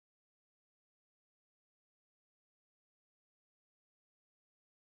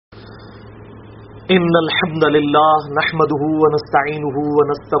إن الحمد لله نحمده ونستعينه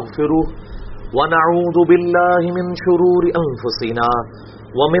ونستغفره ونعوذ بالله من شرور أنفسنا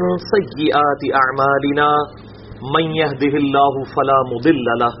ومن سيئات أعمالنا من يهده الله فلا مضل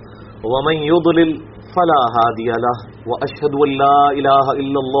له ومن يضلل فلا هادي له وأشهد أن لا إله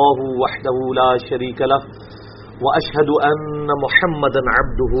إلا الله وحده لا شريك له وأشهد أن محمدا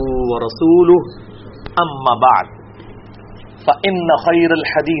عبده ورسوله أما بعد فإن خير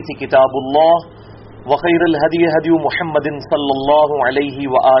الحديث كتاب الله وخير الهدي هدي محمد صلى الله عليه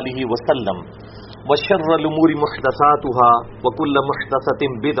وآله وسلم وشر الأمور محدثاتها وكل محدثة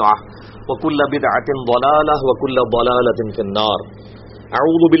بدعة وكل بدعة ضلالة وكل ضلالة في النار.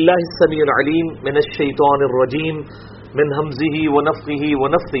 أعوذ بالله السميع العليم من الشيطان الرجيم من همزه ونفخه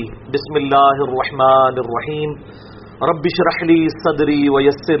ونفثه. بسم الله الرحمن الرحيم. رب اشرح لي صدري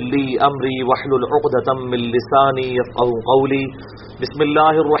ويسر لي أمري واحلل عقدة من لساني يفقهوا قولي. بسم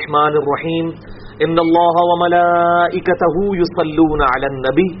الله الرحمن الرحيم. إن الله وملائكته يصلون على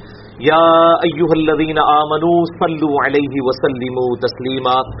النبي يا أيها الذين آمنوا صلوا عليه وسلموا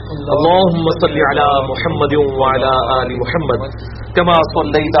تسليما. اللهم صل على محمد وعلى آل محمد كما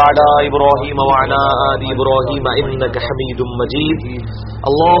صليت على إبراهيم وعلى آل إبراهيم إنك حميد مجيد.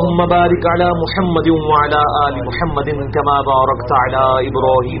 اللهم بارك على محمد وعلى آل محمد كما باركت على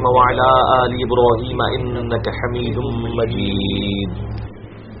إبراهيم وعلى آل إبراهيم إنك حميد مجيد.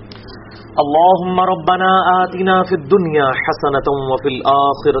 اللهم ربنا آتنا في الدنيا حسنة وفي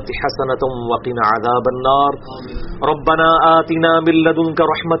الآخرة حسنة وقنا عذاب النار. ربنا آتنا من لدنك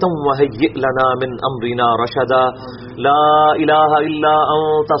رحمة وهيئ لنا من أمرنا رشدا. لا إله إلا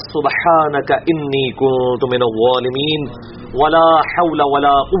أنت سبحانك إني كنت من الظالمين. ولا حول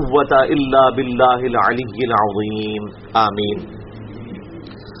ولا قوة إلا بالله العلي العظيم. آمین.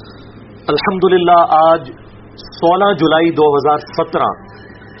 الحمدللہ آج 16 جولائی 2017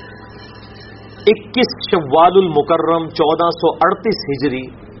 21 شوال المکرم 1438 ہجری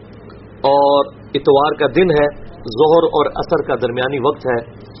اور اتوار کا دن ہے. ظہر اور عصر کا درمیانی وقت ہے.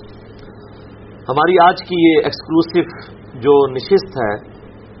 ہماری آج کی یہ ایکسکلوسیو جو نشست ہے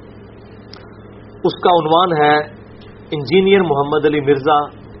اس کا عنوان ہے انجینئر محمد علی مرزا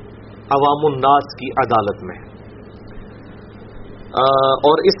عوام الناس کی عدالت میں.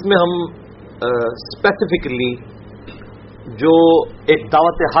 اور اس میں ہم اسپیسیفکلی جو ایک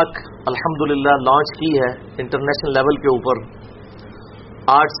دعوت حق الحمدللہ لانچ کی ہے انٹرنیشنل لیول کے اوپر.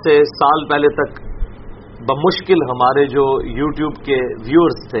 آج سے سال پہلے تک بمشکل ہمارے جو یوٹیوب کے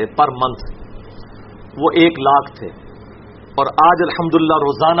ویورز تھے پر منتھ وہ 1 لاکھ تھے اور آج الحمدللہ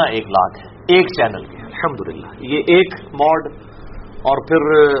روزانہ 1 لاکھ ہے ایک چینل کے. الحمدللہ یہ ایک موڈ اور پھر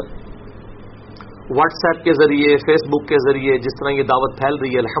واٹس ایپ کے ذریعے فیس بک کے ذریعے جس طرح یہ دعوت پھیل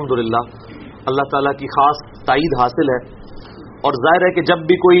رہی ہے الحمدللہ اللہ تعالیٰ کی خاص تائید حاصل ہے. اور ظاہر ہے کہ جب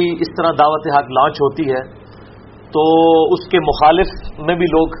بھی کوئی اس طرح دعوت حق لانچ ہوتی ہے تو اس کے مخالف میں بھی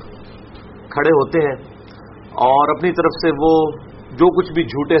لوگ کھڑے ہوتے ہیں اور اپنی طرف سے وہ جو کچھ بھی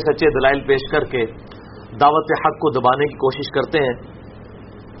جھوٹے سچے دلائل پیش کر کے دعوت حق کو دبانے کی کوشش کرتے ہیں.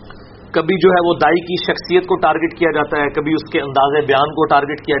 کبھی جو ہے وہ دائی کی شخصیت کو ٹارگٹ کیا جاتا ہے, کبھی اس کے انداز بیان کو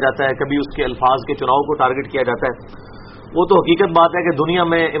ٹارگٹ کیا جاتا ہے, کبھی اس کے الفاظ کے چناؤ کو ٹارگٹ کیا جاتا ہے. وہ تو حقیقت بات ہے کہ دنیا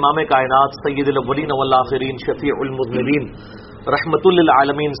میں امام کائنات سید الاولین والآخرین شفیع المذنبین رحمت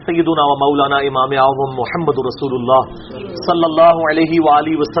للعالمین سیدنا و مولانا امام اعظم محمد رسول اللہ صلی اللہ علیہ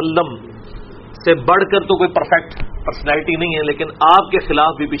وآلہ وسلم سے بڑھ کر تو کوئی پرفیکٹ پرسنالٹی نہیں ہے, لیکن آپ کے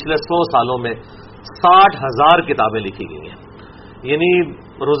خلاف بھی پچھلے 100 سالوں میں 60,000 کتابیں لکھی گئی ہیں. یعنی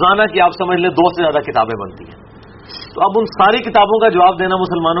روزانہ کی آپ سمجھ لیں 2 سے زیادہ کتابیں بنتی ہیں. تو اب ان ساری کتابوں کا جواب دینا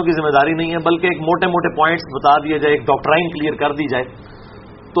مسلمانوں کی ذمہ داری نہیں ہے, بلکہ ایک موٹے موٹے پوائنٹس بتا دیے جائے, ایک ڈاکٹرائن کلیئر کر دی جائے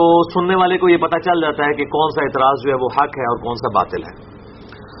تو سننے والے کو یہ پتہ چل جاتا ہے کہ کون سا اعتراض جو ہے وہ حق ہے اور کون سا باطل ہے.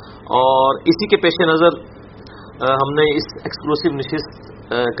 اور اسی کے پیش نظر ہم نے اس ایکسکلوسیو نشست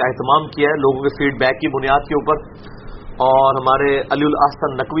کا اہتمام کیا ہے لوگوں کے فیڈ بیک کی بنیاد کے اوپر. اور ہمارے علی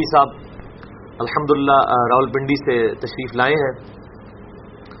الاحسن نقوی صاحب الحمدللہ راولپنڈی سے تشریف لائے ہیں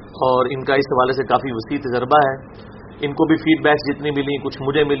اور ان کا اس حوالے سے کافی وسیع تجربہ ہے. ان کو بھی فیڈ بیکس جتنی ملی کچھ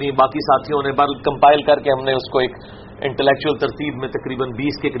مجھے ملی, باقی ساتھیوں نے کمپائل کر کے ہم نے اس کو ایک انٹلیکچوئل ترتیب میں تقریباً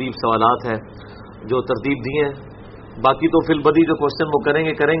 20 کے قریب سوالات ہیں جو ترتیب دیے ہیں. باقی تو فی البدی جو کوشچن وہ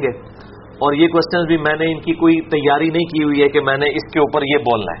کریں گے اور یہ کوشچن بھی میں نے ان کی کوئی تیاری نہیں کی ہوئی ہے کہ میں نے اس کے اوپر یہ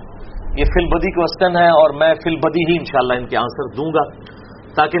بولنا ہے. یہ فی البدی کوشچن ہے اور میں فی البدی ہی انشاءاللہ ان کے آنسر دوں گا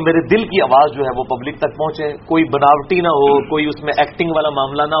تاکہ میرے دل کی آواز جو ہے وہ پبلک تک پہنچے, کوئی بناوٹی نہ ہو, کوئی اس میں ایکٹنگ والا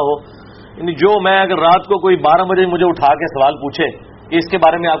معاملہ نہ ہو. یعنی جو میں اگر رات کو کوئی 12 بجے مجھے اٹھا کے سوال پوچھے کہ اس کے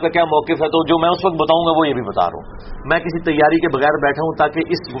بارے میں آپ کا کیا موقف ہے تو جو میں اس وقت بتاؤں گا وہ یہ بھی بتا رہا ہوں. میں کسی تیاری کے بغیر بیٹھا ہوں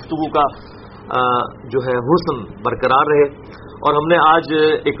تاکہ اس گفتگو کا جو ہے حسن برقرار رہے. اور ہم نے آج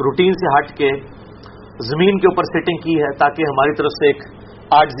ایک روٹین سے ہٹ کے زمین کے اوپر سیٹنگ کی ہے تاکہ ہماری طرف سے ایک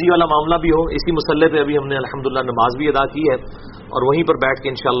عاجزی والا معاملہ بھی ہو. اسی مسئلے پہ ابھی ہم نے الحمدللہ نماز بھی ادا کی ہے اور وہیں پر بیٹھ کے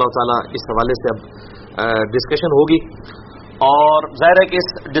انشاءاللہ تعالی اس حوالے سے اب ڈسکشن ہوگی. اور ظاہر ہے کہ اس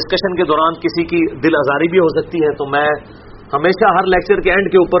ڈسکشن کے دوران کسی کی دل آزاری بھی ہو سکتی ہے, تو میں ہمیشہ ہر لیکچر کے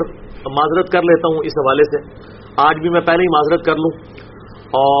اینڈ کے اوپر معذرت کر لیتا ہوں اس حوالے سے. آج بھی میں پہلے ہی معذرت کر لوں,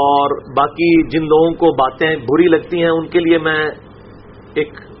 اور باقی جن لوگوں کو باتیں بری لگتی ہیں ان کے لیے میں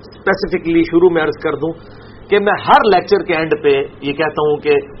ایک اسپیسیفکلی شروع میں عرض کر دوں کہ میں ہر لیکچر کے اینڈ پہ یہ کہتا ہوں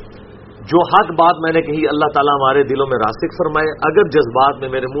کہ جو حق بات میں نے کہی اللہ تعالیٰ ہمارے دلوں میں راسخ فرمائے. اگر جذبات میں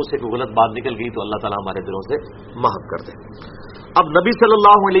میرے منہ سے کوئی غلط بات نکل گئی تو اللہ تعالیٰ ہمارے دلوں سے محو کر دے. اب نبی صلی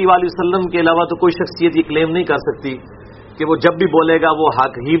اللہ علیہ وآلہ وسلم کے علاوہ تو کوئی شخصیت یہ کلیم نہیں کر سکتی کہ وہ جب بھی بولے گا وہ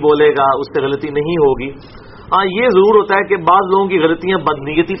حق ہی بولے گا, اس سے غلطی نہیں ہوگی. ہاں یہ ضرور ہوتا ہے کہ بعض لوگوں کی غلطیاں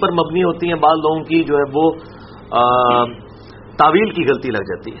بدنیتی پر مبنی ہوتی ہیں, بعض لوگوں کی جو ہے وہ تعویل کی غلطی لگ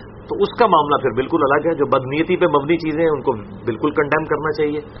جاتی ہے, تو اس کا معاملہ پھر بالکل الگ ہے. جو بدنیتی پہ مبنی چیزیں ہیں ان کو بالکل کنڈیم کرنا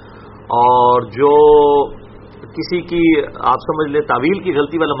چاہیے, اور جو کسی کی آپ سمجھ لیں تعویل کی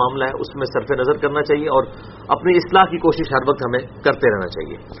غلطی والا معاملہ ہے اس میں صرف نظر کرنا چاہیے اور اپنی اصلاح کی کوشش ہر وقت ہمیں کرتے رہنا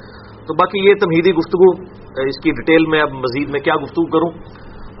چاہیے. تو باقی یہ تمہیدی گفتگو, اس کی ڈیٹیل میں اب مزید میں کیا گفتگو کروں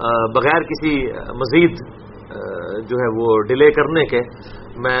بغیر کسی مزید جو ہے وہ ڈیلے کرنے کے.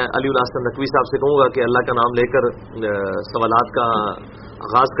 میں علی الحسن نقوی صاحب سے کہوں گا کہ اللہ کا نام لے کر سوالات کا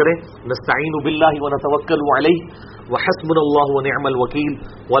آغاز کریں. نستعین باللہ ونتوکل علیہ وحسبنا اللہ ونعم الوکیل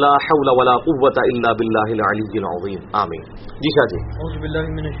ولا حول ولا قوة الا باللہ العلی العظیم. آمین. جی شاہ جی. اعوذ باللہ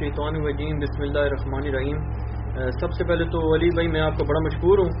من الشیطان الرجیم. بسم اللہ الرحمن الرحیم. سب سے پہلے تو علی بھائی میں آپ کو بڑا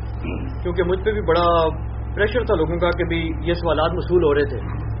مشکور ہوں, کیونکہ مجھ پہ بھی بڑا پریشر تھا لوگوں کا کہ بھی یہ سوالات موصول ہو رہے تھے,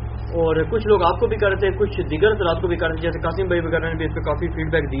 اور کچھ لوگ آپ کو بھی کر رہے تھے, کچھ دیگر حضرات کو بھی کر رہے تھے, جیسے قاسم بھائی وغیرہ نے بھی اس پہ کافی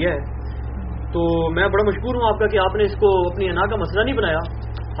فیڈ بیک دیا ہے. تو میں بڑا مشکور ہوں آپ کا کہ آپ نے اس کو اپنی انا کا مسئلہ نہیں بنایا,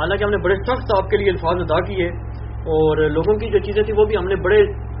 حالانکہ ہم نے بڑے سخت آپ کے لیے الفاظ ادا کیے, اور لوگوں کی جو چیزیں تھیں وہ بھی ہم نے بڑے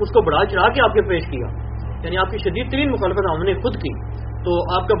اس کو بڑھا چڑھا کے آپ کے پیش کیا, یعنی آپ کی شدید ترین مخالفت ہم نے خود کی. تو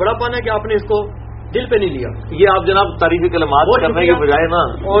آپ کا بڑا پان ہے کہ آپ نے اس کو دل پہ نہیں لیا. یہ آپ جناب تعریفی کلمات کرنے کے بجائے نا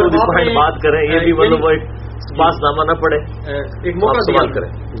اور بات کریں, یہ بھی مطلب وہ باس نامہ نہ پڑے, ایک موقع سوال کریں.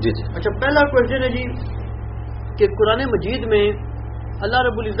 جی جی. اچھا, پہلا کوشچن ہے جی کہ قرآن مجید میں اللہ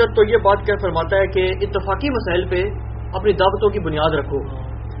رب العزت تو یہ بات کیا فرماتا ہے کہ اتفاقی مسائل پہ اپنی دعوتوں کی بنیاد رکھو,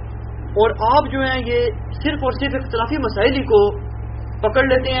 اور آپ جو ہیں یہ صرف اور صرف اختلافی مسائل ہی کو پکڑ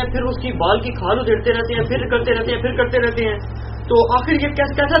لیتے ہیں, پھر اس کی بال کی کھال ادھیڑتے رہتے ہیں, پھر کرتے رہتے ہیں, پھر کرتے رہتے ہیں. تو آخر یہ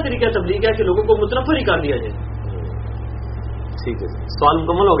کیسا طریقہ تبلیغ ہے کہ لوگوں کو متنفر ہی کر دیا جائے. ٹھیک ہے, سوال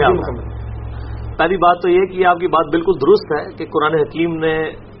مکمل ہو گیا. مکمل. پہلی بات تو یہ کہ آپ کی بات بالکل درست ہے کہ قرآن حکیم نے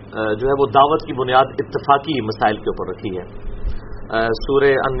جو ہے وہ دعوت کی بنیاد اتفاقی مسائل کے اوپر رکھی ہے. سورہ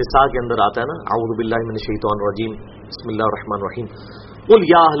النساء کے اندر آتا ہے نا, اعوذ باللہ من الشیطان الرجیم بسم اللہ الرحمن الرحیم قل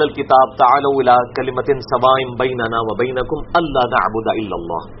یا اہل الکتاب تعالوا الی کلمۃ سواء بیننا وبینکم الا نعبد الا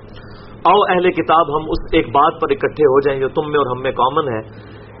اللہ. آؤ اہل کتاب ہم اس ایک بات پر اکٹھے ہو جائیں جو تم میں اور ہم میں کامن ہے,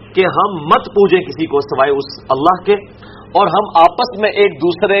 کہ ہم مت پوجیں کسی کو سوائے اس اللہ کے, اور ہم آپس میں ایک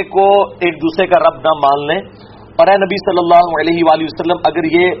دوسرے کا رب نہ مان لیں. اور اے نبی صلی اللہ علیہ وآلہ وسلم اگر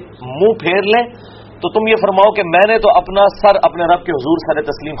یہ منہ پھیر لیں تو تم یہ فرماؤ کہ میں نے تو اپنا سر اپنے رب کے حضور سر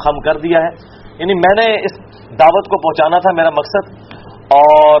تسلیم خم کر دیا ہے, یعنی میں نے اس دعوت کو پہنچانا تھا, میرا مقصد,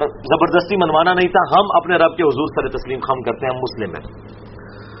 اور زبردستی منوانا نہیں تھا. ہم اپنے رب کے حضور سر تسلیم خم کرتے ہیں, ہم مسلم ہیں.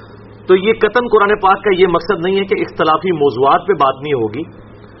 تو یہ قطعاً قرآن پاک کا یہ مقصد نہیں ہے کہ اختلافی موضوعات پہ بات نہیں ہوگی,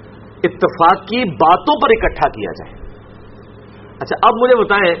 اتفاق کی باتوں پر اکٹھا کیا جائے. اچھا, اب مجھے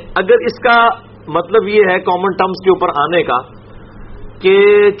بتائیں اگر اس کا مطلب یہ ہے کامن ٹرمز کے اوپر آنے کا کہ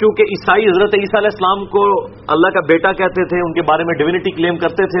چونکہ عیسائی حضرت عیسیٰ علیہ السلام کو اللہ کا بیٹا کہتے تھے, ان کے بارے میں ڈیوینٹی کلیم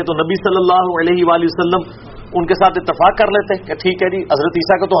کرتے تھے, تو نبی صلی اللہ علیہ وآلہ وسلم ان کے ساتھ اتفاق کر لیتے کہ ٹھیک ہے جی حضرت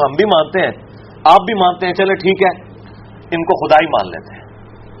عیسیٰ کو تو ہم بھی مانتے ہیں, آپ بھی مانتے ہیں, چلے ٹھیک ہے ان کو خدا ہی مان لیتے ہیں.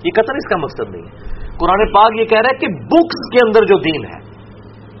 یہ قطعاً اس کا مقصد نہیں ہے. قرآن پاک یہ کہہ رہا ہے کہ بکس کے اندر جو دین ہے,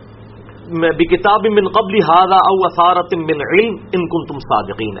 بکتاب من قبل هذا او اثارۃ من علم ان کنتم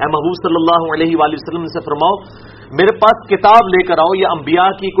صادقین. اے محبوب صلی اللہ علیہ وآلہ وسلم سے فرماؤ میرے پاس کتاب لے کر آؤ, یا انبیاء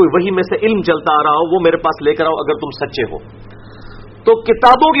کی کوئی وحی میں سے علم چلتا آ رہا ہو وہ میرے پاس لے کر آؤ اگر تم سچے ہو. تو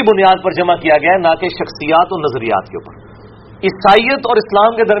کتابوں کی بنیاد پر جمع کیا گیا ہے, نہ کہ شخصیات اور نظریات کے اوپر. عیسائیت اور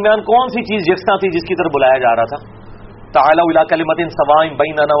اسلام کے درمیان کون سی چیز یکساں تھی جس کی طرف بلایا جا رہا تھا؟ تعالوا الی کلمۃ سواء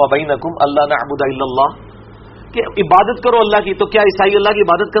بیننا وبینکم الا نعبد الا اللہ, کہ عبادت کرو اللہ کی. تو کیا عیسائی اللہ کی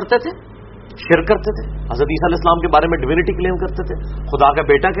عبادت کرتے تھے؟ شرک کرتے تھے. حضرت عیسیٰ علیہ السلام کے بارے میں ڈیوینٹی کلیم کرتے تھے, خدا کا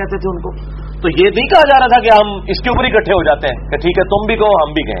بیٹا کہتے تھے ان کو. تو یہ نہیں کہا جا رہا تھا کہ ہم اس کے اوپر اکٹھے ہو جاتے ہیں کہ ٹھیک ہے تم بھی کہو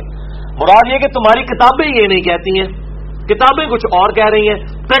ہم بھی کہیں. مراد یہ کہ تمہاری کتابیں یہ نہیں کہتی ہیں, کتابیں کچھ اور کہہ رہی ہیں,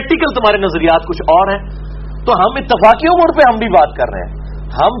 پریکٹیکل تمہارے نظریات کچھ اور ہیں. تو ہم اتفاقی امور پہ ہم بھی بات کر رہے ہیں.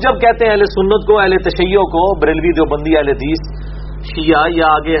 ہم جب کہتے ہیں اہل سنت کو، اہل تشیع کو، بریلوی دیوبندی اہل حدیث شیعہ یا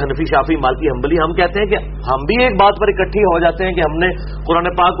آگے حنفی شافعی مالکی حنبلی، ہم کہتے ہیں کہ ہم بھی ایک بات پر اکٹھے ہو جاتے ہیں کہ ہم نے قرآن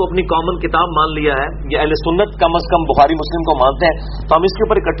پاک کو اپنی کامن کتاب مان لیا ہے، یا اہل سنت کم از کم بخاری مسلم کو مانتے ہیں، تو ہم اس کے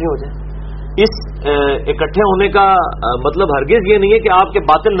اوپر اکٹھے ہو جائیں۔ اس اکٹھے ہونے کا مطلب ہرگز یہ نہیں ہے کہ آپ کے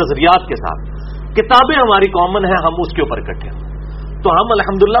باطل نظریات کے ساتھ، کتابیں ہماری کامن ہیں، ہم اس کے اوپر اکٹھے ہیں۔ تو ہم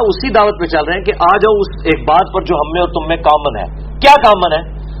الحمدللہ اسی دعوت پہ چل رہے ہیں کہ آ جاؤ اس ایک بات پر جو ہم میں اور تم میں کامن ہے۔ کیا کامن ہے؟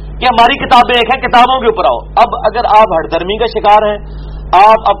 کہ ہماری کتابیں ایک ہیں، کتابوں کے اوپر آؤ۔ اب اگر آپ ہر درمی کا شکار ہیں،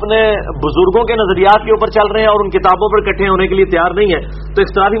 آپ اپنے بزرگوں کے نظریات کے اوپر چل رہے ہیں اور ان کتابوں پر اکٹھے ہونے کے لیے تیار نہیں ہے، تو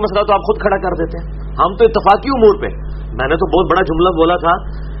اختلافی مسئلہ تو آپ خود کھڑا کر دیتے ہیں۔ ہم تو اتفاقی امور پہ، میں نے تو بہت بڑا جملہ بولا تھا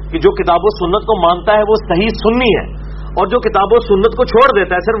کہ جو کتاب و سنت کو مانتا ہے وہ صحیح سنی ہے، اور جو کتاب و سنت کو چھوڑ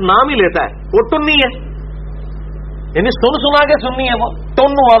دیتا ہے، صرف نام ہی لیتا ہے، وہ ٹنی ہے، یعنی سنا کے سننی ہے، وہ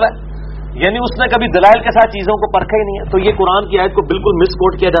ٹن ہوا ہے، یعنی اس نے کبھی دلائل کے ساتھ چیزوں کو پرکھا ہی نہیں ہے۔ تو یہ قرآن کی آیت کو بالکل مس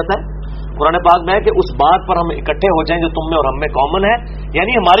کوٹ کیا جاتا ہے قرآن پاک میں کہ اس بات پر ہم اکٹھے ہو جائیں جو تم میں اور ہم میں کامن ہے،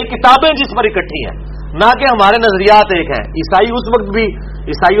 یعنی ہماری کتابیں جس پر اکٹھی ہیں، نہ کہ ہمارے نظریات ایک ہیں۔ عیسائی اس وقت بھی،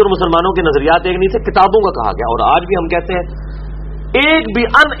 عیسائی اور مسلمانوں کے نظریات ایک نہیں تھے، کتابوں کا کہا گیا، اور آج بھی ہم کہتے ہیں ایک بھی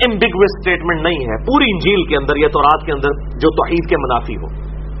ان ایمبیگوس اسٹیٹمنٹ نہیں ہے پوری انجیل کے اندر یا تورات کے اندر جو توحید کے منافی ہو،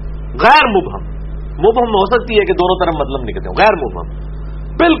 غیر مبہم ہو سکتی ہے کہ دونوں طرف مطلب نکلتے ہو، غیر مبہم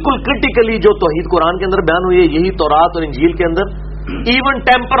بالکل کرٹیکلی جو توحید قرآن کے اندر بیان ہوئی ہے، یہی تورات اور انجیل کے اندر ایون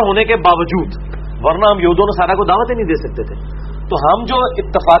ٹیمپر ہونے کے باوجود، ورنہ ہم یہودوں و نصارہ کو دعوت ہی نہیں دے سکتے تھے۔ تو ہم جو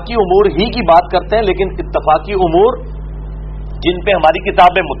اتفاقی امور ہی کی بات کرتے ہیں، لیکن اتفاقی امور جن پہ ہماری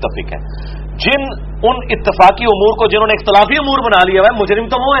کتابیں متفق ہیں، ان اتفاقی امور کو جنہوں نے اختلافی امور بنا لیا ہے، مجرم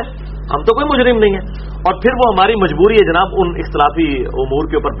تو وہ ہیں، ہم تو کوئی مجرم نہیں ہے، اور پھر وہ ہماری مجبوری ہے جناب ان اختلافی امور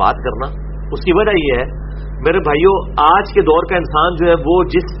کے اوپر بات کرنا۔ اس کی وجہ یہ ہے میرے بھائیوں، آج کے دور کا انسان جو ہے وہ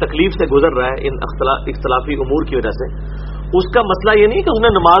جس تکلیف سے گزر رہا ہے ان اختلافی امور کی وجہ سے، اس کا مسئلہ یہ نہیں کہ اس نے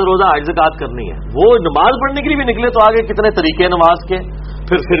نماز روزہ حج زکات کرنی ہے، وہ نماز پڑھنے کے لیے بھی نکلے تو آگے کتنے طریقے نماز کے،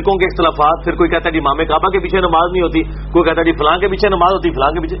 پھر فرقوں کے اختلافات، پھر کوئی کہتا ہے جی امام کعبہ کے پیچھے نماز نہیں ہوتی، کوئی کہتا ہے جی فلاں کے پیچھے نماز ہوتی،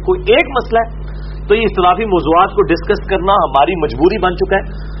 فلاں کے پیچھے، کوئی ایک مسئلہ ہے۔ تو یہ اختلافی موضوعات کو ڈسکس کرنا ہماری مجبوری بن چکا ہے،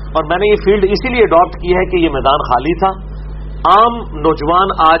 اور میں نے یہ فیلڈ اسی لیے اڈاپٹ کی ہے کہ یہ میدان خالی تھا۔ عام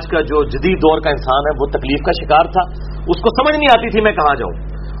نوجوان آج کا جو جدید دور کا انسان ہے وہ تکلیف کا شکار تھا، اس کو سمجھ نہیں آتی تھی میں کہاں جاؤں،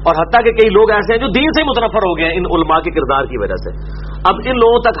 اور حتیٰ کہ کئی لوگ ایسے ہیں جو دین سے متنفر ہو گئے ہیں ان علماء کے کردار کی وجہ سے۔ اب ان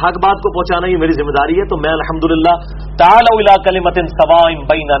لوگوں تک حق بات کو پہنچانا یہ میری ذمہ داری ہے، تو میں الحمدللہ تعالوا الی کلمۃ سواء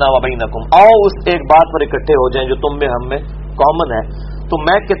بیننا وبینکم، آؤ اس ایک بات پر اکٹھے ہو جائیں جو تم میں ہم میں کامن ہے۔ تو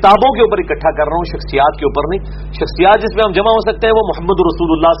میں کتابوں کے اوپر اکٹھا کر رہا ہوں، شخصیات کے اوپر نہیں۔ شخصیات جس میں ہم جمع ہو سکتے ہیں وہ محمد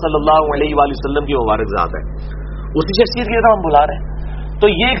رسول اللہ صلی اللہ علیہ وآلہ وسلم کی مبارک ذات ہے، اسی شخصیت کی طرف ہم بلا رہے ہیں۔ تو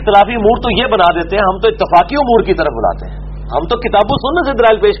یہ اختلافی امور تو یہ بنا دیتے ہیں، ہم تو اتفاقی امور کی طرف بلاتے ہیں، ہم تو کتاب و سنت سے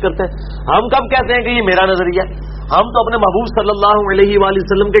دلائل پیش کرتے ہیں۔ ہم کب کہتے ہیں کہ یہ میرا نظریہ ہے؟ ہم تو اپنے محبوب صلی اللہ علیہ وآلہ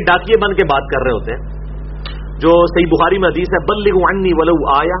وسلم کے ڈاکیے بن کے بات کر رہے ہوتے ہیں، جو صحیح بخاری میں حدیث ہے بلغوا عنی ولو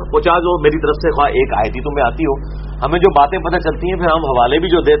آیا، پہنچا دو میری طرف سے خواہ ایک آیت ہی تمہیں آتی ہو۔ ہمیں جو باتیں پتہ چلتی ہیں پھر ہم حوالے بھی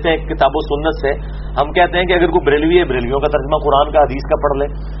جو دیتے ہیں کتاب و سنت سے، ہم کہتے ہیں کہ اگر کوئی بریلوی ہے بریلویوں کا ترجمہ قرآن کا حدیث کا پڑھ لے،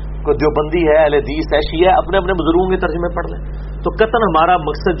 کوئی دیوبندی ہے اہل حدیث ہے شیعہ اپنے اپنے بزرگوں کے ترجمے پڑھ لیں۔ تو قطعاً ہمارا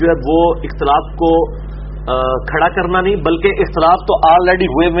مقصد جو ہے وہ اختلاف کو کھڑا کرنا نہیں، بلکہ اختلاف تو آلریڈی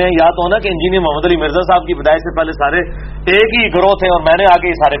ہوئے ہوئے ہیں۔ یاد ہونا کہ انجینئر محمد علی مرزا صاحب کی پیدائش سے پہلے سارے ایک ہی گروہ تھے، اور میں نے آگے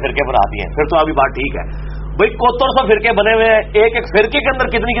یہ سارے فرقے بنا دیے ہیں، پھر تو ابھی بات ٹھیک ہے بھائی، کوتر سو فرقے بنے ہوئے ہیں، ایک ایک فرقے کے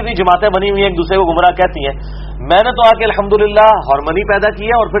اندر کتنی کتنی جماعتیں بنی ہوئی ہیں، ایک دوسرے کو گمراہ کہتی ہیں۔ میں نے تو آ کے الحمدللہ ہارمنی پیدا کی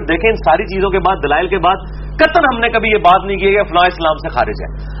ہے، اور پھر دیکھیں ان ساری چیزوں کے بعد دلائل کے بعد قطعاً ہم نے کبھی یہ بات نہیں کی کہ فلاں اسلام سے خارج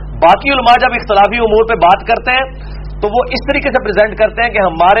ہے۔ باقی علماء جب اختلافی امور پہ بات کرتے ہیں تو وہ اس طریقے سے پریزنٹ کرتے ہیں کہ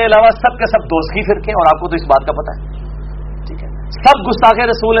ہمارے علاوہ سب کے سب دوزخی فرقے ہیں، اور آپ کو تو اس بات کا پتہ ہے، ٹھیک ہے، سب گستاخ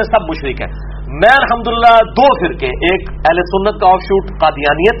رسول ہیں، سب مشرک ہیں۔ میں الحمدللہ دو فرقے، ایک اہل سنت کا آف شوٹ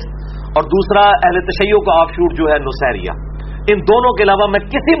قادیانیت اور دوسرا اہل تشیع کا آف شوٹ جو ہے نصیریہ، ان دونوں کے علاوہ میں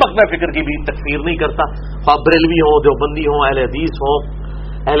کسی مقبہ فکر کی بھی تکفیر نہیں کرتا، خواہ بریلوی ہوں، دیوبندی ہوں، اہل حدیث ہوں،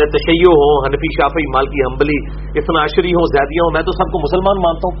 اہل تشیع ہوں، حنفی شافعی مالکی حنبلی، اثنا عشری ہوں، زیدیہ ہوں، میں تو سب کو مسلمان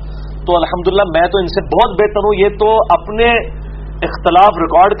مانتا ہوں۔ تو الحمدللہ میں تو ان سے بہت بہتر ہوں، یہ تو اپنے اختلاف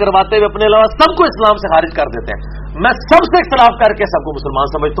ریکارڈ کرواتے ہوئے اپنے علاوہ سب کو اسلام سے خارج کر دیتے ہیں، میں سب سے اختلاف کر کے سب کو مسلمان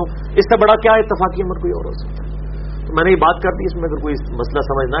سمجھتا ہوں، اس سے بڑا کیا اتفاقی عمر کوئی اور ہو سکتا ہے؟ تو میں نے یہ بات کر دی، اس میں اگر کوئی مسئلہ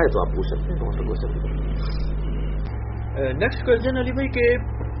سمجھنا ہے تو آپ پوچھ سکتے ہیں۔ نیکسٹ کوشچن علی بھائی کہ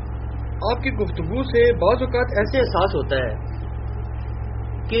آپ کی گفتگو سے بعض اوقات ایسے احساس ہوتا ہے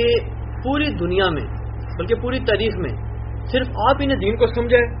کہ پوری دنیا میں بلکہ پوری تاریخ میں صرف آپ ہی نے دین کو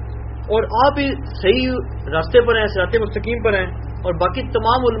سمجھا ہے اور آپ ہی صحیح راستے پر ہیں، صراط مستقیم پر ہیں، اور باقی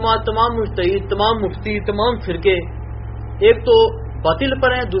تمام علماء، تمام مجتہد، تمام مفتی، تمام فرقے ایک تو باطل پر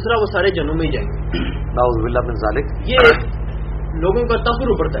ہیں، دوسرا وہ سارے جنوں میں ہی جائیں گے۔ نعوذ باللہ من ذالک۔ یہ لوگوں کا تاثر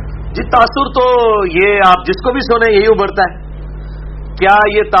ابھرتا ہے؟ جی تاثر تو یہ آپ جس کو بھی سنیں یہی ابھرتا ہے. کیا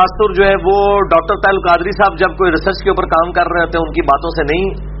یہ تاثر جو ہے وہ ڈاکٹر طاہر القادری صاحب جب کوئی ریسرچ کے اوپر کام کر رہے ہوتے ہیں ان کی باتوں سے نہیں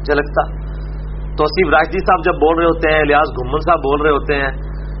جھلکتا؟ توصیف راشدی صاحب جب بول رہے ہوتے ہیں، الیاس گھمن صاحب بول رہے ہوتے ہیں،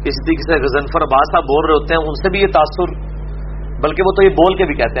 اسی طریقے سے غضنفر عباس صاحب بول رہے ہوتے ہیں، ان سے بھی یہ تاثر، بلکہ وہ تو یہ بول کے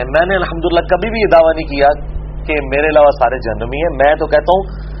بھی کہتے ہیں. میں نے الحمدللہ کبھی بھی یہ دعویٰ نہیں کیا کہ میرے علاوہ سارے جہنمی ہیں. میں تو کہتا ہوں،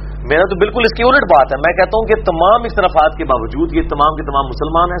 میرا تو بالکل اس کی الٹ بات ہے. میں کہتا ہوں کہ تمام اختلافات کے باوجود یہ تمام کے تمام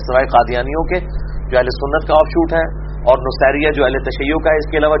مسلمان ہیں، سوائے قادیانیوں کے جو اہل سنت کا آف شوٹ ہے، اور نصیریہ جو اہل تشیع کا ہے. اس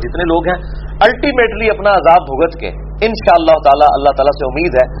کے علاوہ جتنے لوگ ہیں الٹیمیٹلی اپنا عذاب بھگت کے انشاءاللہ تعالی اللہ تعالیٰ سے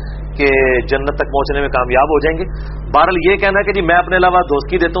امید ہے کہ جنت تک پہنچنے میں کامیاب ہو جائیں گے. بہرحال یہ کہنا ہے کہ جی میں اپنے علاوہ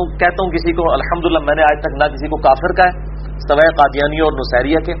دوستگی دیتا ہوں، کہتا ہوں کسی کو، الحمدللہ میں نے آج تک نہ کسی کو کافر کا ہے سوائے قادیانی اور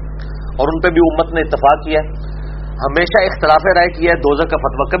نصیریہ کے، اور ان پہ بھی امت نے اتفاق کیا ہے. ہمیشہ اختلاف رائے کیا ہے، دوزخ کا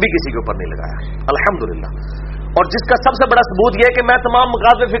فتویٰ کبھی کسی کے اوپر نہیں لگایا الحمدللہ. اور جس کا سب سے بڑا ثبوت یہ ہے کہ میں تمام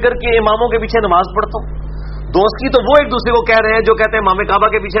مقاصد فکر کے اماموں کے پیچھے نماز پڑھتا ہوں. دوستی تو وہ ایک دوسرے کو کہہ رہے ہیں جو کہتے ہیں امام کعبہ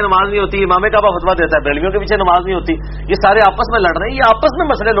کے پیچھے نماز نہیں ہوتی، امام کعبہ فتویٰ دیتا ہے بریلویوں کے پیچھے نماز نہیں ہوتی. یہ سارے آپس میں لڑ رہے ہیں. یہ آپس میں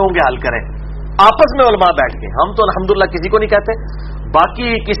مسئلے لوگوں کے حل کریں، آپس میں علماء بیٹھ کے. ہم تو الحمدللہ کسی کو نہیں کہتے. باقی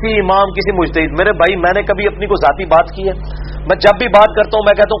کسی امام، کسی مجتہد، میرے بھائی میں نے کبھی اپنی کو ذاتی بات کی ہے؟ میں جب بھی بات کرتا ہوں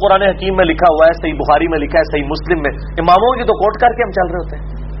میں کہتا ہوں قرآن حکیم میں لکھا ہوا ہے، صحیح بخاری میں لکھا ہے، صحیح مسلم میں. اماموں کی تو کوٹ کر کے ہم چل رہے ہوتے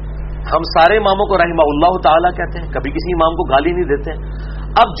ہیں. ہم سارے اماموں کو رحمہ اللہ تعالیٰ کہتے ہیں، کبھی کسی امام کو گالی نہیں دیتے.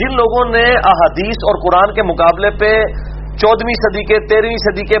 اب جن لوگوں نے احادیث اور قرآن کے مقابلے پہ 14ویں صدی کے، 13ویں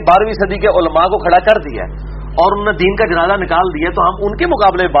صدی کے، 12ویں صدی کے علماء کو کھڑا کر دیا ہے اور انہوں نے دین کا جنازہ نکال دیا، تو ہم ان کے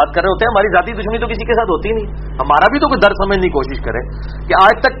مقابلے میں بات کر رہے ہوتے ہیں. ہماری ذاتی دشمنی تو کسی کے ساتھ ہوتی نہیں. ہمارا بھی تو کوئی درد سمجھنے کی کوشش کرے کہ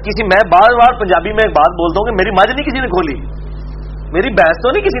آج تک کسی، میں بار بار پنجابی میں ایک بات بولتا ہوں کہ میری مجھ نہیں کسی نے کھولی، میری بحث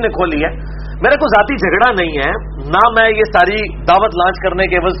تو نہیں کسی نے کھولی ہے. میرا کوئی ذاتی جھگڑا نہیں ہے، نہ میں یہ ساری دعوت لانچ کرنے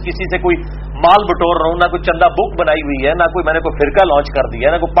کے عوض کسی سے کوئی مال بٹور رہا ہوں، نہ کوئی چندہ بک بنائی ہوئی ہے، نہ کوئی میں نے کوئی فرقہ لانچ کر دیا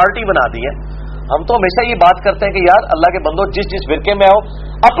ہے، نہ کوئی پارٹی بنا دی ہے. ہم تو ہمیشہ یہ بات کرتے ہیں کہ یار اللہ کے بندو، جس جس فرقے میں آؤ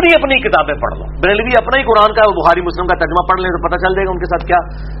اپنی اپنی کتابیں پڑھ لو. بریلوی اپنا ہی قرآن کا بخاری مسلم کا ترجمہ پڑھ لیں تو پتہ چل جائے گا ان کے ساتھ کیا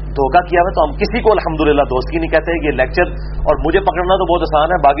دھوکہ کیا ہے. تو ہم کسی کو الحمدللہ دوستی نہیں کہتے. یہ لیکچر اور مجھے پکڑنا تو بہت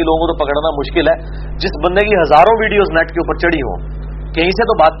آسان ہے، باقی لوگوں کو تو پکڑنا مشکل ہے. جس بندے کی ہزاروں ویڈیوز نیٹ کے اوپر چڑھی ہوں، کہیں سے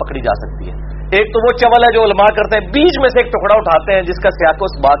تو بات پکڑی جا سکتی ہے. ایک تو وہ چول ہے جو علماء کرتے ہیں، بیچ میں سے ایک ٹکڑا اٹھاتے ہیں جس کا سیاق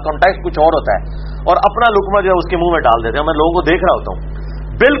اس بات کانٹیکسٹ کچھ اور ہوتا ہے اور اپنا لقمہ جو ہے اس کے منہ میں ڈال دیتے ہیں. میں لوگوں کو دیکھ رہا ہوتا ہوں،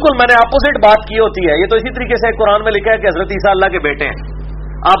 بالکل میں نے اپوزٹ بات کی ہوتی ہے. یہ تو اسی طریقے سے قرآن میں لکھا ہے کہ حضرت عیسیٰ اللہ کے بیٹے ہیں،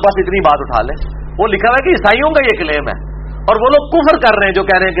 آپ بس اتنی بات اٹھا لیں. وہ لکھا ہوا ہے کہ عیسائیوں کا یہ کلیم ہے اور وہ لوگ کفر کر رہے ہیں جو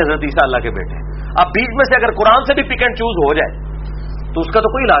کہہ رہے ہیں کہ حضرت عیسیٰ اللہ کے بیٹے ہیں. اب بیچ میں سے اگر قرآن سے بھی پک اینڈ چوز ہو جائے تو اس کا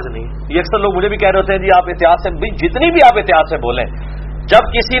تو کوئی علاج نہیں. یہ اکثر لوگ مجھے بھی کہہ رہے ہوتے ہیں جی آپ احتیاط سے، جتنی بھی آپ احتیاط سے بولیں، جب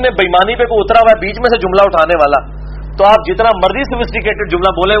کسی نے بےمانی پہ کوئی اترا ہوا ہے بیچ میں سے جملہ اٹھانے والا، تو آپ جتنا مرضی سوفسٹیکیٹڈ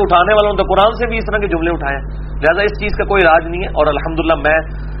جملہ بولیں، اٹھانے والوں تو قرآن سے بھی اس طرح کے جملے اٹھائیں. لہٰذا اس چیز کا کوئی علاج نہیں ہے. اور الحمدللہ میں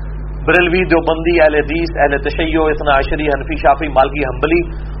بریلوی، دیوبندی، اہل حدیث، اہل تشیع، اثنا عشری، حنفی، شافعی، مالکی، حنبلی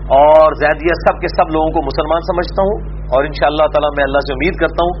اور زیدیہ، سب کے سب لوگوں کو مسلمان سمجھتا ہوں. اور انشاءاللہ تعالی میں اللہ سے امید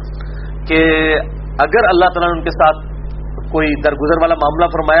کرتا ہوں کہ اگر اللہ تعالیٰ نے ان کے ساتھ کوئی درگزر والا معاملہ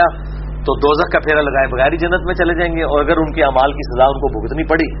فرمایا تو دوزخ کا پھیرا لگائے بغیر ہی جنت میں چلے جائیں گے. اور اگر ان کے اعمال کی سزا ان کو بھگتنی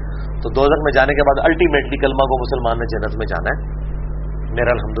پڑی تو دوزخ میں جانے کے بعد الٹیمیٹلی کلمہ کو مسلمان نے جنت میں جانا ہے.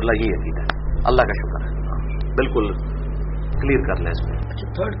 میرا الحمدللہ یہی عقیدہ ہے. اللہ کا شکر ہے. بالکل کلیئر کر لیں اس میں. اچھا،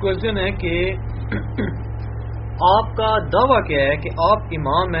 تھرڈ کوشچن ہے کہ آپ کا دعویٰ کیا ہے کہ آپ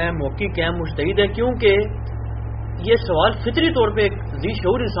امام ہیں، موقع کیا مجتہد ہے؟ کیونکہ یہ سوال فطری طور پہ ایک ذی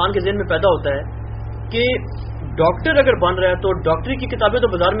شعور انسان کے ذہن میں پیدا ہوتا ہے کہ ڈاکٹر اگر بن رہا ہے تو ڈاکٹری کی کتابیں تو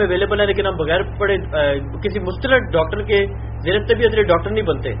بازار میں اویلیبل ہیں، لیکن ہم بغیر پڑھے کسی مستند ڈاکٹر کے زیر طبیعت ڈاکٹر نہیں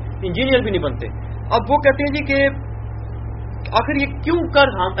بنتے، انجینئر بھی نہیں بنتے. اب وہ کہتے ہیں جی کہ آخر یہ کیوں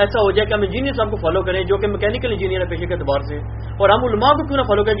کر ہم ایسا ہو جائے کہ ہم انجینئر صاحب کو فالو کریں جو کہ میکینیکل انجینئر ہے پیشے کے اعتبار سے، اور ہم علماء کو کیوں نہ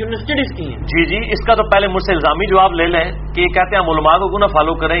فالو کریں جنہوں نے اسٹڈیز کی ہیں؟ جی اس کا تو پہلے مجھ سے الزامی جواب لے لیں کہ یہ کہتے ہیں ہم علماء کو کیوں نہ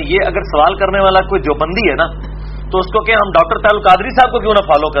فالو کریں. یہ اگر سوال کرنے والا کوئی دیوبندی ہے نا تو اس کو کہ ہم ڈاکٹر طاہر القادری صاحب کو کیوں نہ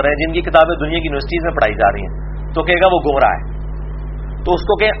فالو کریں جن کی کتابیں دنیا کی یونیورسٹیز میں پڑھائی جا رہی ہیں، تو کہے گا وہ گمراہ ہے. تو اس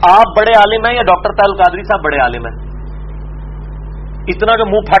کو کہ آپ بڑے عالم ہیں یا ڈاکٹر طاہر القادری صاحب بڑے عالم ہیں؟ اتنا جو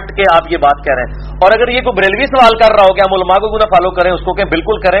منہ پھٹ کے آپ یہ بات کہہ رہے ہیں. اور اگر یہ کوئی بریلوی سوال کر رہا ہو کہ ہم علماء کو کیوں نہ فالو کریں، اس کو کہ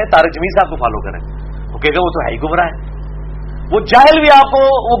بالکل کریں، طارق جمیل صاحب کو فالو کریں. وہ کہے گا وہ تو ہے ہی گمراہ ہے. وہ جاہل بھی آپ کو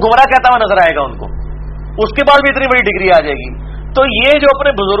وہ گمراہ کہتا ہوا نظر آئے گا ان کو، اس کے بعد بھی اتنی بڑی ڈگری آ جائے گی. تو یہ جو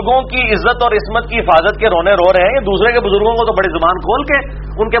اپنے بزرگوں کی عزت اور عصمت کی حفاظت کے رونے رو رہے ہیں، یہ دوسرے کے بزرگوں کو تو بڑی زبان کھول کے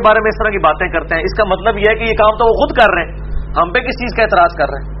ان کے بارے میں اس طرح کی باتیں کرتے ہیں. اس کا مطلب یہ ہے کہ یہ کام تو وہ خود کر رہے ہیں، ہم پہ کس چیز کا اعتراض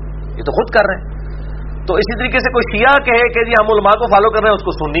کر رہے ہیں؟ یہ تو خود کر رہے ہیں. تو اسی طریقے سے کوئی شیعہ کہے کہ جی ہم علماء کو فالو کر رہے ہیں، اس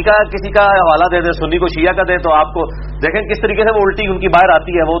کو سنی کا کسی کا حوالہ دے دیں، سنی کو شیعہ کا دے، تو آپ کو دیکھیں کس طریقے سے وہ الٹی ان کی باہر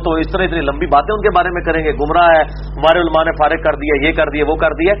آتی ہے. وہ تو اس طرح اتنی لمبی باتیں ان کے بارے میں کریں گے، گمراہ ہے، ہمارے علماء نے فارغ کر دیا، یہ کر دیا، وہ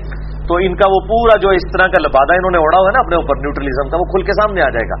کر دیا. تو ان کا وہ پورا جو اس طرح کا لبادہ انہوں نے اوڑا ہوا ہے نا اپنے اوپر نیوٹرلزم کا، وہ کھل کے سامنے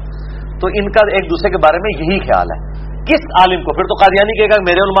آ جائے گا. تو ان کا ایک دوسرے کے بارے میں یہی خیال ہے. کس عالم کو پھر تو قادیانی کہے گا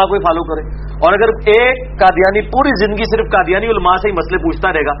میرے علماء کو ہی فالو کرے، اور اگر ایک قادیانی پوری زندگی صرف قادیانی علماء سے ہی مسئلے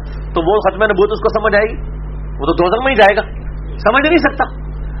پوچھتا رہے گا تو وہ ختم نبوت اس کو سمجھ آئے گی؟ وہ تو دوزخ میں ہی جائے گا، سمجھ نہیں سکتا.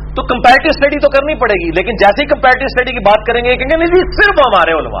 تو کمپیریٹو اسٹڈی تو کرنی پڑے گی، لیکن جیسے ہی کمپیریٹو اسٹڈی کی بات کریں گے کہیں گے نہیں جی صرف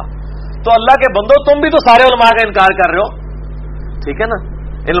ہمارے علماء. تو اللہ کے بندو تم بھی تو سارے علماء کا انکار کر رہے ہو، ٹھیک ہے نا؟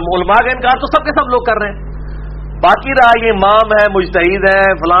 علماء کا انکار تو سب کے سب لوگ کر رہے ہیں. باقی رہا یہ امام ہے، مجتہد ہے،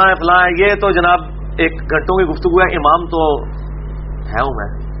 فلاں ہے فلاں ہے، یہ تو جناب ایک گھنٹوں کی گفتگو ہے. امام تو ہے ہوں میں،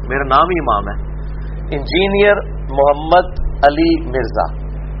 میرا نام ہی امام ہے، انجینئر محمد علی مرزا،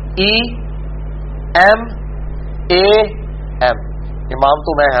 EMAM. امام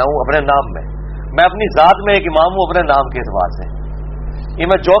تو میں ہوں اپنے نام میں، میں اپنی ذات میں ایک امام ہوں اپنے نام کے اعتبار سے. یہ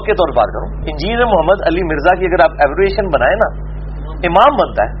میں جوک کے طور پر بات کروں. انجینئر محمد علی مرزا کی اگر آپ ایبریویشن بنائیں نا، امام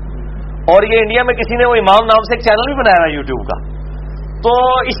بنتا ہے. اور یہ انڈیا میں کسی نے وہ امام نام سے ایک چینل بھی بنایا ہے یوٹیوب کا. تو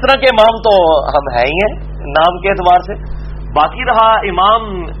اس طرح کے امام تو ہم ہیں ہی ہیں نام کے اعتبار سے. باقی رہا امام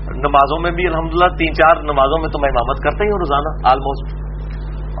نمازوں میں بھی الحمدللہ 3-4 نمازوں میں تو میں امامت کرتا ہی ہوں روزانہ آلموسٹ،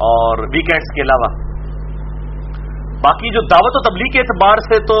 اور ویکینڈز کے علاوہ. باقی جو دعوت و تبلیغ کے اعتبار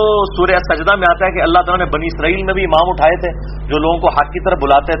سے تو سورہ سجدہ میں آتا ہے کہ اللہ تعالیٰ نے بنی اسرائیل میں بھی امام اٹھائے تھے جو لوگوں کو حق کی طرف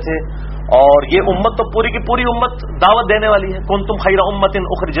بلاتے تھے. اور یہ امت تو پوری کی پوری امت دعوت دینے والی ہے. کنتم خیر امت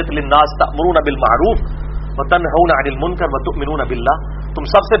اخرجت للناس تأمرون بالمعروف وتنہون عن المنکر وتؤمنون باللہ. تم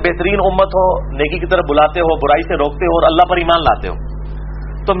سب سے بہترین امت ہو، نیکی کی طرف بلاتے ہو، برائی سے روکتے ہو اور اللہ پر ایمان لاتے ہو.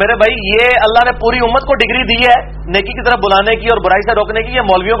 تو میرے بھائی یہ اللہ نے پوری امت کو ڈگری دی ہے نیکی کی طرف بلانے کی اور برائی سے روکنے کی، یہ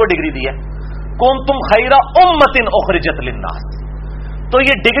مولویوں کو ڈگری دی ہے. کنتم خیر امت اخرجت للناس. تو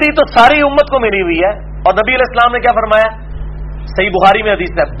یہ ڈگری تو ساری امت کو ملی ہوئی ہے. اور نبی علیہ السلام نے کیا فرمایا؟ صحیح بخاری میں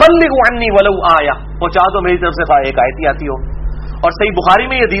حدیث ہے، بلغوا عنی ولو آیا، پہنچا دو میری طرف سے خواہ ایک آیت ہی آتی ہو. اور صحیح بخاری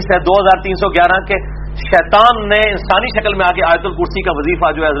میں یہ حدیث ہے 2311 کے شیطان نے انسانی شکل میں آ کے آیت الکرسی کا وظیفہ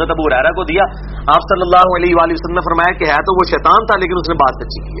جو ہے حضرت ابو ہریرہ کو دیا. آپ صلی اللہ علیہ وآلہ وسلم نے فرمایا کہ ہے تو وہ شیطان تھا لیکن اس نے بات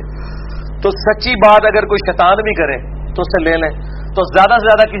سچی کی ہے. تو سچی بات اگر کوئی شیطان بھی کرے تو اس سے لے لیں. تو زیادہ سے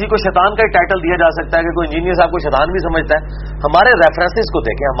زیادہ کسی کو شیطان کا ہی ٹائٹل دیا جا سکتا ہے کہ کوئی انجینئر صاحب کو شیطان بھی سمجھتا ہے. ہمارے ریفرنسز کو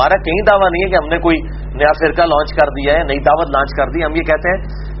دیکھیں، ہمارا کہیں دعویٰ نہیں ہے کہ ہم نے کوئی نیا فرقہ لانچ کر دیا ہے، نئی دعوت لانچ کر دی. ہم یہ کہتے ہیں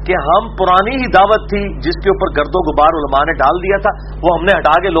کہ ہم پرانی ہی دعوت تھی جس کے اوپر گرد و غبار علماء نے ڈال دیا تھا، وہ ہم نے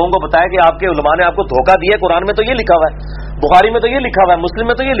ہٹا کے لوگوں کو بتایا کہ آپ کے علماء نے آپ کو دھوکہ دیا. قرآن میں تو یہ لکھا ہوا ہے، بخاری میں تو یہ لکھا ہوا ہے، مسلم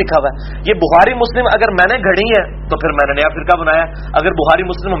میں تو یہ لکھا ہوا ہے. یہ بخاری مسلم اگر میں نے گھڑی ہے تو پھر میں نے نیا فرقہ بنایا. اگر بخاری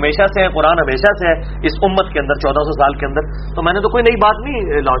مسلم ہمیشہ سے ہے، قرآن ہمیشہ سے ہے اس امت کے اندر 1400 سال کے اندر، تو میں نے تو کوئی نئی بات نہیں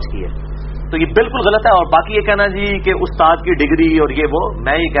لانچ کی ہے. تو یہ بالکل غلط ہے. اور باقی یہ کہنا جی کہ استاد کی ڈگری اور یہ وہ،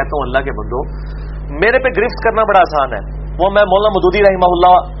 میں یہ کہتا ہوں اللہ کے بندو میرے پہ گرفت کرنا بڑا آسان ہے. وہ میں مولانا مودودی رحمہ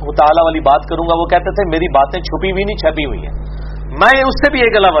اللہ تعالی والی بات کروں گا. وہ کہتے تھے میری باتیں چھپی ہوئی نہیں چھپی ہوئی ہیں. میں اس سے بھی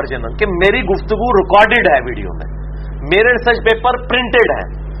ایک الگ ورژن ہوں کہ میری گفتگو ریکارڈڈ ہے ویڈیو میں، میرے ریسرچ پیپر پرنٹڈ ہے.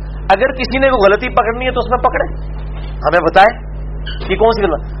 اگر کسی نے کوئی غلطی پکڑنی ہے تو اس میں پکڑے، ہمیں بتائے کہ کون سی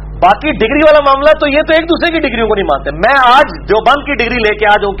غلط. باقی ڈگری والا معاملہ تو یہ تو ایک دوسرے کی ڈگریوں کو نہیں مانتے. میں آج دیوبند کی ڈگری لے کے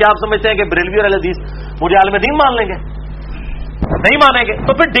آ جاؤں، کیا آپ سمجھتے ہیں کہ بریلوی اور اہل حدیث مجھے عالم دین مان لیں گے؟ نہیں مانیں گے.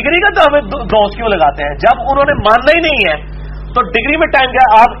 تو پھر ڈگری کا تو ہمیں گھونس کیوں لگاتے ہیں؟ جب انہوں نے ماننا ہی نہیں ہے تو ڈگری میں ٹائم کیا؟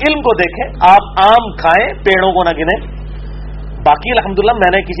 آپ علم کو دیکھیں، آپ آم کھائیں، پیڑوں کو نہ گنیں. باقی الحمدللہ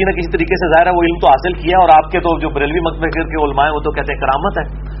میں نے کسی نہ کسی طریقے سے ظاہر ہے وہ علم تو حاصل کیا. اور آپ کے تو جو بریلوی مکتب کے علماء ہیں وہ تو کہتے ہیں کرامت ہے.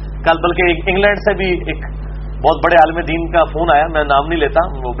 کل بلکہ انگلینڈ سے بھی ایک بہت بڑے عالم دین کا فون آیا، میں نام نہیں لیتا،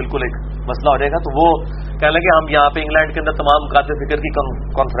 وہ بالکل ایک مسئلہ ہو جائے گا. تو وہ کہنے لگے ہم یہاں پہ انگلینڈ کے اندر تمام مقاصد فکر کی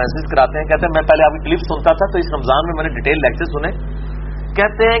کانفرنسز کراتے ہیں. کہتے ہیں میں پہلے آپ کی کلپ سنتا تھا تو اس رمضان میں نے ڈیٹیل لیکچر سنے.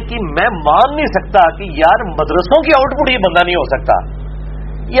 کہتے ہیں کہ میں مان نہیں سکتا کہ یار مدرسوں کی آؤٹ پٹ یہ بندہ نہیں ہو سکتا.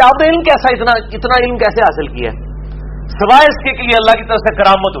 یہ آپ نے علم کیسا اتنا علم کیسے حاصل کیا ہے سوائے اس کے کہ یہ اللہ کی طرف سے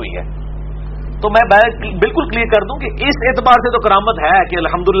کرامت ہوئی ہے. تو میں بالکل کلیئر کر دوں کہ اس اعتبار سے تو کرامت ہے کہ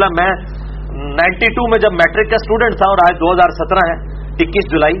الحمدللہ میں 92 میں جب میٹرک کا اسٹوڈنٹ تھا اور آج 2017 ہے 21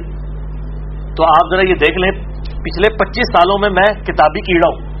 جولائی، تو آپ ذرا یہ دیکھ لیں پچھلے 25 سالوں میں کتابی کیڑا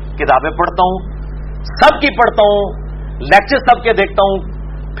ہوں. کتابیں پڑھتا ہوں، سب کی پڑھتا ہوں، لیکچر سب کے دیکھتا ہوں.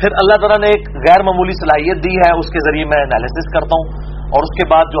 پھر اللہ تعالیٰ نے ایک غیر معمولی صلاحیت دی ہے، اس کے ذریعے میں انالیسس کرتا ہوں اور اس کے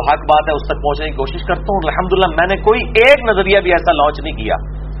بعد جو حق بات ہے اس تک پہنچنے کی کوشش کرتا ہوں. الحمدللہ میں نے کوئی ایک نظریہ بھی ایسا لانچ نہیں کیا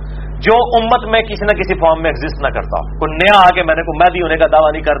جو امت میں کسی نہ کسی فارم میں ایگزسٹ نہ کرتا. کوئی نیا آ کے میں نے کوئی مہدی ہونے کا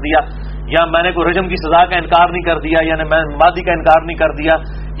دعویٰ نہیں کر دیا، یا میں نے کوئی رجم کی سزا کا انکار نہیں کر دیا، یا میں مہدی کا انکار نہیں کر دیا،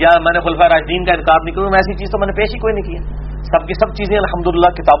 یا میں نے خلفائے راشدین کا انکار نہیں کیا. ایسی چیز تو میں نے پیش ہی کوئی نہیں کیا. سب کی سب چیزیں الحمدللہ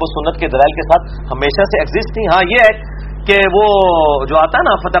کتاب و سنت کے دلائل کے ساتھ ہمیشہ سے ایگزسٹ تھیں. ہاں یہ ہے کہ وہ جو آتا ہے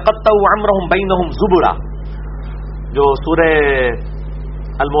نا فتقطعوا امرهم بینہم زبرا، جو سورہ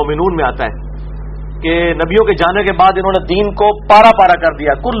المومنون میں آتا ہے کہ نبیوں کے جانے کے بعد انہوں نے دین کو پارا پارا کر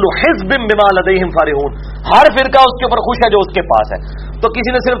دیا. کل حزب بما لدیہم فرحون، ہر فرقہ اس کے اوپر خوش ہے جو اس کے پاس ہے. تو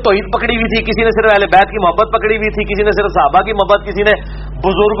کسی نے صرف توحید پکڑی ہوئی تھی، کسی نے صرف اہل بیت کی محبت پکڑی ہوئی تھی، کسی نے صرف صحابہ کی محبت، کسی نے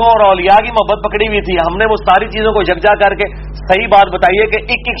بزرگوں اور اولیاء کی محبت پکڑی ہوئی تھی. ہم نے وہ ساری چیزوں کو یکجا کر کے صحیح بات بتائی ہے کہ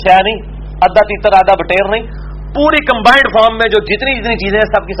ایک ایک شے نہیں، آدھا تیتر آدھا بٹیر نہیں، پوری کمبائنڈ فارم میں جو جتنی چیزیں ہیں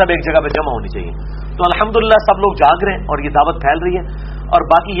سب کی سب ایک جگہ پہ جمع ہونی چاہیے. تو الحمدللہ سب لوگ جاگ رہے ہیں اور یہ دعوت پھیل رہی ہے. اور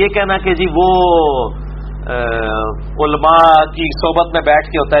باقی یہ کہنا کہ جی وہ علماء کی صحبت میں بیٹھ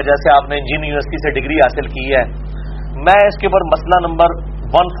کے ہوتا ہے، جیسے آپ نے انجینئرنگ یونیورسٹی سے ڈگری حاصل کی ہے، میں اس کے اوپر مسئلہ نمبر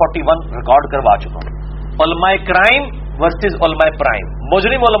 141 ریکارڈ کروا چکا ہوں. علماء کرائم ورسز علماء پرائم،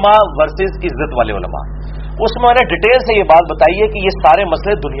 مجرم علماء ورسز عزت والے علماء. اس میں نے ڈیٹیل سے یہ بات بتائی ہے کہ یہ سارے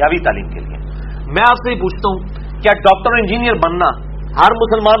مسئلے دنیاوی تعلیم کے لیے. میں آپ سے یہ پوچھتا ہوں، کیا ڈاکٹر اور انجینئر بننا ہر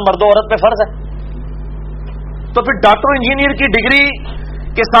مسلمان مرد و عورت پہ فرض ہے؟ تو پھر ڈاکٹر انجینئر کی ڈگری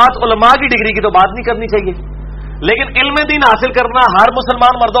کے ساتھ علماء کی ڈگری کی تو بات نہیں کرنی چاہیے. لیکن علم دین حاصل کرنا ہر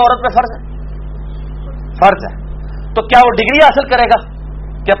مسلمان مرد و عورت پہ فرض ہے، فرض ہے. تو کیا وہ ڈگری حاصل کرے گا؟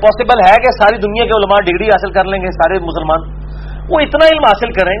 کیا پاسبل ہے کہ ساری دنیا کے علماء ڈگری حاصل کر لیں گے سارے مسلمان؟ وہ اتنا علم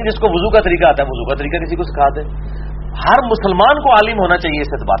حاصل کریں گے، جس کو وضو کا طریقہ آتا ہے وضو کا طریقہ کسی کو سکھا دے. ہر مسلمان کو عالم ہونا چاہیے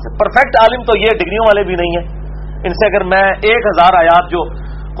اس اعتبار سے. پرفیکٹ عالم تو یہ ڈگریوں والے بھی نہیں ہیں. ان سے اگر میں 1000 آیات جو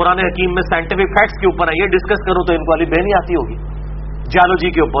قرآن حکیم میں سائنٹیفک فیکٹس کے اوپر ہے یہ ڈسکس کروں تو ان کو علی بے نہیں آتی ہوگی. جیولوجی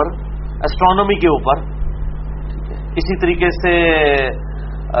کے اوپر، ایسٹرونومی کے اوپر، اسی طریقے سے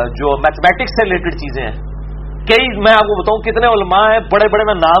جو میتھمیٹکس سے ریلیٹڈ چیزیں ہیں کئی، میں آپ کو بتاؤں کتنے علماء ہیں بڑے بڑے،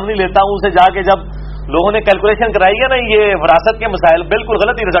 میں نام نہیں لیتا ہوں، اسے جا کے جب لوگوں نے کیلکولیشن کرائی ہے نا یہ وراثت کے مسائل، بالکل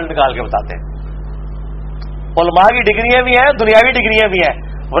غلط ہی رزلٹ نکال کے بتاتے ہیں. علماء کی ڈگریاں بھی ہیں، دنیاوی ڈگریاں بھی ہیں.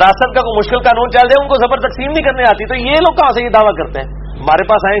 وراثت کا کوئی مشکل قانون چل جائے ان کو زبر تقسیم نہیں کرنے آتی. تو یہ لوگ کہاں سے یہ دعویٰ کرتے ہیں؟ ہمارے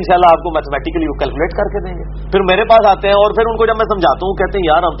پاس آئے انشاءاللہ آپ کو میتھمیٹیکلی وہ کیلکولیٹ کر کے دیں گے. پھر میرے پاس آتے ہیں اور پھر ان کو جب میں سمجھاتا ہوں کہتے ہیں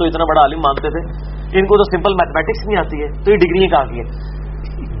یار ہم تو اتنا بڑا عالم مانتے تھے، ان کو تو سمپل میتھمیٹکس نہیں آتی ہے. تو یہ ڈگریاں کہاں کی ہے؟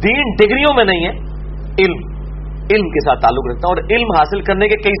 دین ڈگریوں میں نہیں ہے، علم کے ساتھ تعلق رکھتا ہے. اور علم حاصل کرنے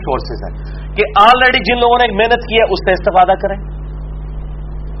کے کئی سورسز ہیں کہ آلریڈی جن لوگوں نے محنت کی ہے اس سے استفادہ کریں.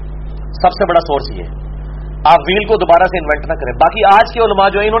 سب سے بڑا سورس یہ ہے، آپ ویل کو دوبارہ سے انوینٹ نہ کریں. باقی آج کے علماء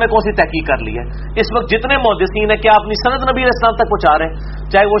جو ہیں انہوں نے کون سی تحقیق کر لی ہے؟ اس وقت جتنے محدثین ہیں کیا اپنی سند نبی علیہ السلام تک پہنچا رہے ہیں؟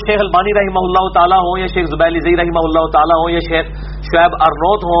 چاہے وہ شیخ البانی رحمہ اللہ تعالیٰ ہوں یا شیخ زبیر الزئی رحمہ اللہ تعالیٰ ہوں یا شیخ شعیب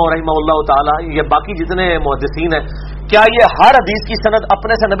ارنوت ہوں رحمہ اللہ تعالیٰ یا باقی جتنے محدثین ہیں، کیا یہ ہر حدیث کی سند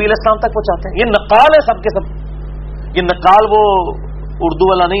اپنے سے نبی علیہ السلام تک پہنچاتے ہیں؟ یہ نقال ہے سب کے سب. یہ نقال وہ اردو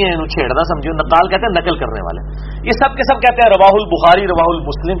والا نہیں ہے، انہوں چھیڑنا سمجھو، نقال کہتے ہیں نقل کرنے والے. یہ سب کے سب کہتے ہیں رواہ البخاری رواہ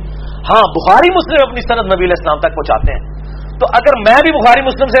المسلم. ہاں بخاری مسلم اپنی سند نبی علیہ السلام تک پہنچاتے ہیں. تو اگر میں بھی بخاری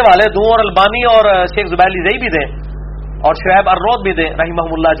مسلم سے حوالے دوں اور البانی اور شیخ زبیر الزئی بھی دیں اور شعیب ارنوت بھی دیں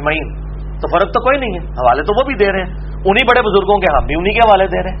رحمہم اللہ اجمعین، تو فرق تو کوئی نہیں ہے. حوالے تو وہ بھی دے رہے ہیں، انہی بڑے بزرگوں کے، ہم بھی انہی کے حوالے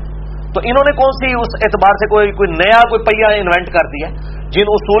دے رہے ہیں. تو انہوں نے کون سی اس اعتبار سے کوئی نیا کوئی پہیا انوینٹ کر دیا؟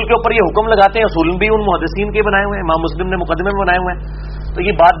 جن اصول کے اوپر یہ حکم لگاتے ہیں اصول بھی ان محدثین کے بنائے ہوئے ہیں، امام مسلم نے مقدمے میں بنائے ہوئے ہیں. تو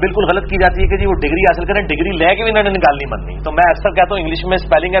یہ بات بالکل غلط کی جاتی ہے کہ جی وہ ڈگری حاصل کریں، ڈگری لے کے بھی انہوں نے نکالنی بننی. تو میں اکثر کہتا ہوں انگلش میں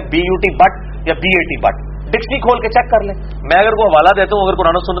اسپیلنگ ہے BUT بٹ یا BAT بٹ. ڈکشنری کھول کے چیک کر لیں. میں اگر کوئی حوالہ دیتا ہوں، اگر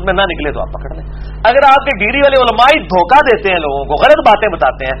قرآن و سنت میں نہ نکلے تو آپ پکڑ لیں. اگر آپ کے ڈگری والے علماء دھوکہ دیتے ہیں لوگوں کو، غلط باتیں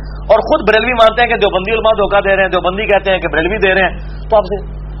بتاتے ہیں اور خود بریلوی مانتے ہیں کہ دیوبندی علماء دھوکہ دے رہے ہیں، دیوبندی کہتے ہیں کہ بریلوی دے رہے ہیں، تو آپ سے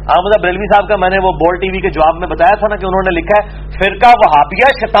احمد بریلوی صاحب کا میں نے وہ بول ٹی وی کے جواب میں بتایا تھا نا کہ انہوں نے لکھا ہے فرقہ وہابیہ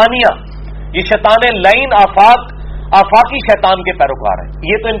شیطانیہ، یہ شیطان لعین آفاقی شیطان کے پیروکار ہیں.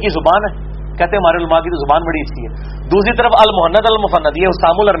 یہ تو ان کی زبان ہے، کہتے ہیں ہمارے علماء کی تو زبان بڑی اچھی ہے. دوسری طرف المحند المفند، یہ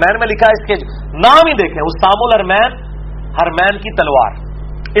اسام الارمین میں لکھا ہے، اس کے نام ہی دیکھیں، اسام الارمین، ہرمین کی تلوار.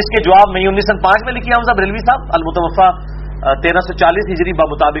 اس کے جواب میں 1905 میں لکھی حمزہ بریلوی صاحب، المتوفا 1340 ہجری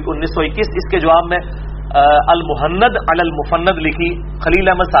بمطابق 1921. اس کے جواب میں المحند علی المفند لکھی خلیل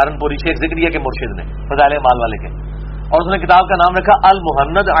احمد سہارنپوری، شیخ ذکریہ کے مرشد نے، فضائل اعمال والے کے، اور اس نے کتاب کا نام رکھا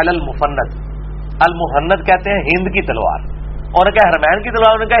المحند علی المفند. المحند کہتے ہیں ہند کی تلوار، اور نے کہا ہرمین کی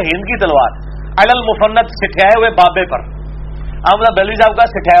تلوار، انہوں نے کہا ہند کی تلوار. علی المفند سٹھائے ہوئے بابے پر، احمد بریلوی صاحب کا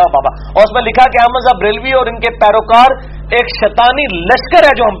سٹھایا ہوا بابا. اور اس میں لکھا کہ احمد بریلوی اور ان کے پیروکار ایک شیطانی لشکر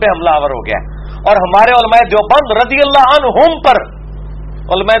ہے جو ہم پہ حملہ آور ہو گیا ہے، اور ہمارے علماء دیوبند رضی اللہ عنہم پر،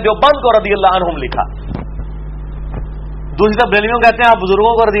 علماء دیوبند کو رضی اللہ عنہم لکھا. دوسری طرف بریلویوں کہتے ہیں آپ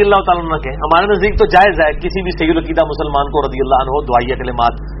بزرگوں کو رضی اللہ تعالیٰ عنہ کہیں. ہمارے نزدیک تو جائز ہے کسی بھی سید العقیدہ مسلمان کو رضی اللہ عنہ، دعائیہ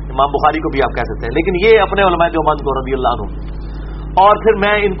کلمات، امام بخاری کو بھی آپ کہہ سکتے ہیں، لیکن یہ اپنے علماء دیوبند کو رضی اللہ عنہ. اور پھر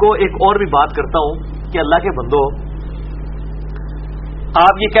میں ان کو ایک اور بھی بات کرتا ہوں کہ اللہ کے بندو،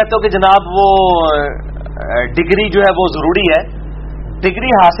 آپ یہ کہتے ہو کہ جناب وہ ڈگری جو ہے وہ ضروری ہے. ڈگری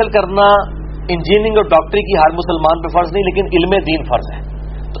حاصل کرنا انجینئرنگ اور ڈاکٹری کی ہر مسلمان پہ فرض نہیں, لیکن علم دین فرض ہے.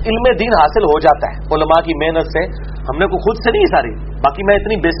 تو علم دین حاصل ہو جاتا ہے علماء کی محنت سے. ہم نے کو خود سے نہیں ساری, باقی میں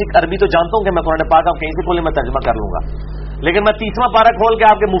اتنی بیسک عربی تو جانتا ہوں کہ میں قرآن پاک آپ کہیں سے کھولے میں ترجمہ کر لوں گا, لیکن میں 30واں پارہ کھول کے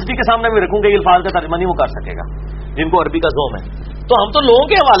آپ کے مفتی کے سامنے بھی رکھوں گا, یہ الفاظ کا ترجمہ نہیں وہ کر سکے گا جن کو عربی کا ذوق ہے. تو ہم تو لوگوں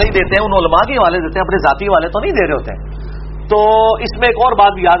کے حوالے ہی دیتے ہیں, ان علماء کے حوالے دیتے ہیں, اپنے ذاتی حوالے تو نہیں دے رہے ہوتے ہیں. تو اس میں ایک اور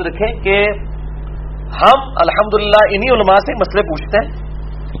بات بھی یاد رکھیں کہ ہم الحمدللہ انہی علماء سے مسئلے پوچھتے ہیں,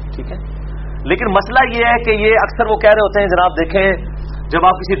 ٹھیک ہے, لیکن مسئلہ یہ ہے کہ یہ اکثر وہ کہہ رہے ہوتے ہیں جناب دیکھیں جب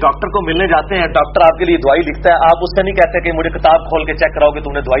آپ کسی ڈاکٹر کو ملنے جاتے ہیں, ڈاکٹر آپ کے لیے دوائی لکھتا ہے, آپ اس سے نہیں کہتے کہ مجھے کتاب کھول کے چیک کراؤ کہ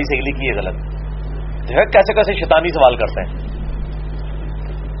تم نے دوائی صحیح لکھی ہے غلط. کیسے کیسے شیطانی سوال کرتے ہیں.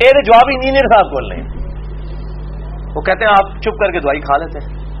 یہ جواب انجینئر صاحب بول رہے ہیں, وہ کہتے ہیں آپ چپ کر کے دوائی کھا لیتے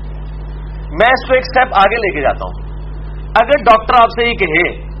ہیں. میں اس کو ایک سٹیپ آگے لے کے جاتا ہوں. اگر ڈاکٹر آپ سے یہ کہے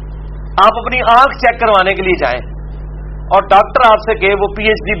آپ اپنی آنکھ چیک کروانے کے لیے جائیں اور ڈاکٹر آپ سے کہے وہ پی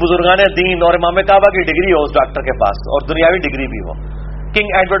ایچ ڈی بزرگان دین اور امام کعبہ کی ڈگری ہو اس ڈاکٹر کے پاس اور دنیاوی ڈگری بھی ہو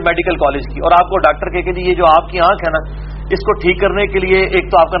کنگ ایڈورڈ میڈیکل کالج کی, اور آپ کو ڈاکٹر کہے کہ یہ جو آپ کی آنکھ ہے نا اس کو ٹھیک کرنے کے لیے ایک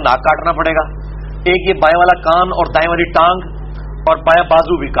تو آپ کا ناک کاٹنا پڑے گا, ایک یہ بائیں والا کان اور دائیں والی ٹانگ اور بائیں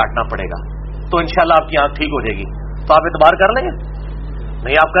بازو بھی کاٹنا پڑے گا, تو انشاءاللہ آپ کی آنکھ ٹھیک ہو جائے گی. تو آپ اعتبار کر لیں گے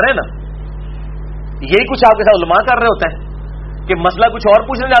نہیں؟ آپ کریں نا. یہی کچھ آپ کے ساتھ علماء کر رہے ہوتے ہیں کہ مسئلہ کچھ اور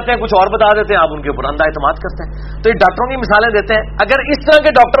پوچھنے جاتے ہیں, کچھ اور بتا دیتے ہیں, آپ ان کے اوپر اندھا اعتماد کرتے ہیں. تو یہ ڈاکٹروں کی مثالیں دیتے ہیں. اگر اس طرح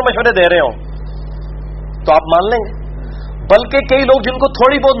کے ڈاکٹر مشورے دے رہے ہوں تو آپ مان لیں گے. بلکہ کئی لوگ جن کو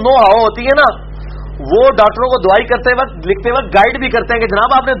تھوڑی بہت نو ہاؤ ہوتی ہے نا وہ ڈاکٹروں کو دوائی کرتے وقت لکھتے وقت گائیڈ بھی کرتے ہیں کہ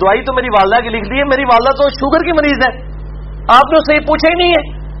جناب آپ نے دوائی تو میری والدہ کی لکھ لی ہے, میری والدہ تو شوگر کی مریض ہے, آپ نے اس سے یہ پوچھا ہی نہیں ہے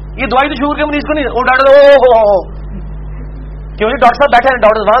یہ دوائی تو شوگر کے مریض کو نہیں. وہ ڈاکٹر کیوں نہیں, ڈاکٹر صاحب بیٹھے ہیں,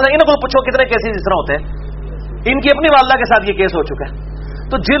 ڈاکٹر وہاں لگے نا, کوئی پوچھو کتنے کیسز اس طرح ہوتے ہیں. ان کی اپنی والدہ کے ساتھ یہ کیس ہو چکا ہے.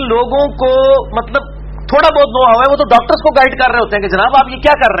 تو جن لوگوں کو مطلب تھوڑا بہت نو ہوا ہے وہ تو ڈاکٹرز کو گائیڈ کر رہے ہوتے ہیں کہ جناب آپ یہ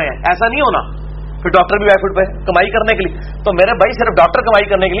کیا کر رہے ہیں, ایسا نہیں ہونا. پھر ڈاکٹر بھی بیٹھے پہ کمائی کرنے کے لیے. تو میرے بھائی صرف ڈاکٹر کمائی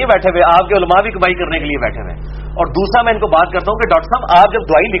کرنے کے لیے بیٹھے ہوئے, آپ کے علماء بھی کمائی کرنے کے لیے بیٹھے ہوئے. اور دوسرا میں ان کو بات کرتا ہوں کہ ڈاکٹر صاحب آپ جب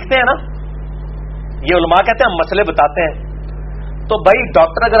دوائی لکھتے ہیں نا, یہ علماء کہتے ہیں ہم مسئلے بتاتے ہیں, تو بھائی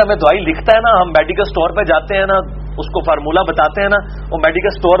ڈاکٹر اگر ہمیں دوائی لکھتا ہے نا, ہم میڈیکل سٹور پہ جاتے ہیں نا, اس کو فارمولا بتاتے ہیں نا, وہ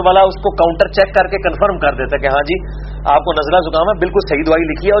میڈیکل سٹور والا اس کو کاؤنٹر چیک کر کے کنفرم کر دیتا ہے کہ ہاں جی آپ کو نزلہ زکام ہے, بالکل صحیح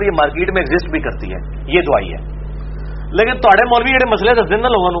دوائی لکھی ہے اور یہ مارکیٹ میں ایگزسٹ بھی کرتی ہے, یہ دوائی ہے. لیکن تھوڑے مولوی جڑے مسئلے دستے ہیں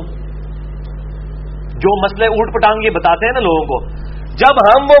نا لوگوں جو مسئلے اوٹ پٹانگ یہ بتاتے ہیں نا لوگوں کو, جب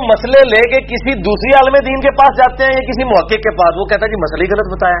ہم وہ مسئلے لے کے کسی دوسری عالم دین کے پاس جاتے ہیں یا کسی محقق کے پاس, وہ کہتا ہے کہ مسئلہ ہی غلط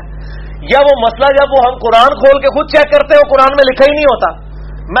بتایا ہے, یا وہ مسئلہ جب وہ ہم قرآن کھول کے خود چیک کرتے ہیں وہ قرآن میں لکھا ہی نہیں ہوتا.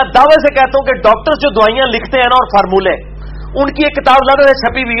 میں دعوے سے کہتا ہوں کہ ڈاکٹر جو دوائیاں لکھتے ہیں نا اور فارمولے, ان کی ایک کتاب زیادہ سے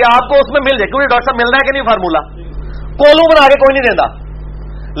چھپی ہوئی ہے, آپ کو اس میں مل جائے, کیونکہ ڈاکٹر صاحب مل رہا ہے کہ نہیں فارمولا, کولوں بنا کے کوئی نہیں دیتا,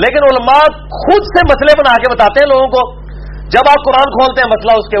 لیکن علماء خود سے مسئلے بنا کے بتاتے ہیں لوگوں کو. جب آپ قرآن کھولتے ہیں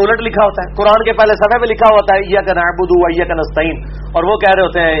مسئلہ اس کے الٹ لکھا ہوتا ہے, قرآن کے پہلے صفحے پہ لکھا ہوتا ہے ایاک نعبد و ایاک نستعین, اور وہ کہہ رہے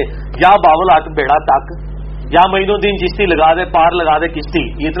ہوتے ہیں یا باول آٹ بیڑا تک, یا معین الدین چشتی لگا دے پار لگا دے کشتی.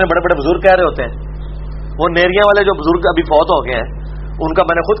 یہ اتنے بڑے بڑے بزرگ کہہ رہے ہوتے ہیں. وہ نیریاں والے جو بزرگ ابھی فوت ہو گئے ہیں ان کا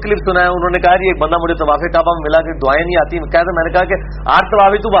میں نے خود کلپ سنا ہے, انہوں نے کہا کہ ایک بندہ مجھے طواف کعبہ میں ملا کہ دعائیں نہیں آتی. میں نے کہا کہ آٹھ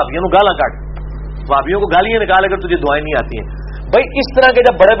طوافی تو بھابھیوں کو گالاں کاٹ, بھابھیوں کو گالیاں نکال اگر تجھے دعائیں نہیں آتی ہیں. بھائی اس طرح کے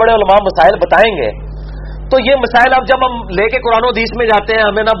جب بڑے بڑے علماء مسائل بتائیں گے تو یہ مسائل اب جب ہم لے کے قرآن و حدیث میں جاتے ہیں,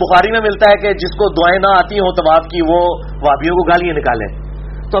 ہمیں نہ بخاری میں ملتا ہے کہ جس کو دعائیں نہ آتی ہوں طواف کی وہ وہابیوں کو گالیاں نکالے,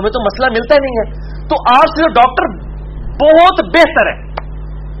 تو ہمیں تو مسئلہ ملتا ہی نہیں ہے. تو آپ سے ڈاکٹر بہت بہتر ہے,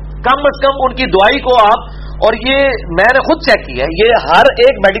 کم از کم ان کی دوائی کو آپ, اور یہ میں نے خود چیک کیا ہے, یہ ہر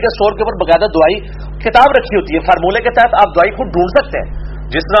ایک میڈیکل اسٹور کے اوپر باقاعدہ دوائی کتاب رکھی ہوتی ہے, فارمولے کے تحت آپ دوائی خود ڈھونڈ سکتے ہیں,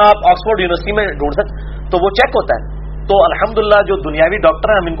 جس طرح آپ آکسفورڈ یونیورسٹی میں ڈھونڈ سکتے, تو وہ چیک ہوتا ہے. تو الحمدللہ جو دنیاوی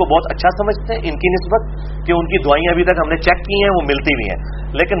ڈاکٹر ہیں ہم ان کو بہت اچھا سمجھتے ہیں ان کی نسبت, کہ ان کی دوائیاں ابھی تک ہم نے چیک کی ہیں وہ ملتی بھی ہیں.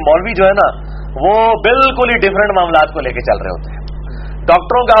 لیکن مولوی جو ہے نا وہ بالکل ہی ڈفرینٹ معاملات کو لے کے چل رہے ہوتے ہیں.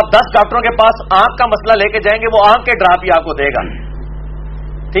 ڈاکٹروں کا آپ 10 ڈاکٹروں کے پاس آنکھ کا مسئلہ لے کے جائیں گے, وہ آنکھ کے ڈراپ ہی آپ کو دے گا,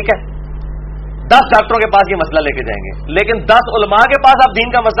 ٹھیک ہے, 10 ڈاکٹروں کے پاس یہ مسئلہ لے کے جائیں گے. لیکن 10 علماء کے پاس آپ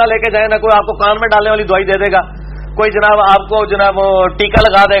دین کا مسئلہ لے کے جائیں نا, کوئی آپ کو کان میں ڈالنے والی دوائی دے دے گا, کوئی جناب آپ کو جناب ٹیکا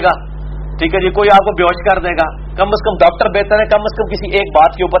لگا دے گا, ٹھیک ہے جی, کوئی آپ کو بیہوش کر دے گا. کم از کم ڈاکٹر بہتر ہے, کم از کم کسی ایک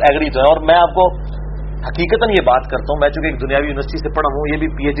بات کے اوپر ایگری تو ہے. اور میں آپ کو حقیقتاً یہ بات کرتا ہوں, میں چونکہ ایک دنیاوی یونیورسٹی سے پڑھا ہوں, یہ بھی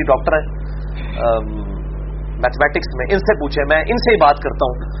پی ایچ ڈی ڈاکٹر ہے میتھمیٹکس میں, ان سے پوچھے, میں ان سے ہی بات کرتا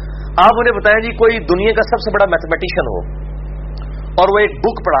ہوں. آپ انہیں بتائیں جی کوئی دنیا کا سب سے بڑا میتھمیٹیشین ہو اور وہ ایک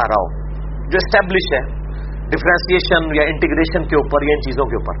بک پڑھا رہا ہو جو اسٹیبلش ہے ڈفرینسیشن یا انٹیگریشن کے اوپر یا ان چیزوں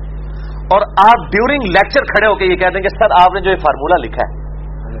کے اوپر, اور آپ ڈیورنگ لیکچر کھڑے ہو کے یہ کہہ دیں کہ سر آپ نے جو یہ فارمولا لکھا ہے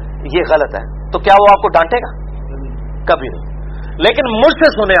یہ غلط ہے, تو کیا وہ آپ کو ڈانٹے گا؟ کبھی نہیں. لیکن مجھ سے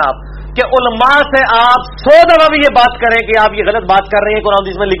سنیں آپ, کہ علماء سے آپ 100 دفعہ بھی یہ بات کریں کہ آپ یہ غلط بات کر رہے ہیں، قرآن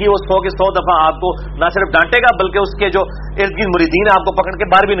حدیث میں لکھی، وہ 100 کے 100 دفعہ آپ کو نہ صرف ڈانٹے گا بلکہ اس کے جو ارد گرد مریدین ہیں آپ کو پکڑ کے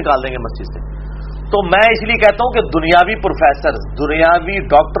باہر بھی نکال دیں گے مسجد سے. تو میں اس لیے کہتا ہوں کہ دنیاوی پروفیسر، دنیاوی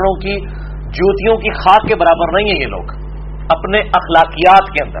ڈاکٹروں کی جوتیوں کی خاک کے برابر نہیں ہیں یہ لوگ اپنے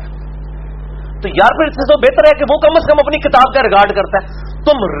اخلاقیات کے اندر. تو یار پھر اس سے تو بہتر ہے کہ وہ کم از کم اپنی کتاب کا ریگارڈ کرتا ہے.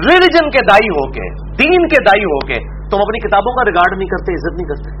 تم ریلیجن کے دائی ہو کے، دین کے دائی ہو کے تم اپنی کتابوں کا ریگارڈ نہیں کرتے، عزت نہیں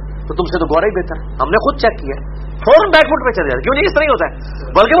کرتے، تو تم سے تو گورا ہی بہتر ہے. ہم نے خود چیک کیا، فوراً بیک فٹ پہ چل جاتے. کیوں نہیں اس طرح ہی ہوتا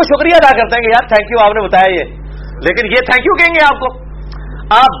ہے؟ بلکہ وہ شکریہ ادا کرتے ہیں کہ یار تھینک یو آپ نے بتایا یہ، لیکن یہ تھینک یو کہیں گے آپ کو؟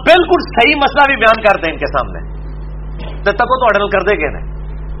 آپ بالکل صحیح مسئلہ بھی بیان کرتے ہیں ان کے سامنے، تب وہ تو اڈل کر دے گے.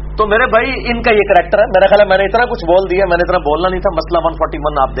 تو میرے بھائی ان کا یہ کریکٹر ہے. میرا خیال ہے میں نے اتنا کچھ بول دیا، میں نے اتنا بولنا نہیں تھا. مسئلہ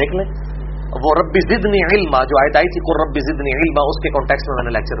 141 آپ دیکھ لیں، وہ ربی زدنی علما جو آیت آئی تھی، قل ربی زدنی علما، اس کے کانٹیکسٹ میں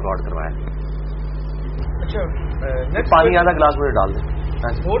نے لیکچر ریکارڈ کروایا. اچھا پانی آدھا گلاس میں ڈال دیں.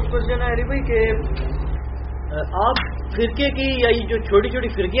 فورتھ کوشچن ہے علی بھائی کہ آپ فرقے کی یا یہ جو چھوٹی چھوٹی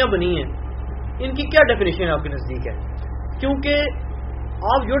فرقیاں بنی ہیں ان کی کیا ڈیفینیشن آپ کے نزدیک ہے؟ کیونکہ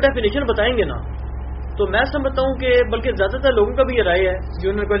آپ جو ڈیفینیشن بتائیں گے نا تو میں سمجھتا ہوں کہ بلکہ زیادہ تر لوگوں کا بھی یہ رائے ہے جو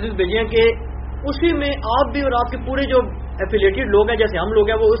انہوں نے کوشچن بھیجے ہیں کہ اسی میں آپ بھی اور آپ کے پورے جو ایفیلیٹڈ لوگ ہیں جیسے ہم لوگ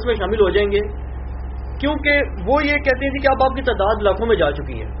ہیں وہ اس میں شامل ہو جائیں گے، کیونکہ وہ یہ کہتے ہیں کہ اب آپ کی تعداد لاکھوں میں جا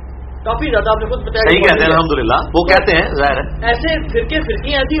چکی ہے، کافی زیادہ. آپ نے خود بتایا صحیح کہتے ہیں الحمدللہ، وہ کہتے ہیں ظاہر ہے. ایسے فرقے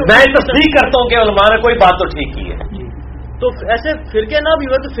ایسی میں تصدیق کرتا ہوں کہ علماء نے کوئی بات تو ٹھیک کی ہے. تو ایسے فرقے نہ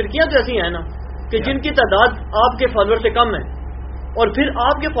بھی ہوئے تو فرقیاں تو ایسی ہیں نا کہ جن کی تعداد آپ کے فالوور سے کم ہے، اور پھر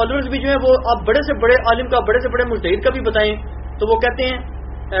آپ کے فالوورز بھی جو ہیں وہ آپ بڑے سے بڑے عالم کا، بڑے سے بڑے مجتہد کا بھی بتائیں تو وہ کہتے ہیں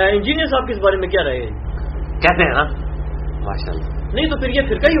انجینئر صاحب کے اس بارے میں کیا رہے ہیں؟ کہتے ہیں نا ماشاءاللہ. نہیں تو پھر یہ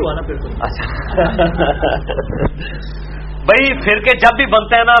فرقہ ہی ہوا نا پھر تو. اچھا بھائی فرقے جب بھی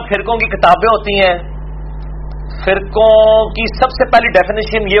بنتے ہیں نا، فرقوں کی کتابیں ہوتی ہیں. فرقوں کی سب سے پہلی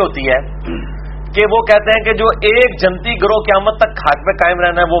ڈیفینیشن یہ ہوتی ہے کہ وہ کہتے ہیں کہ جو ایک جنتی گروہ قیامت تک خاک پہ قائم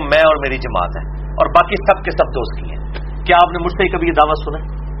رہنا ہے وہ میں اور میری جماعت ہے، اور باقی سب کے سب دوست کی ہیں. کیا آپ نے مجھ سے کبھی یہ دعویٰ سنا؟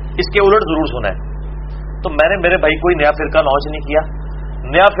 اس کے الٹ ضرور سنا ہے. تو میں نے میرے بھائی کوئی نیا فرقہ لانچ نہیں کیا.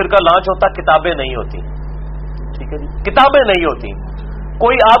 نیا فرقہ لانچ ہوتا کتابیں نہیں ہوتی، ٹھیک ہے جی، کتابیں نہیں ہوتی.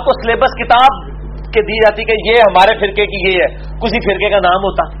 کوئی آپ کو سلیبس کتاب کے دی جاتی کہ یہ ہمارے فرقے کی یہ ہے، کسی فرقے کا نام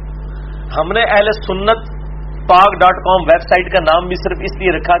ہوتا. ہم نے اہل سنت pag.com ویب سائٹ کا نام بھی صرف اس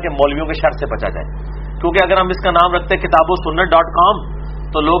لیے رکھا کہ مولویوں کے شر سے بچا جائے، کیونکہ اگر ہم اس کا نام رکھتے کتاب و سنت.com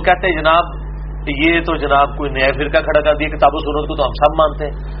تو لوگ کہتے ہیں جناب یہ تو جناب کوئی نیا فرقہ کھڑا کر دیا، کتاب و سنت کو تو ہم سب مانتے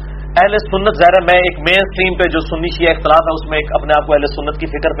ہیں. اہل سنت ظاہر ہے میں ایک مین اسٹریم پہ جو سنی شیعہ اختلاف ہے اس میں ایک اپنے آپ کو اہل سنت کی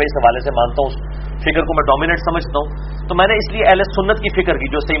فکر پہ اس حوالے سے مانتا ہوں، اس فکر کو میں ڈومینیٹ سمجھتا ہوں. تو میں نے اس لیے اہل سنت کی فکر کی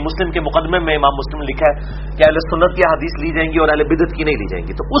جو صحیح مسلم کے مقدمے میں امام مسلم لکھا ہے کہ اہل سنت کی حدیث لی جائیں گی اور اہل بدعت کی نہیں لی جائیں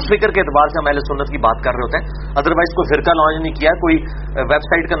گی. تو اس فکر کے اعتبار سے ہم اہل سنت کی بات کر رہے ہوتے ہیں. ادروائز کوئی فرقہ لانچ نہیں کیا. کوئی ویب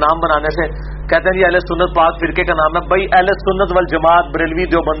سائٹ کا نام بنانے سے کہتے ہیں جی اہل سنت پاک فرقے کا نام ہے. بھائی اہل سنت والجماعت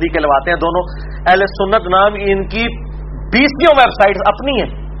بریلوی دیوبندی کہلواتے ہیں دونوں. اہل سنت نام ان کی 20 ویب سائٹس اپنی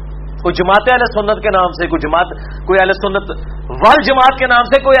ہیں. کوئی جماعت اہل سنت کے نام سے، کوئی جماعت، کوئی اہل سنت وال جماعت کے نام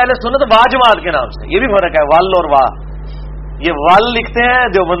سے، کوئی اہل سنت وا جماعت کے نام سے. یہ بھی فرق ہے وال اور وا. یہ وال لکھتے ہیں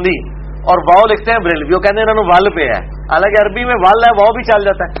دیوبندی اور واؤ لکھتے ہیں بریلوی. وہ کہتے ہیں انہوں نے وال پہ ہے، حالانکہ عربی میں وال ہے، واؤ بھی چل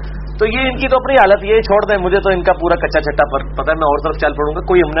جاتا ہے. تو یہ ان کی تو اپنی حالت، یہ چھوڑ دیں. مجھے تو ان کا پورا کچا چٹا پتہ ہے، میں اور طرف چل پڑوں گا.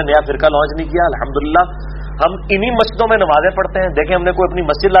 کوئی ہم نے نیا فرقہ لانچ نہیں کیا. الحمدللہ ہم انہی مسجدوں میں نمازیں پڑھتے ہیں. دیکھیں ہم نے کوئی اپنی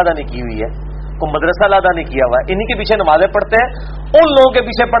مسجد لادا نہیں کی ہوئی ہے، کوئی مدرسہ لادا نہیں کیا ہوا ہے. انہی کے پیچھے نمازیں پڑھتے ہیں. ان لوگوں کے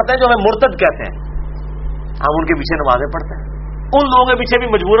پیچھے پڑھتے ہیں جو ہمیں مرتد کہتے ہیں، ہم ان کے پیچھے نمازیں پڑھتے ہیں. ان لوگوں کے پیچھے بھی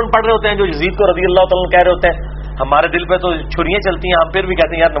مجبوراً پڑھ رہے ہوتے ہیں جو یزید کو رضی اللہ تعالیٰ کہہ رہے ہوتے ہیں. ہمارے دل پہ تو چھریاں چلتی ہیں، ہم پھر بھی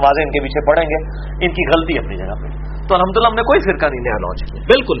کہتے ہیں یار نمازیں ان کے پیچھے پڑھیں گے. ان کی غلطی اپنی جگہ پہ. تو الحمدللہ ہم نے کوئی فرقہ نہیں نیا لانچ کیا،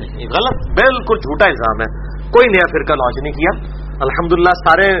 بالکل نہیں، غلط، بالکل جھوٹا الزام ہے. کوئی نیا فرقہ لانچ نہیں کیا. الحمدللہ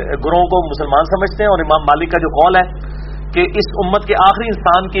سارے گروہوں کو مسلمان سمجھتے ہیں. اور امام مالک کا جو قول ہے کہ اس امت کے آخری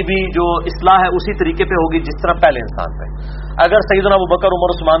انسان کی بھی جو اصلاح ہے اسی طریقے پہ ہوگی جس طرح پہلے انسان پہ. اگر سیدنا ابوبکر،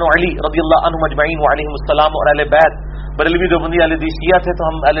 عمر، عثمان و علی رضی اللہ عنہم اجمعین وعلیہم السلام اور اہل بیت بریلوی دیوبندی اہل حدیث شیعہ تھے تو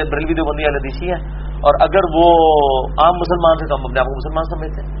ہم اہل بریلوی دیوبندی اہل حدیث شیعہ ہیں. اور اگر وہ عام مسلمان تھے تو ہم اپنے آپ کو مسلمان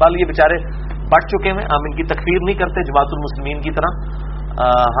سمجھتے ہیں. بال یہ بیچارے بڑھ چکے ہیں، ہم ان کی تکفیر نہیں کرتے جماعت المسلمین کی طرح،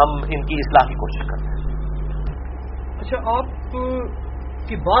 ہم ان کی اصلاح کی کوشش کرتے ہیں. اچھا آپ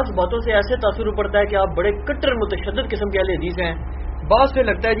کی بعض باتوں سے ایسے تاثر پڑتا ہے کہ آپ بڑے کٹر متشدد قسم کے اہل حدیث ہیں. بعض سے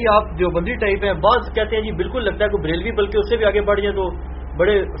لگتا ہے جی آپ دیوبندی ٹائپ ہیں، بعض کہتے ہیں جی بالکل لگتا ہے کوئی بریلوی بلکہ اس سے بھی آگے بڑھ جائیں تو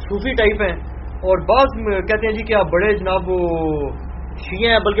بڑے صوفی ٹائپ ہیں. اور بعض کہتے ہیں جی کہ آپ بڑے جناب وہ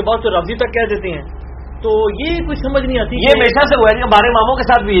شیعہ ہیں، بلکہ بعض تو رافضی تک کہہ دیتے ہیں. تو یہ کچھ سمجھ نہیں آتی. یہ ہمیشہ سے ہوا ہے، ہمارے اماموں کے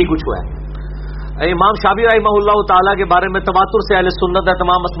ساتھ بھی یہی کچھ ہوا ہے. امام شافعی رحمہ اللہ تعالیٰ کے بارے میں تواتر سے اہل سنت ہے،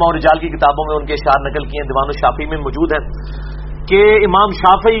 تمام اسماء و رجال کی کتابوں میں ان کے اشعار نقل کیے ہیں، دیوان الشافعی میں موجود ہے کہ امام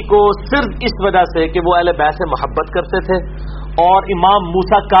شافعی کو صرف اس وجہ سے کہ وہ اہل بیت سے محبت کرتے تھے، اور امام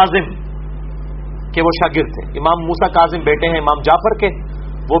موسیٰ کاظم کہ وہ شاگرد تھے. امام موسیٰ کاظم بیٹے ہیں امام جعفر کے،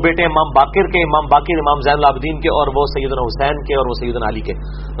 وہ بیٹے امام باقر کے، امام باقر امام زین العابدین کے، اور وہ سیدنا حسین کے، اور وہ سیدنا علی کے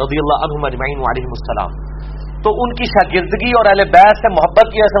رضی اللہ عنہم اجمعین وعلیہم السلام. تو ان کی شاگردگی اور اہل بیت سے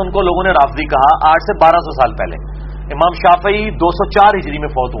محبت کی وجہ سے ان کو لوگوں نے رافضی کہا. آج سے 1200 سال پہلے امام شافعی 204 ہجری میں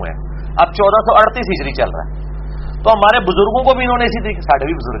فوت ہوئے ہیں، اب 1438 ہجری چل رہا ہے. تو ہمارے بزرگوں کو بھی انہوں نے اسی طریقے، ساڑھے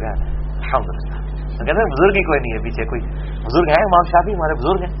بھی بزرگ ہیں الحمدللہ، کہتے ہیں بزرگ ہی کوئی نہیں ہے پیچھے، کوئی بزرگ ہیں. امام شافعی ہمارے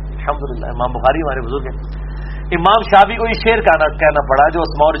بزرگ ہیں الحمدللہ، امام بخاری ہمارے بزرگ ہیں. امام شافعی کو یہ شعر کہنا پڑا جو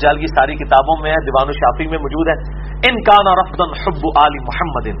اسماء الرجال کی ساری کتابوں میں ہے، دیوان الشافعی میں موجود ہے. ان کان رفضا حب آل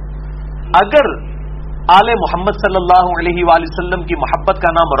محمد، اگر آل محمد صلی اللہ علیہ وآلہ وسلم کی محبت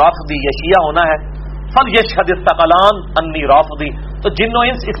کا نام رافضی یا شیعہ ہونا ہے، فلیشهد الثقلان انی رافضی، تو جن و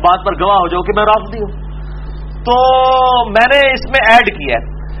انس اس بات پر گواہ ہو جاؤ کہ میں رافضی ہوں. تو میں نے اس میں ایڈ کیا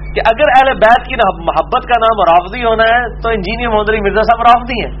ہے کہ اگر اہل بیت کی محبت کا نام رافضی ہونا ہے تو انجینئر محمد علی مرزا صاحب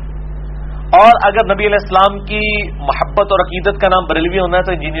رافضی ہیں، اور اگر نبی علیہ السلام کی محبت اور عقیدت کا نام بریلوی ہونا ہے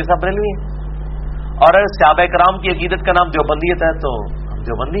تو انجینئر صاحب بریلوی ہیں، اور اگر صحابہ کرام کی عقیدت کا نام دیوبندیت ہے تو ہم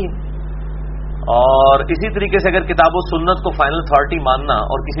دیوبندی ہیں. اور اسی طریقے سے اگر کتاب و سنت کو فائنل اتھارٹی ماننا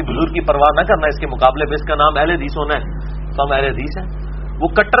اور کسی بزرگ کی پرواہ نہ کرنا، اس کے مقابلے میں اس کا نام اہل حدیث ہونا ہے تو ہم اہل حدیث ہیں. وہ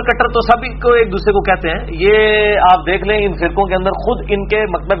کٹر تو سبھی کو ایک دوسرے کو کہتے ہیں. یہ آپ دیکھ لیں ان فرقوں کے اندر خود ان کے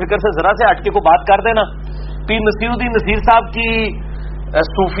مکتب فکر سے ذرا سے ہٹ کے کو بات کر دینا. پیر نصیر الدین نصیر صاحب کی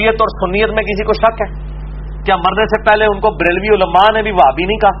صوفیت اور سنیت میں کسی کو شک ہے؟ کیا مرنے سے پہلے ان کو بریلوی علماء نے بھی وہابی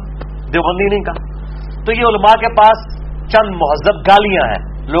نہیں کہا، دیوبندی نہیں کہا؟ تو یہ علماء کے پاس چند مہذب گالیاں ہیں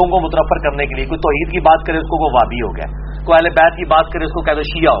لوگوں کو مترفر کرنے کے لیے. کوئی توحید کی بات کرے اس کو وہ وہابی ہو گیا، کوئی اہل بیت کی بات کرے اس کو کہہ دو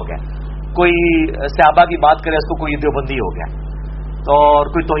شیعہ ہو گیا، کوئی صحابہ کی بات کرے اس کو کوئی دیوبندی ہو گیا،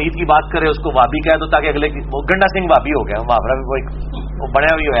 اور کوئی توحید کی بات کرے اس کو وہابی کہہ دو تاکہ اگلے وہ گنڈا سنگھ وہابی ہو گیا. محاورہ بھی وہ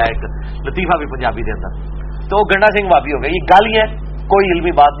بڑھیا ہوئی ہوا ہے، ایک لطیفہ بھی پنجابی کے اندر، تو وہ گنڈا سنگھ وہابی ہو گیا. یہ گالیاں کوئی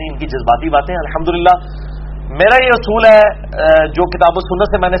علمی بات نہیں، ان کی جذباتی باتیں. الحمدللہ میرا یہ اصول ہے جو کتاب و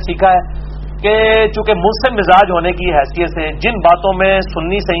سنت سے میں نے سیکھا ہے کہ چونکہ مجھ سے مزاج ہونے کی حیثیت سے جن باتوں میں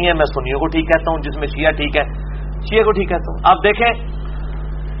سنی صحیح ہے میں سنیوں کو ٹھیک کہتا ہوں، جس میں شیعہ ٹھیک ہے شیعہ کو ٹھیک کہتا ہوں. آپ دیکھیں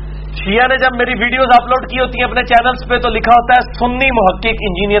شیعہ نے جب میری ویڈیوز اپلوڈ کی ہوتی ہیں اپنے چینلز پہ تو لکھا ہوتا ہے سنی محقق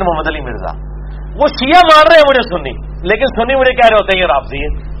انجینئر محمد علی مرزا. وہ شیعہ مان رہے ہیں مجھے سنی، لیکن سنی مجھے کہہ رہے ہوتے ہیں یہ رافضی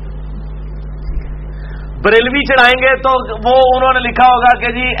ہے. بریلوی چڑھائیں گے تو وہ انہوں نے لکھا ہوگا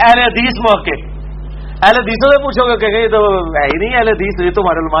کہ جی اہل حدیث محقق. اہل حدیثوں سے پوچھو گے کہ یہ تو ہے ہی نہیں اہل حدیث، یہ تو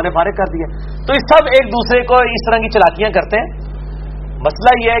ہمارے علماء نے فارغ کر دیا. تو یہ سب ایک دوسرے کو اس طرح کی چلاکیاں کرتے ہیں.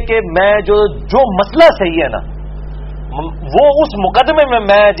 مسئلہ یہ ہے کہ میں جو مسئلہ صحیح ہے نا، وہ اس مقدمے میں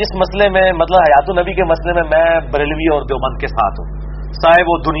میں جس مسئلے میں مطلب حیات النبی کے مسئلے میں میں بریلوی اور دیوبند کے ساتھ ہوں،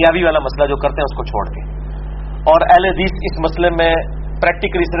 صاحب وہ دنیاوی والا مسئلہ جو کرتے ہیں اس کو چھوڑ کے. اور اہل حدیث اس مسئلے میں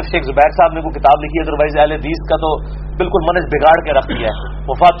پریکٹیکلی صرف شیخ زبیر صاحب نے کوئی کتاب لکھی ہے، ادروائز اہل حدیث کا تو بالکل منج بگاڑ کے رکھ دیا ہے.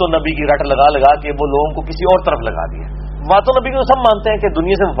 وفات النبی کی رٹ لگا کے وہ لوگوں کو کسی اور طرف لگا دیا. وفات النبی کو سب مانتے ہیں کہ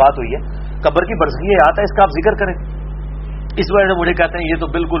دنیا سے وفات ہوئی ہے، قبر کی برزخی حیات ہے، اس کا آپ ذکر کریں. اس وجہ سے مجھے کہتے ہیں یہ تو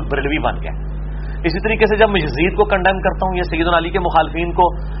بالکل بریلوی بن گیا. اسی طریقے سے جب میں یزید کو کنڈیم کرتا ہوں یا سیدنا علی کے مخالفین کو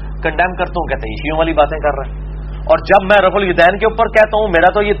کنڈیم کرتا ہوں کہتے ہیں شیعوں والی باتیں کر رہے ہیں. اور جب میں رفع الیدین کے اوپر کہتا ہوں،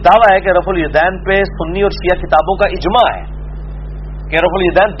 میرا تو یہ دعویٰ ہے کہ رفع الیدین پہ سنی اور شیعہ کتابوں کا اجماع ہے کہ رفع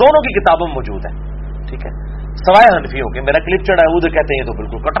الیدین دونوں کی کتابوں میں موجود ہے، ٹھیک ہے، سوائے حنفیوں کے. میرا کلپ چڑھا ہے وہ کہتے ہیں یہ تو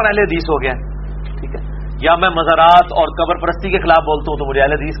بالکل کٹر اہل حدیث ہو گیا، ٹھیک ہے. یا میں مزارات اور قبر پرستی کے خلاف بولتا ہوں تو مجھے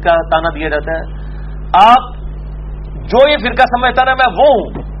اہل حدیث کا تانا دیا جاتا ہے. آپ جو یہ فرقہ سمجھتا نا میں وہ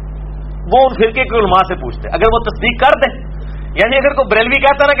ہوں، وہ ان فرقے کے علماء سے پوچھتے ہیں، اگر وہ تصدیق کر دیں. یعنی اگر کوئی بریلوی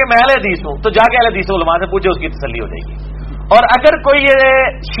کہتا نا کہ میں اہل حدیث ہوں تو جا کے اہل حدیث علماء سے پوچھے، اس کی تسلی ہو جائے گی. اور اگر کوئی یہ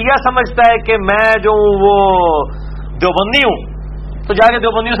شیعہ سمجھتا ہے کہ میں جو وہ دیوبندی ہوں تو جا کے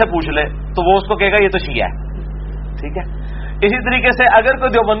دیوبندیوں سے پوچھ لے تو وہ اس کو کہے گا یہ تو شیعہ ہے، ٹھیک ہے. اسی طریقے سے اگر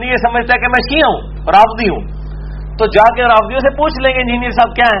کوئی دیوبندی یہ سمجھتا ہے کہ میں شیعہ ہوں رافضی ہوں تو جا کے رافضیوں سے پوچھ لیں گے انجینئر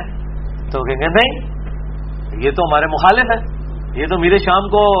صاحب کیا ہیں، تو کہیں گے نہیں یہ تو ہمارے مخالف ہیں، یہ تو میرے شام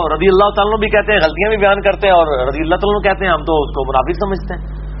کو رضی اللہ تعالیٰ بھی کہتے ہیں، غلطیاں بھی بیان کرتے ہیں، اور رضی اللہ تعالیٰ کہتے ہیں، ہم تو اس کو منافق سمجھتے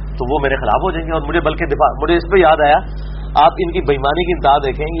ہیں. تو وہ میرے خلاف ہو جائیں گے. اور مجھے بلکہ مجھے اس پہ یاد آیا، آپ ان کی بےایمانی کی انتہا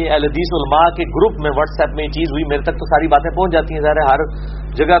دیکھیں. یہ اہل حدیث علماء کے گروپ میں واٹس ایپ میں یہ چیز ہوئی، میرے تک تو ساری باتیں پہنچ جاتی ہیں، ظاہر ہے ہر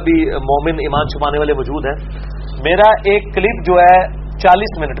جگہ بھی مومن ایمان چھپانے والے موجود ہیں. میرا ایک کلپ جو ہے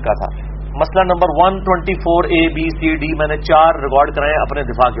 40 منٹ کا تھا، مسئلہ number 124 A B C D میں نے 4 ریکارڈ کرائے اپنے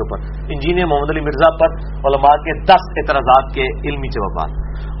دفاع کے اوپر، انجینئر محمد علی مرزا پر علماء کے 10 اعتراضات کے علمی جوابات.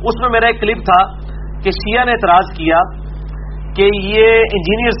 اس میں میرا ایک کلپ تھا کہ شیعہ نے اعتراض کیا کہ یہ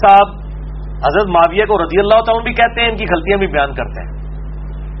انجینئر صاحب حضرت معاویہ کو رضی اللہ تعالیٰ بھی کہتے ہیں، ان کی غلطیاں بھی بیان کرتے ہیں،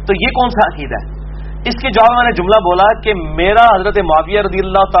 تو یہ کون سا عقیدہ ہے؟ اس کے جواب میں نے جملہ بولا کہ میرا حضرت معاویہ رضی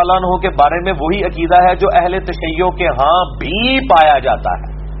اللہ تعالیٰ عنہ کے بارے میں وہی عقیدہ ہے جو اہل تشیع کے ہاں بھی پایا جاتا ہے.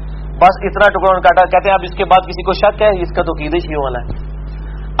 بس اتنا ٹکڑا کاٹا. کہتے ہیں اب اس کے بعد کسی کو شک ہے؟ اس کا تو عقیدہ شیعوں والا ہے.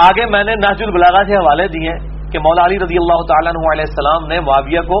 آگے میں نے نہج البلاغہ سے حوالے دیے کہ مولا علی رضی اللہ تعالیٰ عنہ علیہ السلام نے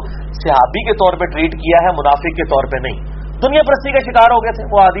معاویہ کو صحابی کے طور پہ ٹریٹ کیا ہے, منافق کے طور پہ نہیں. دنیا پرستی کا شکار ہو گئے تھے,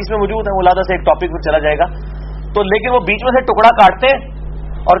 وہ حدیث میں موجود ہے, ملادہ سے ایک ٹاپک میں چلا جائے گا. تو لیکن وہ بیچ میں سے ٹکڑا کاٹتے ہیں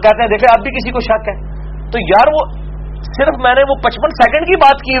اور کہتے ہیں دیکھیں اب بھی کسی کو شک ہے. تو یار وہ صرف میں نے وہ 55 سیکنڈ کی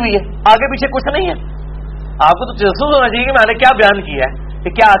بات کی ہوئی ہے, آگے پیچھے کچھ نہیں ہے. آپ کو تو تجسس ہونا چاہیے کہ میں نے کیا بیان کیا ہے,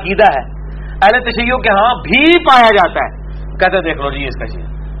 کہ کیا عقیدہ ہے. اہل تشیع کے ہاں بھی پایا جاتا ہے. کہتے ہیں دیکھ لو جی اس کا چیز.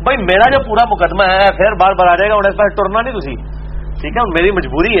 بھائی میرا جو پورا مقدمہ ہے پھر بار بار آ جائے گا, انہیں پاس ٹرنا نہیں تھی. ٹھیک ہے, میری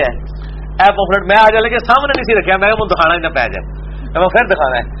مجبوری ہے. اے پمفلٹ میں آ جائے کے سامنے نہیں سی رکھا, میں دکھانا ہی نہ پہ جائے, میں پھر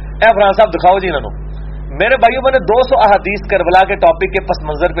دکھانا ہے. اے فرحان صاحب دکھاؤ جی انہوں. میرے بھائیوں میں نے 200 احادیث کربلا کے ٹاپک کے پس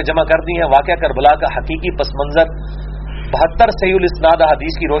منظر پہ جمع کر دی ہیں. واقعہ کربلا کا حقیقی پس منظر 72 صحیح الاسناد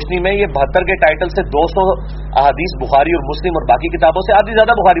احادیث کی روشنی میں. یہ 72 کے ٹائٹل سے 200 احادیث بخاری اور مسلم اور باقی کتابوں سے, آدھی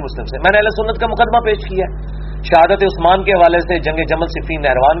زیادہ بخاری مسلم سے. میں نے اہل سنت کا مقدمہ پیش کیا ہے, شہادت عثمان کے حوالے سے, جنگ جمل صفین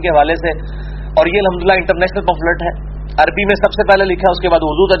نہروان کے حوالے سے. اور یہ الحمدللہ انٹرنیشنل پمفلٹ ہے, عربی میں سب سے پہلے لکھا ہے, اس کے بعد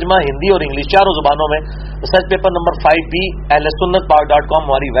اردو ترجمہ, ہندی اور انگلش چاروں زبانوں میں. Research paper number 5B ahlsunnatpower.com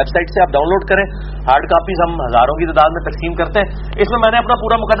ہماری ویب سائٹ سے آپ ڈاؤن لوڈ کریں. ہارڈ کاپیز ہم ہزاروں کی تعداد میں تقسیم کرتے ہیں. اس میں میں نے اپنا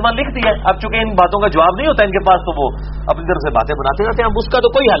پورا مقدمہ لکھ دیا ہے. اب چونکہ ان باتوں کا جواب نہیں ہوتا ان کے پاس, تو وہ اپنی طرف سے باتیں بناتے رہتے ہیں. اب اس کا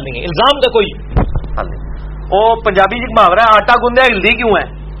تو کوئی حل نہیں ہے, الزام کا کوئی حل نہیں. وہ پنجابی جی محاورہ ہے, آٹا گوندے ہلدی کیوں ہے؟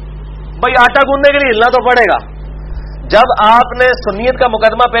 بھائی آٹا گوندنے کے لیے ہلنا تو پڑے گا. جب آپ نے سنیت کا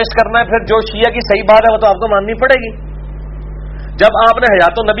مقدمہ پیش کرنا ہے, پھر جو شیعہ کی صحیح بات ہے وہ تو آپ کو ماننی پڑے گی. جب آپ نے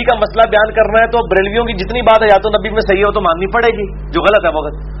حیات النبی کا مسئلہ بیان کرنا ہے تو بریلویوں کی جتنی بات حیات النبی میں صحیح ہو تو ماننی پڑے گی, جو غلط ہے وہ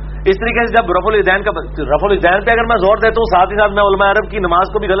غلط. اس طریقے سے جب رفع الدین پہ اگر میں زور دیتا ہوں, ساتھ ہی ساتھ میں علماء عرب کی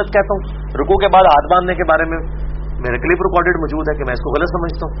نماز کو بھی غلط کہتا ہوں. رکوع کے بعد ہاتھ باندھنے کے بارے میں میرے کلپ ریکارڈڈ موجود ہے کہ میں اس کو غلط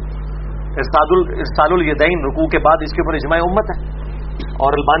سمجھتا ہوں. ارسال الیدین رکوع کے بعد, اس کے اوپر اجماع امت ہے.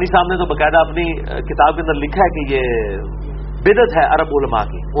 اور البانی صاحب نے تو باقاعدہ اپنی کتاب کے اندر لکھا ہے کہ یہ بدعت ہے عرب علماء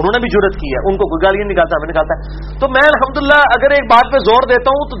کی. انہوں نے بھی جرت کی ہے, ان کو کوئی گالی نہیں نکالتا, ہمیں نکالتا ہے. تو میں الحمدللہ اگر ایک بات پہ زور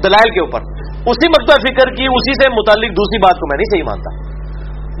دیتا ہوں تو دلائل کے اوپر, اسی مقطع فکر کی, اسی سے متعلق دوسری بات کو میں نہیں صحیح مانتا.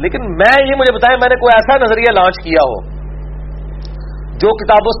 لیکن میں یہ مجھے بتائیں میں نے کوئی ایسا نظریہ لانچ کیا ہو جو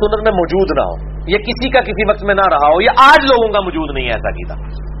کتاب و سنت میں موجود نہ ہو, یا کسی کا کسی وقت میں نہ رہا ہو, یا آج لوگوں کا موجود نہیں ہے ایسا کیتا,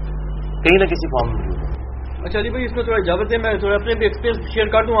 کہیں نہ کسی فارم میں موجود ہے. اچھا علی بھائی, اس میں تھوڑا اجازت ہے میں تھوڑا اپنے بھی ایکسپیرینس شیئر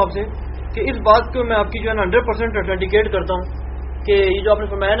کر دوں آپ سے, کہ اس بات کو میں آپ کی جو ہے نا 100% اوتھینٹیکیٹ کرتا ہوں کہ یہ جو آپ نے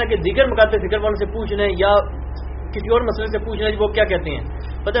فرمایا نا کہ دیگر مکاتب فکر والوں سے پوچھ لیں یا کسی اور مسئلے سے پوچھ لیں وہ کیا کہتے ہیں.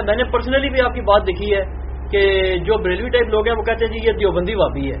 پتہ ہے میں نے پرسنلی بھی آپ کی بات دیکھی ہے کہ جو بریلوی ٹائپ لوگ ہیں وہ کہتے ہیں جی یہ دیوبندی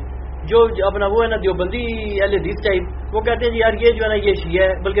وابی ہے, جو اپنا وہ ہے نا دیوبندی اہل حدیث ٹائپ وہ کہتے ہیں جی یار یہ جو ہے نا یہ شیعہ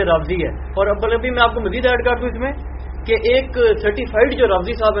ہے بلکہ رافضی ہے. اور اب ابھی میں آپ کو مزید ایڈ کر دوں اس میں کہ ایک سرٹیفائڈ جو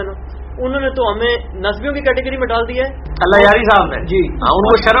رافضی صاحب ہے نا, انہوں نے تو ہمیں نسبیوں کی کیٹیگری میں ڈال دیا ہے. اللہ یاری صاحب نے جی ان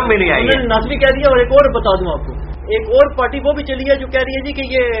کو شرم بھی نہیں آئی, انہوں نے نسبی کہہ دیا. اور ایک اور بتا دوں آپ کو, ایک اور پارٹی وہ بھی چلی ہے جو کہہ رہی ہے جی کہ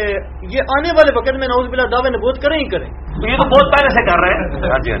یہ آنے والے وقت میں نعوذ باللہ دعوے نبوت کریں ہی کریں. یہ تو بہت پہلے سے کر رہے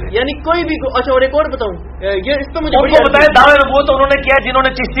ہیں, یعنی کوئی بھی. اچھا اور ایک اور بتاؤں, یہ اس پہ مجھے ان کو بتائیں دعوے نبوت انہوں نے کیا جنہوں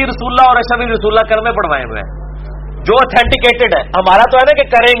نے چشتی رسول اللہ اور اشرفی رسول اللہ کرنے پڑھوائے ہوئے ہیں, جو اتھینٹیکیٹڈ ہے. ہمارا تو ہے نا کہ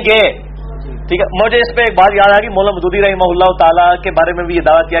کریں گے. ٹھیک ہے, مجھے اس پہ ایک بات یاد آ گئی, مولانا مودودی رحمہ اللہ تعالیٰ کے بارے میں بھی یہ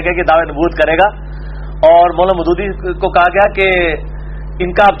دعویٰ کیا گیا کہ دعوے نبوت کرے گا, اور مولانا مودودی کو کہا گیا کہ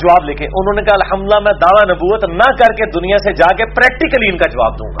ان کا آپ جواب لکھیں. انہوں نے کہا الحمدللہ میں دعویٰ نبوت نہ کر کے دنیا سے جا کے پریکٹیکلی ان کا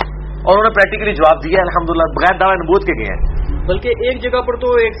جواب دوں گا, اور انہوں نے پریکٹیکلی جواب دیا الحمدللہ, بغیر دعویٰ نبوت کے گئے ہیں. بلکہ ایک جگہ پر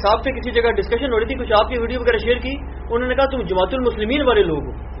تو ایک صاحب سے کسی جگہ ڈسکشن ہو رہی تھی, کچھ آپ کی ویڈیو وغیرہ شیئر کی, انہوں نے کہا تم جماعت المسلمین والے لوگ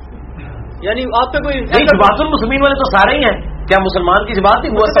ہو. یعنی آپ پہ کوئی جماعت المسلمین والے تو سارے ہی ہیں, کیا مسلمان کی جماعت تھی؟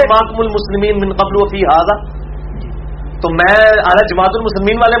 وَسَمَّاكُمُ الْمُسْلِمِينَ مِنْ قَبْلُ وَفِي هَذَا. تو میں جماعت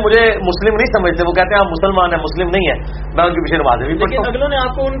المسلمین والے مجھے مسلم نہیں سمجھتے, وہ کہتے ہیں آپ مسلمان ہیں مسلم نہیں ہے, میں ان کے پیچھے نمازیں بھی پڑھتا ہوں. لیکن اگلوں نے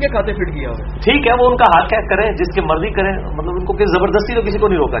آپ کو ان کے کھاتے فٹ کیا ہوگا. ٹھیک ہے, وہ ان کا حق ہے, کریں جس کی مرضی کریں, مطلب ان کو کسی زبردستی تو کسی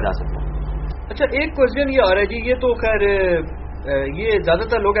کو نہیں روکا جا سکتا. اچھا ایک کوشچن یہ آ رہا ہے جی, یہ تو خیر یہ زیادہ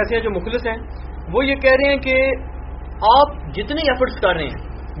تر لوگ ایسے ہیں جو مخلص ہیں, وہ یہ کہہ رہے ہیں کہ آپ جتنے ایفرٹس کر رہے ہیں,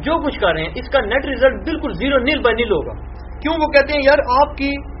 جو کچھ کر رہے ہیں, اس کا نیٹ ریزلٹ بالکل 0 نیل بائی نیل ہوگا. کیوں؟ وہ کہتے ہیں یار آپ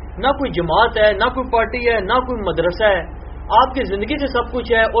کی نہ کوئی جماعت ہے, نہ کوئی پارٹی ہے, نہ کوئی مدرسہ ہے, آپ کی زندگی سے سب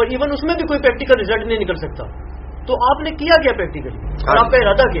کچھ ہے, اور ایون اس میں بھی کوئی پریکٹیکل ریزلٹ نہیں نکل سکتا. تو آپ نے کیا پریکٹیکلی, اور آپ کا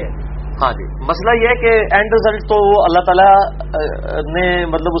ارادہ کیا ہے؟ ہاں جی, مسئلہ یہ ہے کہ اینڈ ریزلٹ تو وہ اللہ تعالیٰ نے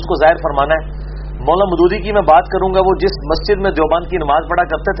مطلب اس کو ظاہر فرمانا ہے. مولانا مودودی کی میں بات کروں گا, وہ جس مسجد میں دیوبند کی نماز پڑھا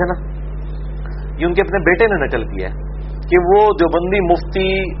کرتے تھے نا, یہ ان کے اپنے بیٹے نے نقل کیا ہے کہ وہ دیوبندی مفتی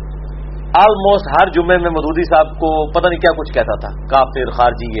آلموسٹ ہر جمعے میں مودودی صاحب کو پتہ نہیں کیا کچھ کہتا تھا, کافر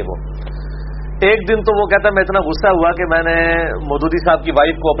خارجی یہ وہ. ایک دن تو وہ کہتا ہے میں اتنا غصہ ہوا کہ میں نے مودودی صاحب کی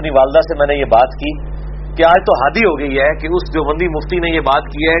وائف کو اپنی والدہ سے میں نے یہ بات کی کہ آج تو حادی ہو گئی ہے کہ اس دیوبندی مفتی نے یہ بات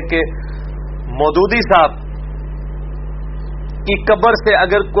کی ہے کہ مودودی صاحب کی قبر سے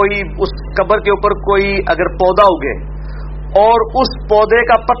اگر کوئی اس قبر کے اوپر کوئی اگر پودا اگے اور اس پودے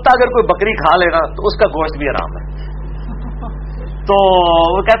کا پتا اگر کوئی بکری کھا لینا تو اس کا گوشت بھی حرام ہے. تو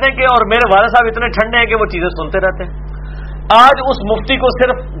وہ کہتے ہیں کہ اور میرے والد صاحب اتنے ٹھنڈے ہیں کہ وہ چیزیں سنتے رہتے ہیں. آج اس مفتی کو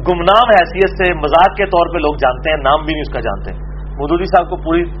صرف گمنام حیثیت سے مذاق کے طور پہ لوگ جانتے ہیں, نام بھی نہیں اس کا جانتے. مودودی صاحب کو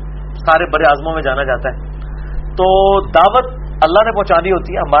پوری سارے بڑے اعظموں میں جانا جاتا ہے. تو دعوت اللہ نے پہنچانی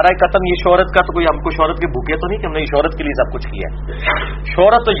ہوتی ہے. ہمارا ایک قتم یہ شہرت کا تو کوئی ہم کو شہرت کے بھوکے تو نہیں کہ ہم نے شہرت کے لیے سب کچھ کیا ہے.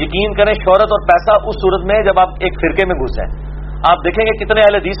 شہرت تو یقین کریں شہرت اور پیسہ اس صورت میں جب آپ ایک فرقے میں گھس ہیں. آپ دیکھیں گے کتنے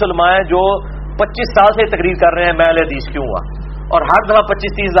اہل حدیث علماء ہیں جو 25 سال سے تقریر کر رہے ہیں میں اہل حدیث کیوں ہوا, اور ہر دفعہ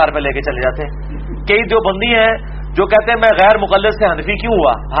 25-30 ہزار روپے لے کے چلے جاتے ہیں. کئی جو بندی ہیں جو کہتے ہیں میں غیر مقلد سے حنفی کیوں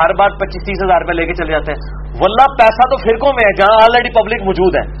ہوا, ہر بار 25-30 ہزار روپے لے کے چلے جاتے ہیں. واللہ پیسہ تو فرقوں میں ہے جہاں آلریڈی پبلک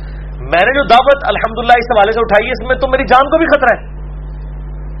موجود ہے. میں نے جو دعوت الحمدللہ اس حوالے سے اٹھائی ہے اس میں تو میری جان کو بھی خطرہ ہے.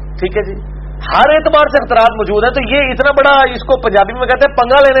 ٹھیک ہے جی, ہر اعتبار سے خطرات موجود ہیں. تو یہ اتنا بڑا اس کو پنجابی میں کہتے ہیں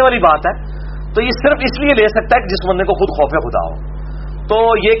پنگا لینے والی بات ہے. تو یہ صرف اس لیے لے سکتا ہے کہ جس بندے کو خود خوف خدا ہو. تو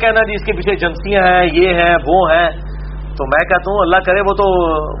یہ کہنا جی اس کے پیچھے ایجنسیاں ہیں یہ ہیں وہ ہیں, تو میں کہتا ہوں اللہ کرے وہ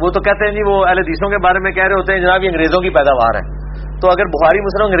تو کہتے ہیں جی وہ اہل حدیثوں کے بارے میں کہہ رہے ہوتے ہیں جناب یہ انگریزوں کی پیداوار ہے. تو اگر بخاری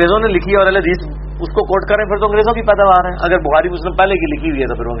مسلم انگریزوں نے لکھی ہے اور اہل حدیث اس کو کوٹ کریں پھر تو انگریزوں کی پیداوار ہے. اگر بخاری مسلم پہلے کی لکھی ہوئی ہے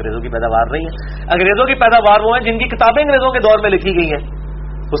تو پھر وہ انگریزوں کی پیداوار نہیں ہے. انگریزوں کی پیداوار وہ ہیں جن کی کتابیں انگریزوں کے دور میں لکھی گئی ہیں,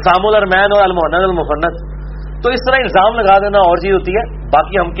 حسام الرمین اور المحنت المفنت. تو اس طرح الزام لگا دینا اور چیز ہوتی ہے.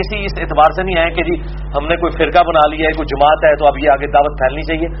 باقی ہم کسی اس اعتبار سے نہیں آئے کہ جی ہم نے کوئی فرقہ بنا لیا ہے کوئی جماعت ہے تو اب یہ آگے دعوت پھیلنی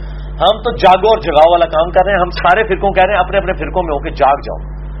چاہیے. ہم تو جاگو اور جگاؤ والا کام کر رہے ہیں. ہم سارے فرقوں کہہ رہے ہیں اپنے اپنے فرقوں میں ہو کے جاگ جاؤ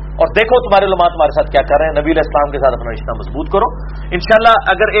اور دیکھو تمہارے علماء تمہارے ساتھ کیا کر رہے ہیں. نبی علیہ السلام کے ساتھ اپنا رشتہ مضبوط کرو. انشاءاللہ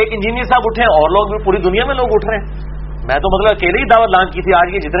اگر ایک انجینئر صاحب اٹھے اور لوگ بھی پوری دنیا میں لوگ اٹھ رہے ہیں. میں تو مطلب اکیلے ہی دعوت لانچ کی تھی.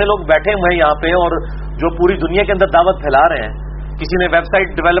 آج یہ جتنے لوگ بیٹھے ہوئے ہیں یہاں پہ اور جو پوری دنیا کے اندر دعوت پھیلا رہے ہیں, کسی نے ویب سائٹ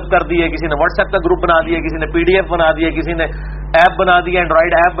ڈیولپ کر دی ہے, کسی نے واٹس ایپ کا گروپ بنا دیا, کسی نے پی ڈی ایف بنا دیا, کسی نے ایپ بنا دی,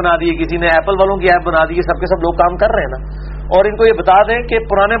 اینڈرائڈ ایپ بنا دی, کسی نے ایپل والوں کی ایپ بنا دی. سب کے سب لوگ کام کر رہے ہیں نا. اور ان کو یہ بتا دیں کہ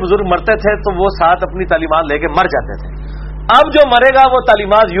پرانے بزرگ مرتے تھے تو وہ ساتھ اپنی تعلیمات لے کے مر جاتے تھے. اب جو مرے گا وہ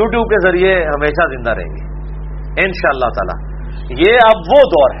تعلیمات یوٹیوب کے ذریعے ہمیشہ زندہ رہیں گی انشاءاللہ تعالی. یہ اب وہ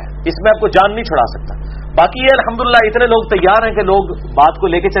دور ہے, اس میں آپ کو جان نہیں چھڑا سکتا. باقی یہ الحمدللہ اتنے لوگ تیار ہیں کہ لوگ بات کو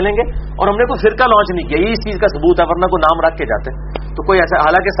لے کے چلیں گے اور ہم نے کوئی فرقہ لانچ نہیں کیا. یہ اس چیز کا ثبوت ہے, ورنہ کوئی نام رکھ کے جاتے تو کوئی ایسا.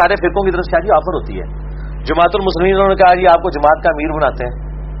 حالانکہ سارے فرقوں کی طرف سے آج آفر ہوتی ہے. جماعت المسلمین انہوں نے کہا جی آپ کو جماعت کا امیر بناتے ہیں.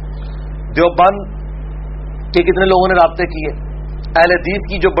 دیوبند کے کتنے لوگوں نے رابطے کیے. اہل حدیث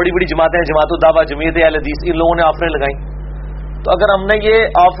کی جو بڑی بڑی جماعتیں ہیں جماعت الدعوہ جمعیت اہل حدیث ان لوگوں نے آفریں لگائیں. تو اگر ہم نے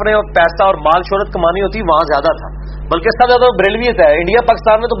یہ آفریں اور پیسہ اور مال شہرت کمانی ہوتی وہاں زیادہ تھا. بلکہ سب زیادہ بریلویت ہے. انڈیا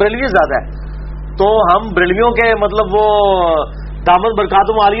پاکستان میں تو بریلویت زیادہ ہے. تو ہم بریلویوں کے مطلب وہ دامن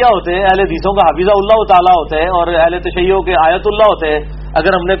برکاتم عالیہ ہوتے ہیں, اہل حدیثوں کا حفیظہ اللہ تعالیٰ ہوتے ہیں اور اہل تشیعوں کے آیت اللہ ہوتے ہیں.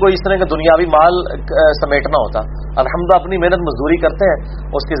 اگر ہم نے کوئی اس طرح کا دنیاوی مال سمیٹنا ہوتا. الحمدللہ اپنی محنت مزدوری کرتے ہیں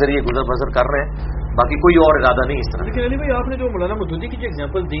اس کے ذریعے گزر بسر کر رہے ہیں. باقی کوئی اور ارادہ نہیں اس طرح. لیکن علی بھائی آپ نے جو مولانا مودودی کی جو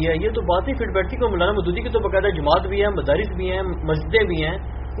ایگزامپل دی ہے یہ تو بات ہی فٹ بیٹھتی کہ مولانا مودودی کی تو باقاعدہ جماعت بھی ہے, مدارس بھی ہیں, مسجدیں بھی ہیں,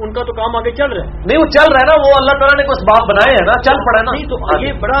 ان کا تو کام آگے چل رہا ہے. نہیں وہ چل رہا ہے نا, وہ اللہ تعالیٰ نے کچھ باب بنائے ہیں نا, چل پڑا نا. نہیں تو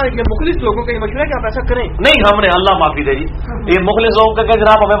یہ بڑا یہ مخلص لوگوں کا یہ مشورہ ہے کہ آپ ایسا کریں. نہیں ہم نے اللہ معافی دے جی. یہ مخلص لوگوں کا کہ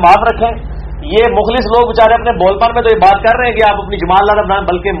جناب ہمیں معاف رکھیں. یہ مخلص لوگ بیچارے اپنے بول پان میں تو یہ بات کر رہے ہیں کہ آپ اپنی جماعت لانا بنائیں,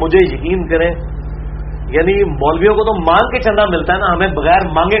 بلکہ مجھے یقین کریں یعنی مولویوں کو تو مانگ کے چندہ ملتا ہے نا, ہمیں بغیر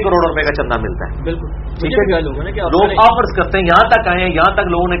مانگے کروڑ روپے کا چندہ ملتا ہے. بالکل ٹھیک ہے. لوگ آفرز کرتے ہیں, یہاں تک آئے ہیں, یہاں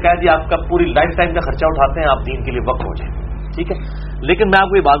تک لوگوں نے کہا دیا آپ کا پوری لائف ٹائم کا خرچہ اٹھاتے ہیں, آپ دین کے لیے وقف ہو جائیں. ٹھیک ہے. لیکن میں آپ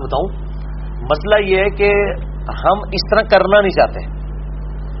کو یہ بات بتاؤں, مسئلہ یہ ہے کہ ہم اس طرح کرنا نہیں چاہتے.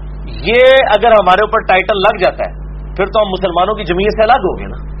 یہ اگر ہمارے اوپر ٹائٹل لگ جاتا ہے پھر تو ہم مسلمانوں کی جمعیت سے الگ ہو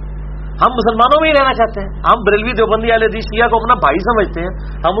گئے نا. ہم مسلمانوں میں ہی رہنا چاہتے ہیں. ہم بریلوی دیوبندی اہل حدیث شیعہ کو اپنا بھائی سمجھتے ہیں.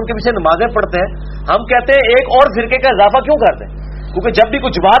 ہم ان کے پیچھے نمازیں پڑھتے ہیں. ہم کہتے ہیں ایک اور فرقے کا اضافہ کیوں کرتے ہیں, کیونکہ جب بھی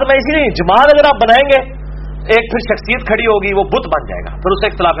کوئی جماعت میں اسی نہیں, جماعت اگر آپ بنائیں گے ایک پھر شخصیت کھڑی ہوگی, وہ بت بن جائے گا, پھر اس سے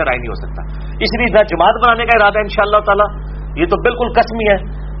اختلاف رائے نہیں ہو سکتا. اس لیے نہ جماعت بنانے کا ارادہ ہے انشاءاللہ تعالی. یہ تو بالکل قسمی ہے.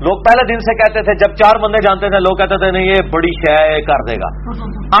 لوگ پہلے دن سے کہتے تھے, جب 4 بندے جانتے تھے لوگ کہتے تھے نہیں یہ بڑی شے کر دے گا.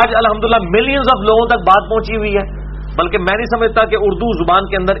 آج الحمدللہ ملینز آف لوگوں تک بات پہنچی ہوئی ہے. بلکہ میں نہیں سمجھتا کہ اردو زبان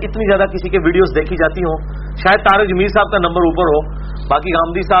کے اندر اتنی زیادہ کسی کے ویڈیوز دیکھی جاتی ہوں. شاید طارق جمیل صاحب کا نمبر اوپر ہو, باقی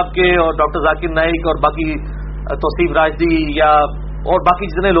غامدی صاحب کے اور ڈاکٹر ذاکر نائک اور باقی توصیف راجدی یا اور باقی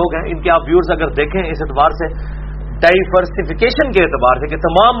جتنے لوگ ہیں ان کے آپ ویورز اگر دیکھیں اس اعتبار سے ڈائیورسفیکیشن کے اعتبار سے کہ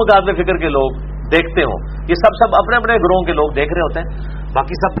تمام مقابلے فکر کے لوگ دیکھتے ہوں, یہ سب اپنے اپنے گروہوں کے لوگ دیکھ رہے ہوتے ہیں.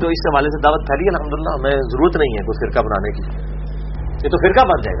 باقی سب جو اس حوالے سے دعوت پھیلی ہے الحمدللہ, ہمیں ضرورت نہیں ہے کوئی فرقہ بنانے کی. یہ تو فرقہ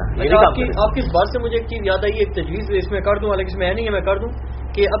بن جائے گا. آپ کی اس بات سے مجھے ایک چیز یاد آئی, ایک تجویز اس میں کر دوں, حالانکہ اس میں ہے نہیں ہے, میں کر دوں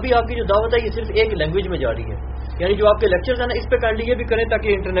کہ ابھی آپ کی جو دعوت ہے یہ صرف ایک لینگویج میں جاری ہے, یعنی جو آپ کے لیکچرز ہیں نا اس پہ کائنڈلی یہ بھی کریں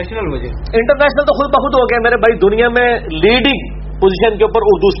تاکہ انٹرنیشنل ہو جائے. انٹرنیشنل تو خود بخود ہو گیا میرے بھائی, دنیا میں لیڈنگ پوزیشن کے اوپر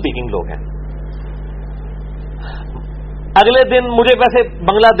اردو اسپیکنگ لوگ ہیں. اگلے دن مجھے ویسے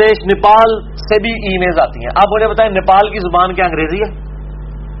بنگلہ دیش نیپال سے بھی ای میلز آتی ہیں. آپ مجھے بتائیں نیپال کی زبان کیا انگریزی ہے؟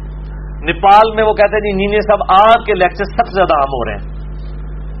 نیپال میں وہ کہتے ہیں جی نینے صاحب آپ کے لیکچر سب سے زیادہ عام ہو رہے ہیں,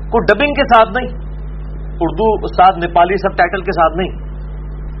 کوئی ڈبنگ کے ساتھ نہیں, اردو استاد نیپالی سب ٹائٹل کے ساتھ نہیں,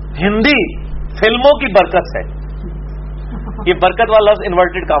 ہندی فلموں کی برکت سے. یہ برکت والا لفظ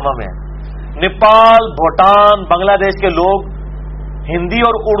انورٹڈ کاما میں ہے. نیپال, بھوٹان, بنگلہ دیش کے لوگ ہندی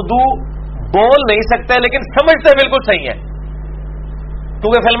اور اردو بول نہیں سکتے لیکن سمجھتے بالکل صحیح ہے,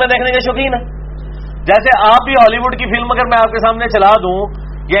 کیونکہ فلمیں دیکھنے کے شوقین ہیں. جیسے آپ بھی ہالی ووڈ کی فلم اگر میں آپ کے سامنے چلا دوں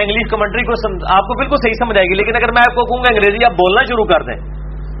یا انگلش کمنٹری کو آپ کو بالکل صحیح سمجھ آئے گی, لیکن اگر میں آپ کو کہوں گا انگریزی آپ بولنا شروع کر دیں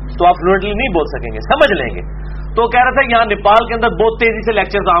تو آپ فلوئنٹلی نہیں بول سکیں گے, سمجھ لیں گے. تو کہہ رہا تھا یہاں نیپال کے اندر بہت تیزی سے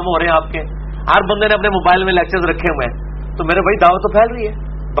لیکچرز عام ہو رہے ہیں آپ کے, ہر بندے نے اپنے موبائل میں لیکچرز رکھے ہوئے ہیں. تو میرے بھائی دعوت تو پھیل رہی ہے,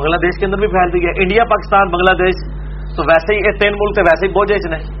 بنگلہ دیش کے اندر بھی پھیل رہی ہے. انڈیا, پاکستان, بنگلہ دیش تو ویسے ہی یہ 3 ملک تو ویسے ہی بوجھ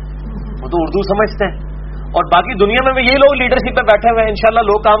نے, وہ تو اردو سمجھتے ہیں. اور باقی دنیا میں یہ لوگ لیڈرشپ پہ بیٹھے ہوئے ہیں, انشاءاللہ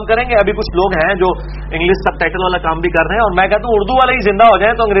لوگ کام کریں گے. ابھی کچھ لوگ ہیں جو انگلش سب ٹائٹل والا کام بھی کر رہے ہیں, اور میں کہتا ہوں اردو والے ہی زندہ ہو جائیں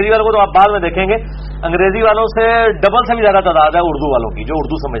تو انگریزی والوں کو تو آپ بعد میں دیکھیں گے, انگریزی والوں سے ڈبل سے بھی زیادہ تعداد ہے اردو والوں کی جو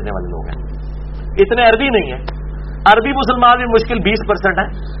اردو سمجھنے والے لوگ ہیں. اتنے عربی نہیں ہیں, عربی مسلمان بھی مشکل 20% ہے,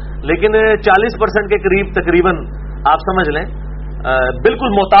 لیکن 40% کے قریب تقریباً آپ سمجھ لیں,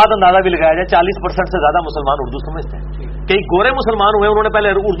 بالکل محتاط اندازہ بھی لگایا جائے 40% سے زیادہ مسلمان اردو سمجھتے ہیں. کئی گورے مسلمان ہوئے انہوں نے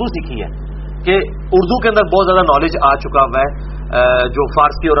پہلے اردو سیکھی ہے کہ اردو کے اندر بہت زیادہ نالج آ چکا ہوا ہے جو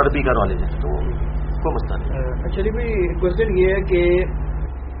فارسی اور عربی کا نالج ہے, تو کوئی مسئلہ نہیں. اچھا جی بھائی, کوشچن یہ ہے کہ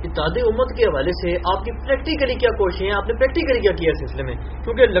اتحاد امت کے حوالے سے آپ کی پریکٹیکلی کیا کوششیں ہیں, آپ نے پریکٹیکلی کیا کیا اس سلسلے میں,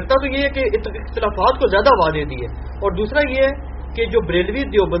 کیونکہ لگتا تو یہ ہے کہ اختلافات کو زیادہ آواز دے دی ہے, اور دوسرا یہ ہے کہ جو بریلوی,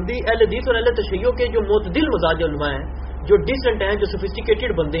 دیوبندی, اہل حدیث اور اہل تشیع کے جو معتدل مزاج علماء ہیں, جو ڈیسنٹ ہیں, جو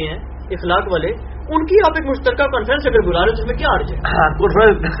سوفسٹیکیٹڈ بندے ہیں, اخلاق والے, ان کی آپ ایک مشترکہ کانفرنس اگر بلا رہے تو اس میں کیا عرض ہے؟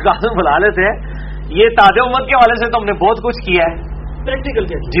 کانفرنس بلا لیتے ہیں. یہ اتحاد امت کے حوالے سے تو ہم نے بہت کچھ کیا ہے. پریکٹیکل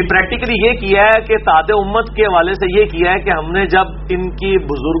کیا جی پریکٹیکلی یہ کیا ہے کہ اتحاد امت کے حوالے سے یہ کیا ہے کہ ہم نے جب ان کی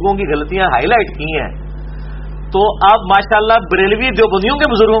بزرگوں کی غلطیاں ہائی لائٹ کی ہیں تو آپ ماشاءاللہ بریلوی دیوبندیوں کے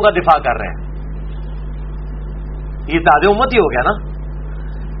بزرگوں کا دفاع کر رہے ہیں. یہ اتحاد امت ہی ہو گیا نا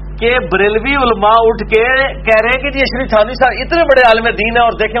کہ بریلوی علماء اٹھ کے کہہ رہے ہیں کہ جی اشرف تھانوی صاحب اتنے بڑے عالم دین ہیں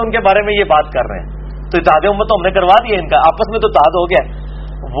اور دیکھیں ان کے بارے میں یہ بات کر رہے ہیں. تو اتحاد امت تو ہم نے کروا دیا, ان کا آپس میں تو اتحاد ہو گیا.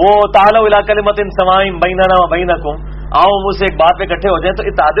 وہ تعالوا الی کلمۃ سواء بیننا و بینکم, آؤ مجھ سے ایک بات پہ اکٹھے ہو جائیں. تو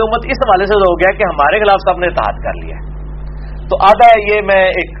اتحاد امت اس حوالے سے ہو گیا کہ ہمارے خلاف سب نے اتحاد کر لیا. تو آدھا یہ میں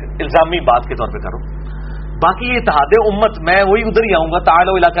ایک الزامی بات کے طور پہ کروں, باقی یہ اتحاد امت میں وہی ادھر ہی آؤں گا.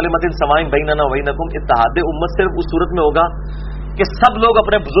 تعالوا الی کلمۃ سواء بیننا و بینکم, اتحاد امت صرف اس صورت میں ہوگا کہ سب لوگ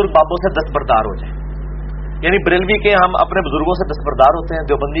اپنے بزرگ بابوں سے دستبردار ہو جائیں. یعنی بریلوی کے ہم اپنے بزرگوں سے دستبردار ہوتے ہیں,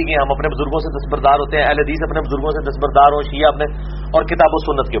 دیوبندی کے ہم اپنے بزرگوں سے دستبردار ہوتے ہیں, اہل حدیث اپنے بزرگوں سے دستبردار ہو, شیعہ اپنے, اور کتاب و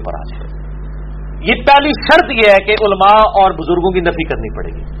سنت کے اوپر آ جائے. یہ پہلی شرط یہ ہے کہ علماء اور بزرگوں کی نفی کرنی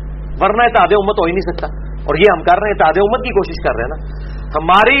پڑے گی, ورنہ اتحاد امت ہو ہی نہیں سکتا. اور یہ ہم کر رہے ہیں, اتحاد امت کی کوشش کر رہے ہیں نا.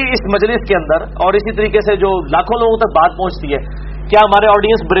 ہماری اس مجلس کے اندر اور اسی طریقے سے جو لاکھوں لوگوں تک بات پہنچتی ہے, کیا ہمارے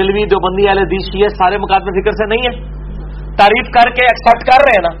آڈینس بریلوی, دیوبندی, اہل حدیث, شیعہ سارے مکاتب فکر سے نہیں ہے؟ تعریف کر کے ایکسپٹ کر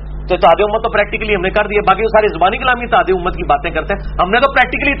رہے ہیں نا. تو اتحاد امت تو پریکٹیکلی ہم نے کر دیا. باقی وہ ساری زبانی کلامی اتحاد امت کی باتیں کرتے ہیں, ہم نے تو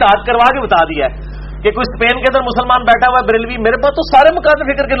پریکٹیکلی اتحاد کروا کے بتا دیا ہے کہ کوئی اسپین کے اندر مسلمان بیٹھا ہوا ہے بریلوی, میرے پاس تو سارے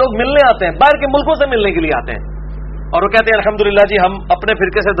مکاتب فکر کے لوگ ملنے آتے ہیں, باہر کے ملکوں سے ملنے کے لیے آتے ہیں, اور وہ کہتے ہیں الحمدللہ جی ہم اپنے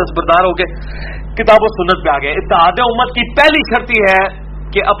فرقے سے دستبردار ہو کے کتاب و سنت پہ آ گئے. اتحاد امت کی پہلی شرط یہ ہے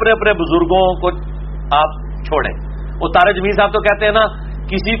کہ اپنے اپنے بزرگوں کو آپ چھوڑیں. وہ طارق جمیل صاحب تو کہتے ہیں نا,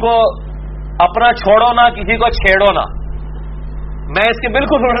 کسی کو اپنا چھوڑو نہ, کسی کو چھیڑو نہ. میں اس کے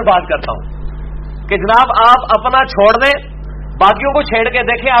بالکل الٹ بات کرتا ہوں کہ جناب آپ اپنا چھوڑ دیں, باقیوں کو چھیڑ کے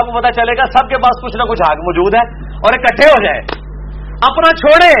دیکھیں, آپ کو پتا چلے گا سب کے پاس کچھ نہ کچھ حق موجود ہے, اور اکٹھے ہو جائیں. اپنا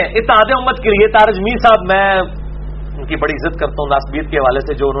چھوڑیں اتحاد امت کے لیے. طارق جمیل صاحب میں ان کی بڑی عزت کرتا ہوں ناسبیت کے حوالے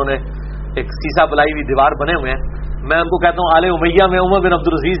سے, جو انہوں نے ایک سیسا بلائی ہوئی دیوار بنے ہوئے ہیں. میں ان کو کہتا ہوں آل امیہ میں عمر بن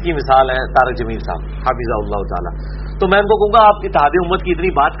عبدالعزیز کی مثال ہے طارق جمیل صاحب حافظہ اللہ تعالی. تو میں ان کو کہوں گا آپ اتحاد امت کی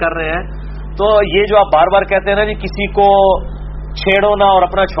اتنی بات کر رہے ہیں, تو یہ جو آپ بار بار کہتے ہیں نا جی کسی کو چھیڑو نہ اور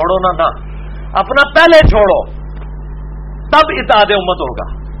اپنا چھوڑو نہ, اپنا پہلے چھوڑو تب اتحاد امت ہوگا,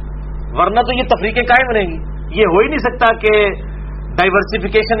 ورنہ تو یہ تفریقیں قائم رہیں گی. یہ ہو ہی نہیں سکتا کہ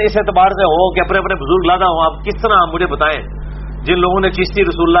ڈائیورسفیکیشن اس اعتبار سے ہو کہ اپنے اپنے بزرگ لادا ہوں. آپ کس طرح مجھے بتائیں, جن لوگوں نے چشتی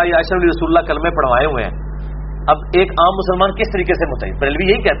رسول اللہ یا اشرف رسول اللہ کلمے پڑھوائے ہوئے ہیں, اب ایک عام مسلمان کس طریقے سے متعین؟ بریلوی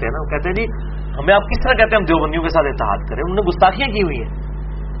یہی کہتے ہیں نا, وہ کہتے ہیں جی ہمیں آپ کس طرح کہتے ہیں ہم دیوبندیوں کے ساتھ اتحاد کریں؟ انہوں نے گستاخیاں کی ہوئی ہیں.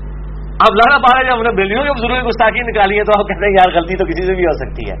 اب لڑا پارا جب ہم نے بریلویوں کے بزرگوں کی گستاخی نکالی ہے تو آپ کہتے ہیں یار غلطی تو کسی سے بھی ہو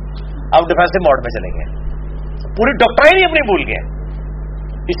سکتی ہے. اب ڈیفینسو موڈ میں چلیں گے, پوری ڈاکٹرائن ہی اپنی بھول گئے.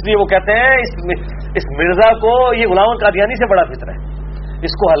 اس لیے وہ کہتے ہیں اس مرزا کو یہ غلام قادیانی سے بڑا فطر ہے,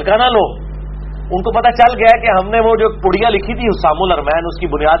 اس کو ہلکا نہ لو. ان کو پتا چل گیا کہ ہم نے وہ جو پڑیا لکھی تھی حسام الارمین, اس کی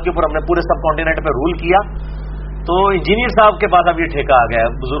بنیاد کے اوپر ہم نے پورے سب کانٹیننٹ پہ رول کیا. تو انجینئر صاحب کے پاس اب یہ ٹھیکہ آ گیا ہے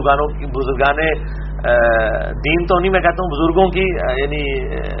بزرگان دین تو نہیں, میں کہتا ہوں بزرگوں کی یعنی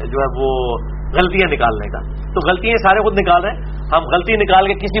جو ہے وہ غلطیاں نکالنے کا. تو غلطیاں سارے خود نکال رہے ہیں, ہم غلطی نکال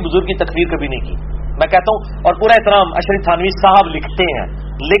کے کسی بزرگ کی تکفیر کبھی نہیں کی. میں کہتا ہوں, اور پورا احترام اشرف تھانوی صاحب لکھتے ہیں,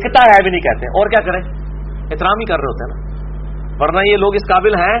 لکھتا ہے بھی نہیں کہتے, اور کیا کریں, احترام ہی کر رہے ہوتے ہیں نا. ورنہ یہ لوگ اس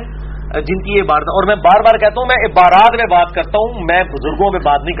قابل ہیں جن کی یہ بات, اور میں بار بار کہتا ہوں میں عبارات میں بات کرتا ہوں, میں بزرگوں میں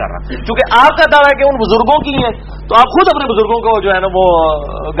بات نہیں کر رہا. چونکہ آپ کا دعویٰ ہے کہ ان بزرگوں کی ہیں, تو آپ خود اپنے بزرگوں کو جو ہے نا وہ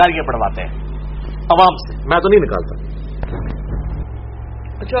گالیاں پڑھواتے ہیں عوام سے, میں تو نہیں نکالتا.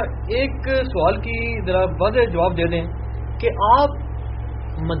 اچھا, ایک سوال کی ذرا واضح جواب دے دیں کہ آپ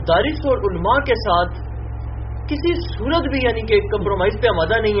مدارس اور علماء کے ساتھ کسی صورت بھی یعنی کہ کمپرومائز پہ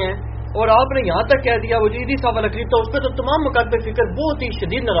آمادہ نہیں ہے, اور آپ نے یہاں تک کہہ دیا وہ جو عیدی صاحب والا کلپ تھا اس پہ تو تمام مکاتب فکر بہت ہی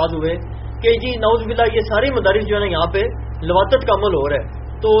شدید ناراض ہوئے کہ جی نعوذ باللہ یہ سارے مدارس جو ہے نا یہاں پہ لواطت کا عمل ہو رہا ہے.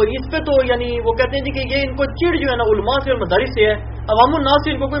 تو اس پہ تو یعنی وہ کہتے ہیں جی کہ یہ ان کو چڑ جو ہے نا علماء سے اور مدارس سے ہے, عوام الناس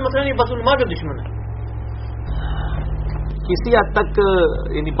سے ان کو کوئی مسئلہ نہیں, بس علماء کے دشمن ہے. کسی حد تک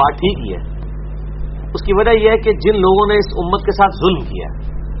یعنی بات ٹھیک ہی ہے. اس کی وجہ یہ ہے کہ جن لوگوں نے اس امت کے ساتھ ظلم کیا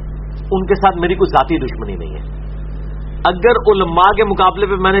ان کے ساتھ میری کوئی ذاتی دشمنی نہیں ہے. اگر علماء کے مقابلے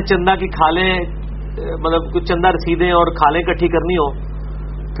پہ میں نے چندہ کی کھالیں مطلب کچھ چندہ رسیدیں اور کھالیں اکٹھی کرنی ہو,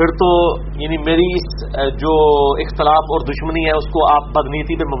 پھر تو یعنی میری اس جو اختلاف اور دشمنی ہے اس کو آپ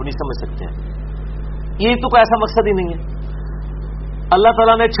بدنیتی پہ مبنی سمجھ سکتے ہیں. یہ تو کوئی ایسا مقصد ہی نہیں ہے. اللہ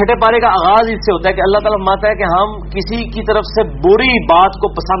تعالیٰ نے چھٹے پارے کا آغاز اس سے ہوتا ہے کہ اللہ تعالیٰ فرماتا ہے کہ ہم کسی کی طرف سے بری بات کو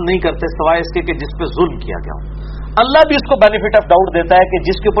پسند نہیں کرتے سوائے اس کے کہ جس پہ ظلم کیا گیا ہو. اللہ بھی اس کو بینیفٹ آف ڈاؤٹ دیتا ہے کہ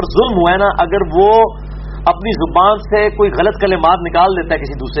جس کے اوپر ظلم ہوا ہے نا, اگر وہ اپنی زبان سے کوئی غلط کلمات نکال دیتا ہے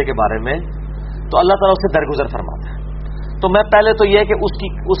کسی دوسرے کے بارے میں تو اللہ تعالیٰ اسے درگزر فرماتا ہے. تو میں پہلے تو یہ کہ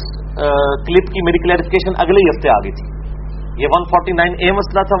اس کلپ کی میری کلیریفیکیشن اگلے ہی ہفتے آ گئی تھی. یہ 149A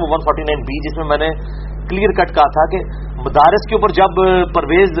مسئلہ تھا, وہ 149B جس میں نے کلیئر کٹ کہا تھا کہ مدارس کے اوپر جب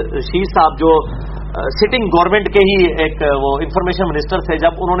پرویز شیر صاحب جو سٹنگ گورنمنٹ کے ہی ایک وہ انفارمیشن منسٹر تھے,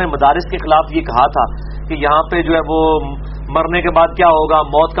 جب انہوں نے مدارس کے خلاف یہ کہا تھا کہ یہاں پہ جو ہے وہ مرنے کے بعد کیا ہوگا,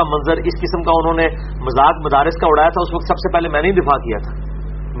 موت کا منظر, اس قسم کا انہوں نے مذاق مدارس کا اڑایا تھا, اس وقت سب سے پہلے میں نے ہی دفاع کیا تھا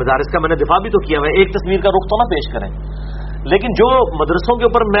مدارس کا. میں نے دفاع بھی تو کیا, میں ایک تصویر کا رخ تو نہ پیش کریں. لیکن جو مدرسوں کے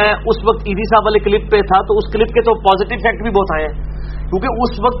اوپر میں اس وقت عیدی صاحب والے کلپ پہ تھا تو اس کلپ کے تو پازیٹو فیکٹ بھی بہت آئے ہیں, کیونکہ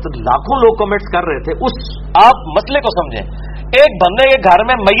اس وقت لاکھوں لوگ کمنٹس کر رہے تھے. آپ مسئلے کو سمجھیں, ایک بندے کے گھر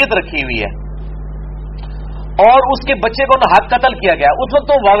میں میت رکھی ہوئی ہے اور اس کے بچے کو نہ حق قتل کیا گیا, اس وقت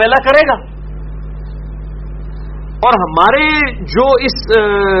تو واویلا کرے گا. اور ہمارے جو اس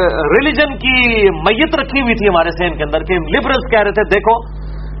ریلیجن کی میت رکھی ہوئی تھی ہمارے ذہن کے اندر کہ لبرلز کہہ رہے تھے دیکھو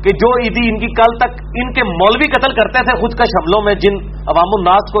کہ جو عیدی ان کی کل تک ان کے مولوی قتل کرتے تھے خود کش حملوں میں, جن عوام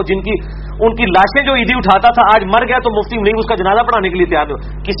الناس کو جن کی ان کی لاشیں جو عیدی اٹھاتا تھا, آج مر گیا تو مفتی نہیں اس کا جنازہ پڑھانے کے لیے تیار ہو.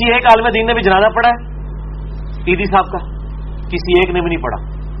 کسی ایک عالم دین نے بھی جنازہ پڑھا ہے عیدی صاحب کا؟ کسی ایک نے بھی نہیں پڑھا.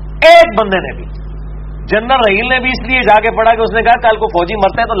 ایک بندے نے بھی, جنرل رحیل نے بھی اس لیے جا کے پڑھا کہ اس نے کہا کل کو فوجی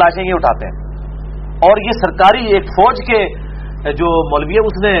مرتے ہیں تو لاشیں یہ اٹھاتے ہیں, اور یہ سرکاری ایک فوج کے جو مولوی ہے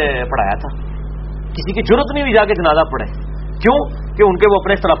اس نے پڑھایا تھا. کسی کی ضرورت نہیں ہوئی جا کے جنازہ پڑھے. کیوں کہ ان کے وہ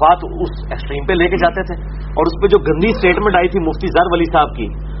اپنے اختلافات اس ایکسٹریم پہ لے کے جاتے تھے. اور اس پہ جو گندی سٹیٹمنٹ آئی تھی مفتی زر ولی صاحب کی,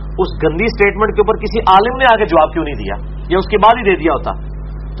 اس گندی سٹیٹمنٹ کے اوپر کسی عالم نے آگے جواب کیوں نہیں دیا, یا اس کے بعد ہی دے دیا ہوتا.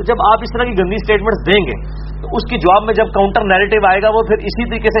 تو جب آپ اس طرح کی گندی سٹیٹمنٹس دیں گے تو اس کے جواب میں جب کاؤنٹر نیریٹو آئے گا وہ پھر اسی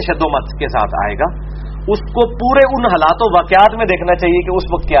طریقے سے شد و مت کے ساتھ آئے گا. اس کو پورے ان حالات و واقعات میں دیکھنا چاہیے کہ اس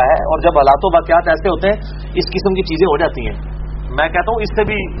وقت کیا ہے, اور جب حالات و واقعات ایسے ہوتے ہیں اس قسم کی چیزیں ہو جاتی ہیں. میں کہتا ہوں اس سے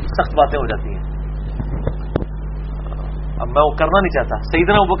بھی سخت باتیں ہو جاتی ہیں. اب میں وہ کرنا نہیں چاہتا.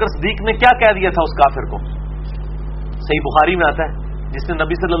 سیدنا ابوبکر صدیق نے کیا کہہ دیا تھا اس کافر کو, صحیح بخاری میں آتا ہے, جس نے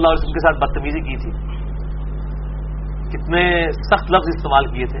نبی صلی اللہ علیہ وسلم کے ساتھ بدتمیزی کی تھی. کتنے سخت لفظ استعمال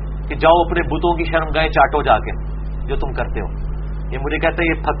کیے تھے کہ جاؤ اپنے بتوں کی شرمگاہیں چاٹو جا کے جو تم کرتے ہو. یہ مجھے کہتا ہے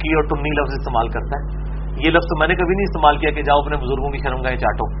یہ پھکی اور ٹنی لفظ استعمال کرتا ہے. یہ لفظ تو میں نے کبھی نہیں استعمال کیا کہ جاؤ اپنے بزرگوں کی شرمگاہیں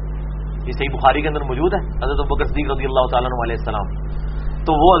چاٹو. یہ صحیح بخاری کے اندر موجود ہے. حضرت ابوبکر صدیق رضی اللہ تعالیٰ عنہ علیہ السلام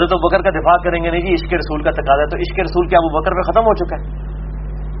تو وہ حضرت ابوبکر کا دفاع کریں گے نہیں جی عشق رسول کا تقاضا ہے, تو عشق رسول کیا ابوبکر پہ ختم ہو چکا ہے؟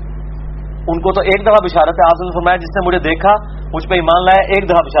 ان کو تو ایک دفعہ بشارت ہے. آپ نے فرمایا جس نے مجھے دیکھا مجھ پہ ایمان لایا ایک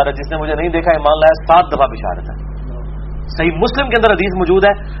دفعہ بشارت, جس نے مجھے نہیں دیکھا ایمان لایا 7 دفعہ بشارت ہے. صحیح مسلم کے اندر حدیث موجود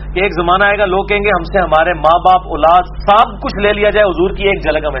ہے کہ ایک زمانہ آئے گا لوگ کہیں گے ہم سے ہمارے ماں باپ اولاد سب کچھ لے لیا جائے, حضور کی ایک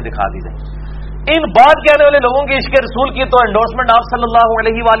جھلک ہمیں دکھا دی جائے. ان بات کہنے والے لوگوں کی عشق رسول کی تو انڈورسمنٹ آپ صلی اللہ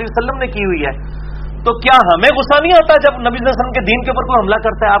علیہ وآلہ وسلم نے کی ہوئی ہے، تو کیا ہمیں غصہ نہیں آتا جب نبی صلی اللہ علیہ وسلم کے دین کے اوپر کوئی حملہ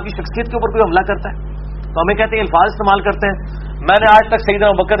کرتا ہے، آپ کی شخصیت کے اوپر کوئی حملہ کرتا ہے؟ تو ہمیں کہتے ہیں الفاظ استعمال کرتے ہیں. میں نے آج تک سیدنا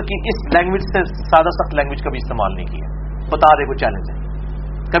ابوبکر کی اس لینگویج سے سادہ سخت لینگویج کبھی استعمال نہیں کیا. بتا دے کوئی چیلنج ہے،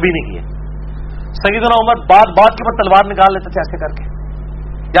 کبھی نہیں کیا. سیدنا عمر بات بات کے اوپر تلوار نکال لیتے تھے ایسے کر کے،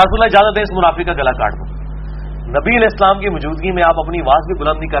 یا رسول اللہ اجازت دیں اس منافق کا گلا کاٹ دو. نبی علیہ السلام کی موجودگی میں آپ اپنی آواز بھی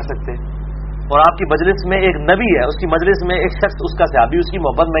بلند نہیں کر سکتے، اور آپ کی مجلس میں ایک نبی ہے، اس کی مجلس میں ایک شخص، اس کا صحابی اس کی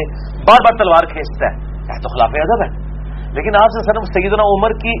محبت میں بار بار تلوار کھینچتا ہے، تو خلاف ادب ہے. لیکن آپ سے صرف سیدنا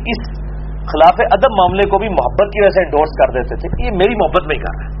عمر کی اس خلاف ادب معاملے کو بھی محبت کی وجہ سے انڈورس کر دیتے تھے کہ یہ میری محبت میں ہی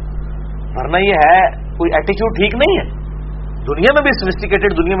کر رہا ہے، ورنہ یہ ہے کوئی ایٹیچیوڈ ٹھیک نہیں ہے، دنیا میں بھی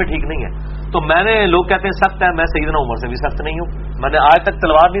سوفسٹیکیٹڈ دنیا میں ٹھیک نہیں ہے. تو میں نے لوگ کہتے ہیں سخت ہے، میں سیدنا عمر سے بھی سخت نہیں ہوں. میں نے آج تک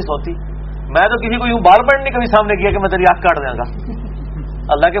تلوار نہیں سوتی. میں تو کسی کو یوں بال بڑھ نہیں کبھی سامنے کیا کہ میں تیری آنکھ کاٹ دوں گا.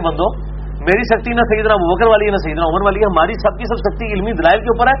 اللہ کے بندو، میری سختی نہ سیدنا ابوبکر والی ہے نہ سیدنا عمر والی ہے. ہماری سب کی سب سختی علمی دلائل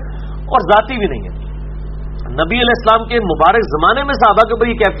کے اوپر ہے اور ذاتی بھی نہیں ہے. نبی علیہ السلام کے مبارک زمانے میں صحابہ کے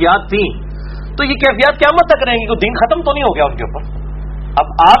اوپر یہ کیفیات تھیں، تو یہ کیفیات قیامت تک رہیں گی. کوئی دین ختم تو نہیں ہو گیا ان کے اوپر.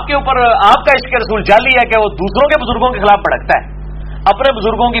 اب آپ کے اوپر آپ کا عشق رسول جعلی ہے کہ وہ دوسروں کے بزرگوں کے خلاف بھڑکتا ہے، اپنے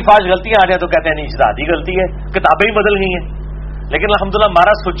بزرگوں کی فاش غلطیاں آ جائے تو کہتے ہیں نہیں اجتہادی غلطی ہے، کتابیں ہی بدل گئی ہیں. لیکن الحمدللہ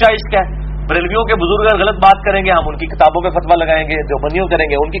ہمارا سچا عشق ہے. بریلویوں کے بزرگ اگر غلط بات کریں گے ہم ان کی کتابوں پہ فتویٰ لگائیں گے، دیوبندیوں کریں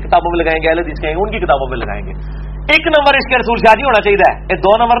گے ان کی کتابوں میں لگائیں گے، اہل حدیث کہیں گے ان کی کتابوں میں لگائیں گے. ایک نمبر عشق رسول شاہی ہونا چاہیے، یہ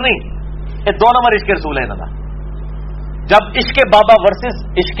 2 نمبر نہیں، یہ 2 نمبر عشق رسول ہے نا. جب عشق بابا ورسز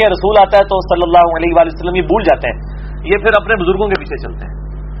عشق رسول آتا ہے تو صلی اللہ علیہ وآلہ وسلم یہ بھول جاتے ہیں، یہ پھر اپنے بزرگوں کے پیچھے چلتے ہیں.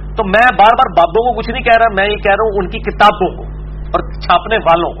 تو میں بار بار بابوں کو کچھ نہیں کہہ رہا، میں یہ کہہ رہا ہوں ان کی کتابوں کو اور چھاپنے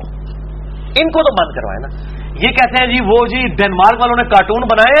والوں کو، ان کو تو بند کروائے نا. یہ کہتے ہیں جی وہ جی ڈنمارک والوں نے کارٹون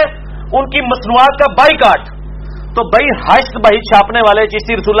بنائے، ان کی مصنوعات کا بائیکاٹ. تو بھائی حشد بھائی چھاپنے والے،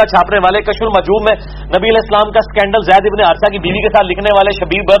 چشتی رسول اللہ چھاپنے والے، کشف المجوب میں نبی علیہ السلام کا سکینڈل زید ابن حارثہ کی بیوی کے ساتھ لکھنے والے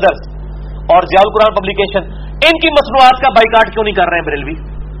شبیر برادرز اور ضیاء القرآن پبلیکیشن، ان کی مصنوعات کا بائیکاٹ کیوں نہیں کر رہے ہیں بریلوی؟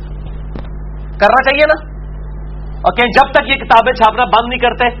 کرنا چاہیے نا. اور کہ جب تک یہ کتابیں چھاپنا بند نہیں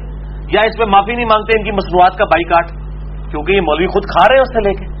کرتے یا اس پہ معافی نہیں مانگتے ان کی مصنوعات کا بائیکاٹ، کیونکہ یہ مولوی خود کھا رہے ہیں اس سے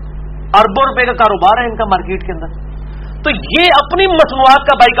لے کے، اربوں روپے کا کاروبار ہے ان کا مارکیٹ کے اندر. تو یہ اپنی مصنوعات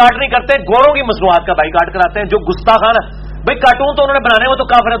کا بائیکاٹ نہیں کرتے، گوروں کی مصنوعات کا بائیکاٹ کراتے ہیں جو گستاخانہ. بھائی کارٹون تو انہوں نے بنانے، وہ تو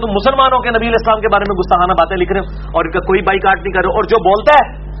کافر ہے. تم مسلمانوں کے نبی علیہ السلام کے بارے میں گستاخانہ باتیں لکھ رہے ہو اور ان کا کوئی بائیکاٹ نہیں کر رہے. اور جو بولتا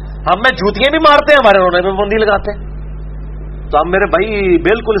ہے ہم میں جوتیاں بھی مارتے ہیں، ہمارے رونے میں بندی لگاتے ہیں. تو ہم میرے بھائی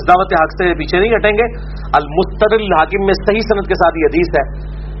بالکل اس دعوت حق سے پیچھے نہیں ہٹیں گے. المستدرک الحاکم میں صحیح سند کے ساتھ یہ حدیث ہے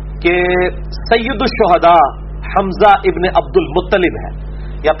کہ سید الشہداء حمزہ ابن عبد المطلب ہے،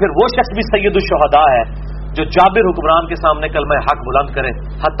 یا پھر وہ شخص بھی سید الشہداء ہے جو جابر حکمران کے سامنے کلمہ حق بلند کرے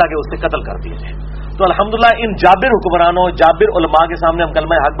حتیٰ کہ اسے قتل کر دیا جائے. تو الحمدللہ ان جابر حکمرانوں، جابر علماء کے سامنے ہم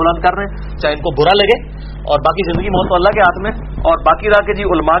کلمہ حق بلند کر رہے ہیں، چاہے ان کو برا لگے. اور باقی زندگی موت تو اللہ کے ہاتھ میں. اور باقی رہا کہ جی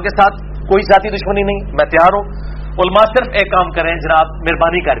علماء کے ساتھ کوئی ذاتی دشمنی نہیں، میں تیار ہوں. علماء صرف ایک کام کریں جناب،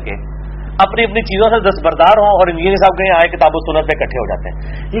 مہربانی کر کے اپنی اپنی چیزوں سے دستبردار ہوں اور انجینئر صاحب کہیں آئے کتاب و سنت پہ اکٹھے ہو جاتے ہیں.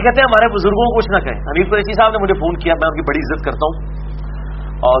 یہ کہتے ہیں ہمارے بزرگوں کو کچھ نہ کہیں. حنیف قریشی صاحب نے مجھے فون کیا، میں ان کی بڑی عزت کرتا ہوں،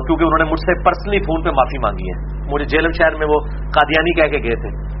 اور کیونکہ انہوں نے مجھ سے پرسنلی فون پہ معافی مانگی ہے. مجھے جیلم شہر میں وہ قادیانی کہہ کے گئے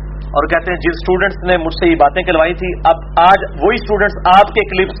تھے اور کہتے ہیں جن اسٹوڈنٹس نے مجھ سے یہ باتیں کہلوائی تھی، اب آج وہی اسٹوڈنٹس آپ کے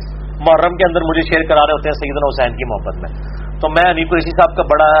کلپس محرم کے اندر مجھے شیئر کرا رہے ہوتے ہیں سیدنا حسین کی محبت میں. تو میں حنیف قریشی صاحب کا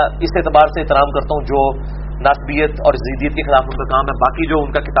بڑا اس اعتبار سے احترام کرتا ہوں جو ناسبیت اور زیدیت کے خلاف ان کا کام ہے. باقی جو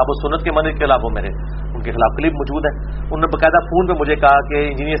ان کا کتاب و سنت کے منہج کے خلاف وہ میرے ان کے خلاف کلپ موجود ہے. انہوں نے باقاعدہ فون پہ مجھے کہا کہ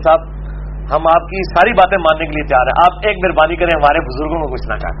انجینئر صاحب ہم آپ کی ساری باتیں ماننے کے لیے تیار ہیں، آپ ایک مہربانی کریں ہمارے بزرگوں کو کچھ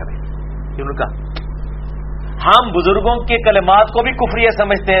نہ کہا کریں. ان کا ہم بزرگوں کے کلمات کو بھی کفریہ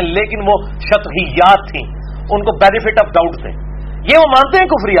سمجھتے ہیں لیکن وہ شطحیات تھیں، ان کو بینیفٹ آف ڈاؤٹ تھے، یہ وہ مانتے ہیں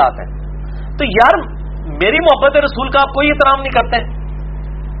کفریات ہیں. تو یار میری محبت رسول کا آپ کوئی احترام نہیں کرتے.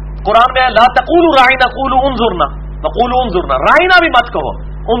 قرآن میں لا تقولوا راعنا قولوا انظرنا وقولوا انظرنا، رائنا بھی مت کہو،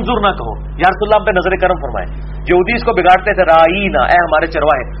 انظرنا کہو. یا رسول اللہ پہ نظر کرم فرمائے. یہودی اس کو بگاڑتے تھے، رائنا اے ہمارے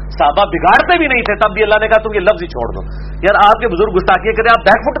چرواہے. صحابہ بگاڑتے بھی نہیں تھے، تب بھی اللہ نے کہا تم یہ لفظ ہی چھوڑ دو. یار آپ کے بزرگ گستاخی کریں، آپ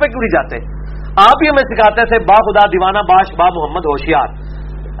بیک فٹ پہ کیوں نہیں جاتے؟ آپ ہی ہمیں سکھاتے تھے با خدا دیوانہ باش با محمد ہوشیار.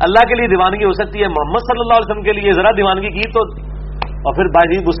 اللہ کے لیے دیوانگی ہو سکتی ہے، محمد صلی اللہ علیہ وسلم کے لیے ذرا دیوانگی کی تو. اور پھر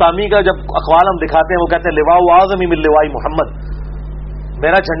باجی گستامی کا جب اقوال ہم دکھاتے ہیں وہ کہتے ہیں لواء اعظم من لواء محمد،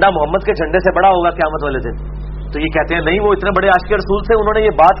 میرا جھنڈا محمد کے جھنڈے سے بڑا ہوگا قیامت والے دن. تو یہ کہتے ہیں نہیں وہ اتنے بڑے عاشق رسول سے انہوں نے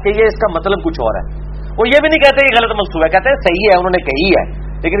یہ بات کہی ہے، اس کا مطلب کچھ اور ہے. وہ یہ بھی نہیں کہتے یہ غلط منسوب ہے، کہتے ہیں صحیح ہے انہوں نے کہی ہے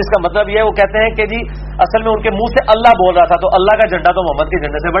لیکن اس کا مطلب یہ ہے وہ کہتے ہیں کہ جی اصل میں ان کے منہ سے اللہ بول رہا تھا تو اللہ کا جھنڈا تو محمد کے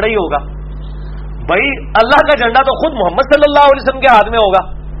جھنڈے سے بڑا ہی ہوگا. بھائی اللہ کا جھنڈا تو خود محمد صلی اللہ علیہ وسلم کے ہاتھ میں ہوگا.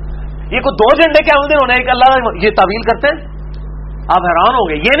 یہ کوئی دو جھنڈے کے آمدن ہونے ایک اللہ، یہ تعویل کرتے ہیں. آپ حیران ہو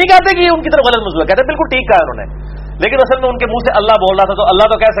گئے. یہ نہیں کہتے کہ یہ ان کی طرف غلط مسئلہ، کہتے بالکل ٹھیک کہا انہوں نے، لیکن اصل میں ان کے منہ سے اللہ بول رہا تھا، تو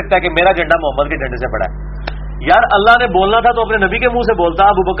اللہ تو کہہ سکتا ہے کہ میرا جھنڈا محمد کے جھنڈے سے بڑا ہے. یار اللہ نے بولنا تھا تو اپنے نبی کے منہ سے بولتا،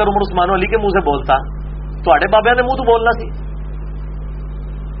 ابو بکر عمر عثمان علی کے منہ سے بولتا. تھوڑے بابے نے منہ تو بولنا سی.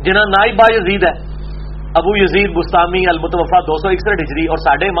 جنہاں نائب با یزید ہے ابو یزید بستامی المتوفا 261 ہجری، اور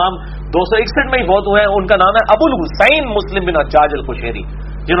ساڈے امام 261 میں ہی فوت ہوئے ہیں. ان کا نام ہے ابو الحسین مسلم بن حجاج القشیری،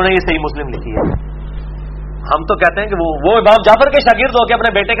 جنہوں نے یہ صحیح مسلم لکھی ہے. ہم تو کہتے ہیں کہ وہ امام جعفر کے شاگرد ہو کے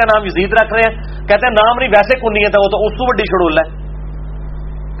اپنے بیٹے کا نام یزید رکھ رہے ہیں. کہتے ہیں نام نہیں ویسے کنیت ہے، وہ تو اس کو بڑی شڑول ہے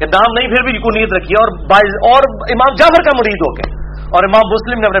کہ نام نہیں پھر بھی کنیت رکھی ہے. اور امام جعفر کا مرید ہو کے، اور امام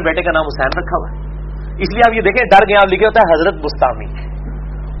مسلم نے اپنے بیٹے کا نام حسین رکھا ہوا ہے. اس لیے آپ یہ دیکھیں ڈر گئے، آپ لکھے ہوتا ہے حضرت بستامی،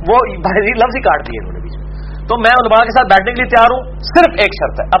 وہ لفظ ہی کاٹ دیے انہوں نے بیچ میں. تو میں علماء کے ساتھ بیٹھنے کے لیے تیار ہوں، صرف ایک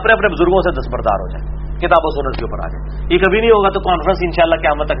شرط ہے، اپنے اپنے بزرگوں سے دستبردار ہو جائے، کتاب و سنت کے اوپر آ جائے. یہ کبھی نہیں ہوگا تو کانفرنس انشاءاللہ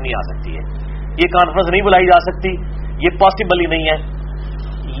قیامت تک نہیں آ سکتی ہے. یہ کانفرنس نہیں بلائی جا سکتی، یہ پاسبل ہی نہیں ہے،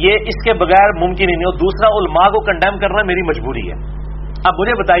 یہ اس کے بغیر ممکن ہی نہیں. اور دوسرا، علماء کو کنڈیم کرنا میری مجبوری ہے. اب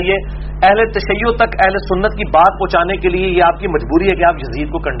مجھے بتائیے، اہل تشیع تک اہل سنت کی بات پہنچانے کے لیے یہ آپ کی مجبوری ہے کہ آپ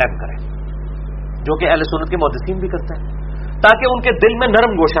یزید کو کنڈیم کریں، جو کہ اہل سنت کے محدثین بھی کرتے ہیں، تاکہ ان کے دل میں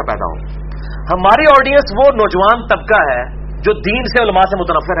نرم گوشہ پیدا ہو. ہماری آڈینس وہ نوجوان طبقہ ہے جو دین سے علماء سے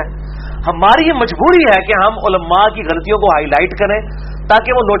متنفر ہے. ہماری یہ مجبوری ہے کہ ہم علماء کی غلطیوں کو ہائی لائٹ کریں،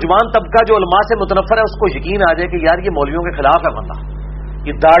 تاکہ وہ نوجوان طبقہ جو علماء سے متنفر ہے اس کو یقین آ جائے کہ یار یہ مولویوں کے خلاف ہے بندہ،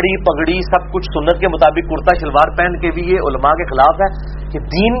 یہ داڑھی پگڑی سب کچھ سنت کے مطابق کرتا شلوار پہن کے بھی یہ علماء کے خلاف ہے، کہ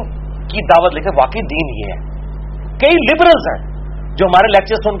دین کی دعوت لے کے واقعی دین یہ ہے. کئی لبرلز ہیں جو ہمارے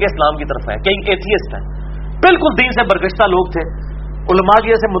لیکچر سن کے اسلام کی طرف ہیں، کئی ایتھیسٹ ہیں بالکل دین سے برگشتہ لوگ تھے، علماء کی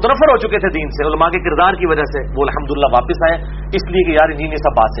وجہ سے متنفر ہو چکے تھے دین سے، علماء کے کردار کی وجہ سے وہ الحمدللہ واپس آئے، اس لیے کہ یار انہیں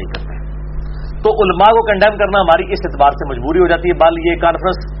سب بات صحیح کرتے ہیں. تو علماء کو کنڈیم کرنا ہماری اس اعتبار سے مجبوری ہو جاتی ہے. بال یہ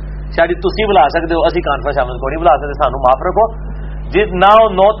کانفرنس شاید تسی بلا سکتے ہو، اسی کانفرنس شامل کو نہیں بلا سکتے، سانو معاف رکھو جی. نہ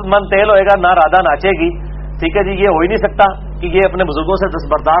نوت من تیل ہوئے گا، نہ رادہ ناچے گی، ٹھیک ہے جی. یہ ہو ہی نہیں سکتا کہ یہ اپنے بزرگوں سے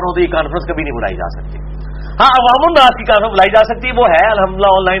دستبردار ہو، تو یہ کانفرنس کبھی نہیں بلائی جا سکتی. ہاں عوام الناس کی کانفرنس بلائی جا سکتی ہے، وہ ہے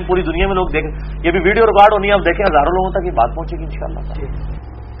الحمدللہ آن لائن پوری دنیا میں لوگ دیکھیں، یہ بھی ویڈیو ریکارڈ ہونی ہے، آپ دیکھیں ہزاروں لوگوں تک یہ بات پہنچے گی انشاءاللہ.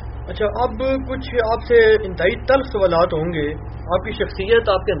 اچھا، اب کچھ آپ سے انتہائی تلخ سوالات ہوں گے. آپ کی شخصیت،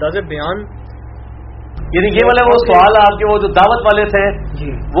 آپ کے انداز بیان، یعنی یہ والے وہ سوال آپ کے وہ جو دعوت والے تھے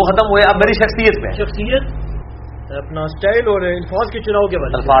وہ ختم ہوئے، اب میری شخصیت پہ، شخصیت اپنا سٹائل اور الفاظ کے چناؤ کے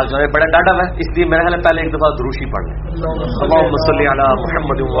بارے میں. الفاظ جو ہے بڑا ڈاٹا ہے، اس لیے میرے خیال میں پہلے ایک دفعہ دروشی پڑھ لیں. اللهم صل علی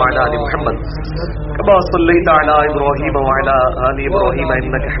محمد وعلی ال محمد كما صليت على ابراهيم وعلى ال ابراهيم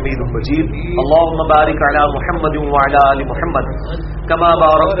انك حميد مجيد. اللهم بارك على محمد وعلى ال محمد كما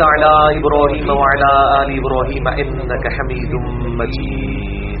باركت على ابراهيم وعلى ال ابراهيم انك حميد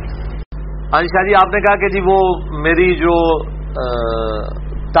مجيد. عائشہ جی، آپ نے کہا کہ جی وہ میری جو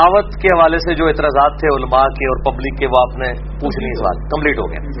دعوت کے حوالے سے جو اعتراضات تھے علماء کے اور پبلک کے، وہ آپ نے پوچھ لی، سوال کمپلیٹ ہو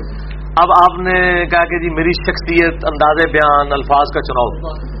گیا. اب آپ نے کہا کہ جی میری شخصیت، انداز بیان، الفاظ کا چناؤ،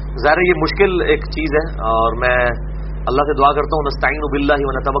 ظاہر یہ مشکل ایک چیز ہے، اور میں اللہ سے دعا کرتا ہوں نستعین باللہ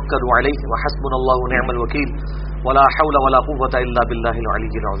ونتوکل علیہ وحسبنا اللہ ونعم الوکیل ولا حول ولا قوۃ الا باللہ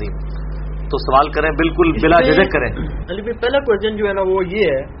العلی العظیم. تو سوال کریں، بالکل بلا جھجک کریں. علی بھائی، پہلا کوشچن جو ہے نا وہ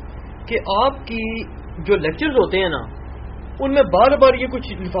یہ ہے کہ آپ کی جو لیکچرز ہوتے ہیں نا، ان میں بار بار یہ کچھ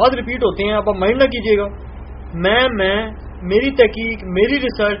الفاظ ریپیٹ ہوتے ہیں، آپ مائنڈ نہ کیجیے گا. میں میری تحقیق، میری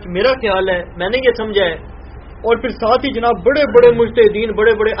ریسرچ، میرا خیال ہے، میں نے یہ سمجھا ہے، اور پھر ساتھ ہی جناب بڑے بڑے مجتہدین،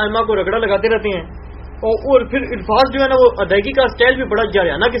 بڑے بڑے ائمہ کو رگڑا لگاتے رہتے ہیں، اور پھر الفاظ جو ہے نا وہ ادائیگی کا اسٹائل بھی بڑا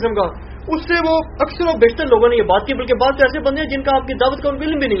جارحانہ قسم کا. اس سے وہ اکثر و بیشتر لوگوں نے یہ بات کی، بلکہ بعض ایسے بندے ہیں جن کا آپ کی دعوت کا ان کو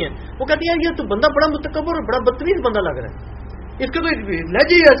علم بھی نہیں ہے، وہ کہتے ہیں یہ تو بندہ بڑا متکبر اور بڑا بدتمیز بندہ لگ رہا ہے، اس کا تو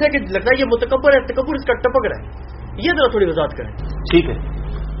لہجہ ہی ایسا ہے کہ لگتا ہے یہ متکبر ہے، تکبر اس کا ٹپک رہا ہے. یہ ذرا تھوڑی وضاحت کریں. ٹھیک ہے،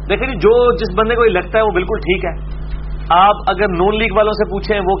 دیکھیں جو جس بندے کو یہ لگتا ہے وہ بالکل ٹھیک ہے. آپ اگر نون لیگ والوں سے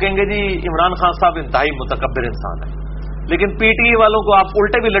پوچھیں، وہ کہیں گے جی عمران خان صاحب انتہائی متکبر انسان ہے، لیکن پی ٹی آئی والوں کو آپ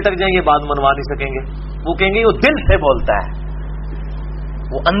الٹے بھی لٹک جائیں، یہ بات منوا نہیں سکیں گے. وہ کہیں گے وہ دل سے بولتا ہے،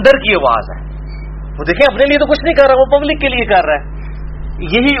 وہ اندر کی آواز ہے، وہ دیکھیں اپنے لیے تو کچھ نہیں کر رہا، وہ پبلک کے لیے کر رہا ہے.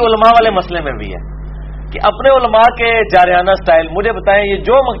 یہی علماء والے مسئلے میں بھی ہے کہ اپنے علماء کے جارحانہ سٹائل. مجھے بتائیں، یہ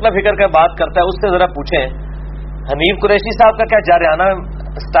جو مکتب فکر کا بات کرتا ہے اس سے ذرا پوچھیں، حنیف قریشی صاحب کا کیا جارحانہ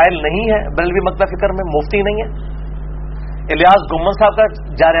سٹائل نہیں ہے بریلوی مکتب فکر میں؟ مفتی نہیں ہے. الیاس گمن صاحب کا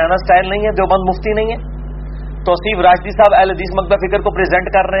جارحانہ سٹائل نہیں ہے، دیوبند مفتی نہیں ہے. توصیف راشدی صاحب اہل حدیث مکتب فکر کو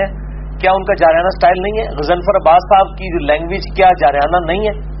پریزنٹ کر رہے ہیں، کیا ان کا جارحانہ سٹائل نہیں ہے؟ غضنفر عباس صاحب کی جو لینگویج کیا جارحانہ نہیں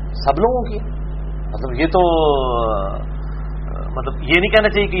ہے؟ سب لوگوں کی. مطلب یہ تو یہ نہیں کہنا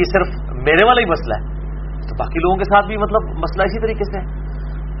چاہیے کہ یہ صرف میرے والا ہی مسئلہ ہے، تو باقی لوگوں کے ساتھ بھی مطلب مسئلہ اسی طریقے سے ہے.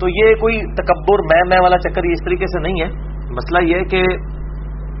 تو یہ کوئی تکبر میں والا چکر یہ اس طریقے سے نہیں ہے. مسئلہ یہ ہے کہ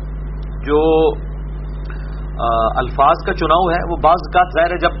جو الفاظ کا چناؤ ہے وہ بعض کا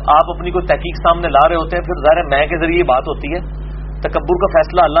ظاہر ہے جب آپ اپنی کوئی تحقیق سامنے لا رہے ہوتے ہیں پھر ظاہر ہے میں کے ذریعے بات ہوتی ہے، تکبر کا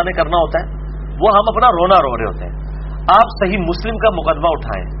فیصلہ اللہ نے کرنا ہوتا ہے، وہ ہم اپنا رونا رو رہے ہوتے ہیں۔ آپ صحیح مسلم کا مقدمہ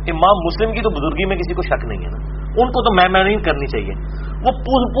اٹھائیں، امام مسلم کی تو بزرگی میں کسی کو شک نہیں ہے نا، ان کو تو میں نہیں کرنی چاہیے۔ وہ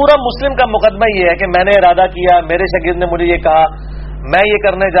پورا مسلم کا مقدمہ یہ ہے کہ میں نے ارادہ کیا، میرے شاگرد نے مجھے یہ کہا، میں یہ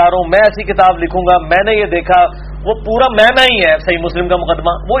کرنے جا رہا ہوں، میں ایسی کتاب لکھوں گا، میں نے یہ دیکھا، وہ پورا میں ہی ہے صحیح مسلم کا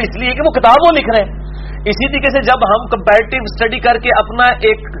مقدمہ۔ وہ اس لیے کہ وہ کتاب وہ لکھ رہے ہیں۔ اسی طریقے سے جب ہم کمپیریٹیو اسٹڈی کر کے اپنا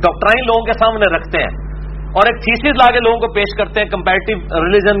ایک ڈاکٹرائن لوگوں کے سامنے رکھتے ہیں اور ایک تھیسس لا کے لوگوں کو پیش کرتے ہیں کمپیریٹیو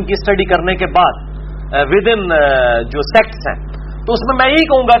ریلیجن کی اسٹڈی کرنے کے بعد ود ان جو سیکٹس ہیں، تو اس میں یہی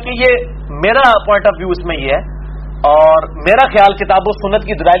کہوں گا کہ یہ میرا پوائنٹ آف ویو اس میں یہ ہے اور میرا خیال کتاب و سنت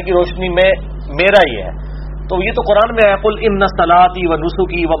کی دلائل کی روشنی میں میرا یہ ہے۔ تو یہ تو قرآن میں ہے قل ان صلاتی و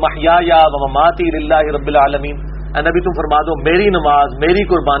نسکی و محیایا و مماتی للہ رب العالمین، اے نبی تم فرما دو میری نماز، میری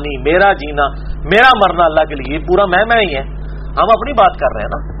قربانی، میرا جینا، میرا مرنا اللہ کے لیے، یہ پورا میں ہی ہے۔ ہم اپنی بات کر رہے ہیں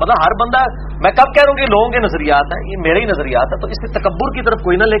نا، مطلب ہر بندہ، میں کب کہہ رہا ہوں کہ لوگوں کے نظریات ہیں، یہ میرے ہی نظریات ہیں، تو اس سے تکبر کی طرف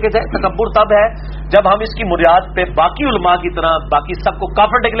کوئی نہ لے کے جائے۔ تکبر تب ہے جب ہم اس کی بنیاد پہ باقی علماء کی طرح باقی سب کو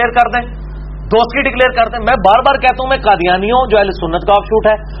کافر ڈکلیئر کر دیں، دوستی ڈکلیئر کرتے ہیں۔ میں بار بار کہتا ہوں میں قادیانیوں جو اہل سنت کا آف شوٹ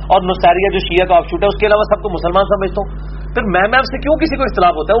ہے اور نصیریہ جو شیعہ کا آف شوٹ ہے، اس کے علاوہ سب کو مسلمان سمجھتا ہوں۔ پھر میں سے کیوں کسی کو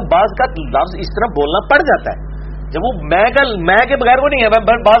اختلاف ہوتا ہے؟ وہ بعض کا لفظ اس طرح بولنا پڑ جاتا ہے جب وہ میں کے بغیر وہ نہیں ہے،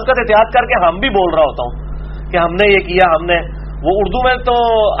 میں بعض کا احتیاط کر کے ہم بھی بول رہا ہوتا ہوں کہ ہم نے یہ کیا، ہم نے وہ، اردو میں تو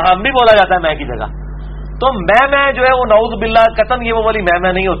ہم بھی بولا جاتا ہے میں کی جگہ۔ تو میں جو ہے وہ نعوذ باللہ قطعاً یہ وہ والی میں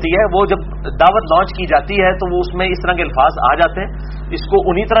نہیں ہوتی ہے۔ وہ جب دعوت لانچ کی جاتی ہے تو وہ اس میں اس طرح کے الفاظ آ جاتے ہیں، اس کو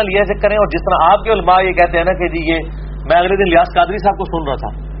انہی طرح لیا سے کریں۔ اور جس طرح آپ کے علماء یہ کہتے ہیں نا کہ جی یہ، میں اگلے دن لیاس قادری صاحب کو سن رہا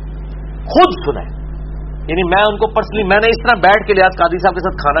تھا، خود سنا ہے، یعنی میں ان کو پرسنلی میں نے اس طرح بیٹھ کے لیاس قادری صاحب کے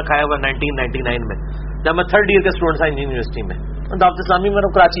ساتھ کھانا کھایا ہوا 1999 میں، جب میں 3rd ایئر کے اسٹوڈنٹ تھا انجینئرنگ یونیورسٹی میں دعوت اسلامی میں،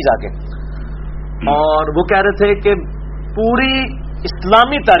 کراچی جا کے، اور وہ کہہ رہے تھے کہ پوری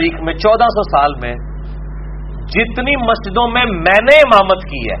اسلامی تاریخ میں 1400 سال میں جتنی مسجدوں میں نے امامت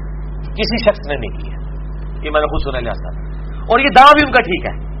کی ہے کسی شخص نے نہیں کی ہے، یہ میں نے خود سنا لیا تھا۔ اور یہ دعویٰ بھی ان کا ٹھیک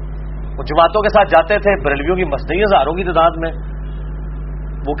ہے، وہ جماعتوں کے ساتھ جاتے تھے، بریلویوں کی مسجدیں ہزاروں کی تعداد میں،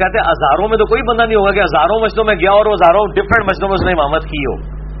 وہ کہتے ہیں ہزاروں میں تو کوئی بندہ نہیں ہوگا کہ ہزاروں مسجدوں میں گیا اور ہزاروں ڈفرینٹ مسجدوں میں اس نے امامت کی ہو،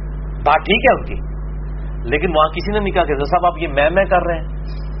 بات ٹھیک ہے ان کی، لیکن وہاں کسی نے نہیں کہا کہ صاحب آپ یہ میں کر رہے ہیں،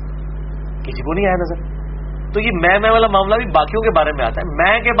 کسی کو نہیں آیا نظر۔ تو یہ میں والا معاملہ بھی باقیوں کے بارے میں آتا ہے۔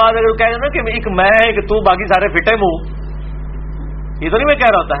 میں کے بعد اگر کہہ نا کہ ایک میں ہے کہ تو باقی سارے فٹے منہ، یہ تو نہیں میں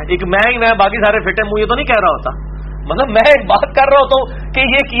کہہ رہا ہوتا ہے، ایک میں ہی میں باقی سارے فٹے منہ، یہ تو نہیں کہہ رہا ہوتا۔ مطلب میں ایک بات کر رہا ہوتا ہوں کہ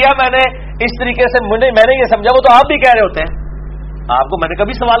یہ کیا میں نے اس طریقے سے، میں نے یہ سمجھا، وہ تو آپ بھی کہہ رہے ہوتے ہیں۔ آپ کو میں نے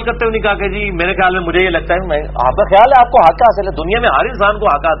کبھی سوال کرتے ہوئے نہیں کہا کہ جی میرے خیال میں مجھے یہ لگتا ہے، آپ کا خیال ہے، آپ کو حق حاصل ہے، دنیا میں ہر انسان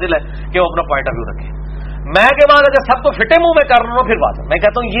کو حق حاصل ہے کہ وہ اپنا پوائنٹ آف ویو رکھے۔ میں کے بعد اگر سب کو فٹے منہ میں کر رہا ہوں پھر بات ہے، میں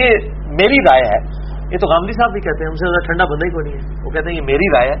کہتا ہوں یہ میری رائے ہے۔ یہ تو غامدی صاحب بھی کہتے ہیں، ہم سے زیادہ ٹھنڈا بندہ ہی کوئی نہیں ہے، وہ کہتے ہیں یہ میری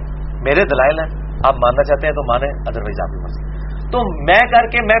رائے ہے، میرے دلائل ہیں، آپ ماننا چاہتے ہیں تو مانیں، ادروائز آپ کی مرضی۔ تو میں کر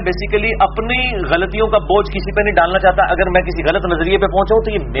کے میں بیسیکلی اپنی غلطیوں کا بوجھ کسی پہ نہیں ڈالنا چاہتا۔ اگر میں کسی غلط نظریے پہ پہنچا ہوں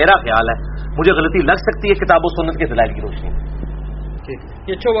تو یہ میرا خیال ہے، مجھے غلطی لگ سکتی ہے کتاب و سنت کے دلائل کی روشنی میں۔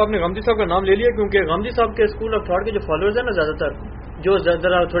 یہ اچھا آپ نے غامدی صاحب کا نام لے لیا، کیونکہ غامدی صاحب کے اسکول آف تھاٹ کے جو فالوورز ہیں نا، زیادہ تر جو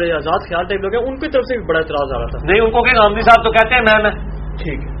ذرا تھوڑے آزاد خیال ٹائپ لوگ ہیں، ان کی طرف سے بھی بڑا اعتراض آ رہا تھا۔ نہیں، ان کو کہ غامدی صاحب تو کہتے ہیں میں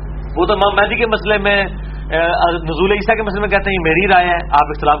ٹھیک ہے، وہ تو امام مہدی کے مسئلے میں، نزول عیسیٰ کے مسئلے میں کہتے ہیں یہ میری رائے ہے، آپ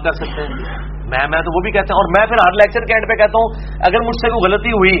اختلاف کر سکتے ہیں، میں تو وہ بھی کہتے ہیں۔ اور میں پھر ہر لیکچر کے اینڈ پہ کہتا ہوں اگر مجھ سے کوئی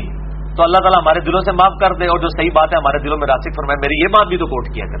غلطی ہوئی تو اللہ تعالیٰ ہمارے دلوں سے معاف کر دے، اور جو صحیح بات ہے ہمارے دلوں میں راسخ فرمائے۔ میری یہ بات بھی تو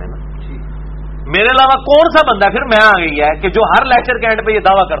کوٹ کیا کرے نا، میرے علاوہ کون سا بندہ پھر میں آ گئی ہے کہ جو ہر لیکچر کے اینڈ پہ یہ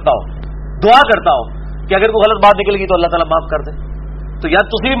دعویٰ کرتا ہو، دعا کرتا ہو کہ اگر کوئی غلط بات نکل گئی تو اللہ تعالیٰ معاف کر دے۔ تو یار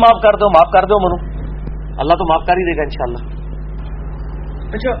تسی بھی معاف کر دو منو، اللہ تو معاف کر ہی دے گا انشاءاللہ۔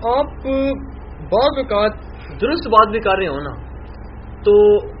 اچھا، آپ بعض اوقات درست بات بھی کر رہے ہو نا، تو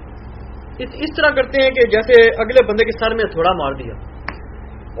اس طرح کرتے ہیں کہ جیسے اگلے بندے کے سر میں ہتھوڑا مار دیا،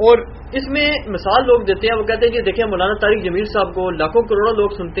 اور اس میں مثال لوگ دیتے ہیں، وہ کہتے ہیں کہ دیکھیں مولانا طارق جمیل صاحب کو لاکھوں کروڑوں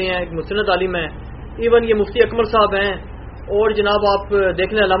لوگ سنتے ہیں، ایک مسند عالم ہے، ایون یہ مفتی اکمل صاحب ہیں، اور جناب آپ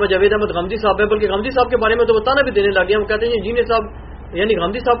دیکھ لیں علامہ جاوید احمد غامدی صاحب ہیں، بلکہ غامدی صاحب کے بارے میں تو بتانا بھی دینے لگ گیا۔ وہ کہتے ہیں انجینئر صاحب یعنی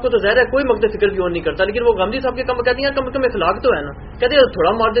غامدی صاحب کو تو ظاہر ہے کوئی مقد فکر بھی اور نہیں کرتا، لیکن وہ غامدی صاحب کے کم کہتے ہیں کم کم اخلاق تو ہے نا، کہتے ہیں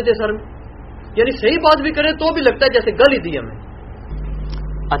تھوڑا مار دیتے سر میں، یعنی صحیح بات بھی کرے تو بھی لگتا ہے جیسے گل ہی دی ہمیں۔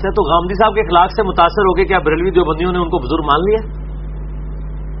 اچھا، تو غامدی صاحب کے اخلاق سے متاثر ہو کے کیا بریلوی دیوبندیوں نے ان کو بزرگ مان لیا؟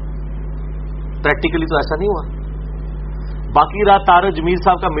 پریکٹیکلی تو ایسا نہیں ہوا۔ باقی رات طارق جمیل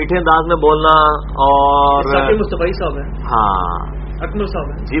صاحب کا میٹھے انداز میں بولنا، اور مصطفی صاحب ہے، ہاں اکمل صاحب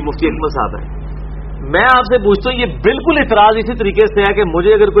ہے، جی مفتی اکمل صاحب ہے۔ میں آپ سے پوچھتا ہوں، یہ بالکل اعتراض اسی طریقے سے ہے کہ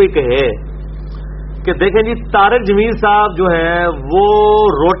مجھے اگر کوئی کہے کہ دیکھیں جی طارق جمیل صاحب جو ہے وہ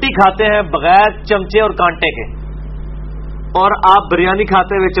روٹی کھاتے ہیں بغیر چمچے اور کانٹے کے، اور آپ بریانی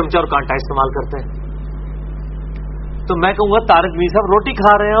کھاتے ہوئے چمچہ اور کانٹا استعمال کرتے ہیں. تو میں کہوں گا طارق جمیل صاحب روٹی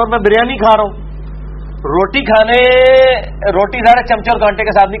کھا رہے ہیں اور میں بریانی کھا رہا ہوں. روٹی سارے چمچے اور کانٹے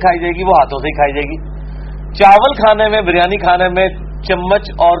کے ساتھ نہیں کھائی جائے گی، وہ ہاتھوں سے ہی کھائی جائے گی. چاول کھانے میں، بریانی کھانے میں چمچ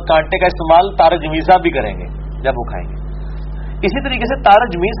اور کانٹے کا استعمال طارق جمیل صاحب بھی کریں گے جب وہ کھائیں گے. اسی طریقے سے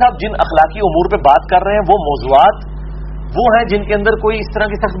طارق جمیل صاحب جن اخلاقی امور پہ بات کر رہے ہیں وہ موضوعات وہ ہیں جن کے اندر کوئی اس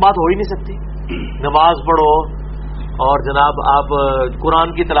طرح کی سخت بات ہو ہی نہیں سکتی. نماز پڑھو اور جناب آپ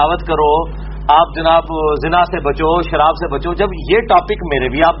قرآن کی تلاوت کرو، آپ جناب زنا سے بچو، شراب سے بچو. جب یہ ٹاپک میرے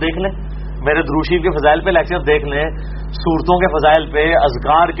بھی آپ دیکھ لیں، میرے درود شریف کے فضائل پہ لیکچر دیکھ لیں، صورتوں کے فضائل پہ،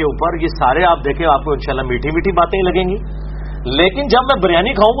 اذکار کے اوپر، یہ سارے آپ دیکھیں، آپ کو انشاءاللہ میٹھی میٹھی باتیں ہی لگیں گی. لیکن جب میں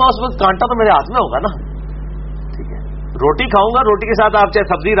بریانی کھاؤں گا اس وقت کانٹا تو میرے ہاتھ میں ہوگا نا. ٹھیک ہے، روٹی کھاؤں گا، روٹی کے ساتھ آپ چاہے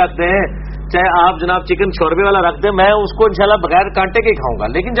سبزی رکھ دیں، چاہے آپ جناب چکن شوربے والا رکھ دیں، میں اس کو انشاءاللہ بغیر کانٹے کے ہی کھاؤں گا.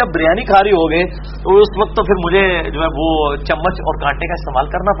 لیکن جب بریانی کھا رہی ہوگے تو اس وقت تو پھر مجھے جو ہے وہ چمچ اور کانٹے کا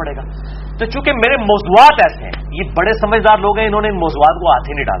استعمال کرنا پڑے گا. تو چونکہ میرے موضوعات ایسے ہیں، یہ بڑے سمجھدار لوگ ہیں، انہوں نے ان موضوعات کو ہاتھ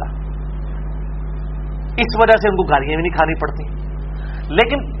ہی نہیں ڈالا، اس وجہ سے ان کو گالیاں بھی نہیں کھانی پڑتی.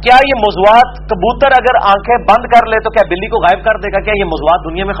 لیکن کیا یہ موضوعات، کبوتر اگر آنکھیں بند کر لے تو کیا بلی کو غائب کر دے گا؟ کیا یہ موضوعات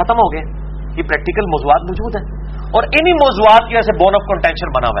دنیا میں ختم ہو گئے؟ یہ پریکٹیکل موضوعات موجود ہیں، اور انہی موضوعات کی وجہ سے بون آف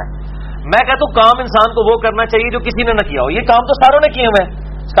کنٹینشن بنا ہوا ہے. میں کہتا ہوں کام انسان کو وہ کرنا چاہیے جو کسی نے نہ کیا ہو. یہ کام تو ساروں نے کیے ہوئے ہیں.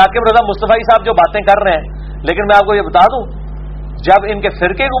 ثاقب رضا مصطفی صاحب جو باتیں کر رہے ہیں، لیکن میں آپ کو یہ بتا دوں جب ان کے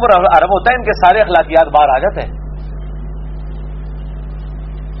فرقے کے اوپر عرب ہوتا ہے ان کے سارے اخلاقیات باہر آ جاتے ہیں.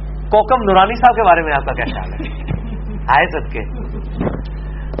 کوکم نورانی صاحب کے بارے میں آپ کا کیا خیال ہے؟ آئے صدقے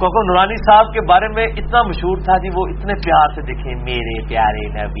کوکم نورانی صاحب کے بارے میں اتنا مشہور تھا جی، وہ اتنے پیار سے دیکھیں میرے پیارے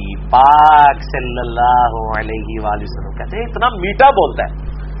نبی پاک صلی اللہ علیہ وآلہ وسلم، کہتے ہیں اتنا میٹھا بولتا ہے.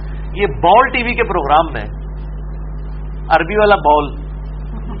 یہ بال ٹی وی کے پروگرام میں عربی والا بال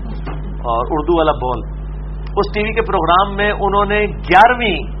اور اردو والا بال، اس ٹی وی کے پروگرام میں انہوں نے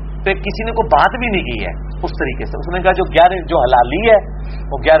 11ویں پہ کسی نے کوئی بات بھی نہیں کی ہے اس طریقے سے. اس نے کہا جو حلالی ہے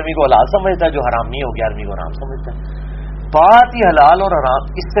وہ 11ویں کو حلال سمجھتا ہے، جو حرامی ہے وہ 11ویں کو حرام سمجھتا ہے. بات ہی حلال اور حرام،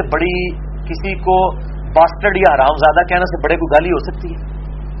 اس سے بڑی کسی کو باسٹرڈ یا حرام زیادہ کہنے سے بڑے کوئی گالی ہو سکتی ہے؟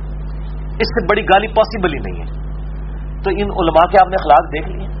 اس سے بڑی گالی پاسبل ہی نہیں ہے. تو ان علماء کے آپ نے اخلاق دیکھ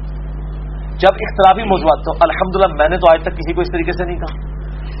لیے. جب اختلافی موضوعات، تو الحمدللہ میں نے تو آج تک کسی کو اس طریقے سے نہیں کہا.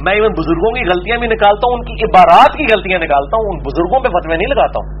 میں ایون بزرگوں کی غلطیاں بھی نکالتا ہوں، ان کی عبارات کی غلطیاں نکالتا ہوں، ان بزرگوں پہ فتوے نہیں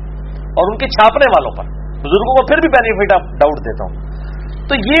لگاتا ہوں، اور ان کے چھاپنے والوں پر بزرگوں کو پھر بھی بینیفٹ آف ڈاؤٹ دیتا ہوں.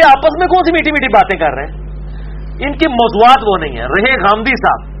 تو یہ آپس میں کون سی میٹھی میٹھی باتیں کر رہے ہیں؟ ان کے موضوعات وہ نہیں ہیں. رہے غامدی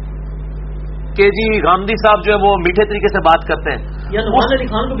صاحب کہ جی غامدی صاحب جو ہے وہ میٹھے طریقے سے بات کرتے ہیں، یا نعمان علی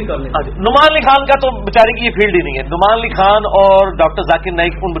خان کو بھی کر لیں. نعمان علی خان کا تو بیچارے کی یہ فیلڈ ہی نہیں ہے. نعمان علی خان اور ڈاکٹر ذاکر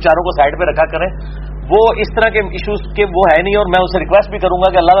نائک ان بیچاروں کو سائڈ پہ رکھا کریں، وہ اس طرح کے ایشوز کے وہ ہے نہیں. اور میں اسے ریکویسٹ بھی کروں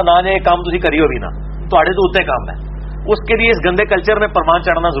گا کہ اللہ کا نام یہ کام تھی کریو بھی نہ، تو تو اتنے کام ہے. اس کے لیے اس گندے کلچر میں پرمان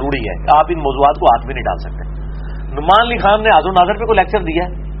چڑھنا ضروری ہے. آپ ان موضوعات کو ہاتھ بھی نہیں ڈال سکتے. نعمان علی خان نے حاضر ناظر پہ کوئی لیکچر دیا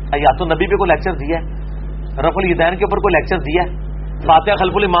ہے، حیات النبی پہ کوئی لیکچر دیا ہے، رفع الیدین کے اوپر کوئی لیکچر دیا ہے، فاتحہ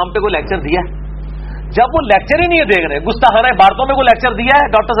خلف الامام پہ کوئی لیکچر دیا ہے؟ جب وہ لیکچر ہی نہیں دے رہے، گستاخانہ عبارتوں میں کوئی لیکچر دیا ہے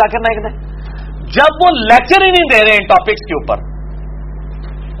ڈاکٹر ذاکر نائک نے؟ جب وہ لیکچر ہی نہیں دے رہے ان ٹاپکس کے اوپر،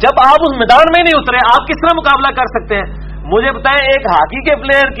 جب آپ اس میدان میں نہیں اترے، آپ کس طرح مقابلہ کر سکتے ہیں؟ مجھے بتائیں ایک ہاکی کے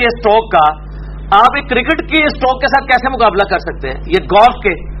پلیئر کے اسٹروک کا آپ ایک کرکٹ کے اسٹروک کے ساتھ کیسے مقابلہ کر سکتے ہیں؟ یہ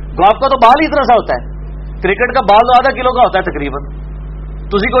گولف کا تو بال ہی اتنا سا ہوتا ہے، کرکٹ کا بال 1/2 کلو کا ہوتا ہے تقریباً.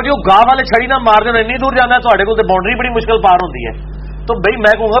 تسی کو جو گاہ والے چھڑی نہ مار دینا اتنی دور جانا ہے، تھوڑے کو باؤنڈری بڑی مشکل پار ہوتی ہے. تو بھائی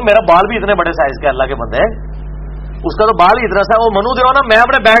میں کہوں گا میرا بال بھی اتنے بڑے سائز کے اللہ کے بندے، اس کا تو بال ہی اتنا سا، وہ منو دے نا، میں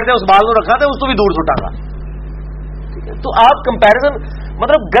اپنے بیٹھ کے اس بال کو رکھا تھا، اس کو بھی دور سٹا گا. ٹھیک ہے، تو آپ کمپیریزن،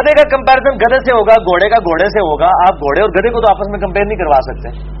 مطلب گدھے کا کمپیریزن گدھے سے ہوگا، گھوڑے کا گھوڑے سے ہوگا. آپ گھوڑے اور گدھے کو تو آپس میں کمپیئر نہیں کروا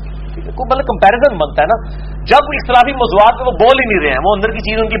سکتے. ٹھیک ہے، کوئی مطلب کمپیریزن بنتا ہے نا. جب اختلافی موضوعات پہ وہ بول ہی نہیں رہے ہیں، وہ اندر کی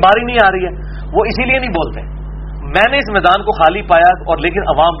چیز ان کی باہر ہی نہیں آ رہی ہے، وہ اسی لیے نہیں بولتے. میں نے اس میدان کو خالی پایا، اور لیکن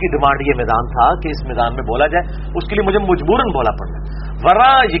عوام کی ڈیمانڈ یہ میدان تھا کہ اس میدان میں بولا جائے، اس کے لیے مجھے مجبوراً بولا پڑنا. ورنہ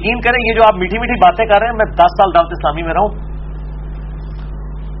یقین کریں یہ جو آپ میٹھی میٹھی باتیں کر رہے ہیں، میں 10 سال دعوت اسلامی میں رہا ہوں،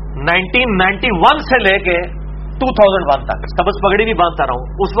 1991 سے لے کے 2001 تک سبز پگڑی بھی باندھتا رہا ہوں.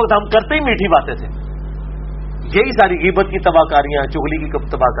 اس وقت ہم کرتے ہی میٹھی باتیں تھے. یہی ساری غیبت کی تباہکاریاں، چغلی کی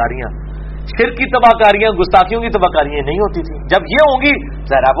تباہکاریاں، شرک کی تباہکاریاں، گستاخیوں کی تباہکاریاں نہیں ہوتی تھی. جب یہ ہوں گی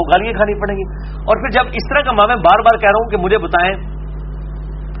ظاہر آپ کو گالیاں کھانی پڑیں گی. اور پھر جب اس طرح کا میں بار بار کہہ رہا ہوں کہ مجھے بتائیں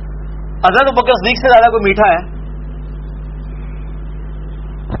حضرت ابوبکر صدیق سے زیادہ کوئی میٹھا ہے؟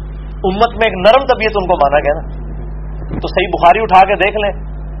 امت میں ایک نرم طبیعت ان کو مانا گیا نا. تو صحیح بخاری اٹھا کے دیکھ لیں،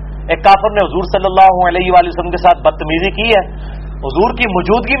 ایک کافر نے حضور صلی اللہ علیہ وآلہ وسلم کے ساتھ بدتمیزی کی ہے، حضور کی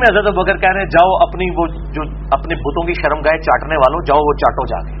موجودگی میں حضرت ابوبکر کہہ رہے ہیں جاؤ اپنی وہ جو اپنے بتوں کی شرم گاہ چاٹنے والوں جاؤ وہ چاٹو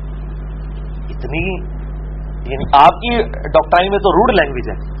جا کے. اتنی یعنی آپ کی ڈاکٹرائن میں تو روڈ لینگویج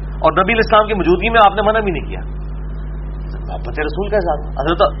ہے اور نبی علیہ السلام کی موجودگی میں آپ نے منع بھی نہیں کیا. محبت رسول کا اظہار.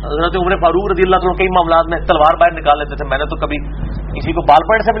 حضرت عمر فاروق رضی اللہ عنہ کئی معاملات میں تلوار باہر نکال لیتے تھے. میں نے تو کبھی کسی کو بال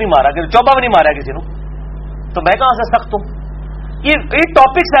پوائنٹ سے بھی نہیں مارا, کہ چوبا بھی نہیں مارا کسی نے, تو میں کہاں سے سخت ہوں. یہ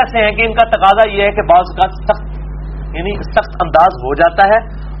ٹاپکس ایسے ہیں کہ ان کا تقاضا یہ ہے کہ بعض اوقات سخت یعنی سخت انداز ہو جاتا ہے,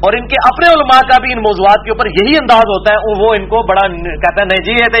 اور ان کے اپنے علماء کا بھی ان موضوعات کے اوپر یہی انداز ہوتا ہے. وہ ان کو بڑا کہتا ہے نہیں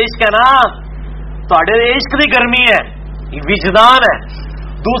جی یہ تو عشق ہے نا, تو عشق کی گرمی ہے, وجدان ہے.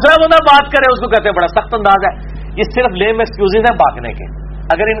 دوسرا بندہ بات کرے اس کو کہتے ہیں بڑا سخت انداز ہے. یہ صرف لیم ایکسکیوزز ہیں بھاگنے کے.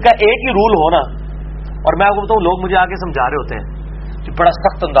 اگر ان کا ایک ہی رول ہونا, اور میں آپ کو بتاؤں لوگ مجھے آ کے سمجھا رہے ہوتے ہیں کہ بڑا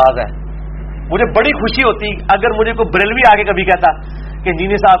سخت انداز ہے, مجھے بڑی خوشی ہوتی اگر مجھے کوئی بریلوی آگے کبھی کہتا کہ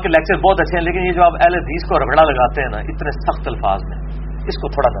انجینئر صاحب کے لیکچر بہت اچھے ہیں, لیکن یہ جو آپ اہل حدیث کو رگڑا لگاتے ہیں نا اتنے سخت الفاظ میں, اس کو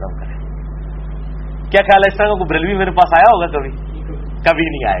تھوڑا نرم کریں. کیا خیال ہے اس طرح کا کوئی بریلوی میرے پاس آیا ہوگا کبھی؟ کبھی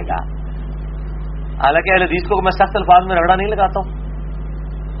نہیں آئے گا. حالانکہ اہل حدیث کو میں سخت الفاظ میں رگڑا نہیں لگاتا ہوں.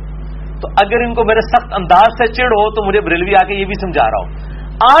 تو اگر ان کو میرے سخت انداز سے چڑ ہو تو مجھے بریلوی آ کے یہ بھی سمجھا رہا ہوں.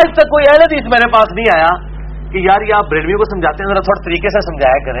 آج تک کوئی اہل حدیث میرے پاس نہیں آیا کہ یار یہ آپ بریلوی کو سمجھاتے ہیں ذرا تھوڑا طریقے سے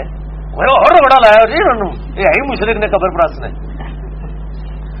سمجھایا کریں. اور رگڑا لایا یہی مشرک نے قبر پرست نے.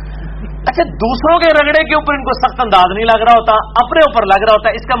 اچھا دوسروں کے رگڑے کے اوپر ان کو سخت انداز نہیں لگ رہا ہوتا, اپنے اوپر لگ رہا ہوتا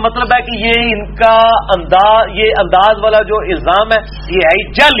ہے. اس کا مطلب ہے کہ یہ ان کا انداز, یہ انداز والا جو الزام ہے یہ ہے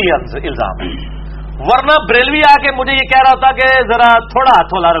جعلی الزام ہے. ورنہ بریلوی آ کے مجھے یہ کہہ رہا ہوتا کہ ذرا تھوڑا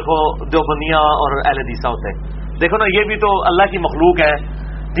ہاتھولا رکھو دیوبندیاں اور اہل حدیث ہوتے. دیکھو نا یہ بھی تو اللہ کی مخلوق ہے,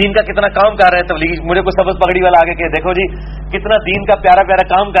 دین کا کتنا کام کر رہے ہیں تبلیغ. مجھے کوئی سبز پگڑی والا آگے کہ دیکھو جی کتنا دین کا پیارا پیارا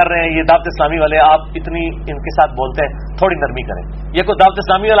کام کر رہے ہیں یہ دعوت اسلامی والے, آپ اتنی ان کے ساتھ بولتے ہیں, تھوڑی نرمی کریں. یہ کوئی دعوت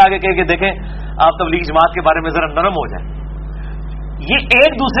اسلامی والا آگے کہ دیکھیں آپ تبلیغ جماعت کے بارے میں ذرا نرم ہو جائیں. یہ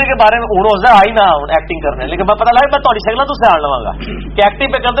ایک دوسرے کے بارے میں اڑوزہ آئی نہ ایکٹنگ کرنے, لیکن میں پتہ لگا میں تھوڑی شکل تو سے آڑ لواں گا کہ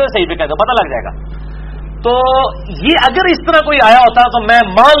ایکٹنگ پہ کرتے ہوئے صحیح پہ کہتے پتہ لگ جائے گا. تو یہ اگر اس طرح کوئی آیا ہوتا تو میں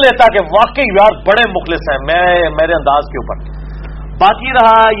مان لیتا کہ واقعی یار بڑے مخلص ہیں میرے انداز کے اوپر. باقی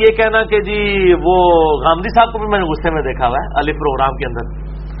رہا یہ کہنا کہ جی وہ غامدی صاحب کو بھی میں نے غصے میں دیکھا ہوا ہے علی پروگرام کے اندر,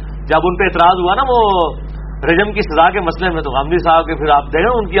 جب ان پہ اعتراض ہوا نا وہ رجم کی سزا کے مسئلے میں, تو غامدی صاحب کے پھر آپ دیکھیں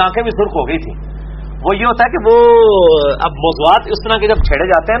ان کی آنکھیں بھی سرخ ہو گئی تھی. وہ یہ ہوتا ہے کہ وہ اب موضوعات اس طرح کے جب چھیڑے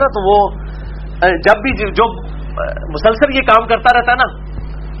جاتے ہیں نا تو وہ جب بھی جو مسلسل یہ کام کرتا رہتا ہے نا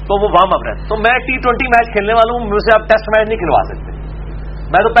تو وہ وارم اپ رہتا. تو میں T20 میچ کھیلنے والا ہوں, مجھ سے آپ ٹیسٹ میچ نہیں کھلوا سکتے.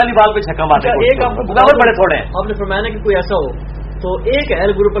 میں تو پہلی بال پہ چھکا مارتا ہوں. ایک آپ کو بڑے تھوڑے ہیں, آپ نے فرمایا نا کہ کوئی ایسا ہو تو ایک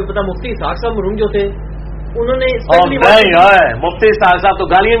اہل گروپ البتہ مفتی اسحاق صاحب مرحوم جو تھے انہوں نے مفتی اسحاق صاحب تو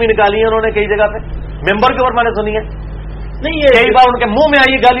گالیاں بھی نکالی ہیں انہوں نے کئی جگہ پہ, ممبر کے اوپر میں نے سنی ہے. نہیں کئی بار ان کے منہ میں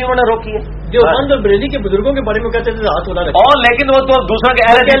آئی گالی انہوں نے روکی ہے. جو بند اور بریلی کے بزرگوں کے بارے میں کہتے تھے ہاتھ اڑا رکھا, اور لیکن وہ تو دوسروں کے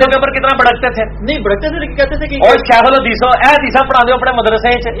اہل حدیثوں کے اوپر کتنا بھڑکتے تھے. نہیں بھڑکتے تھے, کہتے تھے کہ اور شیخ الحدیثوں حدیث پڑھا دو اپنے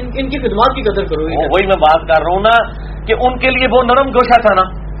مدرسے, ان کی خدمات کی قدر کرو. وہی میں بات کر رہا ہوں نا کہ ان کے لیے وہ نرم گوشہ تھا نا,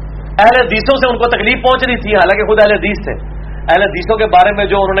 اہل حدیثوں سے ان کو تکلیف پہنچ رہی تھی, حالانکہ خود اہل حدیث تھے. اہل حدیثوں کے بارے میں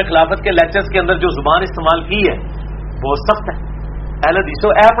جو انہوں نے خلافت کے لیکچرز کے اندر جو زبان استعمال کی ہے بہت سخت ہے. اہل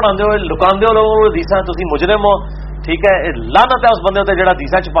حدیثوں اے پڑھاندے ہو لکاندے ہو لوگوں کو حدیثاں تسی مجرم ہو, ٹھیک ہے, لعنت ہے اس بندے تے جڑا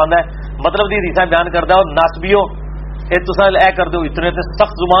حدیثاں چھپاندا ہے, مطلب دی حدیثاں بیان کردا ہے, اور ناسبیو اے تساں اے کر دو. اتنے تے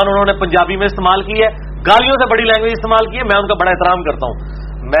سخت زبان انہوں نے پنجابی میں استعمال کی ہے, گالیوں سے بڑی لینگویج استعمال کی ہے. میں ان کا بڑا احترام کرتا ہوں.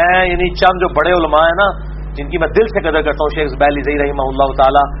 میں یعنی چند جو بڑے علماء ہیں نا جن کی میں دل سے قدر کرتا ہوں, شیخ زبیر علی رحمہ اللہ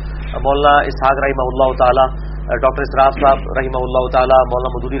تعالی, مولانا اسحاق رحمہ اللہ تعالی, ڈاکٹر اسراف صاحب رحمہ اللہ تعالی,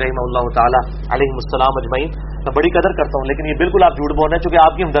 مولانا مدودی رحمہ اللہ تعالی علیہم السلام اجمعین, میں بڑی قدر کرتا ہوں. لیکن یہ بالکل آپ جھوٹ بول رہے ہیں, چونکہ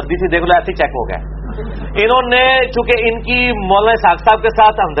آپ کی ہمدردی تھی, دیکھ لو ایسے چیک ہو گیا. انہوں نے چونکہ ان کی مولانا اسحاق صاحب کے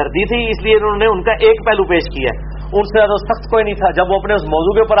ساتھ ہمدردی تھی اس لیے انہوں نے ان کا ایک پہلو پیش کیا ہے, ان سے زیادہ سخت کوئی نہیں تھا جب وہ اپنے اس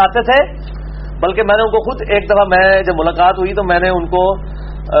موضوع کے اوپر آتے تھے. بلکہ میں نے ان کو خود ایک دفعہ میں جب ملاقات ہوئی تو میں نے ان کو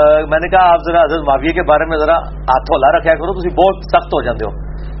میں نے کہا آپ ذرا حضرت معاویہ کے بارے میں ذرا ہاتھ ہلا رکھا کرو, تسی بہت سخت ہو جاتے ہو.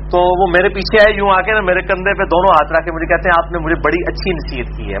 تو وہ میرے پیچھے آئے یوں آ کے نا میرے کندھے پہ دونوں ہاتھ رکھ کے مجھے کہتے ہیں آپ نے مجھے بڑی اچھی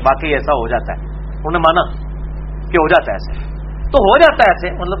نصیحت کی ہے, باقی ایسا ہو جاتا ہے. انہوں نے مانا کہ ہو جاتا ہے ایسے, تو ہو جاتا ہے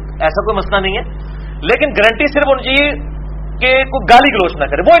ایسے, مطلب ایسا کوئی مسئلہ نہیں ہے. لیکن گارنٹی صرف ہونی چاہیے کہ کوئی گالی گلوچ نہ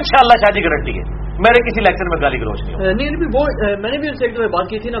کرے, وہ انشاءاللہ شاید گارنٹی ہے. میرے کسی لیکچر میں گالی گلوچ نہیں ہے. نہیں وہ میں نے بھی ان سے ایک دفعہ بات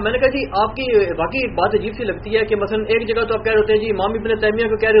کی تھی نا, میں نے کہا جی آپ کی واقعی ایک بات عجیب سی لگتی ہے کہ مثلا ایک جگہ تو آپ کہہ رہے ہوتے ہیں جی امام ابن تیمیہ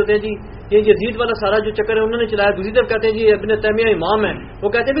کو کہہ رہے ہوتے ہیں جی یہ یزید والا سارا جو چکر ہے انہوں نے چلایا, دوسری طرف کہتے ہیں جی ابن تیمیہ امام ہے,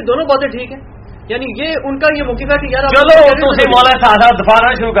 وہ کہتے ہیں بھی دونوں باتیں ٹھیک ہیں. یعنی یہ ان کا یہ موقف ہے کہ یار چلو مولا صاحب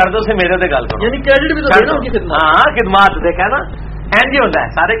دفاعنا شروع کر دو, میرے سے گل کرو, یعنی کریڈٹ بھی تو دینا ان کی خدمات. ہاں خدمات دیکھا نا این جی ہوتا ہے,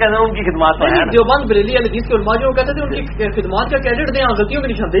 سارے کہتے ہیں ان کی خدمات. دیوبند بریلی حدیث کے علماء جو کہتے تھے ان کی خدمات کا کریڈٹ دیں, غلطیوں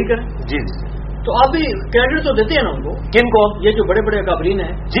کی نشاندہی کریں. جی جی تو آپ بھی کریڈٹ تو دیتے ہیں نا ان کو؟ کن کو؟ یہ جو بڑے بڑے اکابرین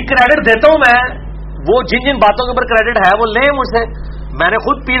ہیں. جی کریڈٹ دیتا ہوں میں، وہ جن جن باتوں کے اوپر کریڈٹ ہے وہ لیں مجھ سے. میں نے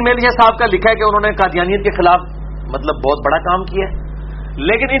خود پیر میرزا صاحب کا لکھا ہے کہ انہوں نے قادیانیت کے خلاف مطلب بہت بڑا کام کیا ہے،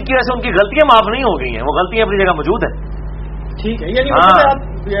 لیکن ان کی وجہ سے ان کی غلطیاں معاف نہیں ہو گئی ہیں، وہ غلطیاں اپنی جگہ موجود ہیں. ٹھیک ہے، یعنی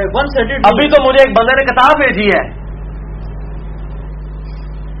ابھی تو مجھے ایک بندے نے کتاب بھیجی ہے،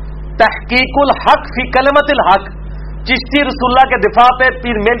 تحقیق الحق فی کلمت الحق، چشتی رسول اللہ کے دفاع پہ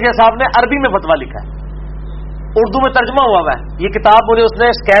پیر میرزا صاحب نے عربی میں فتویٰ لکھا ہے، اردو میں ترجمہ ہوا ہے. یہ کتاب مجھے اس نے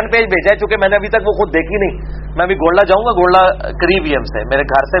اسکین پیج بھیجا ہے، چونکہ میں نے ابھی تک وہ خود دیکھی نہیں. میں ابھی گولڈا جاؤں گا، گولڈا قریب ہی ہم سے، میرے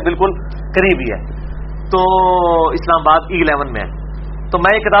گھر سے بالکل قریب ہی ہے، تو اسلام آباد E11 میں ہے. تو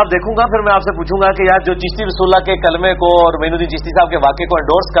میں یہ کتاب دیکھوں گا، پھر میں آپ سے پوچھوں گا کہ یار جو چشتی رسول اللہ کے کلمے کو اور معین الدین چشتی صاحب کے واقعے کو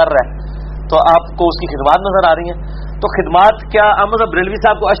انڈورس کر رہا ہے، تو آپ کو اس کی خدمات نظر آ رہی ہیں؟ تو خدمات کیا احمد بریلوی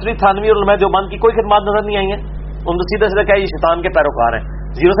صاحب کو اشری تھانوی اور علماء دیوبند کی کوئی خدمات نظر نہیں آئی ہیں؟ ان کو سیدھا سیدھا کیا یہ شیطان کے پیروکار ہیں،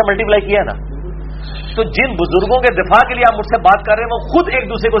 زیرو سے ملٹی پلائی کیا ہے نا. تو جن بزرگوں کے دفاع کے لیے آپ مجھ سے بات کر رہے ہیں وہ خود ایک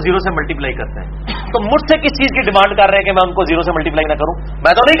دوسرے کو زیرو سے ملٹی پلائی کرتے ہیں، تو مجھ سے کس چیز کی ڈیمانڈ کر رہے ہیں کہ میں ان کو زیرو سے ملٹی پلائی نہ کروں؟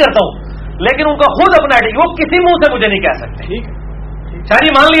 میں تو نہیں کرتا ہوں، لیکن ان کا خود اپنا وہ کسی منہ سے مجھے نہیں کہہ سکتے. ٹھیک ہے شاہ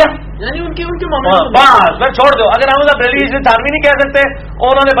جی مان لیا، یعنی ان کے بس میں چھوڑ دو. اگر احمد بریلوی تھانوی نہیں کہہ سکتے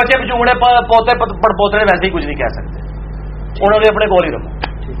اور انہوں نے بچے بچوڑے پوتے پڑ پوترے ویسے ہی کچھ نہیں کہہ سکتے، انہوں نے اپنے گول ہی رکھو.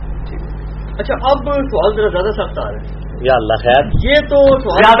 اچھا اب سوال ذرا زیادہ سخت آ رہا ہے. یا اللہ خیر، یہ تو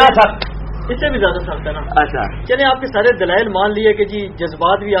زیادہ سخت، اس سے بھی زیادہ سخت ہے نا. اچھا چلیں آپ کے سارے دلائل مان لیے کہ جی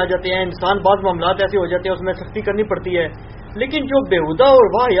جذبات بھی آ جاتے ہیں، انسان بعض معاملات ایسے ہو جاتے ہیں اس میں سختی کرنی پڑتی ہے، لیکن جو بےہودہ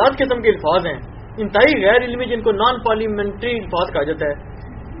اور واہیات قسم کے الفاظ ہیں، انتہائی غیر علمی، جن کو نان پارلیمنٹری الفاظ کہا جاتا ہے،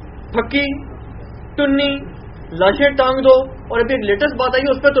 پھکی، ٹنی، لاشیں ٹانگ دو، اور ابھی ایک لیٹسٹ بات آئی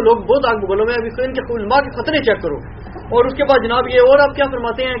ہے اس پہ تو لوگ بہت آگ بگلوں میں، ابھی ان کے علماء کے خطرے چیک کرو. اور اس کے بعد جناب یہ اور آپ کیا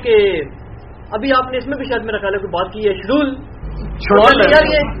فرماتے ہیں کہ ابھی آپ نے اس میں بھی شاید میرا خیال ہے کوئی بات کی ہے، یار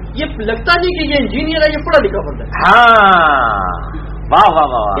یہ لگتا نہیں کہ یہ انجینئر ہے، یہ پڑھا لکھا بندہ ہے. ہاں واہ واہ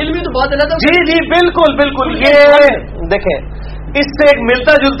واہ، علمی تو بات الگ ہے. جی جی بالکل بالکل. یہ دیکھیں اس سے ایک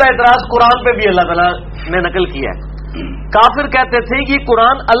ملتا جلتا اعتراض قرآن پہ بھی اللہ تعالیٰ نے نقل کیا ہے. کافر کہتے تھے کہ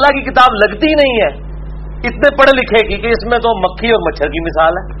قرآن اللہ کی کتاب لگتی ہی نہیں ہے اتنے پڑھے لکھے کی، کہ اس میں تو مکھی اور مچھر کی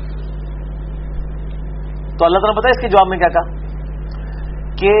مثال ہے. تو اللہ تعالیٰ پتہ ہے اس کے جواب میں کیا کہا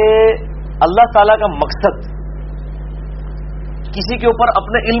کہ اللہ تعالیٰ کا مقصد کسی کے اوپر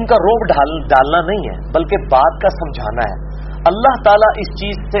اپنے علم کا روب ڈالنا نہیں ہے، بلکہ بات کا سمجھانا ہے. اللہ تعالیٰ اس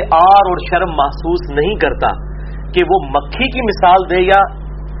چیز سے آر اور شرم محسوس نہیں کرتا کہ وہ مکھی کی مثال دے یا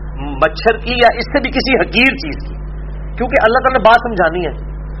مچھر کی یا اس سے بھی کسی حقیر چیز کی، کیونکہ اللہ تعالیٰ نے بات سمجھانی ہے.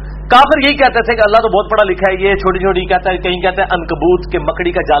 کافر یہی کہتے تھے کہ اللہ تو بہت پڑھا لکھا ہے، یہ چھوٹی چھوٹی کہتا ہے، کہیں کہتا ہے عنکبوت کے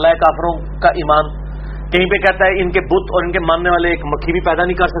مکڑی کا جالا ہے کافروں کا ایمان، کہیں پہ کہتا ہے ان کے بت اور ان کے ماننے والے ایک مکھی بھی پیدا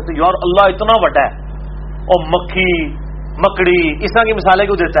نہیں کر سکتے. یار اللہ اتنا بڑا ہے اور مکھی مکڑی اس طرح کی مثالیں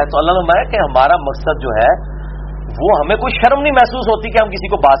کیوں دیتا ہے؟ تو اللہ نے فرمایا کہ ہمارا مقصد جو ہے وہ ہمیں کوئی شرم نہیں محسوس ہوتی کہ ہم کسی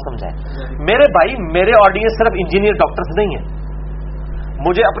کو بات سمجھائیں. میرے بھائی میرے آڈینس صرف انجینئر ڈاکٹرز نہیں ہیں،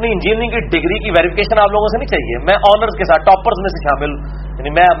 مجھے اپنی انجینئرنگ کی ڈگری کی ویریفیکیشن آپ لوگوں سے نہیں چاہیے. میں آنرز کے ساتھ ٹاپرز میں سے شامل،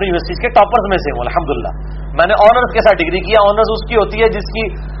 یعنی میں اپنی یونیورسٹی کے ٹاپرز میں سے ہوں الحمدللہ. میں نے آنرز کے ساتھ ڈگری کیا. آنرز اس کی ہوتی ہے جس کی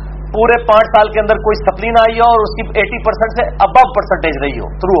پورے 5 سال کے اندر کوئی سپلی نہ آئی ہو اور اس کی 80% سے ابو پرسنٹیج رہی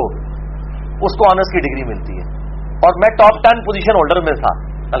ہو تھرو، اس کو آنرز کی ڈگری ملتی ہے. اور میں ٹاپ 10 پوزیشن ہولڈر میں تھا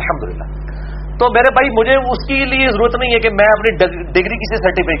الحمدللہ. تو میرے بھائی مجھے اس کے لیے ضرورت نہیں ہے کہ میں اپنی ڈگری کسی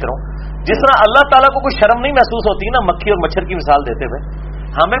سرٹیفائی کروں. جس طرح اللہ تعالیٰ کو کوئی شرم نہیں محسوس ہوتی نا مکھی اور مچھر کی مثال دیتے ہوئے،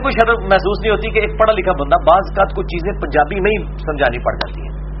 ہمیں کوئی شرم محسوس نہیں ہوتی کہ ایک پڑھا لکھا بندہ بعض کا کچھ چیزیں پنجابی میں ہی سمجھانی پڑ جاتی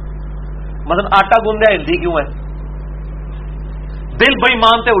ہیں. مثلا آٹا گوندیا ہلدی کیوں ہے؟ دل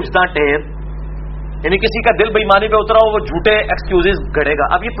بےمان تے اجتا ٹیر، یعنی کسی کا دل بےمانی پہ اترا ہو وہ جھوٹے ایکسکیوزز گھڑے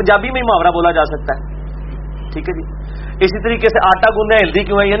گا. اب یہ پنجابی میں ہی محاورہ بولا جا سکتا ہے، ٹھیک ہے جی. اسی طریقے سے آٹا گوندنا ہلدی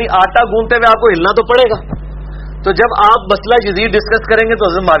کیوں ہے؟ یعنی آٹا گوندتے ہوئے آپ کو ہلنا تو پڑے گا. تو جب آپ مسئلہ یزید ڈسکس کریں گے تو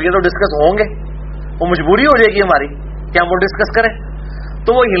حضرت معاویہ تو ڈسکس ہوں گے، وہ مجبوری ہو جائے گی ہماری کہ ہم وہ ڈسکس کریں،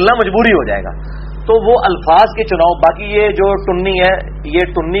 تو وہ ہلنا مجبوری ہو جائے گا. تو وہ الفاظ کے چناؤ. باقی یہ جو ٹنی ہے،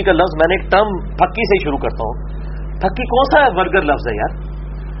 یہ ٹنی کا لفظ میں نے ایک ٹرم پھکی سے ہی شروع کرتا ہوں. پھکی کون سا ورگر لفظ ہے یار؟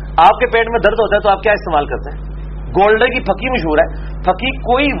 آپ کے پیٹ میں درد ہوتا ہے تو آپ کیا استعمال کرتے ہیں؟ گولڈے کی پھکی مشہور ہے. پھکی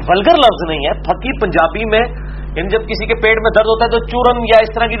کوئی ولگر لفظ نہیں ہے. پھکی پنجابی میں یعنی جب کسی کے پیٹ میں درد ہوتا ہے تو چورن یا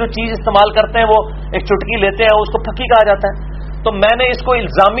اس طرح کی جو چیز استعمال کرتے ہیں وہ ایک چٹکی لیتے ہیں، اس کو پھکی کہا جاتا ہے. تو میں نے اس کو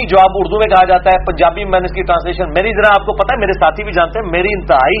الزامی جواب اردو میں کہا جاتا ہے، پنجابی میں نے اس کی ٹرانسلیشن میری ذرا آپ کو پتا ہے، میرے ساتھی بھی جانتے ہیں میری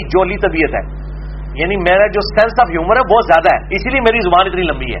انتہائی جولی طبیعت ہے، یعنی میرا جو سینس آف ہیومر ہے بہت زیادہ ہے، اسی لیے میری زبان اتنی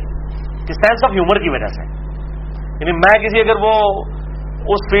لمبی ہے کہ سینس آف ہیومر کی وجہ سے. یعنی میں کسی اگر وہ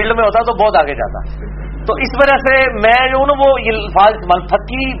اس فیلڈ میں ہوتا تو بہت آگے جاتا. تو اس وجہ سے میں جو ہوں نا وہ یہ الفاظ استعمال.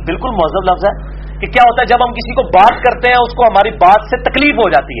 پھکی بالکل مہذب لفظ ہے کہ کیا ہوتا ہے جب ہم کسی کو بات کرتے ہیں اس کو ہماری بات سے تکلیف ہو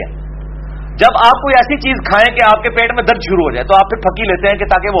جاتی ہے، جب آپ کوئی ایسی چیز کھائیں کہ آپ کے پیٹ میں درد شروع ہو جائے تو آپ پھر پھکی لیتے ہیں کہ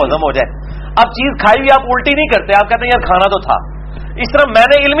تاکہ وہ ہضم ہو جائے. اب چیز کھائی ہوئی آپ الٹی نہیں کرتے, آپ کہتے ہیں یار کھانا تو تھا. اس طرح میں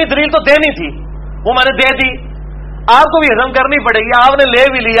نے علمی دلیل تو دینی تھی, وہ میں نے دے دی, آپ کو بھی ہضم کرنی پڑے گی. آپ نے لے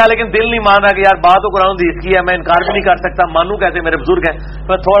بھی لیا لیکن دل نہیں مانا کہ یار بات تو قرآن حدیث کی ہے, میں انکار بھی نہیں کر سکتا, مانوں کہتے میرے بزرگ ہیں,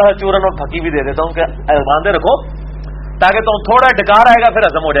 میں تھوڑا سا چورن اور پھکی بھی دے دیتا ہوں کہ باندھے رکھو تاکہ تم تھوڑا ڈکار آئے گا پھر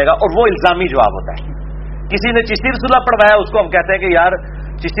ہضم ہو جائے گا. اور وہ الزامی جواب ہوتا ہے. کسی نے چشتی رسولہ پڑھوایا, اس کو ہم کہتے ہیں کہ یار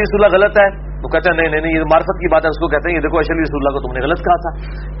چشتی رسولہ غلط ہے, وہ کہتے ہیں نہیں نہیں یہ معرفت کی بات ہے, اس کو کہتے ہیں یہ دیکھو اشلی رسولہ کو تم نے غلط کہا تھا.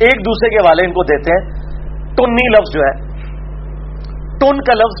 ایک دوسرے کے حوالے ان کو دیتے ہیں. ٹنی لفظ جو ہے, ٹن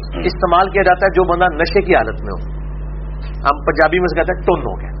کا لفظ استعمال کیا جاتا ہے جو بندہ نشے کی حالت میں ہو, ہم پنجابی میں سے کہتے ہیں ٹن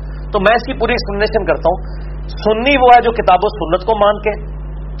ہو گیا. تو میں اس کی پوری ایکسپلینیشن کرتا ہوں. سنی وہ ہے جو کتاب و سنت کو مان کے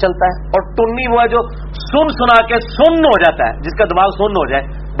چلتا ہے, اور ٹنی وہ ہے جو سن سنا کے سن ہو جاتا ہے, جس کا دماغ سن ہو جائے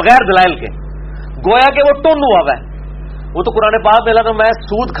بغیر دلائل کے, گویا کہ وہ ٹن ہوا ہے. وہ تو قرآن پاک میں لگا, میں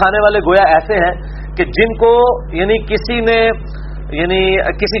سود کھانے والے گویا ایسے ہیں کہ جن کو یعنی کسی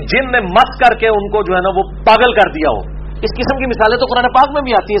جن نے مست کر کے ان کو جو ہے نا وہ پاگل کر دیا ہو. اس قسم کی مثالیں تو قرآن پاک میں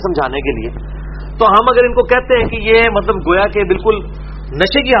بھی آتی ہیں سمجھانے کے لیے. تو ہم اگر ان کو کہتے ہیں کہ یہ مطلب گویا کہ بالکل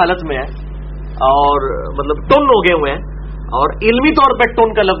نشے کی حالت میں ہے اور مطلب ٹن ہو گئے ہوئے ہیں, اور علمی طور پہ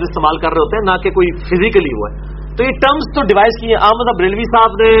ٹن کا لفظ استعمال کر رہے ہوتے ہیں, نہ کہ کوئی فزیکلی ہوا ہے, تو یہ ٹرمز تو ڈیوائز کیے ہیں. احمد بریلوی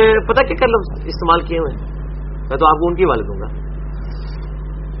صاحب نے پتہ کیا لفظ استعمال کیے ہوئے ہیں, میں تو آپ کو ان کی حوالے دوں گا.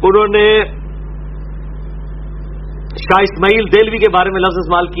 انہوں نے شاہ اسماعیل دہلوی کے بارے میں لفظ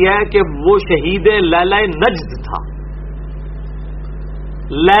استعمال کیا ہے کہ وہ شہید لیلہ نجد تھا.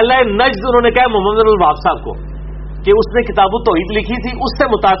 لیلہ نجد انہوں نے کہا محمد الوہاب صاحب کو کہ اس نے کتاب التوحید لکھی تھی, اس سے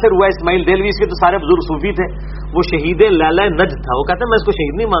متاثر ہوا اسماعیل دہلوی. اس کے تو سارے بزرگ صوفی تھے. وہ شہید لیلہ نجد تھا. وہ کہتے ہیں میں اس کو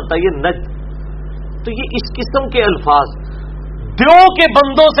شہید نہیں مانتا, یہ نجد. تو یہ اس قسم کے الفاظ, دیو کے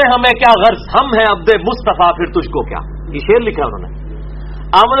بندوں سے ہمیں کیا غرض, ہم ہیں عبد مصطفیٰ پھر تجھ کو کیا, یہ شعر لکھا انہوں نے.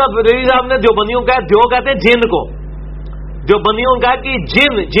 احمد بریلوی صاحب نے دیوبندیوں کا دیو کہتے ہیں جن کو, دیوبندیوں کا کہ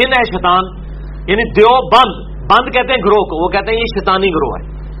جن ہے شیطان, یعنی دیو بند کہتے ہیں گروہ کو, وہ کہتے ہیں یہ شیطانی گروہ ہے.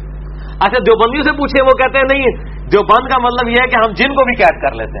 اچھا دیوبندیوں سے پوچھے, وہ کہتے ہیں نہیں دیوبند کا مطلب یہ ہے کہ ہم جن کو بھی قید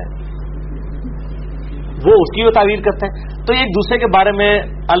کر لیتے ہیں, وہ اس کی وہ تعویل کرتے ہیں. تو ایک دوسرے کے بارے میں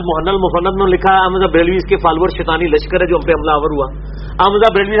المحن المفند نے لکھا ہے احمد بریلوی اس کے فالوور شیطانی لشکر ہے جو ہم پہ حملہ آور ہوا. احمد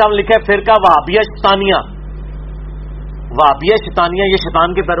بریلوی صاحب نے لکھا ہے فرقہ وہابیہ شیطانیہ, وہابیہ شیطانیہ, یہ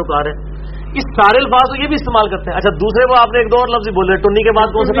شیطان کے پیروکار ہے. اس سارے الفاظ یہ بھی استعمال کرتے ہیں. اچھا دوسرے وہ آپ نے ایک دو اور لفظ بولے, ٹنی کے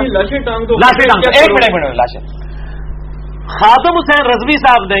بعد کون سا لاشیں. ایک منٹ لاشیں. خادم حسین رضوی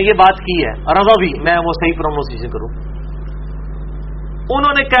صاحب نے یہ بات کی ہے, رضوی, میں وہ صحیح پروننسیشن کروں,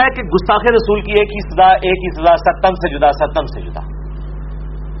 انہوں نے کہا کہ گستاخ رسول کی ایک ہی سزا ستم سے جدا,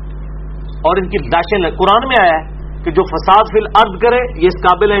 اور ان کی لاشیں قرآن میں آیا ہے کہ جو فساد فی الارض کرے یہ اس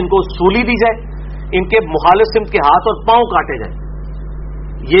قابل ہے ان کو سولی دی جائے, ان کے مخالف سمت کے ہاتھ اور پاؤں کاٹے جائیں.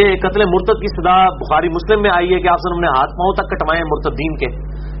 یہ قتل مرتد کی سزا بخاری مسلم میں آئی ہے کہ آپ سے ہم نے ہاتھ پاؤں تک کٹوائے مرتدین کے,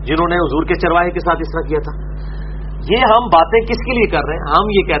 جنہوں نے حضور کے چرواہے کے ساتھ اس طرح کیا تھا. یہ ہم باتیں کس کے لیے کر رہے ہیں, ہم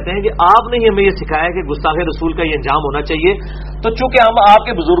یہ کہتے ہیں کہ آپ نے ہمیں یہ سکھایا کہ گستاخ رسول کا یہ انجام ہونا چاہیے, تو چونکہ ہم آپ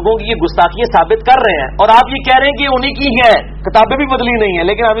کے بزرگوں کی یہ گستاخیاں ثابت کر رہے ہیں اور آپ یہ کہہ رہے ہیں کہ انہی کی ہیں, کتابیں بھی بدلی نہیں ہیں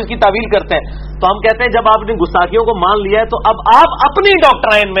لیکن ہم اس کی تعویل کرتے ہیں, تو ہم کہتے ہیں جب آپ نے گستاخیوں کو مان لیا ہے تو اب آپ اپنی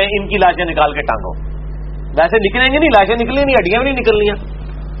ڈاکٹرائن میں ان کی لاشیں نکال کے ٹانگو. ویسے نکلیں گے نہیں, لاشیں نکلیں نہیں, ہڈیاں بھی نہیں نکلنی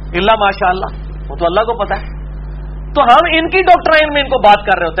اللہ ماشاء اللہ, وہ تو اللہ کو پتا ہے. تو ہم ان کی ڈاکٹرائن میں ان کو بات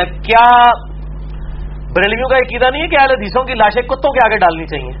کر رہے ہوتے ہیں. کیا بریلویوں کا عقیدہ نہیں ہے کہ اہل حدیثوں کی لاشیں کتوں کے آگے ڈالنی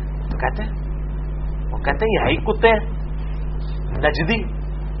چاہیے؟ وہ کہتے ہیں یہ ہی کتے ہیں نجدی,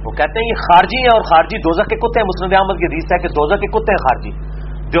 وہ کہتے ہیں یہ خارجی ہیں اور خارجی دوزخ کے کتے ہیں. مسند احمد کی حدیث ہے کہ دوزخ کے کتے ہیں خارجی.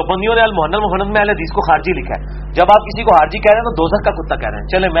 دیوبندیوں نے المحن المفند میں اہل حدیث کو خارجی لکھا ہے. جب آپ کسی کو خارجی کہہ رہے ہیں تو دوزخ کا کتا کہہ رہے ہیں.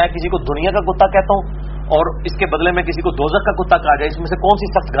 چلے میں کسی کو دنیا کا کتا کہتا ہوں اور اس کے بدلے میں کسی کو دوزخ کا کتا کہا جائے, اس میں سے کون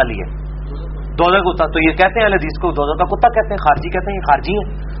سی سخت گالی ہے؟ دوزخ کتا. تو یہ کہتے ہیں اہل حدیث کو دوزخ کا کتا کہتے ہیں, خارجی کہتے ہیں یہ خارجی ہیں,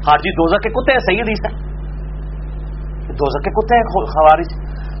 خارجی دوزخ کے کتے ہیں. صحیح حدیث ہے, دوزخ کے کتے ہیں خوارج.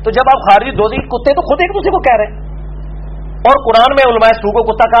 تو جب آپ خارجی دوزخ کے کتے تو خود ایک دوسرے کو کہہ رہے ہیں. اور قرآن میں علماء سو کو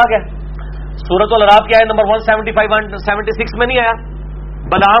کتا کہا گیا. سورۃ الاعراف کی آیت نمبر 175-176 میں نہیں آیا؟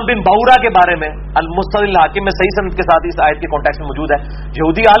 بلعام بن باورا کے بارے میں المستدرک الحاکم میں صحیح سند کے ساتھ اس آیت کے کانٹیکسٹ میں موجود ہے.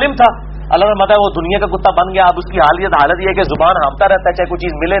 یہودی عالم تھا, اللہ نے بتایا وہ دنیا کا کتا بن گیا. اب اس کی حالت یہ ہے کہ زبان ہانپتا رہتا ہے, چاہے کوئی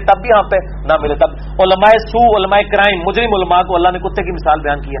چیز ملے تب بھی ہانپے, نہ ملے تب. علماء سو, علماء کرائم, مجرم علماء کو اللہ نے کتے کی مثال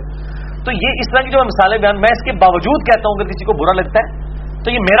بیان کیا. تو یہ اس طرح کی جو مثالیں بیان, میں اس کے باوجود کہتا ہوں کہ کسی کو برا لگتا ہے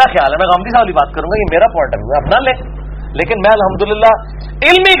تو یہ میرا خیال ہے, میں غامدی صاحب والی بات کروں گا, یہ میرا پوائنٹ آف ویو ہے, اپنا لے. لیکن میں الحمدللہ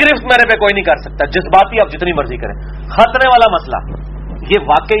علمی گرفت میرے پہ کوئی نہیں کر سکتا, جذباتی آپ جتنی مرضی کریں. خطرے والا مسئلہ یہ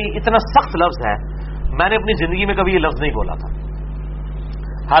واقعی اتنا سخت لفظ ہے, میں نے اپنی زندگی میں کبھی یہ لفظ نہیں بولا تھا.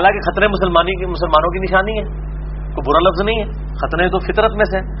 حالانکہ خطرے مسلمانوں کی نشانی ہے, کوئی برا لفظ نہیں ہے, خطرے تو فطرت میں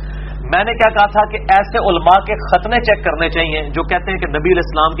سے. میں نے کیا کہا تھا کہ ایسے علماء کے ختنے چیک کرنے چاہیے جو کہتے ہیں کہ نبی علیہ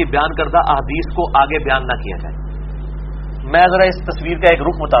السلام کی بیان کردہ احادیث کو آگے بیان نہ کیا جائے. میں ذرا اس تصویر کا ایک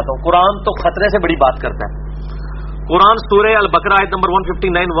رخ بتاتا ہوں. قرآن تو خطرے سے بڑی بات کرتا ہے. قرآن سورہ البقرہ آیت نمبر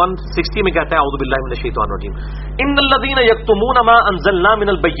 159-160 میں کہتا ہے اعوذ باللہ من الشیطان الرجیم ان الذین یکتمون ما انزلنا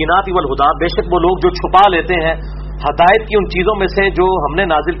من البینات والہدی، بے شک وہ لوگ جو چھپا لیتے ہیں ہدایت کی ان چیزوں میں سے جو ہم نے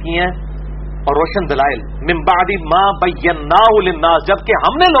نازل کی ہیں اور روشن دلائل، من بعد ما بیناہ للناس، جبکہ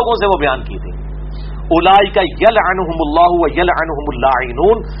ہم نے لوگوں سے وہ بیان کی تھی. اولئک یلعنہم اللہ ویلعنہم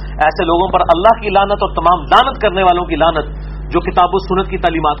اللاعنون، ایسے لوگوں پر اللہ کی لعنت اور تمام لعنت کرنے والوں کی لعنت جو کتاب و سنت کی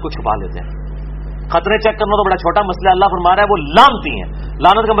تعلیمات کو چھپا لیتے ہیں. خطرے چیک کرنا تو بڑا چھوٹا مسئلہ ہے. اللہ فرما رہا ہے وہ لعنتی ہیں.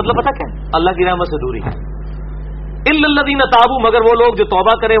 لعنت کا مطلب پتہ کیا ہے؟ اللہ کی رحمت سے دوری ہے. الا الذین تابوا، مگر وہ لوگ جو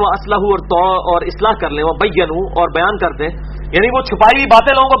توبہ کریں، وہ اصلحوا اور اصلاح کر لیں، وہ بینوا اور بیان کر دیں، یعنی وہ چھپائی ہوئی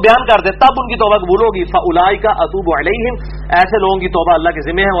باتیں لوگوں کو بیان کر دیں، تب ان کی توبہ قبول ہوگی. فاولئک اتوب علیہم، ایسے لوگوں کی توبہ اللہ کے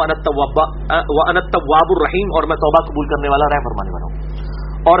ذمہ ہے. وانا التواب الرحیم، اور میں توبہ قبول کرنے والا رحم فرمانے والا ہوں.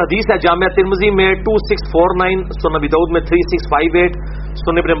 اور حدیث ہے جامعہ ترمذی میں 2649، سنن ابی داؤد میں 3658،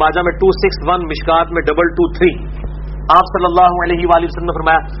 سنن ابن ماجہ میں 261، مشکات میں 223. آپ صلی اللہ علیہ وآلہ وسلم نے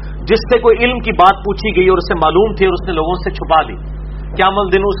فرمایا جس سے کوئی علم کی بات پوچھی گئی اور اسے معلوم تھی اور اس نے لوگوں سے چھپا لی،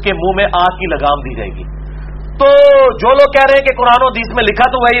 قیامت دن اس کے منہ میں آگ کی لگام دی جائے گی. تو جو لوگ کہہ رہے ہیں کہ قرآن و حدیث میں لکھا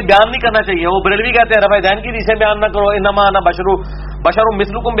تو وہی بیان نہیں کرنا چاہیے، وہ بریلوی کہتے ہیں رفع دین کی حدیثیں بیان نہ کرو، انما انا بشر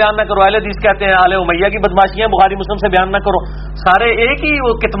مثلکم بیان نہ کرو، اہل حدیث کہتے ہیں آل امیہ کی بدماشیاں بخاری مسلم سے بیان نہ کرو. سارے ایک ہی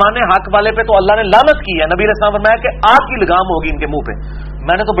وہ کتمان حق والے پہ تو اللہ نے لعنت کی ہے. نبی علیہ السلام نے فرمایا کہ آگ کی لگام ہوگی ان کے منہ پہ.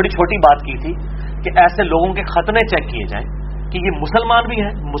 میں نے تو بڑی چھوٹی بات کی تھی کہ ایسے لوگوں کے ختنے چیک کیے جائیں کہ یہ مسلمان بھی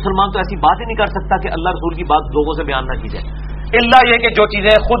ہیں. مسلمان تو ایسی بات ہی نہیں کر سکتا کہ اللہ رسول کی بات لوگوں سے بیان نہ کی جائے، الا یہ کہ جو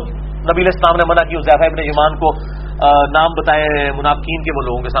چیزیں خود نبی علیہ السلام نے منع کی. حذیفہ ابن یمان کو نام بتائے منافقین کے، وہ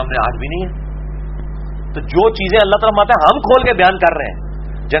لوگوں کے سامنے آج بھی نہیں ہے. تو جو چیزیں اللہ تعالیٰ ماتا ہے ہم کھول کے بیان کر رہے ہیں.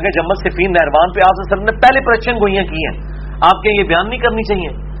 جنگ جمل صفین نہروان پہ آپ صلی اللہ علیہ وسلم نے پہلے پریشن گوئیاں کی ہیں، آپ کے یہ بیان نہیں کرنی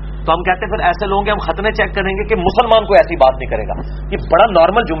چاہیے. تو ہم کہتے ہیں پھر ایسے لوگوں کے ہم ختنے چیک کریں گے کہ مسلمان کو ایسی بات نہیں کرے گا. یہ بڑا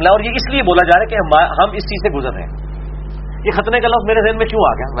نارمل جملہ ہے اور یہ اس لیے بولا جا رہا ہے کہ ہم اس چیز سے گزر رہے ہیں. یہ ختنے کا لفظ میرے ذہن میں کیوں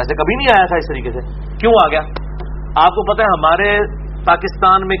آ گیا؟ ویسے کبھی نہیں آیا تھا اس طریقے سے. کیوں آ گیا؟ آپ کو پتہ ہے ہمارے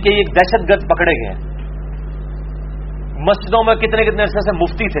پاکستان میں کئی ایک دہشت گرد پکڑے گئے ہیں. مسجدوں میں کتنے عرصے سے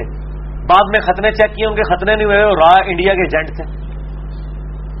مفتی تھے، بعد میں ختنے چیک کیے، ان کے ختنے نہیں ہوئے، را انڈیا کے ایجنٹ تھے.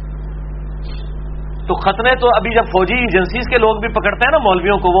 تو ختنے تو ابھی جب فوجی ایجنسیز کے لوگ بھی پکڑتے ہیں نا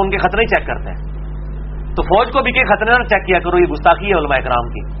مولویوں کو، وہ ان کے ختنے ہی چیک کرتے ہیں. تو فوج کو بھی کہ ختنے نہ چیک کیا کرو، یہ گستاخی ہے علماء کرام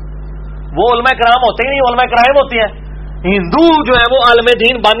کی. وہ علماء کرام ہوتے ہی نہیں، علماء کرائم ہوتی ہیں. ہندو جو ہے وہ عالم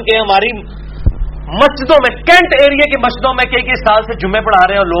دین بن کے ہماری مسجدوں میں، کینٹ ایریا کی مسجدوں میں کئی سال سے جمعے پڑھا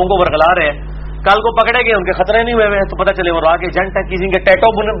رہے ہیں اور لوگوں کو ورگلا رہے ہیں. کل کو پکڑے گئے، ان کے خطرے نہیں ہوئے ہیں تو پتہ چلے وہ راہ کے ایجنٹ ہے، کسی کے ٹیٹو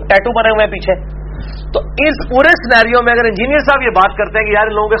بنے ہوئے ہیں پیچھے. تو اس پورے سینیریو میں اگر انجینئر صاحب یہ بات کرتے ہیں کہ یار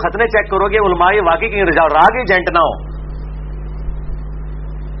ان لوگوں کے ختنے چیک کرو گے، علماء یہ واقعی کہیں راہ کے ایجنٹ نہ ہو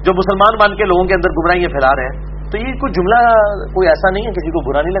جو مسلمان بن کے لوگوں کے اندر گمراہیاں پھیلا رہے ہیں. تو یہ کوئی جملہ کوئی ایسا نہیں ہے، کسی کو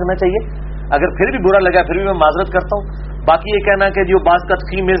برا نہیں لگنا چاہیے. اگر پھر بھی برا لگا پھر بھی میں معذرت کرتا ہوں. باقی یہ کہنا کہ جو بعض کا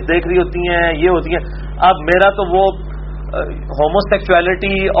فیمیلز دیکھ رہی ہوتی ہیں یہ ہوتی ہیں، اب میرا تو وہ ہومو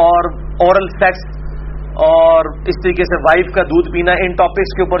سیکچولیٹی اور اورل سیکس اور اس طریقے سے وائف کا دودھ پینا، ان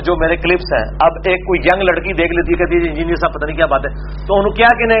ٹاپکس کے اوپر جو میرے کلپس ہیں، اب ایک کوئی ینگ لڑکی دیکھ لیتی ہے کہتی ہے انجینئر صاحب پتہ نہیں کیا بات ہے، تو انہوں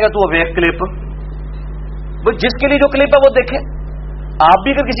کیا کہنے گا تو وہ ویک کلپ، جس کے لیے جو کلپ ہے وہ دیکھیں. آپ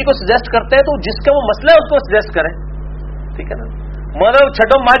بھی اگر کسی کو سجیسٹ کرتے ہیں تو جس کا وہ مسئلہ ہے اس کو سجیسٹ کریں، ٹھیک ہے نا. مطلب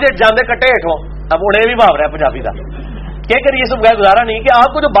چھٹو ماجے جاندے کٹے ہٹو، اب اڑے بھی بھاگ رہا ہے پنجابی کا کہہ کر یہ سب غیر گزارا نہیں کہ آپ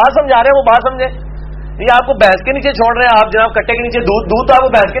کو جو بات سمجھا رہے ہیں وہ بات سمجھے. یہ آپ کو بحث کے نیچے چھوڑ رہے ہیں، آپ جناب کٹے کے نیچے دودھ آپ کو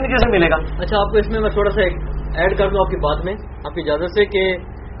بحث کے نیچے سے ملے گا. اچھا آپ کو اس میں میں تھوڑا سا ایڈ کر دوں آپ کی بات میں، آپ کی اجازت سے، کہ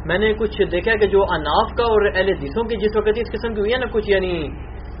میں نے کچھ دیکھا کہ جو اناف کا اور اہل حدیثوں کی جس وقت اس قسم کی ہوئی ہے نا کچھ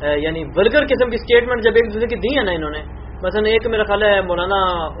یعنی ولگر قسم کی اسٹیٹمنٹ جب ایک دوسرے کی دی ہے نا انہوں نے، مثلا ایک میرا خیال ہے مولانا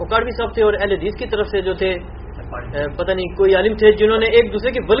اوکاڑوی صاحب تھے اور اہل حدیث کی طرف سے جو تھے پتہ نہیں کوئی عالم تھے جنہوں نے ایک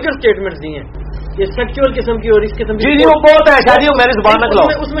دوسرے کی ولگر اسٹیٹمنٹس دی ہیں، یہ سیکچوئل قسم کی اور اس قسم کی. جی وہ بہت ہے شادیوں میری زبان نہ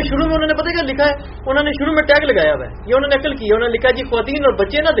کھلاؤ. اس میں شروع میں انہوں نے پتہ کیا لکھا ہے، انہوں نے شروع میں ٹیگ لگایا ہوا ہے، یہ انہوں نے نقل کی، انہوں نے لکھا جی خواتین اور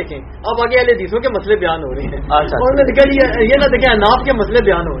بچے نہ دیکھیں، اب آگے اہل حدیثوں کے مسئلے بیان ہو رہے ہیں. انہوں نے لکھا یہ نہ دیکھیں اناف کے مسئلے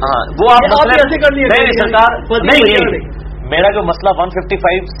بیان ہو رہے ہیں. وہ آپ ایسے کر لیے میرا جو مسئلہ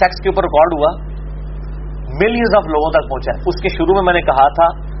 155 سیکس کے اوپر ریکارڈ ہوا ملینز آف لوگوں تک پہنچا ہے. اس کے شروع میں نے کہا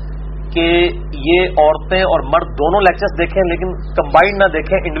تھا کہ یہ عورتیں اور مرد دونوں لیکچرز دیکھیں لیکن کمبائنڈ نہ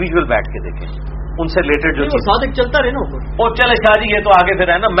دیکھیں، انڈیویجول بیٹھ کے دیکھیں، ان سے ریلیٹڈ جو صادق چلتا رہے نا اور چلے شاہ جی یہ تو آگے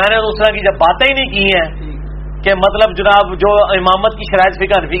پھر ہے نا. میں نے اس طرح کی جب باتیں ہی نہیں کی ہیں کہ مطلب جناب جو امامت کی شرائط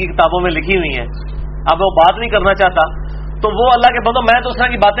فقہ حنفی کی کتابوں میں لکھی ہوئی ہیں، اب وہ بات نہیں کرنا چاہتا تو وہ اللہ کے بندو میں تو اس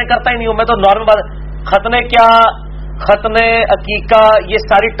طرح کی باتیں کرتا ہی نہیں ہوں. میں تو نارمل بات ختنے ختنے، عقیقہ، یہ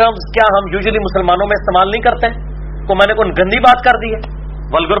ساری ٹرمز کیا ہم یوزلی مسلمانوں میں استعمال نہیں کرتے ہیں؟ کو میں نے کوئی گندی بات کر دی ہے؟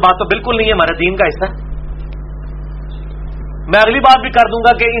 ولگر بات تو بالکل نہیں ہے، ہمارے دین کا حصہ ہے۔ میں اگلی بات بھی کر دوں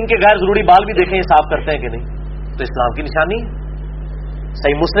گا کہ ان کے غیر ضروری بال بھی دیکھیں یہ صاف کرتے ہیں کہ نہیں، تو اسلام کی نشانی ہے۔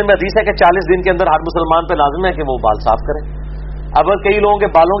 صحیح مسلم میں حدیث ہے کہ 40 دن کے اندر ہر مسلمان پہ لازم ہے کہ وہ بال صاف کرے۔ اب کئی لوگوں کے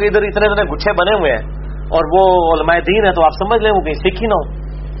بالوں کے ادھر اتنے اتنے گچھے بنے ہوئے ہیں اور وہ علماء دین ہے، تو آپ سمجھ لیں وہ کہیں سکھ ہی نہ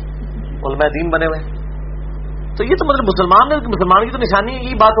ہو، علماء دین بنے ہوئے ہیں۔ تو یہ تو مطلب مسلمان کی تو نشانی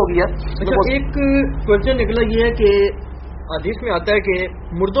یہ بات ہوگی یار۔ ایک کوشچن نکلا یہ ہے کہ حدیث میں آتا ہے کہ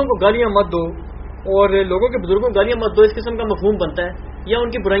مردوں کو گالیاں مت دو اور لوگوں کے بزرگوں کو گالیاں مت دو، اس قسم کا مفہوم بنتا ہے، یا ان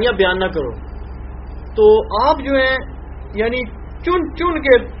کی برائیاں بیان نہ کرو۔ تو آپ جو ہیں یعنی چن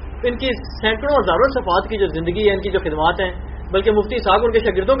کے ان کی سینکڑوں ہزاروں صفحات کی جو زندگی ہے، ان کی جو خدمات ہیں، بلکہ مفتی صاحب ان کے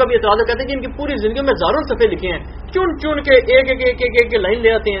شاگردوں کا بھی اعتراض کہتے ہیں کہ ان کی پوری زندگی میں ہزاروں صفحے لکھے ہیں، چن کے ایک لائن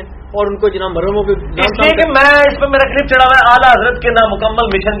لے آتے ہیں اور ان کو جناب مرحوموں کے اس لیے کہ میں اس پہ میرا کلپ چڑھا ہوا ہے اعلیٰ حضرت کے نامکمل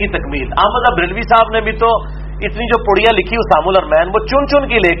مشن کی تکمیل۔ احمد بریلوی صاحب نے بھی تو اتنی جو پڑیاں لکھی اسام الرمین وہ چن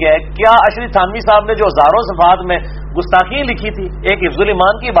کے لے کے آئے۔ کیا اشری تھانوی صاحب نے جو ہزاروں صفحات میں گستاخیاں لکھی تھی ایک حفظ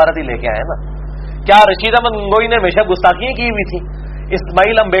الایمان کی عبارت ہی لے کے آئے نا؟ کیا رشید احمد گنگوئی نے ہمیشہ گستاخیاں کی ہوئی تھی؟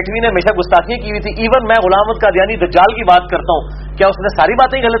 اسماعیل امبیٹوی نے ہمیشہ گستاخیاں کی ہوئی تھی؟ ایون میں غلام احمد قادیانی دجال کی بات کرتا ہوں، کیا اس نے ساری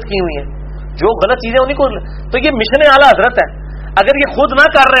باتیں غلط کی ہوئی ہیں؟ جو غلط چیزیں انہیں کو، تو یہ مشن اعلیٰ حضرت ہے۔ اگر یہ خود نہ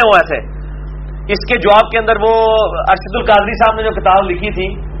کر رہے ہوں ایسے، اس کے جواب کے اندر وہ ارشد القادری صاحب نے جو کتاب لکھی تھی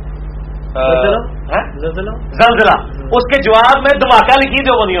زلزلہ، اس کے جواب میں دھماکہ لکھی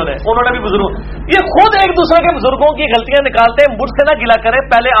تھی انہوں نے بھی بزرگوں، یہ خود ایک دوسرے کے بزرگوں کی غلطیاں نکالتے ہیں۔ مجھ سے نہ گلا کریں،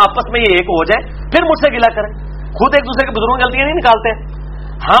 پہلے آپس میں یہ ایک ہو جائے پھر مجھ سے گلا کریں۔ خود ایک دوسرے کے بزرگوں کی غلطیاں نہیں نکالتے ہیں۔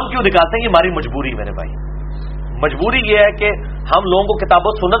 ہم کیوں نکالتے ہیں؟ یہ ہماری مجبوری میرے بھائی، مجبوری یہ ہے کہ ہم لوگوں کو کتاب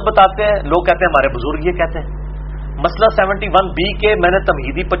و سنت بتاتے ہیں، لوگ کہتے ہیں ہمارے بزرگ یہ کہتے ہیں۔ مسئلہ 71B کے میں نے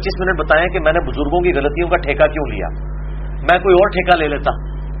تمہیدی 25 منٹ بتائے کہ میں نے بزرگوں کی غلطیوں کا ٹھیکہ کیوں لیا، میں کوئی اور ٹھیکہ لے لیتا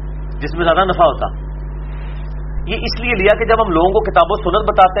جس میں زیادہ نفع ہوتا۔ یہ اس لیے لیا کہ جب ہم لوگوں کو کتاب و سنت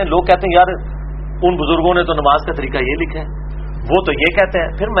بتاتے ہیں، لوگ کہتے ہیں یار ان بزرگوں نے تو نماز کا طریقہ یہ لکھا ہے، وہ تو یہ کہتے ہیں۔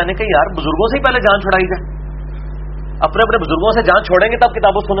 پھر میں نے کہا یار بزرگوں سے ہی پہلے جان چھڑائی جائے، اپنے بزرگوں سے جان چھوڑیں گے تب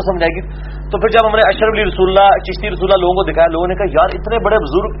کتاب و سنت سمجھائے گی۔ تو پھر جب ہم نے اشرف علی رسول اللہ، چشتی رسول اللہ لوگوں کو دکھایا، لوگوں نے کہا یار اتنے بڑے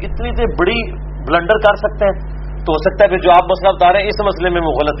بزرگ اتنی بڑی بلنڈر کر سکتے ہیں، تو ہو سکتا ہے پھر جو آپ مسئلہ بتا رہے ہیں اس مسئلے میں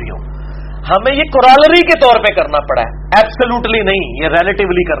وہ غلط ہی ہوں۔ ہمیں یہ کورالری کے طور پہ کرنا پڑا ہے، ایبسولوٹلی نہیں، یہ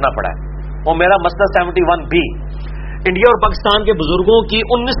ریلیٹیولی کرنا پڑا ہے۔ اور میرا مسئلہ 71B انڈیا اور پاکستان کے بزرگوں کی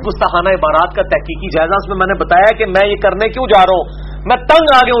 19 گستاخانہ عبارات کا تحقیقی جائزہ، اس میں میں نے بتایا کہ میں یہ کرنے کیوں جا رہا ہوں۔ میں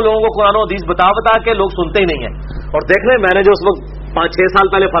تنگ آ گیا ہوں لوگوں کو قرآن و حدیث بتا کے، لوگ سنتے ہی نہیں ہیں۔ اور دیکھ لیں میں نے جو اس وقت 5-6 سال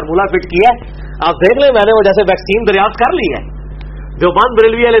پہلے فارمولہ فٹ کیا ہے، آپ دیکھ لیں میں نے وہ جیسے ویکسین دریافت کر لی ہے، دیوبند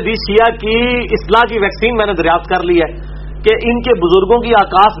بریلوی اہل حدیث شیعہ کی اصلاح کی ویکسین میں نے دریافت کر لی ہے کہ ان کے بزرگوں کی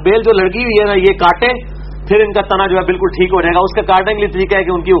آکاش بیل جو لڑکی ہوئی ہے نا یہ کاٹیں، پھر ان کا تنا جو ہے بالکل ٹھیک ہو جائے گا۔ اس کا کاٹنے کے لیے طریقہ ہے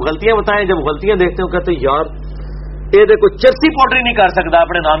کہ ان کی وہ غلطیاں بتائیں، جب غلطیاں دیکھتے ہیں کہتے ہیں یار یہ دیکھو چرسی پوٹری نہیں کر سکتا،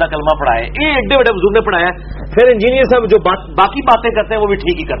 اپنے نانا کلمہ پڑھائے، یہ ایڈے بڑے بزرگ نے پڑھایا، پھر انجینئر صاحب جو باقی باتیں کرتے ہیں وہ بھی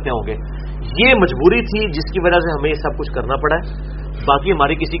ٹھیک ہی کرتے ہوں گے۔ یہ مجبوری تھی جس کی وجہ سے ہمیں یہ سب کچھ کرنا پڑا ہے، باقی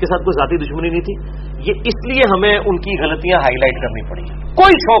ہماری کسی کے ساتھ کوئی ذاتی دشمنی نہیں تھی، یہ اس لیے ہمیں ان کی غلطیاں ہائی لائٹ کرنی پڑی،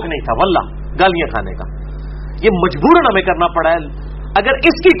 کوئی شوق نہیں تھا واللہ گالیاں کھانے کا، یہ مجبوراً ہمیں کرنا پڑا ہے۔ اگر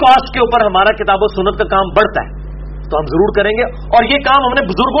اس کی کاسٹ کے اوپر ہمارا کتاب و سنت کا کام بڑھتا ہے تو ہم ضرور کریں گے، اور یہ کام ہم نے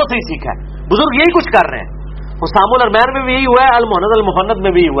بزرگوں سے ہی سیکھا ہے، بزرگ یہی کچھ کر رہے ہیں۔ اسام الرمین میں بھی یہی ہوا ہے، المحند المحند میں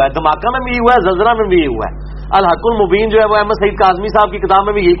بھی ہوا ہے، دھماکہ میں بھی ہوا ہے، زلزلہ میں بھی یہی ہوا ہے، الحق المبین جو ہے وہ احمد سعید کاظمی صاحب کی کتاب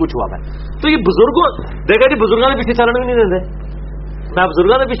میں بھی یہی کچھ ہوا ہے۔ تو یہ بزرگوں دیکھا جی بزرگوں نے پیچھے چلنے بھی نہیں دیتے، میں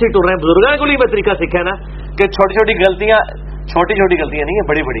بزرگوں نے پیچھے ٹور رہے ہیں، بزرگوں کو یہ طریقہ سیکھا ہے نا کہ چھوٹی چھوٹی غلطیاں نہیں ہیں،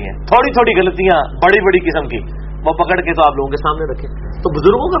 بڑی بڑی ہیں، تھوڑی غلطیاں بڑی بڑی قسم کی وہ پکڑ کے تو آپ لوگوں کے سامنے رکھیں، تو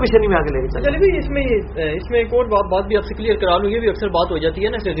بزرگوں کا پیچھے نہیں میں آگے لے کے چلے۔ اس میں ایک اور بات بھی آپ سے کلیئر کرا لوں، یہ بھی اکثر بات ہو جاتی ہے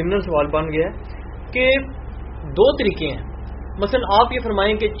نا، ضمن سوال بن گیا ہے کہ 2 طریقے ہیں۔ مثلا آپ یہ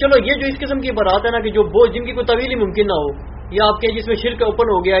فرمائیں کہ چلو یہ جو اس قسم کی بارات ہے نا کہ جو جن کی کوئی طویل ہی ممکن نہ ہو، یا آپ کے جس میں شرک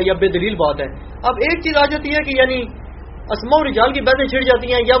اوپن ہو گیا یا بے دلیل بات ہے، اب ایک چیز آ جاتی ہے کہ یعنی اسماء و رجال کی باتیں چھڑ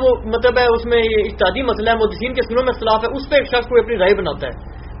جاتی ہیں، یا وہ مطلب ہے اس میں اجتہادی مسئلہ ہے، محدثین کے سنوں میں اختلاف ہے، اس پہ ایک شخص کوئی اپنی رائے بناتا ہے۔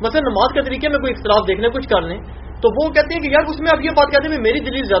 مثلا نماز کے طریقے میں کوئی اختلاف دیکھ لیں، کچھ کر لیں، تو وہ کہتے ہیں کہ یار اس میں آپ یہ بات کہتے ہیں میری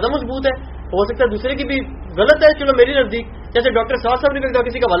دلیل زیادہ مضبوط ہے، ہو سکتا ہے دوسرے کی بھی غلط ہے، چلو میری نزدیک، جیسے ڈاکٹر صاحب نے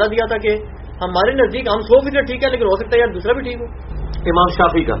کسی کا حوالہ دیا تھا کہ ہمارے نزدیک ہم 100% ٹھیک ہے، لیکن ہو سکتا ہے یار دوسرا بھی ٹھیک ہو، امام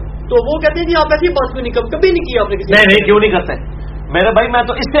شافعی کا۔ تو وہ کہتے ہیں جی آپ ایسی بات کیوں نہیں، کبھی نہیں کی آپ نے کسی؟ نہیں کیوں نہیں کرتے میرے بھائی، میں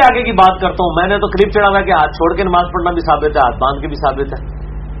تو اس سے آگے کی بات کرتا ہوں، میں نے تو کلپ چڑھا ہوا کہ ہاتھ چھوڑ کے نماز پڑھنا بھی ثابت ہے، ہاتھ باندھ کے بھی ثابت ہے،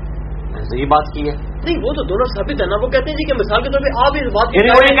 ایسے یہ بات کی ہے۔ نہیں وہ تو دونوں ثابت ہے نا. وہ کہتے ہیں جی کہ مثال کے طور پہ آپ اس بات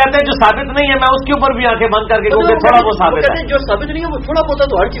یعنی وہ یہ کہتے ہیں جو ثابت نہیں ہے میں اس کے اوپر بھی آنکھیں بند کر کے کیونکہ تھوڑا بہت ثابت ہے. جو ثابت نہیں ہے وہ تھوڑا بہت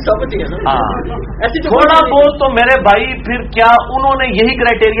تو ہر چیز ثابت ہی ہے نا. ایسی تھوڑا بہت تو میرے بھائی پھر کیا انہوں نے یہی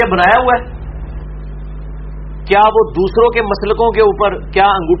کرائٹیریا بنایا ہوا ہے؟ کیا وہ دوسروں کے مسلکوں کے اوپر کیا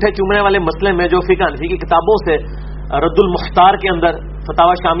انگوٹھے چومنے والے مسئلے میں جو فقہ حنفی کی کتابوں سے رد المختار کے اندر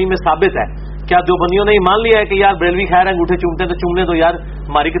فتاوی شامی میں ثابت ہے، کیا دیوبندیوں نے یہ مان لیا ہے کہ یار بریلوی خیر ہے انگوٹھے چومتے ہیں تو چومنے تو یار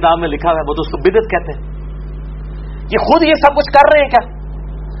ہماری کتاب میں لکھا ہوا ہے، وہ تو اس کو بدعت کہتے ہیں. یہ خود یہ سب کچھ کر رہے ہیں کیا؟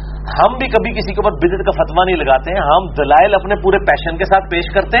 ہم بھی کبھی کسی کے اوپر بدعت کا فتویٰ نہیں لگاتے ہیں، ہم دلائل اپنے پورے پیشن کے ساتھ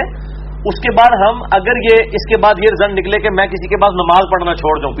پیش کرتے ہیں. اس کے بعد ہم اگر یہ اس کے بعد یہ رزلٹ نکلے کہ میں کسی کے پاس نماز پڑھنا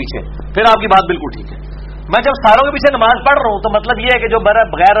چھوڑ جاؤں پیچھے، پھر آپ کی بات بالکل ٹھیک ہے. میں جب ساروں کے پیچھے نماز پڑھ رہا ہوں تو مطلب یہ ہے کہ جو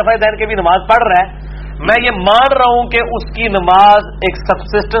بغیر رفع دین کے بھی نماز پڑھ رہا ہے، میں یہ مان رہا ہوں کہ اس کی نماز ایک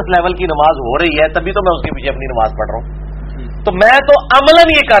سبسسٹنس لیول کی نماز ہو رہی ہے، تبھی تو میں اس کے پیچھے اپنی نماز پڑھ رہا ہوں. تو میں تو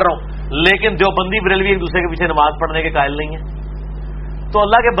عملاً یہ کر رہا ہوں، لیکن دیوبندی بریلوی ایک دوسرے کے پیچھے نماز پڑھنے کے قائل نہیں ہے. تو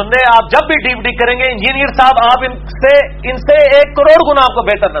اللہ کے بندے آپ جب بھی ڈیپ ڈیک کریں گے انجینئر صاحب آپ ان سے 1 کروڑ گنا آپ کو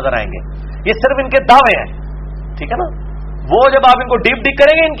بہتر نظر آئیں گے. یہ صرف ان کے دعوے ہیں، ٹھیک ہے نا. وہ جب آپ ان کو ڈیپ ڈیک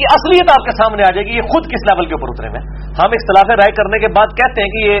کریں گے ان کی اصلیت آپ کے سامنے آ جائے گی، یہ خود کس لیول کے اوپر اترے ہیں. ہم اختلاف رائے کرنے کے بعد کہتے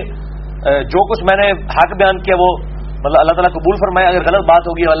ہیں کہ یہ جو کچھ میں نے حق بیان کیا وہ مطلب اللہ تعالیٰ قبول فرمائے، اگر غلط بات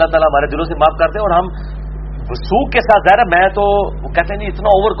ہوگی اللہ تعالیٰ ہمارے دلوں سے معاف کرتے ہیں. اور ہم وثوق کے ساتھ ظاہر ہے میں تو کہتے ہیں جی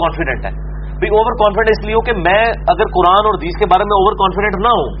اتنا اوور کانفیڈنٹ ہے. اوور کانفیڈنٹ اس لیے ہو کہ میں اگر قرآن اور حدیث کے بارے میں اوور کانفیڈنٹ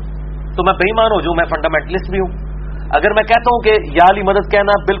نہ ہوں تو میں بے ایمان ہو جاؤں، میں فنڈامنٹلسٹ بھی ہوں. اگر میں کہتا ہوں کہ یا علی مدد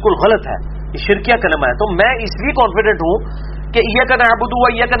کہنا بالکل غلط ہے، یہ شرکیہ کلمہ ہے، تو میں اس لیے کانفیڈنٹ ہوں کہ ایاک نعبد و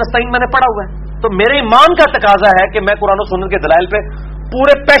ایاک نستعین میں نے پڑھا ہوا ہے. تو میرے ایمان کا تقاضا ہے کہ میں قرآن و سنت کے دلائل پہ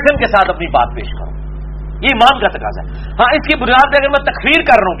پورے پیشن کے ساتھ اپنی بات پیش کروں. یہ ایمان کا تقاضا ہے. ہاں اس کی بنیاد پہ اگر میں تکفیر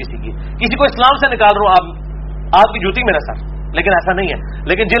کر رہا ہوں کسی کو اسلام سے نکال رہا ہوں، آپ کی جوتی میرا سر، لیکن ایسا نہیں ہے.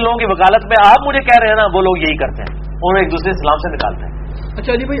 لیکن جن لوگوں کی وکالت میں آپ مجھے کہہ رہے ہیں نا وہ لوگ یہی کرتے ہیں، انہیں ایک دوسرے اسلام سے نکالتے ہیں.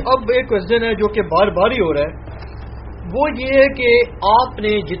 اچھا علی بھائی اب ایک کوشچن ہے جو کہ بار بار ہی ہو رہا ہے، وہ یہ ہے کہ آپ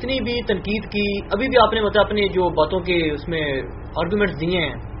نے جتنی بھی تنقید کی ابھی بھی آپ نے مطلب اپنی جو باتوں کے اس میں آرگومنٹس دیے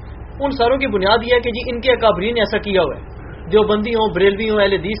ہیں ان ساروں کی بنیاد یہ ہے کہ جی ان کے اکابرین نے ایسا کیا ہوا ہے، دیوبندی ہوں، بریلوی ہوں،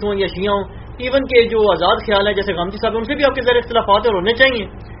 اہل حدیث ہوں یا شیعہ ہوں، ایون کے جو آزاد خیال ہیں جیسے غامدی صاحب ان سے بھی آپ کے ذرا اختلافات اور ہونے چاہیے.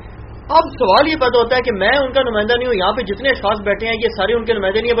 اب سوال یہ پیدا ہوتا ہے کہ میں ان کا نمائندہ نہیں ہوں، یہاں پہ جتنے اشخاص بیٹھے ہیں یہ سارے ان کے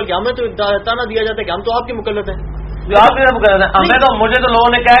نمائندے نہیں ہیں، بلکہ ہمیں تو تانا دیا جاتا ہے کہ ہم تو آپ کی مکلف ہیں. مجھے تو لوگوں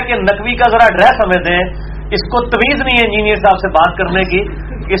نے کہا کہ نقوی کا ذرا ایڈریس ہمیں دیں، اس کو تمیز نہیں ہے انجینئر صاحب سے بات کرنے کی،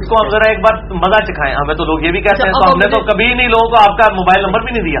 اس کو ہم ذرا ایک بار مزہ چکھائیں. ہمیں تو لوگ یہ بھی کہتے ہیں، تو ہم نے تو کبھی نہیں لوگوں کو آپ کا موبائل نمبر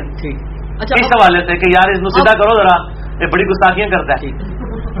بھی نہیں دیا اس حوالے سے کہ یار اس کو سیدھا کرو ذرا، یہ بڑی گستاخیاں کرتا ہے.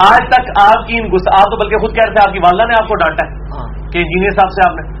 آج تک آپ کی آپ تو بلکہ خود کہہ رہے تھے آپ کی والدہ نے آپ کو ڈانٹا ہے کہ انجینئر صاحب سے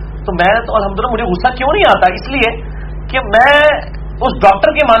آپ نے، تو میں تو الحمدللہ مجھے غصہ کیوں نہیں آتا، اس لیے کہ میں اس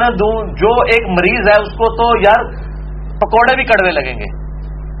ڈاکٹر کی مانند دوں جو ایک مریض ہے اس کو تو یار پکوڑے بھی کڑوے لگیں گے،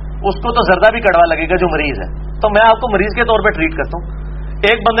 اس کو تو زردہ بھی کڑوا لگے گا جو مریض ہے، تو میں آپ کو مریض کے طور پہ ٹریٹ کرتا ہوں.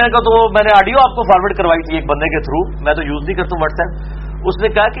 ایک بندے کا تو میں نے آڈیو آپ کو فارورڈ کروائی تھی ایک بندے کے تھرو، میں تو یوز نہیں کرتا ہوں واٹس ایپ. اس نے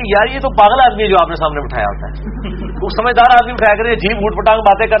کہا کہ یار یہ تو پاگل آدمی ہے جو آپ نے سامنے بٹھایا ہوتا ہے، وہ سمجھدار آدمی بٹھایا کرے جھیب گھوٹ پٹانگ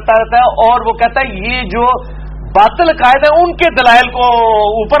باتیں کرتا رہتا ہے، اور وہ کہتا ہے یہ جو باطل قائد ہے ان کے دلائل کو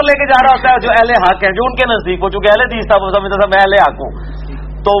اوپر لے کے جا رہا ہوتا ہے جو اہل حق ہیں، جو ان کے نزدیک ہو، چونکہ اہل حدیث تھا وہ سمجھتا تھا میں اہل حق ہوں،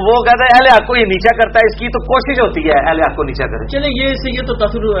 تو وہ کہتا ہے اہل حق کو یہ نیچا کرتا ہے، اس کی تو کوشش ہوتی ہے اہل حق کو نیچا کرے. چلیں یہ تو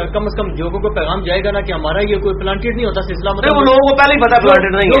تاثر کم از کم لوگوں کو پیغام جائے گا نا کہ ہمارا یہ کوئی پلانٹیڈ نہیں ہوتا سلسلہ، مطلب وہ لوگوں کو پہلے ہی پتا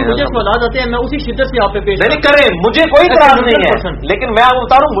پلانٹیڈ نہیں ہے. مجھے سوالات آتے ہیں میں اسی شدت سے آپ پہ پیش کریں، مجھے کوئی اعتراض نہیں ہے، لیکن میں آپ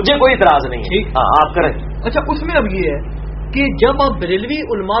بتا رہا ہوں مجھے کوئی اعتراض نہیں ہے. ہاں آپ کریں. اچھا اس میں اب یہ ہے کہ جب آپ بریلوی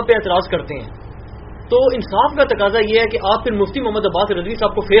علماء پہ اعتراض کرتے ہیں تو انصاف کا تقاضا یہ ہے کہ آپ پھر مفتی محمد عباس رضوی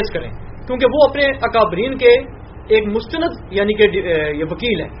صاحب کو فیس کریں، کیونکہ وہ اپنے اکابرین کے ایک مستند یعنی کہ یہ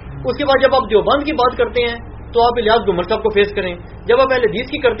وکیل ہیں. اس کے بعد جب آپ دیوبند کی بات کرتے ہیں تو آپ الیاس گمر صاحب کو فیس کریں، جب آپ اہل حدیث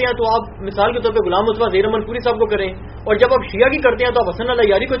کی کرتے ہیں تو آپ مثال کے طور پہ غلام مصطفیٰ زیر احمد پوری صاحب کو کریں، اور جب آپ شیعہ کی کرتے ہیں تو آپ حسن اللہ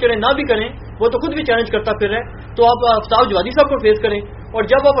یاری کو چلیں، نہ بھی کریں وہ تو خود بھی چیلنج کرتا پھر ہے، تو آپ افصاح جوادی صاحب کو فیس کریں، اور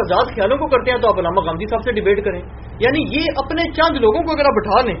جب آپ آزاد خیالوں کو کرتے ہیں تو آپ علامہ غامدی صاحب سے ڈیبیٹ کریں. یعنی یہ اپنے چند لوگوں کو اگر آپ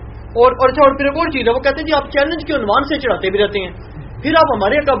بٹھا لیں اور اچھا اور پھر ایک اور چیز ہے وہ کہتے ہیں جی آپ چیلنج کے عنوان سے چڑھاتے بھی رہتے ہیں، پھر آپ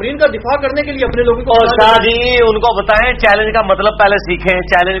ہمارے اکابرین کا دفاع کرنے کے لیے اپنے لوگوں کو شاہ جی ان کو بتائیں چیلنج کا مطلب پہلے سیکھیں.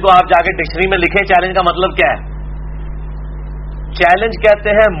 چیلنج کو آپ جا کے ڈکشنری میں لکھیں چیلنج کا مطلب کیا ہے. چیلنج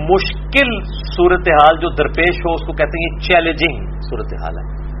کہتے ہیں مشکل صورتحال جو درپیش ہو اس کو کہتے ہیں یہ چیلنجنگ صورتحال ہے.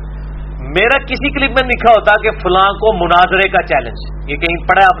 میرا کسی کلپ میں لکھا ہوتا کہ فلاں کو مناظرے کا چیلنج، یہ کہیں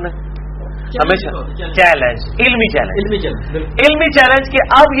پڑھا آپ نے ہمیشہ چیلنج علمی چیلنج کہ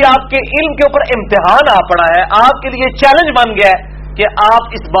اب یہ آپ کے علم کے اوپر امتحان آ پڑا ہے، آپ کے لیے چیلنج بن گیا ہے کہ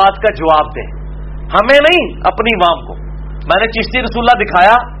آپ اس بات کا جواب دیں، ہمیں نہیں اپنی عوام کو. میں نے چشتی رسول اللہ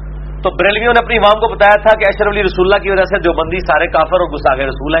دکھایا تو بریلویوں نے اپنی عوام کو بتایا تھا کہ اشرف علی رسول اللہ کی وجہ سے دیوبندی سارے کافر اور گستاخ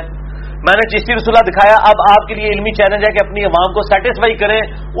رسول ہیں. میں نے چشتی رسول اللہ دکھایا. اب آپ کے لیے علمی چیلنج ہے کہ اپنی عوام کو سیٹسفائی کریں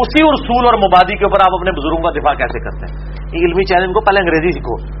اسی رسول اور مبادی کے اوپر آپ اپنے بزرگوں کا دفاع کیسے کرتے ہیں. یہ علمی چیلنج کو پہلے انگریزی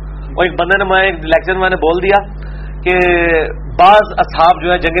سیکھو. اور ایک بندے نے میں ایک لیکچر میں نے بول دیا کہ بعض اصحاب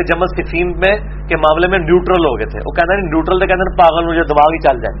جو ہے جنگ جمل صفین میں کے معاملے میں نیوٹرل ہو گئے تھے. وہ کہتے ہیں نیوٹرل کہتے ہیں پاگل مجھے دماغ ہی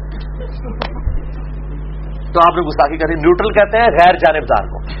چل جائے. تو آپ نے گستاخی کری. نیوٹرل کہتے ہیں غیر جانبدار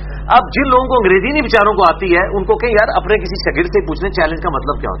کو. اب جن لوگوں کو انگریزی نہیں بیچاروں کو آتی ہے ان کو کہ یار اپنے کسی شاگرد سے پوچھنے چیلنج کا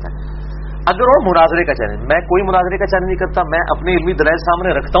مطلب کیا ہوتا ہے. اگر وہ مناظرے کا چیلنج, میں کوئی مناظرے کا چیلنج نہیں کرتا, میں اپنے علمی دلائل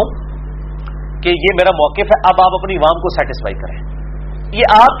سامنے رکھتا ہوں کہ یہ میرا موقف ہے, اب آپ اپنی عوام کو سیٹسفائی کریں.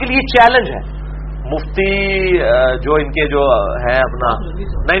 یہ آپ کے لیے چیلنج ہے. مفتی جو ان کے جو ہے اپنا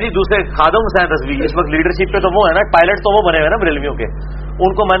نہیں دوسرے خادم حسین رضوی اس وقت لیڈرشپ پہ تو وہ ہے نا, پائلٹ تو وہ بنے ہوئے نا بریلویوں کے,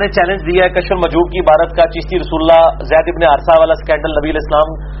 ان کو میں نے چیلنج دیا ہے کشف المجوب کی عبارت کا, چشتی رسول اللہ, زید ابن عرصہ والا سکینڈل, نبی علیہ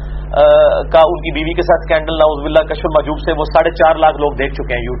السلام کا ان کی بیوی کے ساتھ سکینڈل, نعوذ باللہ, کشف المجوب سے وہ 4.5 لاکھ لوگ دیکھ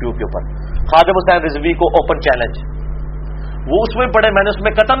چکے ہیں یوٹیوب کے اوپر. خادم حسین رضوی کو اوپن چیلنج, وہ اس میں پڑے. میں نے اس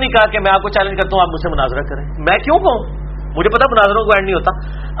میں قطعا نہیں کہا کہ میں آپ کو چیلنج کرتا ہوں آپ مجھ سے مناظرہ کریں. میں کیوں کہوں, مجھے پتا مناظروں کو اینڈ نہیں ہوتا.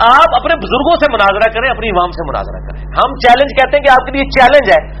 آپ اپنے بزرگوں سے مناظرہ کریں, اپنی عوام سے مناظرہ کریں. ہم چیلنج کہتے ہیں کہ آپ کے لیے چیلنج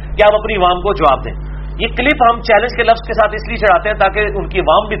ہے کہ آپ اپنی عوام کو جواب دیں. یہ کلپ ہم چیلنج کے لفظ کے ساتھ اس لیے چڑھاتے ہیں تاکہ ان کی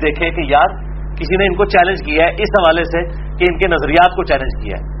عوام بھی دیکھے کہ یار کسی نے ان کو چیلنج کیا ہے اس حوالے سے کہ ان کے نظریات کو چیلنج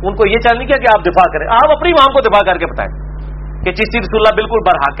کیا ہے. ان کو یہ چیلنج نہیں کیا کہ آپ دفاع کریں, آپ اپنی عوام کو دفاع کر کے بتائیں کہ چشتی رسول اللہ بالکل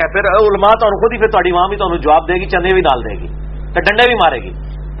برحق ہے. پھر علماء تو خود ہی پھر تھوڑی عوام ہی تو جواب دے گی, چندے بھی ڈال دے گی, تو ڈنڈے بھی مارے گی,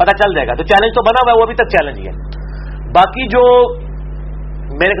 پتہ چل جائے گا. تو چیلنج تو بنا ہوا ہے, وہ ابھی تک چیلنج ہی ہے. باقی جو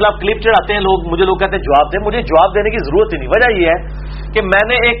میرے خلاف کلپ چڑھاتے ہیں لوگ, مجھے لوگ کہتے ہیں جواب دیں. مجھے جواب دینے کی ضرورت ہی نہیں. وجہ یہ ہے کہ میں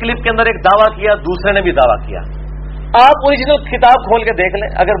نے ایک کلپ کے اندر ایک دعویٰ کیا, دوسرے نے بھی دعویٰ کیا. آپ اوریجنل کتاب کھول کے دیکھ لیں,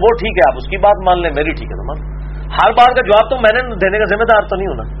 اگر وہ ٹھیک ہے آپ اس کی بات مان لیں, میری ٹھیک ہے تو مان. ہر بار کا جواب تو میں نے دینے کا ذمہ دار تو نہیں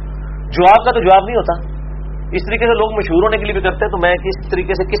ہونا. جواب کا تو جواب نہیں ہوتا. اس طریقے سے لوگ مشہور ہونے کے لیے بھی کرتے ہیں, تو میں کس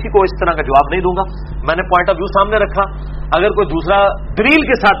طریقے سے کسی کو اس طرح کا جواب نہیں دوں گا. میں نے پوائنٹ آف ویو سامنے رکھا. اگر کوئی دوسرا دلیل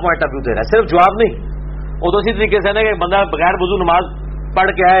کے ساتھ پوائنٹ آف ویو دے رہا ہے, صرف جواب نہیں, وہ تو اسی طریقے سے نا کہ بندہ بغیر وضو نماز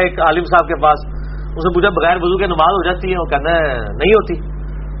پڑھ کے آیا ایک عالم صاحب کے پاس, اس نے پوچھا بغیر وضو کے نماز ہو جاتی ہے؟ وہ کہنا ہے نہیں ہوتی.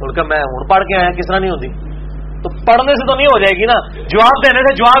 ان کا میں ہوں پڑھ کے آیا, کس طرح نہیں ہوتی؟ تو پڑھنے سے تو نہیں ہو جائے گی نا, جواب دینے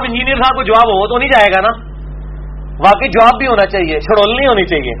سے. جواب انجینئر صاحب کو جواب ہو تو نہیں جائے گا نا, واقعی جواب بھی ہونا چاہیے, چھڑول نہیں ہونی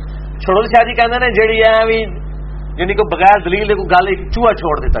چاہیے. چھڑول شاہ جی کہتے ہیں جیڑی ہے بھی جن کو بغیر دلیل کو گل ایک چوہا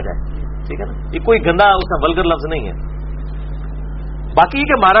چھوڑ دیتا جائے, ٹھیک ہے نا, یہ کوئی گندا اس کا ولگر لفظ نہیں ہے. باقی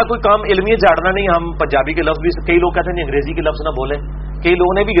کہ ہمارا کوئی کام علمیت جھاڑنا نہیں. ہم پنجابی کے لفظ بھی, کئی لوگ کہتے ہیں انگریزی کے لفظ نہ بولیں, کئی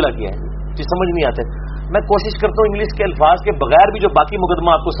لوگوں نے بھی گلا کیا ہے, چیز سمجھ نہیں آتے. میں کوشش کرتا ہوں انگلش کے الفاظ کے بغیر بھی جو باقی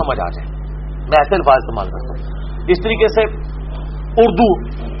مقدمہ آپ کو سمجھ آ جائے, میں ایسے الفاظ استعمال کرتا ہوں. اس طریقے سے اردو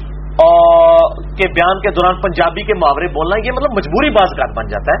کے بیان کے دوران پنجابی کے محاورے بولنا, یہ مطلب مجبوری بعض اوقات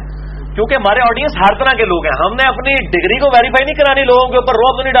بن جاتا ہے, کیونکہ ہمارے آڈینس ہر طرح کے لوگ ہیں. ہم نے اپنی ڈگری کو ویریفائی نہیں کرانی, لوگوں کے اوپر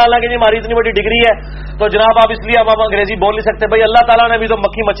روب نہیں ڈالنا کہ جی ہماری اتنی بڑی ڈگری ہے تو جناب آپ اس لیے اب آپ انگریزی بول نہیں سکتے. بھائی اللہ تعالیٰ نے بھی تو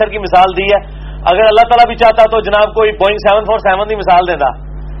مکھی مچھر کی مثال دی ہے, اگر اللہ تعالیٰ بھی چاہتا تو جناب کوئی بوئنگ 747 کی مثال دینا,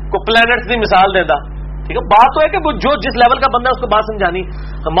 کوئی پلانٹس کی مثال دینا. ٹھیک ہے, بات تو ہے کہ جو جس لیول کا بندہ ہے اس کو بات سمجھانی.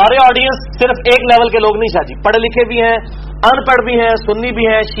 ہمارے آڈینس صرف ایک لیول کے لوگ نہیں شاہ جی, پڑھے لکھے بھی ہیں, ان پڑھ بھی ہیں, سنی بھی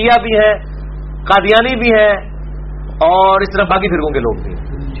ہیں, شیعہ بھی ہیں, قادیانی بھی ہیں, اور اس طرح باقی فرقوں کے لوگ بھی ہیں.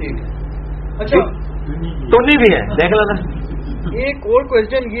 ٹھیک ہے, اچھا سنی بھی ہیں, دیکھ لینا. ایک اور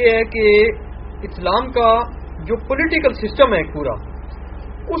کوشچن یہ ہے کہ اسلام کا جو پولیٹیکل سسٹم ہے پورا,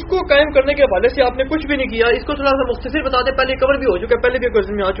 اس کو قائم کرنے کے حوالے سے آپ نے کچھ بھی نہیں کیا. اس کو تھوڑا سا مختصر بتا دیں, پہلے کور بھی ہو چکا ہے, پہلے بھی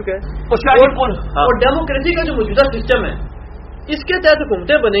کوشچن میں آ چکا ہے. اور ڈیموکریسی کا جو موجودہ سسٹم ہے اس کے تحت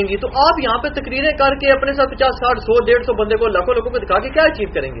حکومتیں بنیں گی, تو آپ یہاں پہ تقریریں کر کے اپنے ساتھ 50 60 100 150 بندے کو لاکھوں لوگوں کو دکھا کے کیا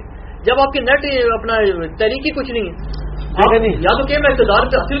اچیو کریں گے جب آپ کی نیٹ اپنا تحریکی کچھ نہیں ہے؟ یا تو کہ میں اقتدار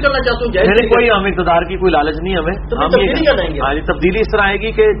حاصل کرنا چاہتا ہوں, کوئی ہم اقتدار کی کوئی لالچ نہیں ہمیں. تبدیلی کر دیں گے. تبدیلی اس طرح آئے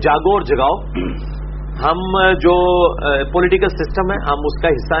گی کہ جاگو اور جگاؤ. ہم جو پولیٹیکل سسٹم ہے ہم اس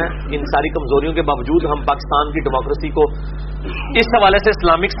کا حصہ ہیں. ان ساری کمزوریوں کے باوجود ہم پاکستان کی ڈیموکریسی کو اس حوالے سے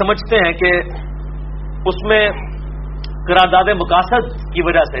اسلامک سمجھتے ہیں کہ اس میں قرارداد مقاصد کی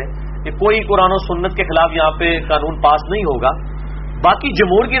وجہ سے کہ کوئی قرآن و سنت کے خلاف یہاں پہ قانون پاس نہیں ہوگا. باقی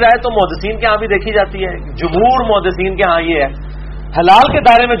جمہور کی رائے تو محدثین کے ہاں بھی دیکھی جاتی ہے. جمہور محدثین کے ہاں یہ ہے, حلال کے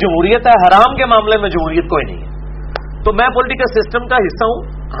دائرے میں جمہوریت ہے, حرام کے معاملے میں جمہوریت کوئی نہیں ہے. تو میں پولیٹیکل سسٹم کا حصہ ہوں.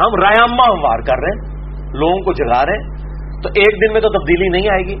 ہم رائے عامہ ہموار کر رہے ہیں, لوگوں کو جگا رہے ہیں. تو ایک دن میں تو تبدیلی نہیں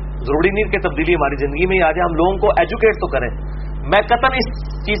آئے گی, ضروری نہیں کہ تبدیلی ہماری زندگی میں ہی آ جائے. ہم لوگوں کو ایجوکیٹ تو کریں. میں قطعاً اس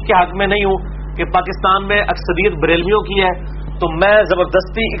چیز کے حق میں نہیں ہوں کہ پاکستان میں اکثریت بریلویوں کی ہے تو میں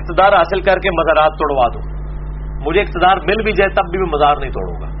زبردستی اقتدار حاصل کر کے مزارات توڑوا دوں. مجھے اقتدار مل بھی جائے تب بھی میں مزار نہیں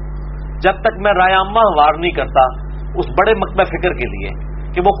توڑوں گا جب تک میں رائے عامہ ہموار نہیں کرتا اس بڑے مکتبہ فکر کے لیے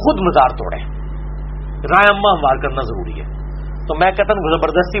کہ وہ خود مزار توڑیں. رائے عامہ ہموار کرنا ضروری ہے. تو میں کہتا ہوں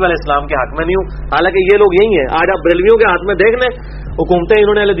زبردستی والے اسلام کے حق میں نہیں ہوں. حالانکہ یہ لوگ یہی ہیں. آج آپ بریلویوں کے ہاتھ میں دیکھ لیں, حکومتیں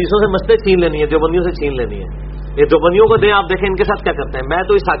انہوں نے اہل حدیثوں سے مسئلے چھین لینی ہے, دیوبندیوں سے چھین لینی ہے. یہ دیوبندیوں کو دیں, آپ دیکھیں ان کے ساتھ کیا کرتے ہیں. میں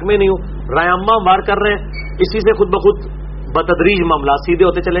تو اس حق میں نہیں ہوں. رائے عامہ ہموار کر رہے ہیں, اسی سے خود بخود بتدریج معاملات سیدھے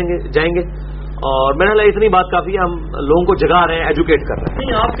ہوتے چلیں گے جائیں گے. اور میرا خیال اتنی بات کافی ہے, ہم لوگوں کو جگا رہے ہیں, ایجوکیٹ کر رہے ہیں.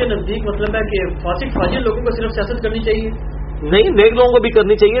 نہیں, آپ کے نزدیک مطلب ہے کہ فاسق فاجر لوگوں کو صرف سیاست کرنی چاہیے؟ نہیں, نیک لوگوں کو بھی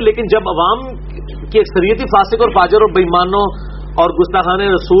کرنی چاہیے, لیکن جب عوام کی اکثریتی فاسق اور فاجر اور بےایمانوں اور گستاخان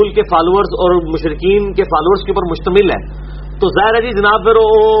رسول کے فالوورز اور مشرکین کے فالوورز کے اوپر مشتمل ہے, تو ظاہر ہے جی جناب پھر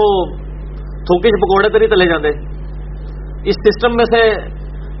وہ تھوکے سے پکوڑے تری تلے جاندے. اس سسٹم میں سے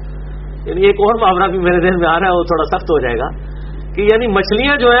یعنی ایک اور محاورہ بھی میرے ذہن میں آ رہا ہے, وہ تھوڑا سخت ہو جائے گا, کہ یعنی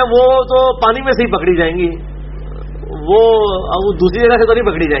مچھلیاں جو ہیں وہ تو پانی میں سے ہی پکڑی جائیں گی, وہ دوسری جگہ سے تو نہیں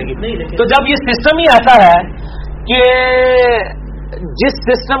پکڑی جائیں گی. تو جب یہ سسٹم ہی ایسا ہے کہ جس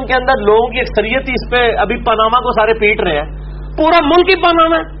سسٹم کے اندر لوگوں کی اکثریت ہی اس پہ ابھی پاناما کو سارے پیٹ رہے ہیں, پورا ملک ہی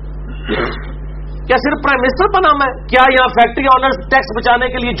پاناما ہے. کیا صرف پرائم منسٹر پاناما ہے؟ کیا یہاں فیکٹری آنرز ٹیکس بچانے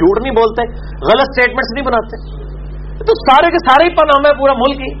کے لیے جھوٹ نہیں بولتے, غلط سٹیٹمنٹس نہیں بناتے؟ تو سارے کے سارے ہی پاناما ہے, پورا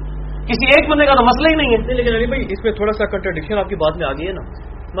ملک ہی, کسی ایک بندے کا تو مسئلہ ہی نہیں ہے. لیکن علی بھائی اس میں تھوڑا سا کنٹراڈکشن آپ کی بات میں آ گئی ہے نا.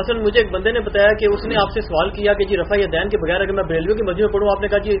 مثلا مجھے ایک بندے نے بتایا کہ اس نے آپ سے سوال کیا کہ جی رفع یدین کے بغیر اگر میں بریلویوں کی مسجد میں پڑھوں, آپ نے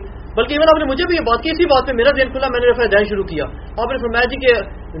کہا جی, بلکہ ایون آپ نے مجھے بھی یہ بات کی, اسی بات پہ میرا دل کھلا, میں نے رفع یدین شروع کیا. آپ نے فرمایا جی کہ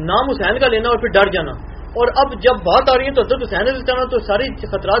نام حسین کا لینا اور پھر ڈر جانا. اور اب جب بات آ رہی ہے تو حضرت حسین علیہ السلام تو ساری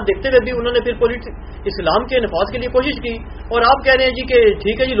خطرات دیکھتے ہوئے بھی انہوں نے پھر اسلام کے نفاذ کے لیے کوشش کی, اور آپ کہہ رہے ہیں جی کہ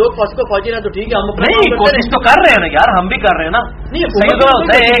ٹھیک ہے جی لوگ فاسق و فاجر ہیں تو ٹھیک ہے, ہم کوشش تو کر رہے ہیں نا یار, ہم بھی کر رہے ہیں نا.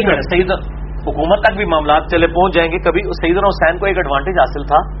 نہیں, حکومت تک بھی معاملات چلے پہنچ جائیں گے. کبھی سیدنا حسین کو ایک ایڈوانٹیج حاصل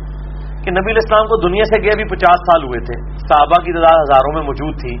تھا کہ نبی علیہ السلام کو دنیا سے گئے بھی 50 سال ہوئے تھے, صحابہ کی تعداد ہزاروں میں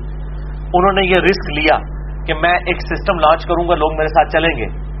موجود تھی. انہوں نے یہ رسک لیا کہ میں ایک سسٹم لانچ کروں گا, لوگ میرے ساتھ چلیں گے,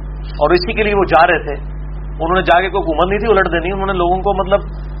 اور اسی کے لیے وہ جا رہے تھے. انہوں نے جا کے کوئی حکومت نہیں تھی الٹ دینی, انہوں نے لوگوں کو مطلب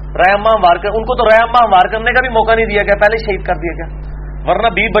رائے عامہ ہموار کر, ان کو تو رائے عامہ ہموار کرنے کا بھی موقع نہیں دیا گیا, پہلے شہید کر دیا گیا.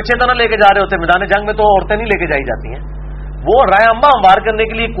 ورنہ 20 بچے تو نہ لے کے جا رہے ہوتے میدان جنگ میں, تو عورتیں نہیں لے کے جائی جاتی ہیں. وہ رائے عامہ ہموار کرنے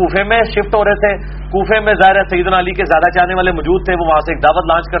کے لیے کوفے میں شفٹ ہو رہے تھے. کوفے میں ظاہر ہے سیدنا علی کے زیادہ چاہنے والے موجود تھے, وہ وہاں سے ایک دعوت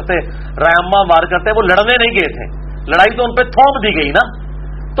لانچ کرتے, رائے عامہ ہموار کرتے. وہ لڑنے نہیں گئے تھے, لڑائی تو ان پہ تھوپ دی گئی نا,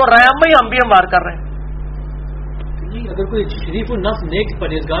 تو رائے عامہ ہی ہم بھی ہموار کر رہے ہیں. اگر کوئی شریف النفس نیک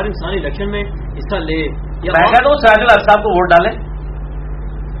پرہیزگار انسان الیکشن میں حصہ لے, میں کہتا ہوں سراج الحق صاحب کو ووٹ ڈالیں,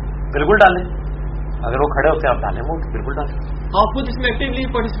 بالکل ڈالیں, اگر وہ کھڑے ہوتے ہیں آپ ڈالیں ووٹ, بالکل ڈالیں. آپ خود اس میں ایکٹیولی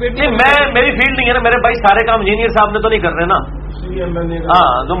پارٹیسپیٹ نہیں, میں میری فیلڈ نہیں ہے نا, میرے بھائی سارے کام انجینئر صاحب نے تو نہیں کر رہے نا. ہاں,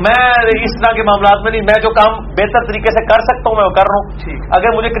 تو میں اس طرح کے معاملات میں نہیں, میں جو کام بہتر طریقے سے کر سکتا ہوں میں وہ کر رہا ہوں.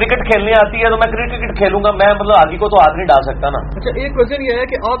 اگر مجھے کرکٹ کھیلنی آتی ہے تو میں کرکٹ کھیلوں گا, میں مطلب آگے کو تو ہاتھ نہیں ڈال سکتا نا. اچھا, ایک کوشچن یہ ہے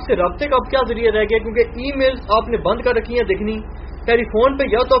کہ آپ سے رابطے کا اب کیا ذریعہ رہ گیا, کیونکہ ای میلز آپ نے بند کر رکھی ہیں دیکھنی, ٹیلی فون پہ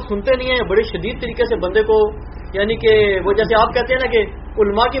یا تو آپ سنتے نہیں ہیں, بڑے شدید طریقے سے بندے کو, یعنی کہ وہ جیسے آپ کہتے ہیں نا کہ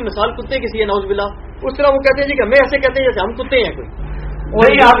علماء کی مثال کتے کسی ہے نعوذ باللہ, اس طرح وہ کہتے ہیں جی کہ ہمیں ایسے کہتے ہیں جیسے ہم کتے ہیں کوئی.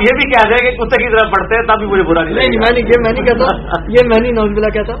 اور آپ یہ بھی کہہ دیں کہ کتے کی طرح پڑھتے ہیں تب بھی مجھے برا نہیں, میں نہیں کہتا, یہ میں نہیں نعوذ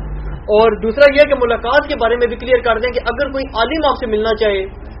باللہ کہتا. اور دوسرا یہ کہ ملاقات کے بارے میں بھی کلیئر کر دیں کہ اگر کوئی عالم آپ سے ملنا چاہے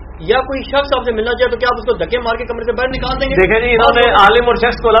یا کوئی شخص آپ سے ملنا چاہے تو کیا آپ اس کو دھکے مار کے کمرے سے باہر نکال دیں گے؟ دیکھیں جی, انہوں نے عالم اور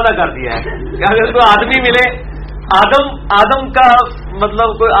شخص کو علیحدہ کر دیا ہے کہ اگر کوئی آدمی ملے, آدم کا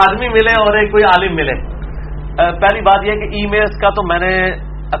مطلب کوئی آدمی ملے اور ایک کوئی عالم ملے. پہلی بات یہ کہ ای میلز کا تو میں نے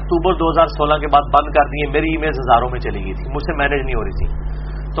اکتوبر 2016 کے بعد بند کر دیے. میری ای میلز ہزاروں میں چلی گئی تھی, مجھ سے مینیج نہیں ہو رہی تھی,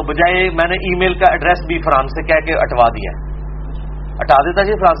 تو بجائے میں نے ای میل کا ایڈریس بھی فرحان سے کہہ کے ہٹوا دیا ہے. ہٹا دیتا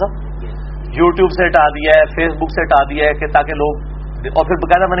جی فرحان صاحب, یوٹیوب سے ہٹا دیا ہے, فیس بک سے ہٹا دیا ہے کہ تاکہ لوگ, اور پھر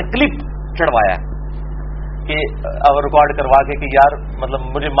باقاعدہ میں نے کلپ چڑھوایا ہے کہ ریکارڈ کروا کے کہ یار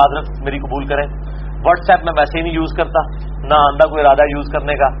مطلب مجھے معذرت میری قبول کریں. واٹس ایپ میں ویسے ہی نہیں یوز کرتا, نہ آندہ کوئی ارادہ یوز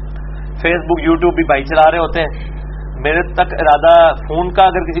کرنے کا. فیس بک یوٹیوب بھی بھائی چلا رہے ہوتے ہیں, میرے تک ارادہ فون کا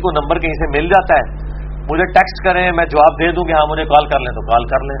اگر کسی کو نمبر کہیں سے مل جاتا ہے مجھے ٹیکسٹ کریں, میں جواب دے دوں کہ ہاں مجھے کال کر لیں تو کال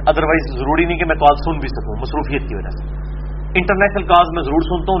کر لیں, ادروائز ضروری نہیں کہ میں کال سن بھی سکوں مصروفیت کی وجہ سے. انٹرنیشنل کالز میں ضرور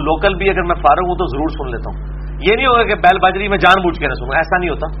سنتا ہوں, لوکل بھی اگر میں فارغ ہوں تو ضرور سن لیتا ہوں. یہ نہیں ہوگا کہ بیل باجری میں جان بوجھ کے نہ سنوں, ایسا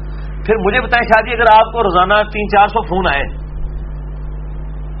نہیں ہوتا. پھر مجھے بتائیں شادی, اگر آپ کو روزانہ 300-400 فون آئے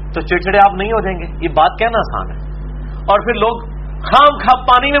تو چڑچڑے آپ نہیں ہو جائیں گے؟ یہ بات کہنا آسان ہے. اور پھر لوگ خام خواہ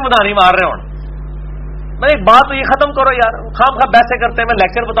پانی میں مدانی مار رہے ہوں. میں ایک بات تو یہ ختم کرو یار, خام خواہ بحثیں کرتے ہیں. میں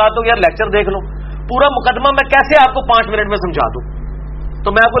لیکچر بتاتا ہوں یار, لیکچر دیکھ لو, پورا مقدمہ میں کیسے آپ کو 5 منٹ میں سمجھا دوں,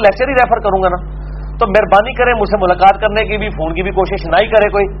 تو میں آپ کو لیکچر ہی ریفر کروں گا نا. تو مہربانی کریں, مجھ سے ملاقات کرنے کی بھی فون کی بھی کوشش نہ ہی کرے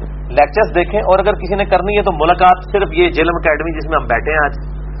کوئی, لیکچرز دیکھیں. اور اگر کسی نے کرنی ہے تو ملاقات صرف یہ جیلم اکیڈمی جس میں ہم بیٹھے ہیں آج,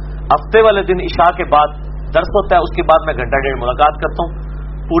 ہفتے والے دن عشاء کے بعد درس ہوتا ہے, اس کے بعد میں گھنٹہ ڈیڑھ ملاقات کرتا ہوں.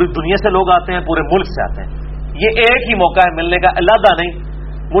 پوری دنیا سے لوگ آتے ہیں, پورے ملک سے آتے ہیں. یہ ایک ہی موقع ہے ملنے کا, علیحدہ نہیں.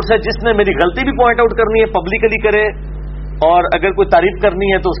 مجھ سے جس نے میری غلطی بھی پوائنٹ آؤٹ کرنی ہے پبلکلی کرے، اور اگر کوئی تعریف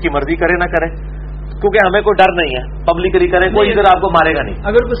کرنی ہے تو اس کی مرضی کرے نہ کرے، کیونکہ ہمیں کوئی ڈر نہیں ہے، پبلکلی کریں، کوئی ادھر آپ کو مارے گا نہیں۔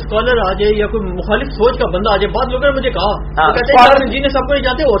 اگر کوئی اسکالر آ جائے یا کوئی مخالف سوچ کا بندہ آ جائے، بعض لوگوں نے مجھے کہا انجینئر صاحب کو نہیں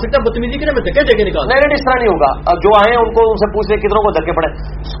جانتے، ہو سکتا ہے بدتمیزی کرے میں دھکے دے کے نکال۔ نہیں اس طرح نہیں ہوگا، جو آئے ان کو ان سے پوچھ لیں کتنوں کو دھکے پڑے۔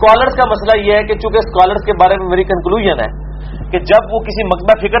 اسکالرس کا مسئلہ یہ ہے کہ چونکہ اسکالرس کے بارے میں میری کنکلوژن ہے کہ جب وہ کسی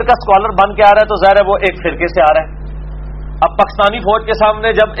مکتبہ فکر کا اسکالر بن کے آ رہا ہے تو ظاہر ہے وہ ایک فرقے سے آ رہا ہے۔ اب پاکستانی فوج کے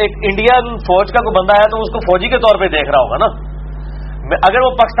سامنے جب ایک انڈین فوج کا کوئی بندہ آیا تو اس کو فوجی کے طور پہ دیکھ رہا ہوگا نا۔ اگر وہ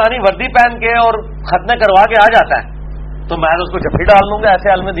پاکستانی وردی پہن کے اور ختنے کروا کے آ جاتا ہے تو میں اس کو جب بھی ڈال لوں گا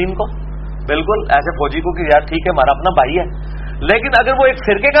ایسے عالم دین کو، بالکل ایسے فوجی کو کہ یار ٹھیک ہے ہمارا اپنا بھائی ہے۔ لیکن اگر وہ ایک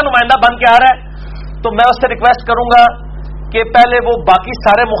فرقے کا نمائندہ بن کے آ رہا ہے تو میں اس سے ریکویسٹ کروں گا کہ پہلے وہ باقی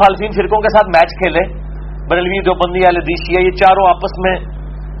سارے مخالفین فرقوں کے ساتھ میچ کھیلے، بریلوی دیوبندی اہل حدیث شیعہ، یہ چاروں آپس میں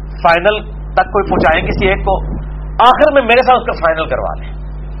فائنل تک کوئی پہنچائیں کسی ایک کو، آخر میں میرے ساتھ اس کا فائنل کروا لیں،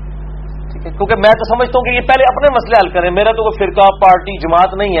 ٹھیک ہے؟ کیونکہ میں تو سمجھتا ہوں کہ یہ پہلے اپنے مسئلے حل کریں، میرا تو کوئی فرقہ پارٹی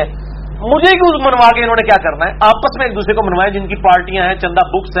جماعت نہیں ہے، مجھے کیوں منوا کے انہوں نے کیا کرنا ہے؟ آپس میں ایک دوسرے کو منوائیں، جن کی پارٹیاں ہیں، چندہ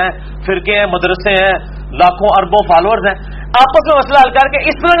بکس ہیں، فرقے ہیں، مدرسے ہیں، لاکھوں اربوں فالوورز ہیں، آپس میں مسئلہ حل کر کے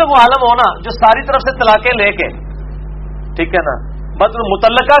اس طرح کا وہ عالم ہونا جو ساری طرف سے طلاقیں لے کے، ٹھیک ہے نا، مطلب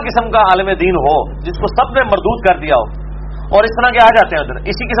متعلقہ قسم کا عالم دین ہو جس کو سب نے مردود کر دیا ہو، اور اس طرح کے آ جاتے ہیں ادھر،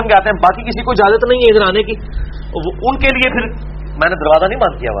 اسی قسم کے آتے ہیں، باقی کسی کو اجازت نہیں ہے ادھر آنے کی۔ ان کے لیے پھر میں نے دروازہ نہیں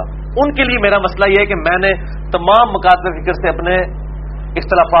بند کیا ہوا، ان کے لیے میرا مسئلہ یہ ہے کہ میں نے تمام مکاتب فکر سے اپنے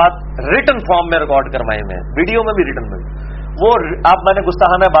اختلافات ریٹن فارم میں ریکارڈ کروائے ہوئے ہیں، ویڈیو میں بھی ریٹن میں بھی، وہ آپ میں نے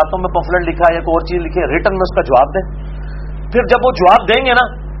گستاخانہ باتوں میں پمفلٹ لکھا یا کوئی اور چیز لکھی ہے، ریٹن میں اس کا جواب دیں، پھر جب وہ جواب دیں گے نا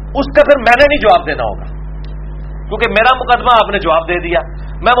اس کا پھر میں نے نہیں جواب دینا ہوگا، کیونکہ میرا مقدمہ آپ نے جواب دے دیا،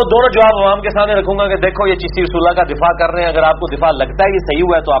 میں وہ دونوں جواب عوام کے سامنے رکھوں گا کہ دیکھو یہ چشتی رسول اللہ کا دفاع کر رہے ہیں، اگر آپ کو دفاع لگتا ہے یہ صحیح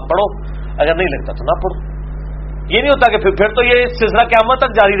ہوا ہے تو آپ پڑھو، اگر نہیں لگتا تو نہ پڑھو۔ یہ نہیں ہوتا کہ پھر تو یہ سلسلہ قیامت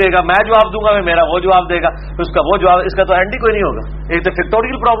تک جاری رہے گا، میں جواب دوں گا پھر میرا وہ جواب دے گا، پھر اس کا وہ جواب، اس کا تو اینڈ ہی کوئی نہیں ہوگا، ایک تو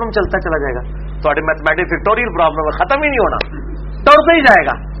فیکٹوریل پرابلم چلتا چلا جائے گا، تو میتھمیٹک فیکٹوریل پرابلم ختم ہی نہیں ہونا، توڑتا ہی جائے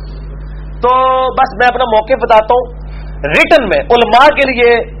گا۔ تو بس میں اپنا موقع بتاتا ہوں، ریٹن میں علماء کے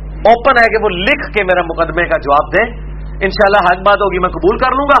لیے اوپن ہے کہ وہ لکھ کے میرا مقدمے کا جواب دیں، انشاءاللہ حق بات ہوگی میں قبول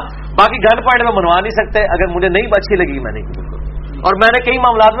کر لوں گا، باقی گن پوائنٹ میں منوا نہیں سکتے، اگر مجھے نہیں اچھی لگی میں نہیں قبول کروں، اور میں نے کئی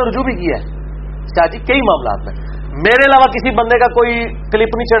معاملات میں رجوع بھی کیا ہے شاہ جی، کئی معاملات میں میرے علاوہ کسی بندے کا کوئی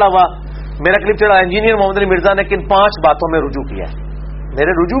کلپ نہیں چڑھا ہوا، میرا کلپ چڑھا انجینئر محمد علی مرزا نے کن 5 باتوں میں رجوع کیا ہے،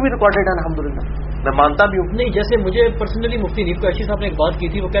 میرے رجوع بھی ریکارڈڈ ہے الحمدللہ، میں مانتا بھی ہوں۔ نہیں جیسے مجھے پرسنلی مفتی نیب قریشی صاحب نے ایک بات کی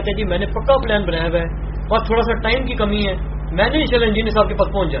تھی، وہ کہتے ہیں جی میں نے پکا پلان بنایا ہوا ہے اور تھوڑا سا ٹائم کی کمی ہے، میں نے انشاءاللہ انجینئر صاحب کے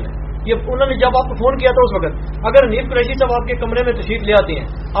پاس پہنچ جانا ہے۔ یہ انہوں نے جب آپ کو فون کیا تھا اس وقت، اگر نیب قریشی صاحب آپ کے کمرے میں تشریف لے آتے ہیں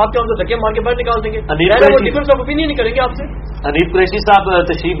آپ کیا ان کو دھکے مار کے باہر نکال دیں گے؟ وہ ڈفرینس آف اوپینین نہیں کریں گے آپ سے؟ حنیف قریشی صاحب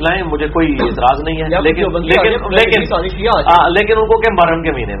تشریف لائیں، مجھے کوئی اعتراض نہیں ہے، لیکن ان کو کہ محرم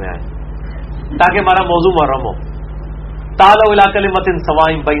کے مہینے میں آئے تاکہ ہمارا موضوع محرم ہو، تعالوا الی کلمۃ سواء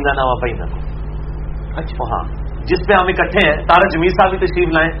بیننا و بینکم، اچھا ہاں جس پہ ہم اکٹھے ہیں، طارق جمیل صاحب بھی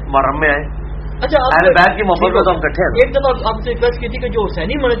تشریف لائیں، محرم میں آئے، اچھا اہل بیت کی محبت میں تو ہم اکٹھے ہیں۔ ایک دفعہ آپ سے ریکویسٹ کی تھی کہ جو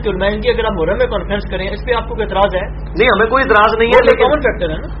حسینی مرض کے علماء ان کی اگر آپ محرم میں کانفرنس کریں، اس پہ آپ کو کوئی اعتراض ہے؟ نہیں ہمیں کوئی اعتراض نہیں ہے، لیکن کامن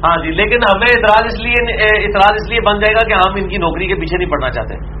فیکٹر ہے نا، ہاں جی، لیکن ہمیں اعتراض اس لیے بن جائے گا کہ ہم ان کی نوکری کے پیچھے نہیں پڑنا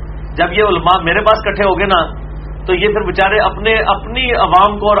چاہتے۔ جب یہ علماء میرے پاس اکٹھے ہو گئے نا تو یہ پھر بےچارے اپنی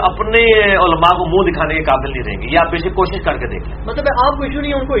عوام کو اور اپنے علماء کو منہ دکھانے کے قابل نہیں رہیں گے، یہ آپ بیشک کوشش کر کے دیکھ لیں۔ مطلب آپ کو ایشو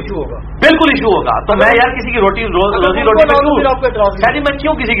نہیں ہے، ان کو ایشو ہوگا، بالکل ایشو ہوگا، تو میں یار کسی کی روزی روٹی آپ کو اعتراض جی میں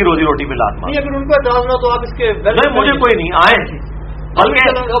کیوں کسی کی روزی روٹی پہ لات ماروں؟ اگر ان کو اعتراض نہ تو آپ اس کے نہیں مجھے کوئی نہیں آئے،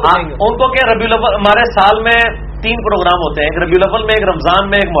 بلکہ ان کو کہ ربیع الاول ہمارے سال میں 3 پروگرام ہوتے ہیں، ایک ربیع الاول میں، ایک رمضان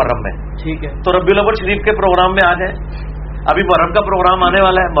میں، ایک محرم میں، ٹھیک ہے، تو ربیع الاول شریف کے پروگرام میں آ جائیں، ابھی محرم کا پروگرام آنے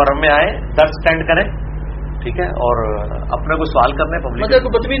والا ہے، محرم میں آئے، درس اٹینڈ کریں، ٹھیک ہے، اور اپنے کو سوال کرنے پبلک مطلب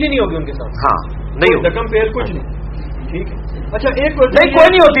کوئی بدتمیزی نہیں ہوگی ان کے ساتھ؟ ہاں نہیں ہوگی، دکم پیر کچھ نہیں، ٹھیک ہے۔ اچھا ایک نہیں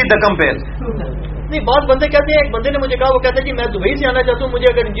کوئی نہیں ہوتی دکم پیر، نہیں بعض بندے کہتے ہیں، ایک بندے نے مجھے کہا، وہ کہتے ہیں جی میں دبئی سے آنا چاہتا ہوں، مجھے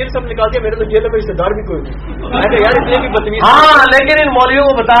اگر انجینئر صاحب نکال دیا میرے تو جیل میں رشتے دار بھی کوئی نہیں، میں نے یار اتنے بھی بدتمیز۔ ہاں لیکن ان مولویوں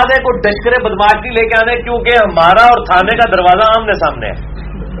کو بتا دیں کوئی ڈشکرے بدماش نہیں لے کے آنے، کیونکہ ہمارا اور تھانے کا دروازہ آمنے سامنے ہے،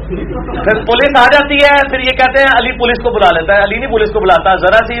 پھر پولیس آ جاتی ہے، پھر یہ کہتے ہیں علی پولیس کو بلا لیتا ہے، علی نہیں پولیس کو بلاتا،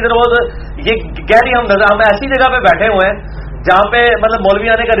 ذرا سی ادھر وہ یہ کہہ رہی ہم ایسی جگہ پہ بیٹھے ہوئے ہیں جہاں پہ مطلب مولوی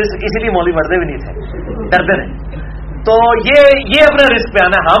آنے کا رسک، اسی لیے مولوی مرتے بھی نہیں تھے، ڈرتے نہیں، تو یہ اپنے رسک پہ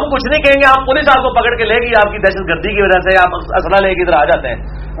آنا ہے، ہم کچھ نہیں کہیں گے، ہم پولیس آپ کو پکڑ کے لے گی آپ کی دہشت گردی کی وجہ سے، آپ اسلحہ لے کے ادھر آ جاتے ہیں،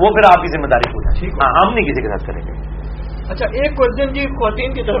 وہ پھر آپ کی ذمہ داری پوچھیں، ہاں ہم نہیں کسی کے ساتھ کریں گے۔ اچھا ایک کوشچن جی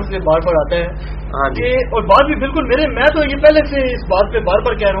خواتین کی طرف سے بار بار آتا ہے، ہاں جی، اور بات بھی بالکل میں تو یہ پہلے سے اس بات پہ بار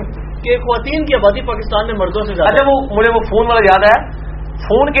بار کہہ رہا ہوں کہ خواتین کی آبادی پاکستان میں مردوں سے زیادہ۔ اچھا وہ مجھے وہ فون والا یاد ہے،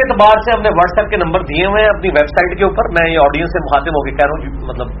 فون کے اعتبار سے ہم نے واٹس ایپ کے نمبر دیے ہوئے ہیں اپنی ویب سائٹ کے اوپر. میں یہ آڈینس سے مخاطب ہو کے کہہ رہا ہوں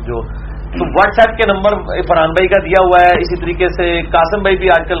مطلب جو تو واٹس ایپ کے نمبر فرحان بھائی کا دیا ہوا ہے. اسی طریقے سے قاسم بھائی بھی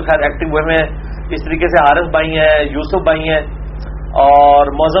آج کل خیر ایکٹیو ہوئے ہیں. اس طریقے سے حارث بھائی ہیں, یوسف بھائی ہیں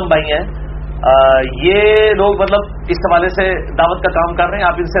اور موزم بھائی ہیں. یہ لوگ مطلب اس حوالے سے دعوت کا کام کر رہے ہیں.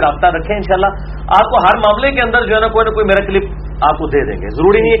 آپ ان سے رابطہ رکھیں. انشاءاللہ آپ کو ہر معاملے کے اندر جو ہے نا کوئی میرا کلپ آپ کو دے دیں گے.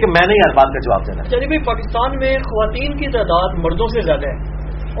 ضروری نہیں ہے کہ میں نے ہر بات کا جواب دینا. چلیے بھائی, پاکستان میں خواتین کی تعداد مردوں سے زیادہ ہے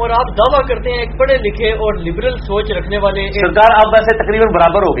اور آپ دعویٰ کرتے ہیں ایک پڑھے لکھے اور لبرل سوچ رکھنے والے. سرکار اب ویسے تقریباً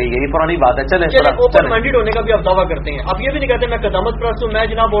برابر ہو گئی ہے, یہ پرانی بات ہے. چلیں اوپن مائنڈیڈ ہونے کا بھی آپ دعویٰ کرتے ہیں. آپ یہ بھی نہیں کہتے میں قدامت پرست ہوں, میں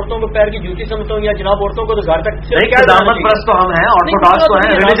جناب عورتوں کو پیر کی جوتی سمجھتا ہوں, یا جناب عورتوں کو تو گھر تک. قدامت پرست تو ہم ہیں, آرتھوڈاکس تو ہیں,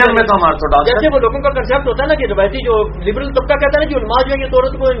 ریلیجن میں تو ہم آرتھوڈاکس. جیسے وہ لوگوں کا کنسپٹ ہوتا ہے نا کہ روایتی جو لبرل طبقہ کہتا ہے نا کہ علماء جو ہے یہ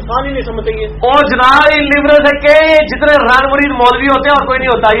عورت کو انسان ہی نہیں سمجھتے. اور جناب لبرل ہے کہ جتنے ران مرید مولوی ہوتے ہیں اور کوئی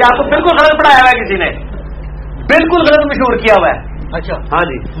نہیں ہوتا. یہ آپ کو بالکل غلط پڑھایا ہوا ہے کسی نے, بالکل غلط مشہور کیا ہوا ہے. اچھا ہاں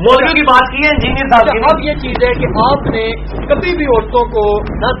جی, مولوی کی بات کی ہے, انجینئر صاحب کی. اب یہ چیز ہے کہ آپ نے کبھی بھی عورتوں کو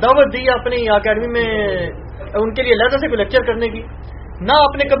نہ دعوت دی اپنی اکیڈمی میں ان کے لیے علیحدہ سے کوئی لیکچر کرنے کی, نہ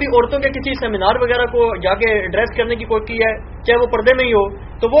آپ نے کبھی عورتوں کے کسی سیمینار وغیرہ کو جا کے ایڈریس کرنے کی کوئی کی ہے, چاہے وہ پردے میں ہی ہو.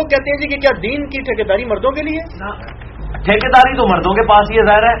 تو وہ کہتے ہیں جی کہ کیا دین کی ٹھیکیداری مردوں کے لیے؟ ٹھیکیداری تو مردوں کے پاس یہ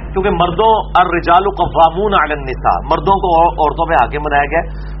ظاہر ہے, کیونکہ مردوں الرجال قوامون علی النساء, مردوں کو عورتوں پہ حاکم بنایا گیا.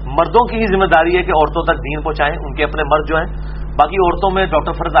 مردوں کی ہی ذمہ داری ہے کہ عورتوں تک دین پہنچائیں, ان کے اپنے مرد جو ہیں. باقی عورتوں میں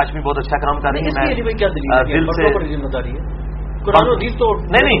ڈاکٹر فرد ہاشمی بہت اچھا کام کر رہی ہیں. دل سے ذمہ داری ہے قرآن و حدیث تو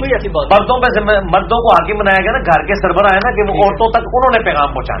نہیں, مردوں پہ مردوں کو حاکم بنایا گیا نا, گھر کے سربراہ ہے نا کہ وہ عورتوں تک انہوں نے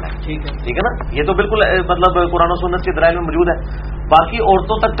پیغام پہنچانا ہے. ٹھیک ہے نا, یہ تو بالکل مطلب قرآن و سنت کے دلائل میں موجود ہے. باقی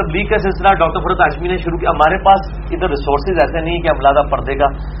عورتوں تک تبلیغ کا سلسلہ ڈاکٹر فرد ہاشمی نے شروع کیا. ہمارے پاس ادھر ریسورسز ایسے نہیں کہ ہم علیحدہ پردے کا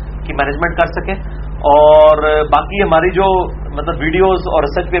کی مینجمنٹ کر سکیں, اور باقی ہماری جو مطلب ویڈیوز اور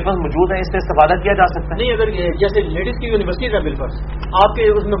ریسرچ پیپرز موجود ہیں, اس سے استفادہ کیا جا سکتا ہے. نہیں, اگر جیسے لیڈیز کی یونیورسٹیز ہیں بالفرض, آپ کے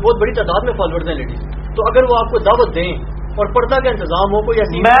اس میں بہت بڑی تعداد میں فالوورز ہیں لیڈیز, تو اگر وہ آپ کو دعوت دیں اور پردہ کا انتظام ہو کوئی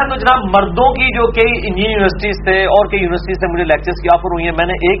ایسی. میں تو جناب مردوں کی جو کئی انجینئرنگ یونیورسٹیز سے اور کئی یونیورسٹیز سے مجھے لیکچرز کی آفر ہوئی ہیں, میں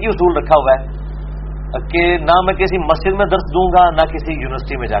نے ایک ہی اصول رکھا ہوا ہے کہ نہ میں کسی مسجد میں درس دوں گا, نہ کسی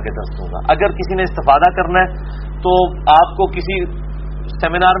یونیورسٹی میں جا کے درس دوں گا. اگر کسی نے استفادہ کرنا ہے تو آپ کو کسی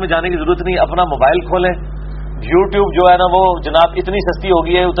سیمینار میں جانے کی ضرورت نہیں, اپنا موبائل کھولیں. یوٹیوب جو ہے نا وہ جناب اتنی سستی ہو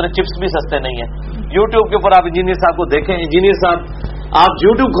گئی ہے, اتنے چپس بھی سستے نہیں ہیں. یوٹیوب کے اوپر آپ انجینئر صاحب کو دیکھیں, انجینئر صاحب آپ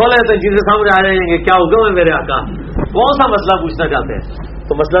یوٹیوب کھولیں تو انجینئر صاحب آ جائیں گے کیا ہوگا میں میرے آقا کون سا مسئلہ پوچھنا چاہتے ہیں,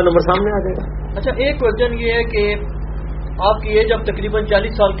 تو مسئلہ نمبر سامنے آ جائے گا. اچھا, ایک کوشچن یہ ہے کہ آپ کی ایج اب تقریباً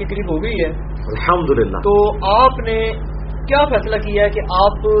 40 سال کے قریب ہو گئی ہے الحمدللہ, تو آپ نے کیا فیصلہ کیا ہے کہ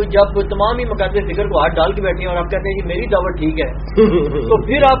آپ جب تمام ہی مقاصد فکر کو ہاتھ ڈال کے بیٹھے ہیں اور آپ کہتے ہیں کہ میری دعوت ٹھیک ہے, تو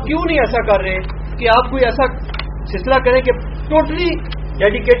پھر آپ کیوں نہیں ایسا کر رہے کہ آپ کوئی ایسا سلسلہ کریں کہ ٹوٹلی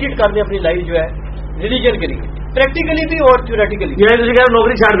ڈیڈیکیٹڈ کر دیں اپنی لائف جو ہے ریلیجن کے لیے, پریکٹیکلی بھی اور تھیوریٹیکلی.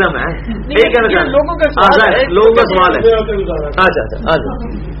 نوکری چھاڑ دیں میں لوگوں کا سوال ہے. اچھا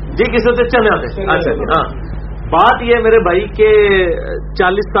جی, کسی سے چلے آتے. اچھا جی, ہاں بات یہ ہے میرے بھائی کہ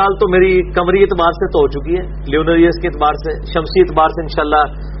 40 سال تو میری قمری اعتبار سے تو ہو چکی ہے, لیونر ایئرس کے اعتبار سے, شمسی اعتبار سے انشاءاللہ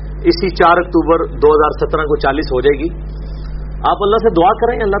اسی 4 اکتوبر 2017 کو 40 ہو جائے گی. آپ اللہ سے دعا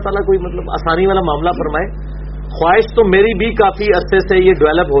کریں, اللہ تعالیٰ کوئی مطلب آسانی والا معاملہ فرمائے. خواہش تو میری بھی کافی عرصے سے یہ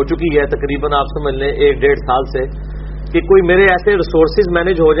ڈیولپ ہو چکی ہے, تقریباً آپ سمجھ لیں 1-1.5 سال سے, کہ کوئی میرے ایسے ریسورسز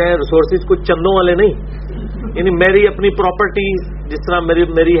مینج ہو جائیں, ریسورسز کچھ چندوں والے نہیں, یعنی میری اپنی پراپرٹی جس طرح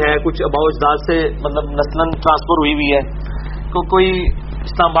میری ہے کچھ اباؤ اجداد سے مطلب نسلاً ٹرانسفر ہوئی ہے. تو کوئی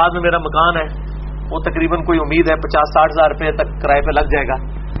اسلام آباد میں میرا مکان ہے, وہ تقریباً کوئی امید ہے 50-60 ہزار روپے تک کرائے پہ لگ جائے گا.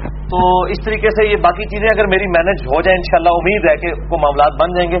 تو اس طریقے سے یہ باقی چیزیں اگر میری مینج ہو جائیں انشاءاللہ, امید ہے کہ وہ معاملات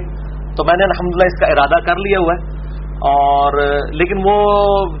بن جائیں گے. تو میں نے الحمدللہ اس کا ارادہ کر لیا ہوا ہے. اور لیکن وہ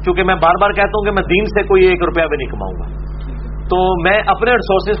چونکہ میں بار بار کہتا ہوں کہ میں دین سے کوئی 1 روپیہ بھی نہیں کماؤں گا, تو میں اپنے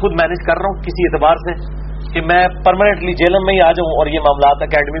ریسورسز خود مینج کر رہا ہوں کسی اعتبار سے کہ میں پرماننٹلی جیلم میں ہی آ جاؤں. اور یہ معاملات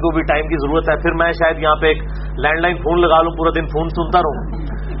اکیڈمی کو بھی ٹائم کی ضرورت ہے, پھر میں شاید یہاں پہ ایک لینڈ لائن فون لگا لوں, پورا دن فون سنتا رہوں,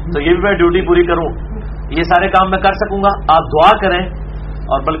 تو یہ بھی میں ڈیوٹی پوری کروں. یہ سارے کام میں کر سکوں گا. آپ دعا کریں,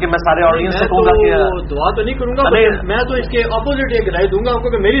 اور بلکہ میں سارے آڈینس سے کہوں گا کہ دعا تو نہیں کروں گا, میں تو اس کے اپوزٹ ایک رائے دوں گا,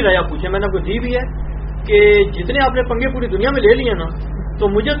 کیونکہ میری رائے آپ پوچھیں, میں نے آپ کو دی بھی ہے کہ جتنے آپ نے پنگے پوری دنیا میں لے لیے نا, تو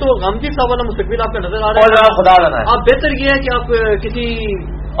مجھے تو غمگین صاحب والا مستقبل آپ کا نظر آ رہا ہے. خدا ہے, آپ بہتر یہ ہے کہ آپ کسی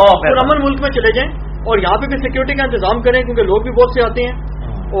پرامن ملک میں چلے جائیں اور یہاں پہ بھی سیکورٹی کا انتظام کریں, کیونکہ لوگ بھی بہت سے آتے ہیں.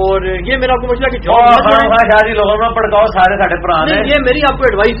 اور یہ میرا آپ کو مشورہ کہ لوگوں میں پڑکاؤ سارے ساڑھے پرانے, یہ میری آپ کو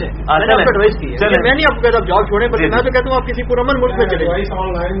ایڈوائس ہے, میں نے آپ کو ایڈوائس کی ہے, میں نہیں آپ کو کہتا آپ جاب چھوڑیں, بلکہ میں تو کہتا ہوں آپ کسی پرامن ملک میں چلے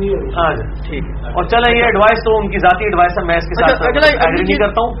جائیں. ٹھیک ہے, اور چلیں یہ ایڈوائس تو ان کی ذاتی ایڈوائس ہے, میں اس کے ساتھ ایگری نہیں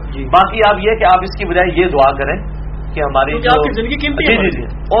کرتا ہوں. باقی آپ یہ کہ آپ اس کی بجائے یہ دعا کریں کہ ہماری زندگی قیمتی ہے. جی,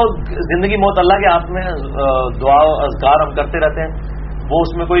 اور زندگی موت اللہ کے ہاتھ میں, دعا اذکار ہم کرتے رہتے ہیں. وہ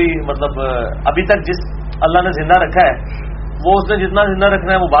اس میں کوئی مطلب ابھی تک جس اللہ نے زندہ رکھا ہے وہ اس نے جتنا زندہ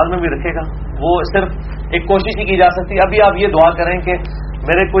رکھنا ہے وہ بعد میں بھی رکھے گا. وہ صرف ایک کوشش ہی کی جا سکتی ہے. ابھی آپ یہ دعا کریں کہ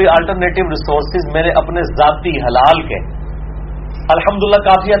میرے کوئی الٹرنیٹو ریسورسز میرے اپنے ذاتی حلال کے الحمدللہ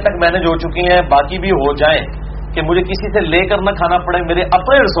کافی حد تک مینج ہو چکی ہیں, باقی بھی ہو جائیں کہ مجھے کسی سے لے کر نہ کھانا پڑے, میرے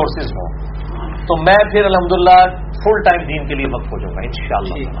اپنے ریسورسز ہوں, تو میں پھر الحمدللہ فل ٹائم دین کے لیے وقف ہو جاؤں گا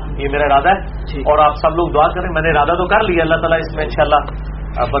انشاءاللہ. یہ میرا ارادہ ہے اور آپ سب لوگ دعا کریں. میں نے ارادہ تو کر لیا, اللہ تعالیٰ اس میں انشاءاللہ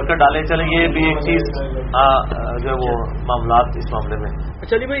برکت ڈالے. چلیں یہ بھی ایک چیز جو وہ معاملات اس معاملے میں.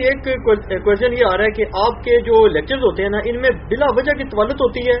 اچھا علی بھائی ایک کوشچن یہ آ رہا ہے کہ آپ کے جو لیکچرز ہوتے ہیں نا ان میں بلا وجہ کی طوالت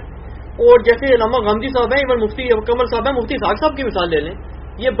ہوتی ہے, اور جیسے علامہ غامدی صاحب ہیں, ایون مفتی کمل صاحب ہیں, مفتی اسحاق صاحب کی مثال لے لیں,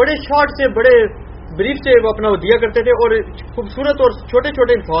 یہ بڑے شارٹ سے بڑے بریف سے وہ اپنا دیا کرتے تھے اور خوبصورت اور چھوٹے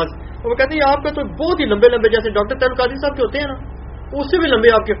چھوٹے الفاظ, اور وہ کہتے ہیں آپ کا تو بہت ہی لمبے لمبے جیسے ڈاکٹر طارق قادری صاحب کے ہوتے ہیں نا, اس سے بھی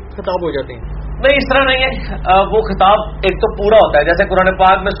لمبے آپ کے خطاب ہو جاتے ہیں. نہیں اس طرح نہیں ہے. وہ خطاب ایک تو پورا ہوتا ہے, جیسے قرآن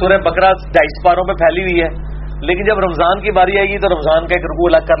پاک میں سورہ بقرہ 2.5 پاروں میں پھیلی ہوئی ہے, لیکن جب رمضان کی باری آئے گی تو رمضان کا ایک رکوع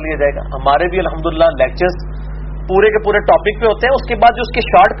الگ کر لیا جائے گا. ہمارے بھی الحمدللہ لیکچرز پورے کے پورے ٹاپک پہ ہوتے ہیں. اس کے بعد جو اس کے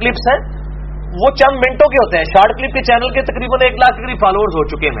شارٹ کلپس ہیں وہ چند منٹوں کے ہوتے ہیں. شارٹ کلپ کے چینل کے تقریباً 1 لاکھ کے قریب فالوورز ہو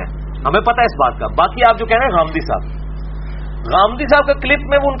چکے ہیں, ہمیں پتہ ہے اس بات کا. باقی آپ جو کہہ رہے ہیں غامدی صاحب کا کلپ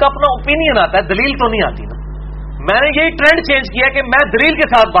میں ان کا اپنا اوپینین آتا ہے, دلیل تو نہیں آتی نا. میں نے یہی ٹرینڈ چینج کیا کہ میں دلیل کے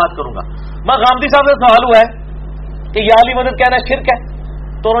ساتھ بات کروں گا. میں غامدی صاحب سے سوال ہوا ہے کہ یا علی مدد کہنا شرک ہے,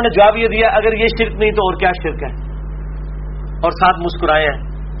 تو انہوں نے جواب یہ دیا اگر یہ شرک نہیں تو اور کیا شرک ہے, اور ساتھ مسکرائے ہیں.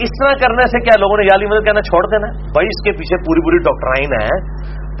 اس طرح کرنے سے کیا لوگوں نے یا علی مدد کہنا چھوڑ دینا ہے؟ بھائی اس کے پیچھے پوری ڈاکٹرائن ہے,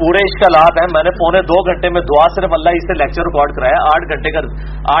 پورے اشکالات ہیں. میں نے 2.25 گھنٹے میں دعا صرف اللہ اس سے لیکچر ریکارڈ کرایا, 8 گھنٹے کا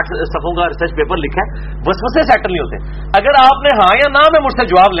 8 صفحوں کا ریسرچ پیپر لکھا ہے. وسوسے سیٹل نہیں ہوتے. اگر آپ نے ہاں یا نہ میں مجھ سے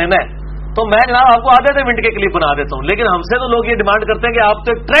جواب لینا ہے تو میں جناب آپ کو آدھے منٹ کے کلپ بنا دیتا ہوں, لیکن ہم سے تو لوگ یہ ڈیمانڈ کرتے ہیں کہ آپ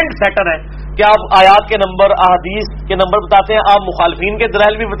تو ٹرینڈ سیٹر ہیں کہ آپ آیات کے نمبر, احادیث کے نمبر بتاتے ہیں, آپ مخالفین کے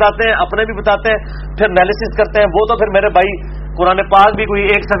دلائل بھی بتاتے ہیں, اپنے بھی بتاتے ہیں, پھر انالیسس کرتے ہیں. وہ تو پھر میرے بھائی قرآن پاک بھی کوئی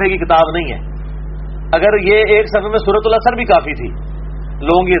 1 صفحے کی کتاب نہیں ہے. اگر یہ 1 صفحے میں سورۃ العصر بھی کافی تھی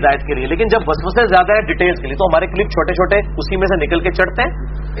لوگوں کی ہدایت کے لیے, لیکن جب وسوسے زیادہ ہے ڈیٹیلز کے لیے تو ہمارے کلپ چھوٹے چھوٹے اسی میں سے نکل کے چڑھتے ہیں.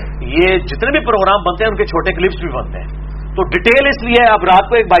 یہ جتنے بھی پروگرام بنتے ہیں ان کے چھوٹے کلپس بھی بنتے ہیں. تو ڈیٹیل اس لیے اب رات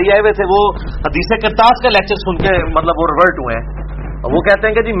کو ایک بھائی آئے ہوئے تھے, وہ حدیث کرتاس کا لیکچر سن کے مطلب وہ ریورٹ ہوئے ہیں. وہ کہتے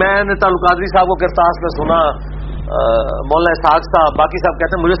ہیں کہ جی میں نے تعلق قادری صاحب کو کرتاس میں سنا, مولانا اسحاق صاحب, باقی صاحب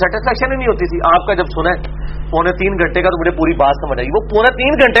کہتے ہیں مجھے سیٹسفیکشن ہی نہیں ہوتی تھی. آپ کا جب سنا 3.25 گھنٹے کا تو مجھے پوری بات سمجھ آئی. وہ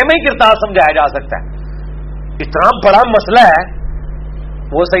 3.25 گھنٹے میں ہی کرتاس سمجھایا جا سکتا ہے, اتنا بڑا مسئلہ ہے.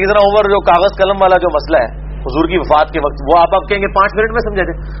 وہ سیدنا عمر جو کاغذ قلم والا جو مسئلہ ہے حضور کی وفات کے وقت, وہ آپ کہیں گے 5 منٹ میں سمجھا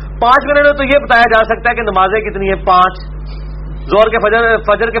جائے. 5 منٹ میں تو یہ بتایا جا سکتا ہے کہ نمازیں کتنی ہیں 5, زہر کے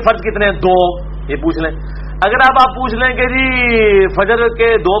فجر کے فرض کتنے ہیں 2, یہ پوچھ لیں. اگر آپ پوچھ لیں کہ جی فجر کے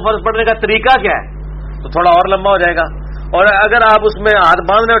 2 فرض پڑھنے کا طریقہ کیا ہے تو تھوڑا اور لمبا ہو جائے گا, اور اگر آپ اس میں ہاتھ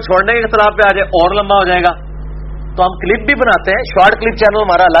باندھنے اور چھوڑنے کے اختلاف پہ آ جائے اور لمبا ہو جائے گا. تو ہم کلپ بھی بناتے ہیں, شارٹ کلپ چینل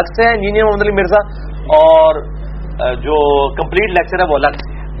ہمارا الگ سے ہے انجینئر محمد علی مرزا, اور جو کمپلیٹ لیکچر ہے وہ الگ سے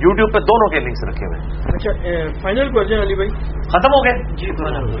ہے. یوٹیوب پہ دونوں کے لنکس رکھے ہوئے. اچھا فائنل کوشچن علی بھائی, ختم ہو گئے جی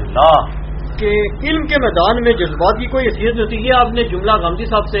الحمدللہ, کہ علم کے میدان میں جذبات کی کوئی حیثیت نہیں ہوتی. یہ آپ نے جملہ غامدی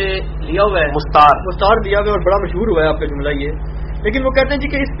صاحب سے لیا ہوا ہے, مستار دیا ہوا ہے, اور بڑا مشہور ہوا ہے آپ کا جملہ یہ. لیکن وہ کہتے ہیں جی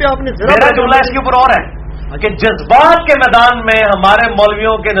کہ اس پہ آپ نے ذرا جملہ اس کے اوپر اور ہے کہ جذبات کے میدان میں ہمارے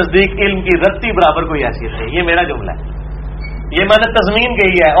مولویوں کے نزدیک علم کی رتی برابر کوئی حیثیت نہیں. یہ میرا جملہ ہے, یہ میں نے تضمین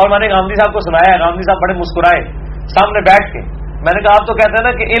کہی ہے, اور میں نے غامدی صاحب کو سنایا ہے. غامدی صاحب بڑے مسکرائے سامنے بیٹھ کے. میں نے کہا آپ تو کہتے ہیں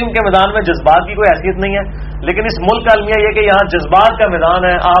نا کہ علم کے میدان میں جذبات کی کوئی حیثیت نہیں ہے, لیکن اس ملک کا المیہ یہ کہ یہاں جذبات کا میدان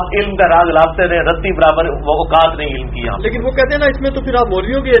ہے, آپ علم کا راز لاتے رہے, رتی برابر وہ اوقات نہیں علم کی یہاں. لیکن وہ کہتے ہیں نا اس میں تو پھر آپ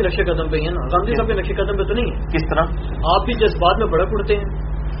مولویوں کے نقش قدم پہ ہیں نا, غامدی صاحب کے نقش قدم پہ تو نہیں ہے. کس طرح آپ بھی جذبات میں بڑک اڑتے ہیں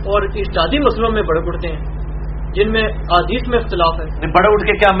اور اجتہادی مسئلوں میں بڑک اڑتے ہیں جن میں احادیث میں اختلاف ہے. بڑے اٹھ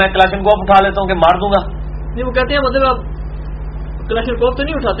کے کیا میں کلاشن کوف اٹھا لیتا ہوں کہ مار دوں گا؟ نہیں, وہ کہتے ہیں مطلب آپ کلاشن کوف تو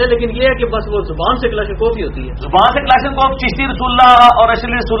نہیں اٹھاتے, لیکن یہ ہے کہ بس وہ زبان سے کلاشن کوف ہی ہوتی ہے. زبان سے کلاشن کوف چشتی رسول اللہ اور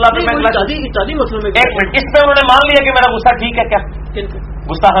اشلی رسول اللہ پہ اجتہادی مسئلوں میں. ایک منٹ, اس میں انہوں نے مان لیا کہ میرا غصہ ٹھیک ہے کیا؟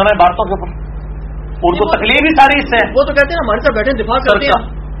 گستاخانہ باتوں کے اوپر ان کو تکلیف ہی ساری اس سے. وہ تو کہتے ہیں ہمارے ساتھ بیٹھے دفاع کرتے ہیں,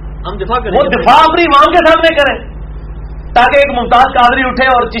 ہم دفاع کریں. وہ دفاع اپنی امام کے سامنے کریں تاکہ ایک ممتاز قادری اٹھے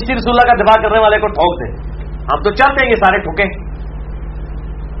اور چشتی رسول اللہ کا دفاع کرنے والے کو ٹھوک دے. ہم تو چاہتے ہیں یہ سارے ٹھوکیں,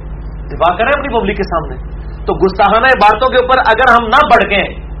 دفاع کریں اپنی پبلک کے سامنے. تو گستاخانہ باتوں کے اوپر اگر ہم نہ بڑکیں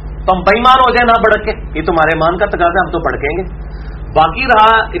تو ہم بےمان ہو جائیں, نہ بڑک کے. یہ تمہارے ایمان کا تقاضا ہے, ہم تو بڑکیں گے. باقی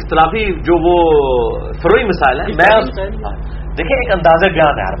رہا اختلافی جو وہ فروئی مسائل ہے, میں دیکھیں ایک اندازہ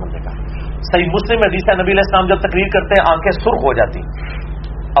بیان ہے ہر بندے کا. صحیح مسلم حدیث ہے, نبی علیہ السلام جب تقریر کرتے ہیں آنکھیں سرخ ہو جاتی,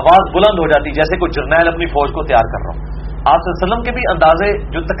 آواز بلند ہو جاتی, جیسے کوئی جرنیل اپنی فوج کو تیار کر رہا ہوں. آپ صلی اللہ علیہ وسلم کے بھی اندازے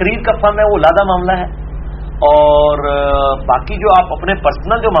جو تقریر کا فن ہے وہ لادہ معاملہ ہے, اور باقی جو آپ اپنے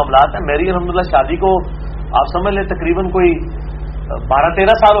پرسنل جو معاملات ہیں، میری الحمدللہ شادی کو آپ سمجھ لیں تقریباً کوئی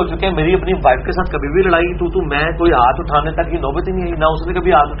 12-13 سال ہو چکے ہیں. میری اپنی وائف کے ساتھ کبھی بھی لڑائی تو میں کوئی ہاتھ اٹھانے تک کی نوبت ہی نہیں آئی، نہ اس نے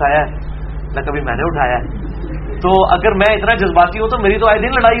کبھی ہاتھ اٹھایا ہے نہ کبھی میں نے اٹھایا ہے. تو اگر میں اتنا جذباتی ہوں تو میری تو آئے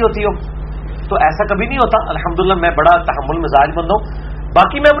دن لڑائی ہوتی ہو، تو ایسا کبھی نہیں ہوتا. الحمدللہ میں بڑا تحمل مزاج بندہ ہوں.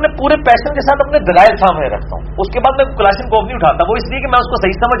 باقی میں اپنے پورے پیشن کے ساتھ اپنے دلائل سامنے رکھتا ہوں. اس کے بعد میں کلاشن کوف نہیں اٹھاتا، وہ اس لیے کہ میں اس کو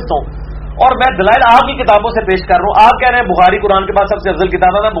صحیح سمجھتا ہوں اور میں دلائل آپ کی کتابوں سے پیش کر رہا ہوں. آپ کہہ رہے ہیں بخاری قرآن کے بعد سب سے افضل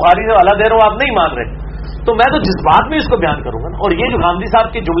کتاب ہے، میں بخاری سے حوالہ دے رہا ہوں، آپ نہیں مان رہے، تو میں تو جذبات میں اس کو بیان کروں گا. اور یہ جو گاندھی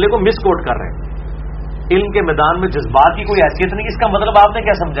صاحب کے جملے کو مس کوٹ کر رہے ہیں، علم کے میدان میں جذبات کی کوئی حیثیت نہیں، اس کا مطلب آپ نے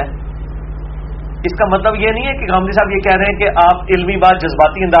کیا سمجھا ہے؟ اس کا مطلب یہ نہیں ہے کہ گاندھی صاحب یہ کہہ رہے ہیں کہ آپ علمی بات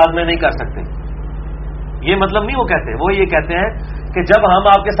جذباتی انداز میں نہیں کر سکتے. یہ مطلب نہیں وہ کہتے. وہ یہ کہتے ہیں کہ جب ہم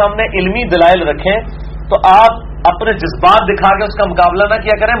آپ کے سامنے علمی دلائل رکھیں تو آپ اپنے جذبات دکھا کے اس کا مقابلہ نہ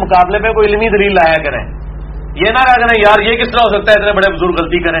کیا کریں، مقابلے میں کوئی علمی دلیل لایا کریں. یہ نہ کہا کریں یار یہ کس طرح ہو سکتا ہے، اتنے بڑے بزرگ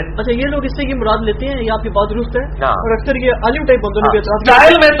غلطی کریں. اچھا، یہ لوگ اس سے یہ مراد لیتے ہیں، یہ آپ کی بات درست ہے. اور اکثر یہ عالم ٹائپ بندوں نے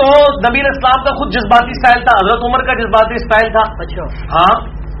اسٹائل میں تو نبی اسلام کا خود جذباتی اسٹائل تھا، حضرت عمر کا جذباتی اسٹائل تھا. اچھا ہاں،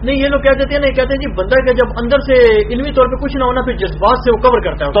 نہیں یہ لوگ کہہ دیتے ہیں، نہیں کہتے ہیں جی بندہ کہ جب اندر سے علمی طور پہ کچھ نہ ہونا پھر جذبات سے وہ کور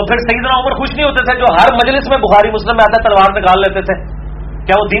کرتا ہے. تو پھر سیدنا عمر خوش نہیں ہوتے تھے جو ہر مجلس میں بخاری مسلم میں آتا ہے تلوار نکال لیتے تھے؟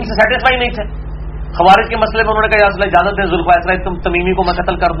 کیا وہ دین سے سیٹسفائی نہیں تھے؟ خوارج کے مسئلے میں انہوں نے کہا یا رسول اللہ اجازت دیں ذوالفقار تمیمی کو میں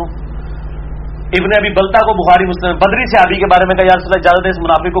قتل کر دوں. ابن ابی بلتا کو بخاری مسلم بدری صحابی کے بارے میں کہا یا رسول اللہ اجازت دیں اس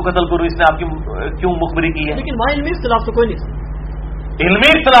منافق کو قتل کروں، اس نے آپ کی کیوں مخبری کی ہے؟ لیکن وہاں علمی اختلاف تو کوئی نہیں. علمی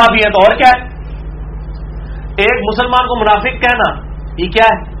اختلاف ہی ہے تو اور کیا ہے؟ ایک مسلمان کو منافق کہنا یہ کیا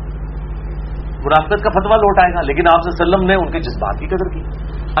ہے؟ منافقت کا فتویٰ لوٹ آئے گا. لیکن آپ صلی اللہ علیہ وسلم نے ان کے جذبات کی قدر کی.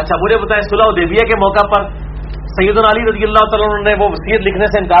 اچھا مجھے بتائیں، صلح حدیبیہ کے موقع پر سیدنا علی رضی اللہ تعالیٰ عنہ نے وہ وصیت لکھنے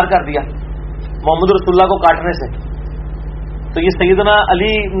سے انکار کر دیا محمد رسول اللہ کو کاٹنے سے. تو یہ سیدنا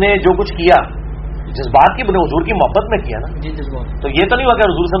علی نے جو کچھ کیا جذبات کی بنا حضور کی محبت میں کیا نا. تو یہ تو نہیں ہوا کہ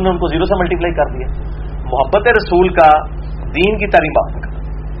حضور صلی اللہ علیہ وسلم نے ان کو 0 سے ملٹیپلائی کر دیا. محبت رسول کا، دین کی تعلیمات کا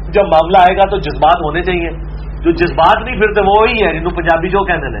جب معاملہ آئے گا تو جذبات ہونے چاہیے. جو جذبات نہیں پھرتے وہ وہی ہے جنہوں پنجابی جو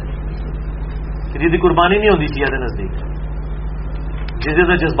کہنے لیں جی قربانی نہیں ہوتی چاہیے نزدیک، جسے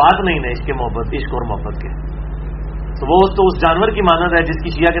تو جذبات نہیں نا عشق محبت، عشق اور محبت کے، تو وہ تو اس جانور کی مانند ہے جس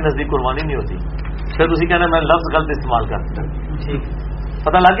کی شیعہ کے نزدیک قربانی نہیں ہوتی. پھر اسی کہنا میں لفظ غلط استعمال کرتا ہوں.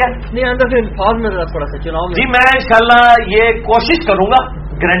 پتہ لگ گیا؟ نہیں اندر سے الفاظ میں تھوڑا سا چناؤ جی میں انشاءاللہ یہ کوشش کروں گا،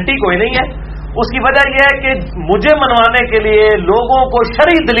 گارنٹی کوئی نہیں ہے. اس کی وجہ یہ ہے کہ مجھے منوانے کے لیے لوگوں کو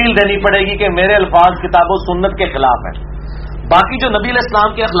شرعی دلیل دینی پڑے گی کہ میرے الفاظ کتاب و سنت کے خلاف ہیں. باقی جو نبی علیہ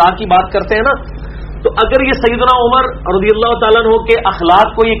السلام کے اخلاق کی بات کرتے ہیں نا، تو اگر یہ سیدنا عمر رضی اللہ تعالیٰ عنہ کے اخلاق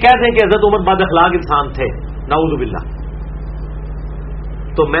کو یہ کہہ دیں کہ حضرت عمر بد اخلاق انسان تھے، نعوذ باللہ،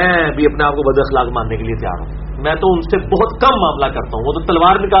 تو میں بھی اپنے آپ کو بد اخلاق ماننے کے لیے تیار ہوں. میں تو ان سے بہت کم معاملہ کرتا ہوں. وہ تو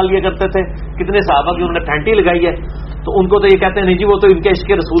تلوار نکال لیا کرتے تھے، کتنے صحابہ کی انہوں نے پھینٹی لگائی ہے، تو ان کو تو یہ کہتے ہیں نہیں جی وہ تو ان کے عشق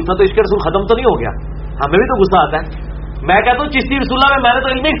رسول تھا. تو عشق رسول ختم تو نہیں ہو گیا؟ ہمیں بھی تو غصہ آتا ہے. میں کہتا ہوں چشتی رسول اللہ میں نے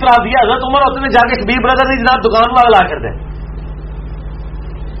تو علمی اختلاف دیا، حضرت عمر ہوتے ہیں جا کے شبیر برادر نہیں جناب دکان والا لا کر دیں.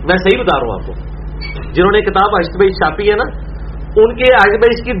 میں صحیح بتا رہا ہوں آپ کو. جنہوں نے کتاب عشق بھائی چھاپی ہے نا، ان کے عشق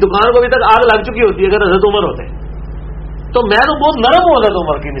بھائی کی دکان کو ابھی تک آگ لگ چکی ہوتی ہے اگر حضرت عمر ہوتے. تو میں تو بہت نرم ہوں حضرت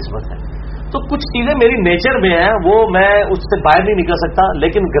عمر کی نسبت ہے. تو کچھ چیزیں میری نیچر میں ہیں، وہ میں اس سے باہر نہیں نکل سکتا.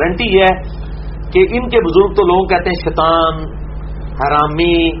 لیکن گارنٹی یہ ہے کہ ان کے بزرگ تو لوگ کہتے ہیں شیطان،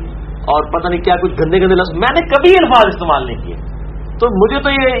 حرامی اور پتہ نہیں کیا کچھ گندے گندے لفظ، میں نے کبھی الفاظ استعمال نہیں کیے. تو مجھے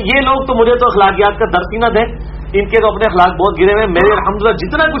تو یہ لوگ تو مجھے تو اخلاقیات کا درس ہی نہ دیں. ان کے تو اپنے اخلاق بہت گرے ہوئے. میرے الحمدللہ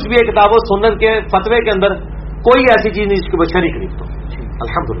جتنا کچھ بھی ہے کتاب و سنت کے فتوے کے اندر کوئی ایسی چیز نہیں جس کے بچہ نہیں خریدتا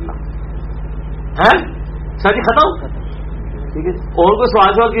الحمدللہ. ہے سر جی ختم؟ ٹھیک ہے. اور کوئی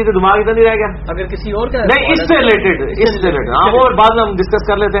سوال کی تو دماغ ادھر نہیں رہ گیا؟ اگر کسی اور کا نہیں اس سے ریلیٹڈ ہاں وہ بعد میں ہم ڈسکس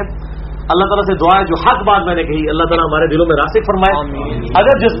کر لیتے ہیں. اللہ تعالیٰ سے دعا ہے جو حق بات میں نے کہی اللہ تعالیٰ ہمارے دلوں میں راسخ فرمائے.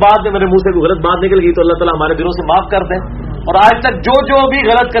 اگر جس بات میں میرے منہ سے کوئی غلط بات نکل گئی تو اللہ تعالیٰ ہمارے دلوں سے معاف کر دیں. اور آج تک جو بھی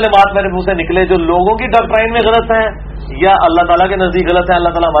غلط کلمات میرے منہ سے نکلے جو لوگوں کی ڈاکٹرائن میں غلط ہیں یا اللہ تعالیٰ کے نزدیک غلط ہے،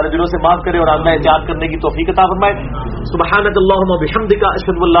 اللہ تعالیٰ ہمارے دلوں سے معاف کرے اور آئندہ احتیاط کرنے کی توفیق عطا فرمائے. سبحانک اللہم وبحمدک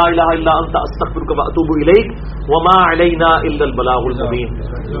اشہد ان لا الہ الا انت استغفرک واتوب الیک وما علینا الا البلاغ المبین.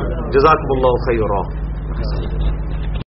 جزاکم اللہ خیرا.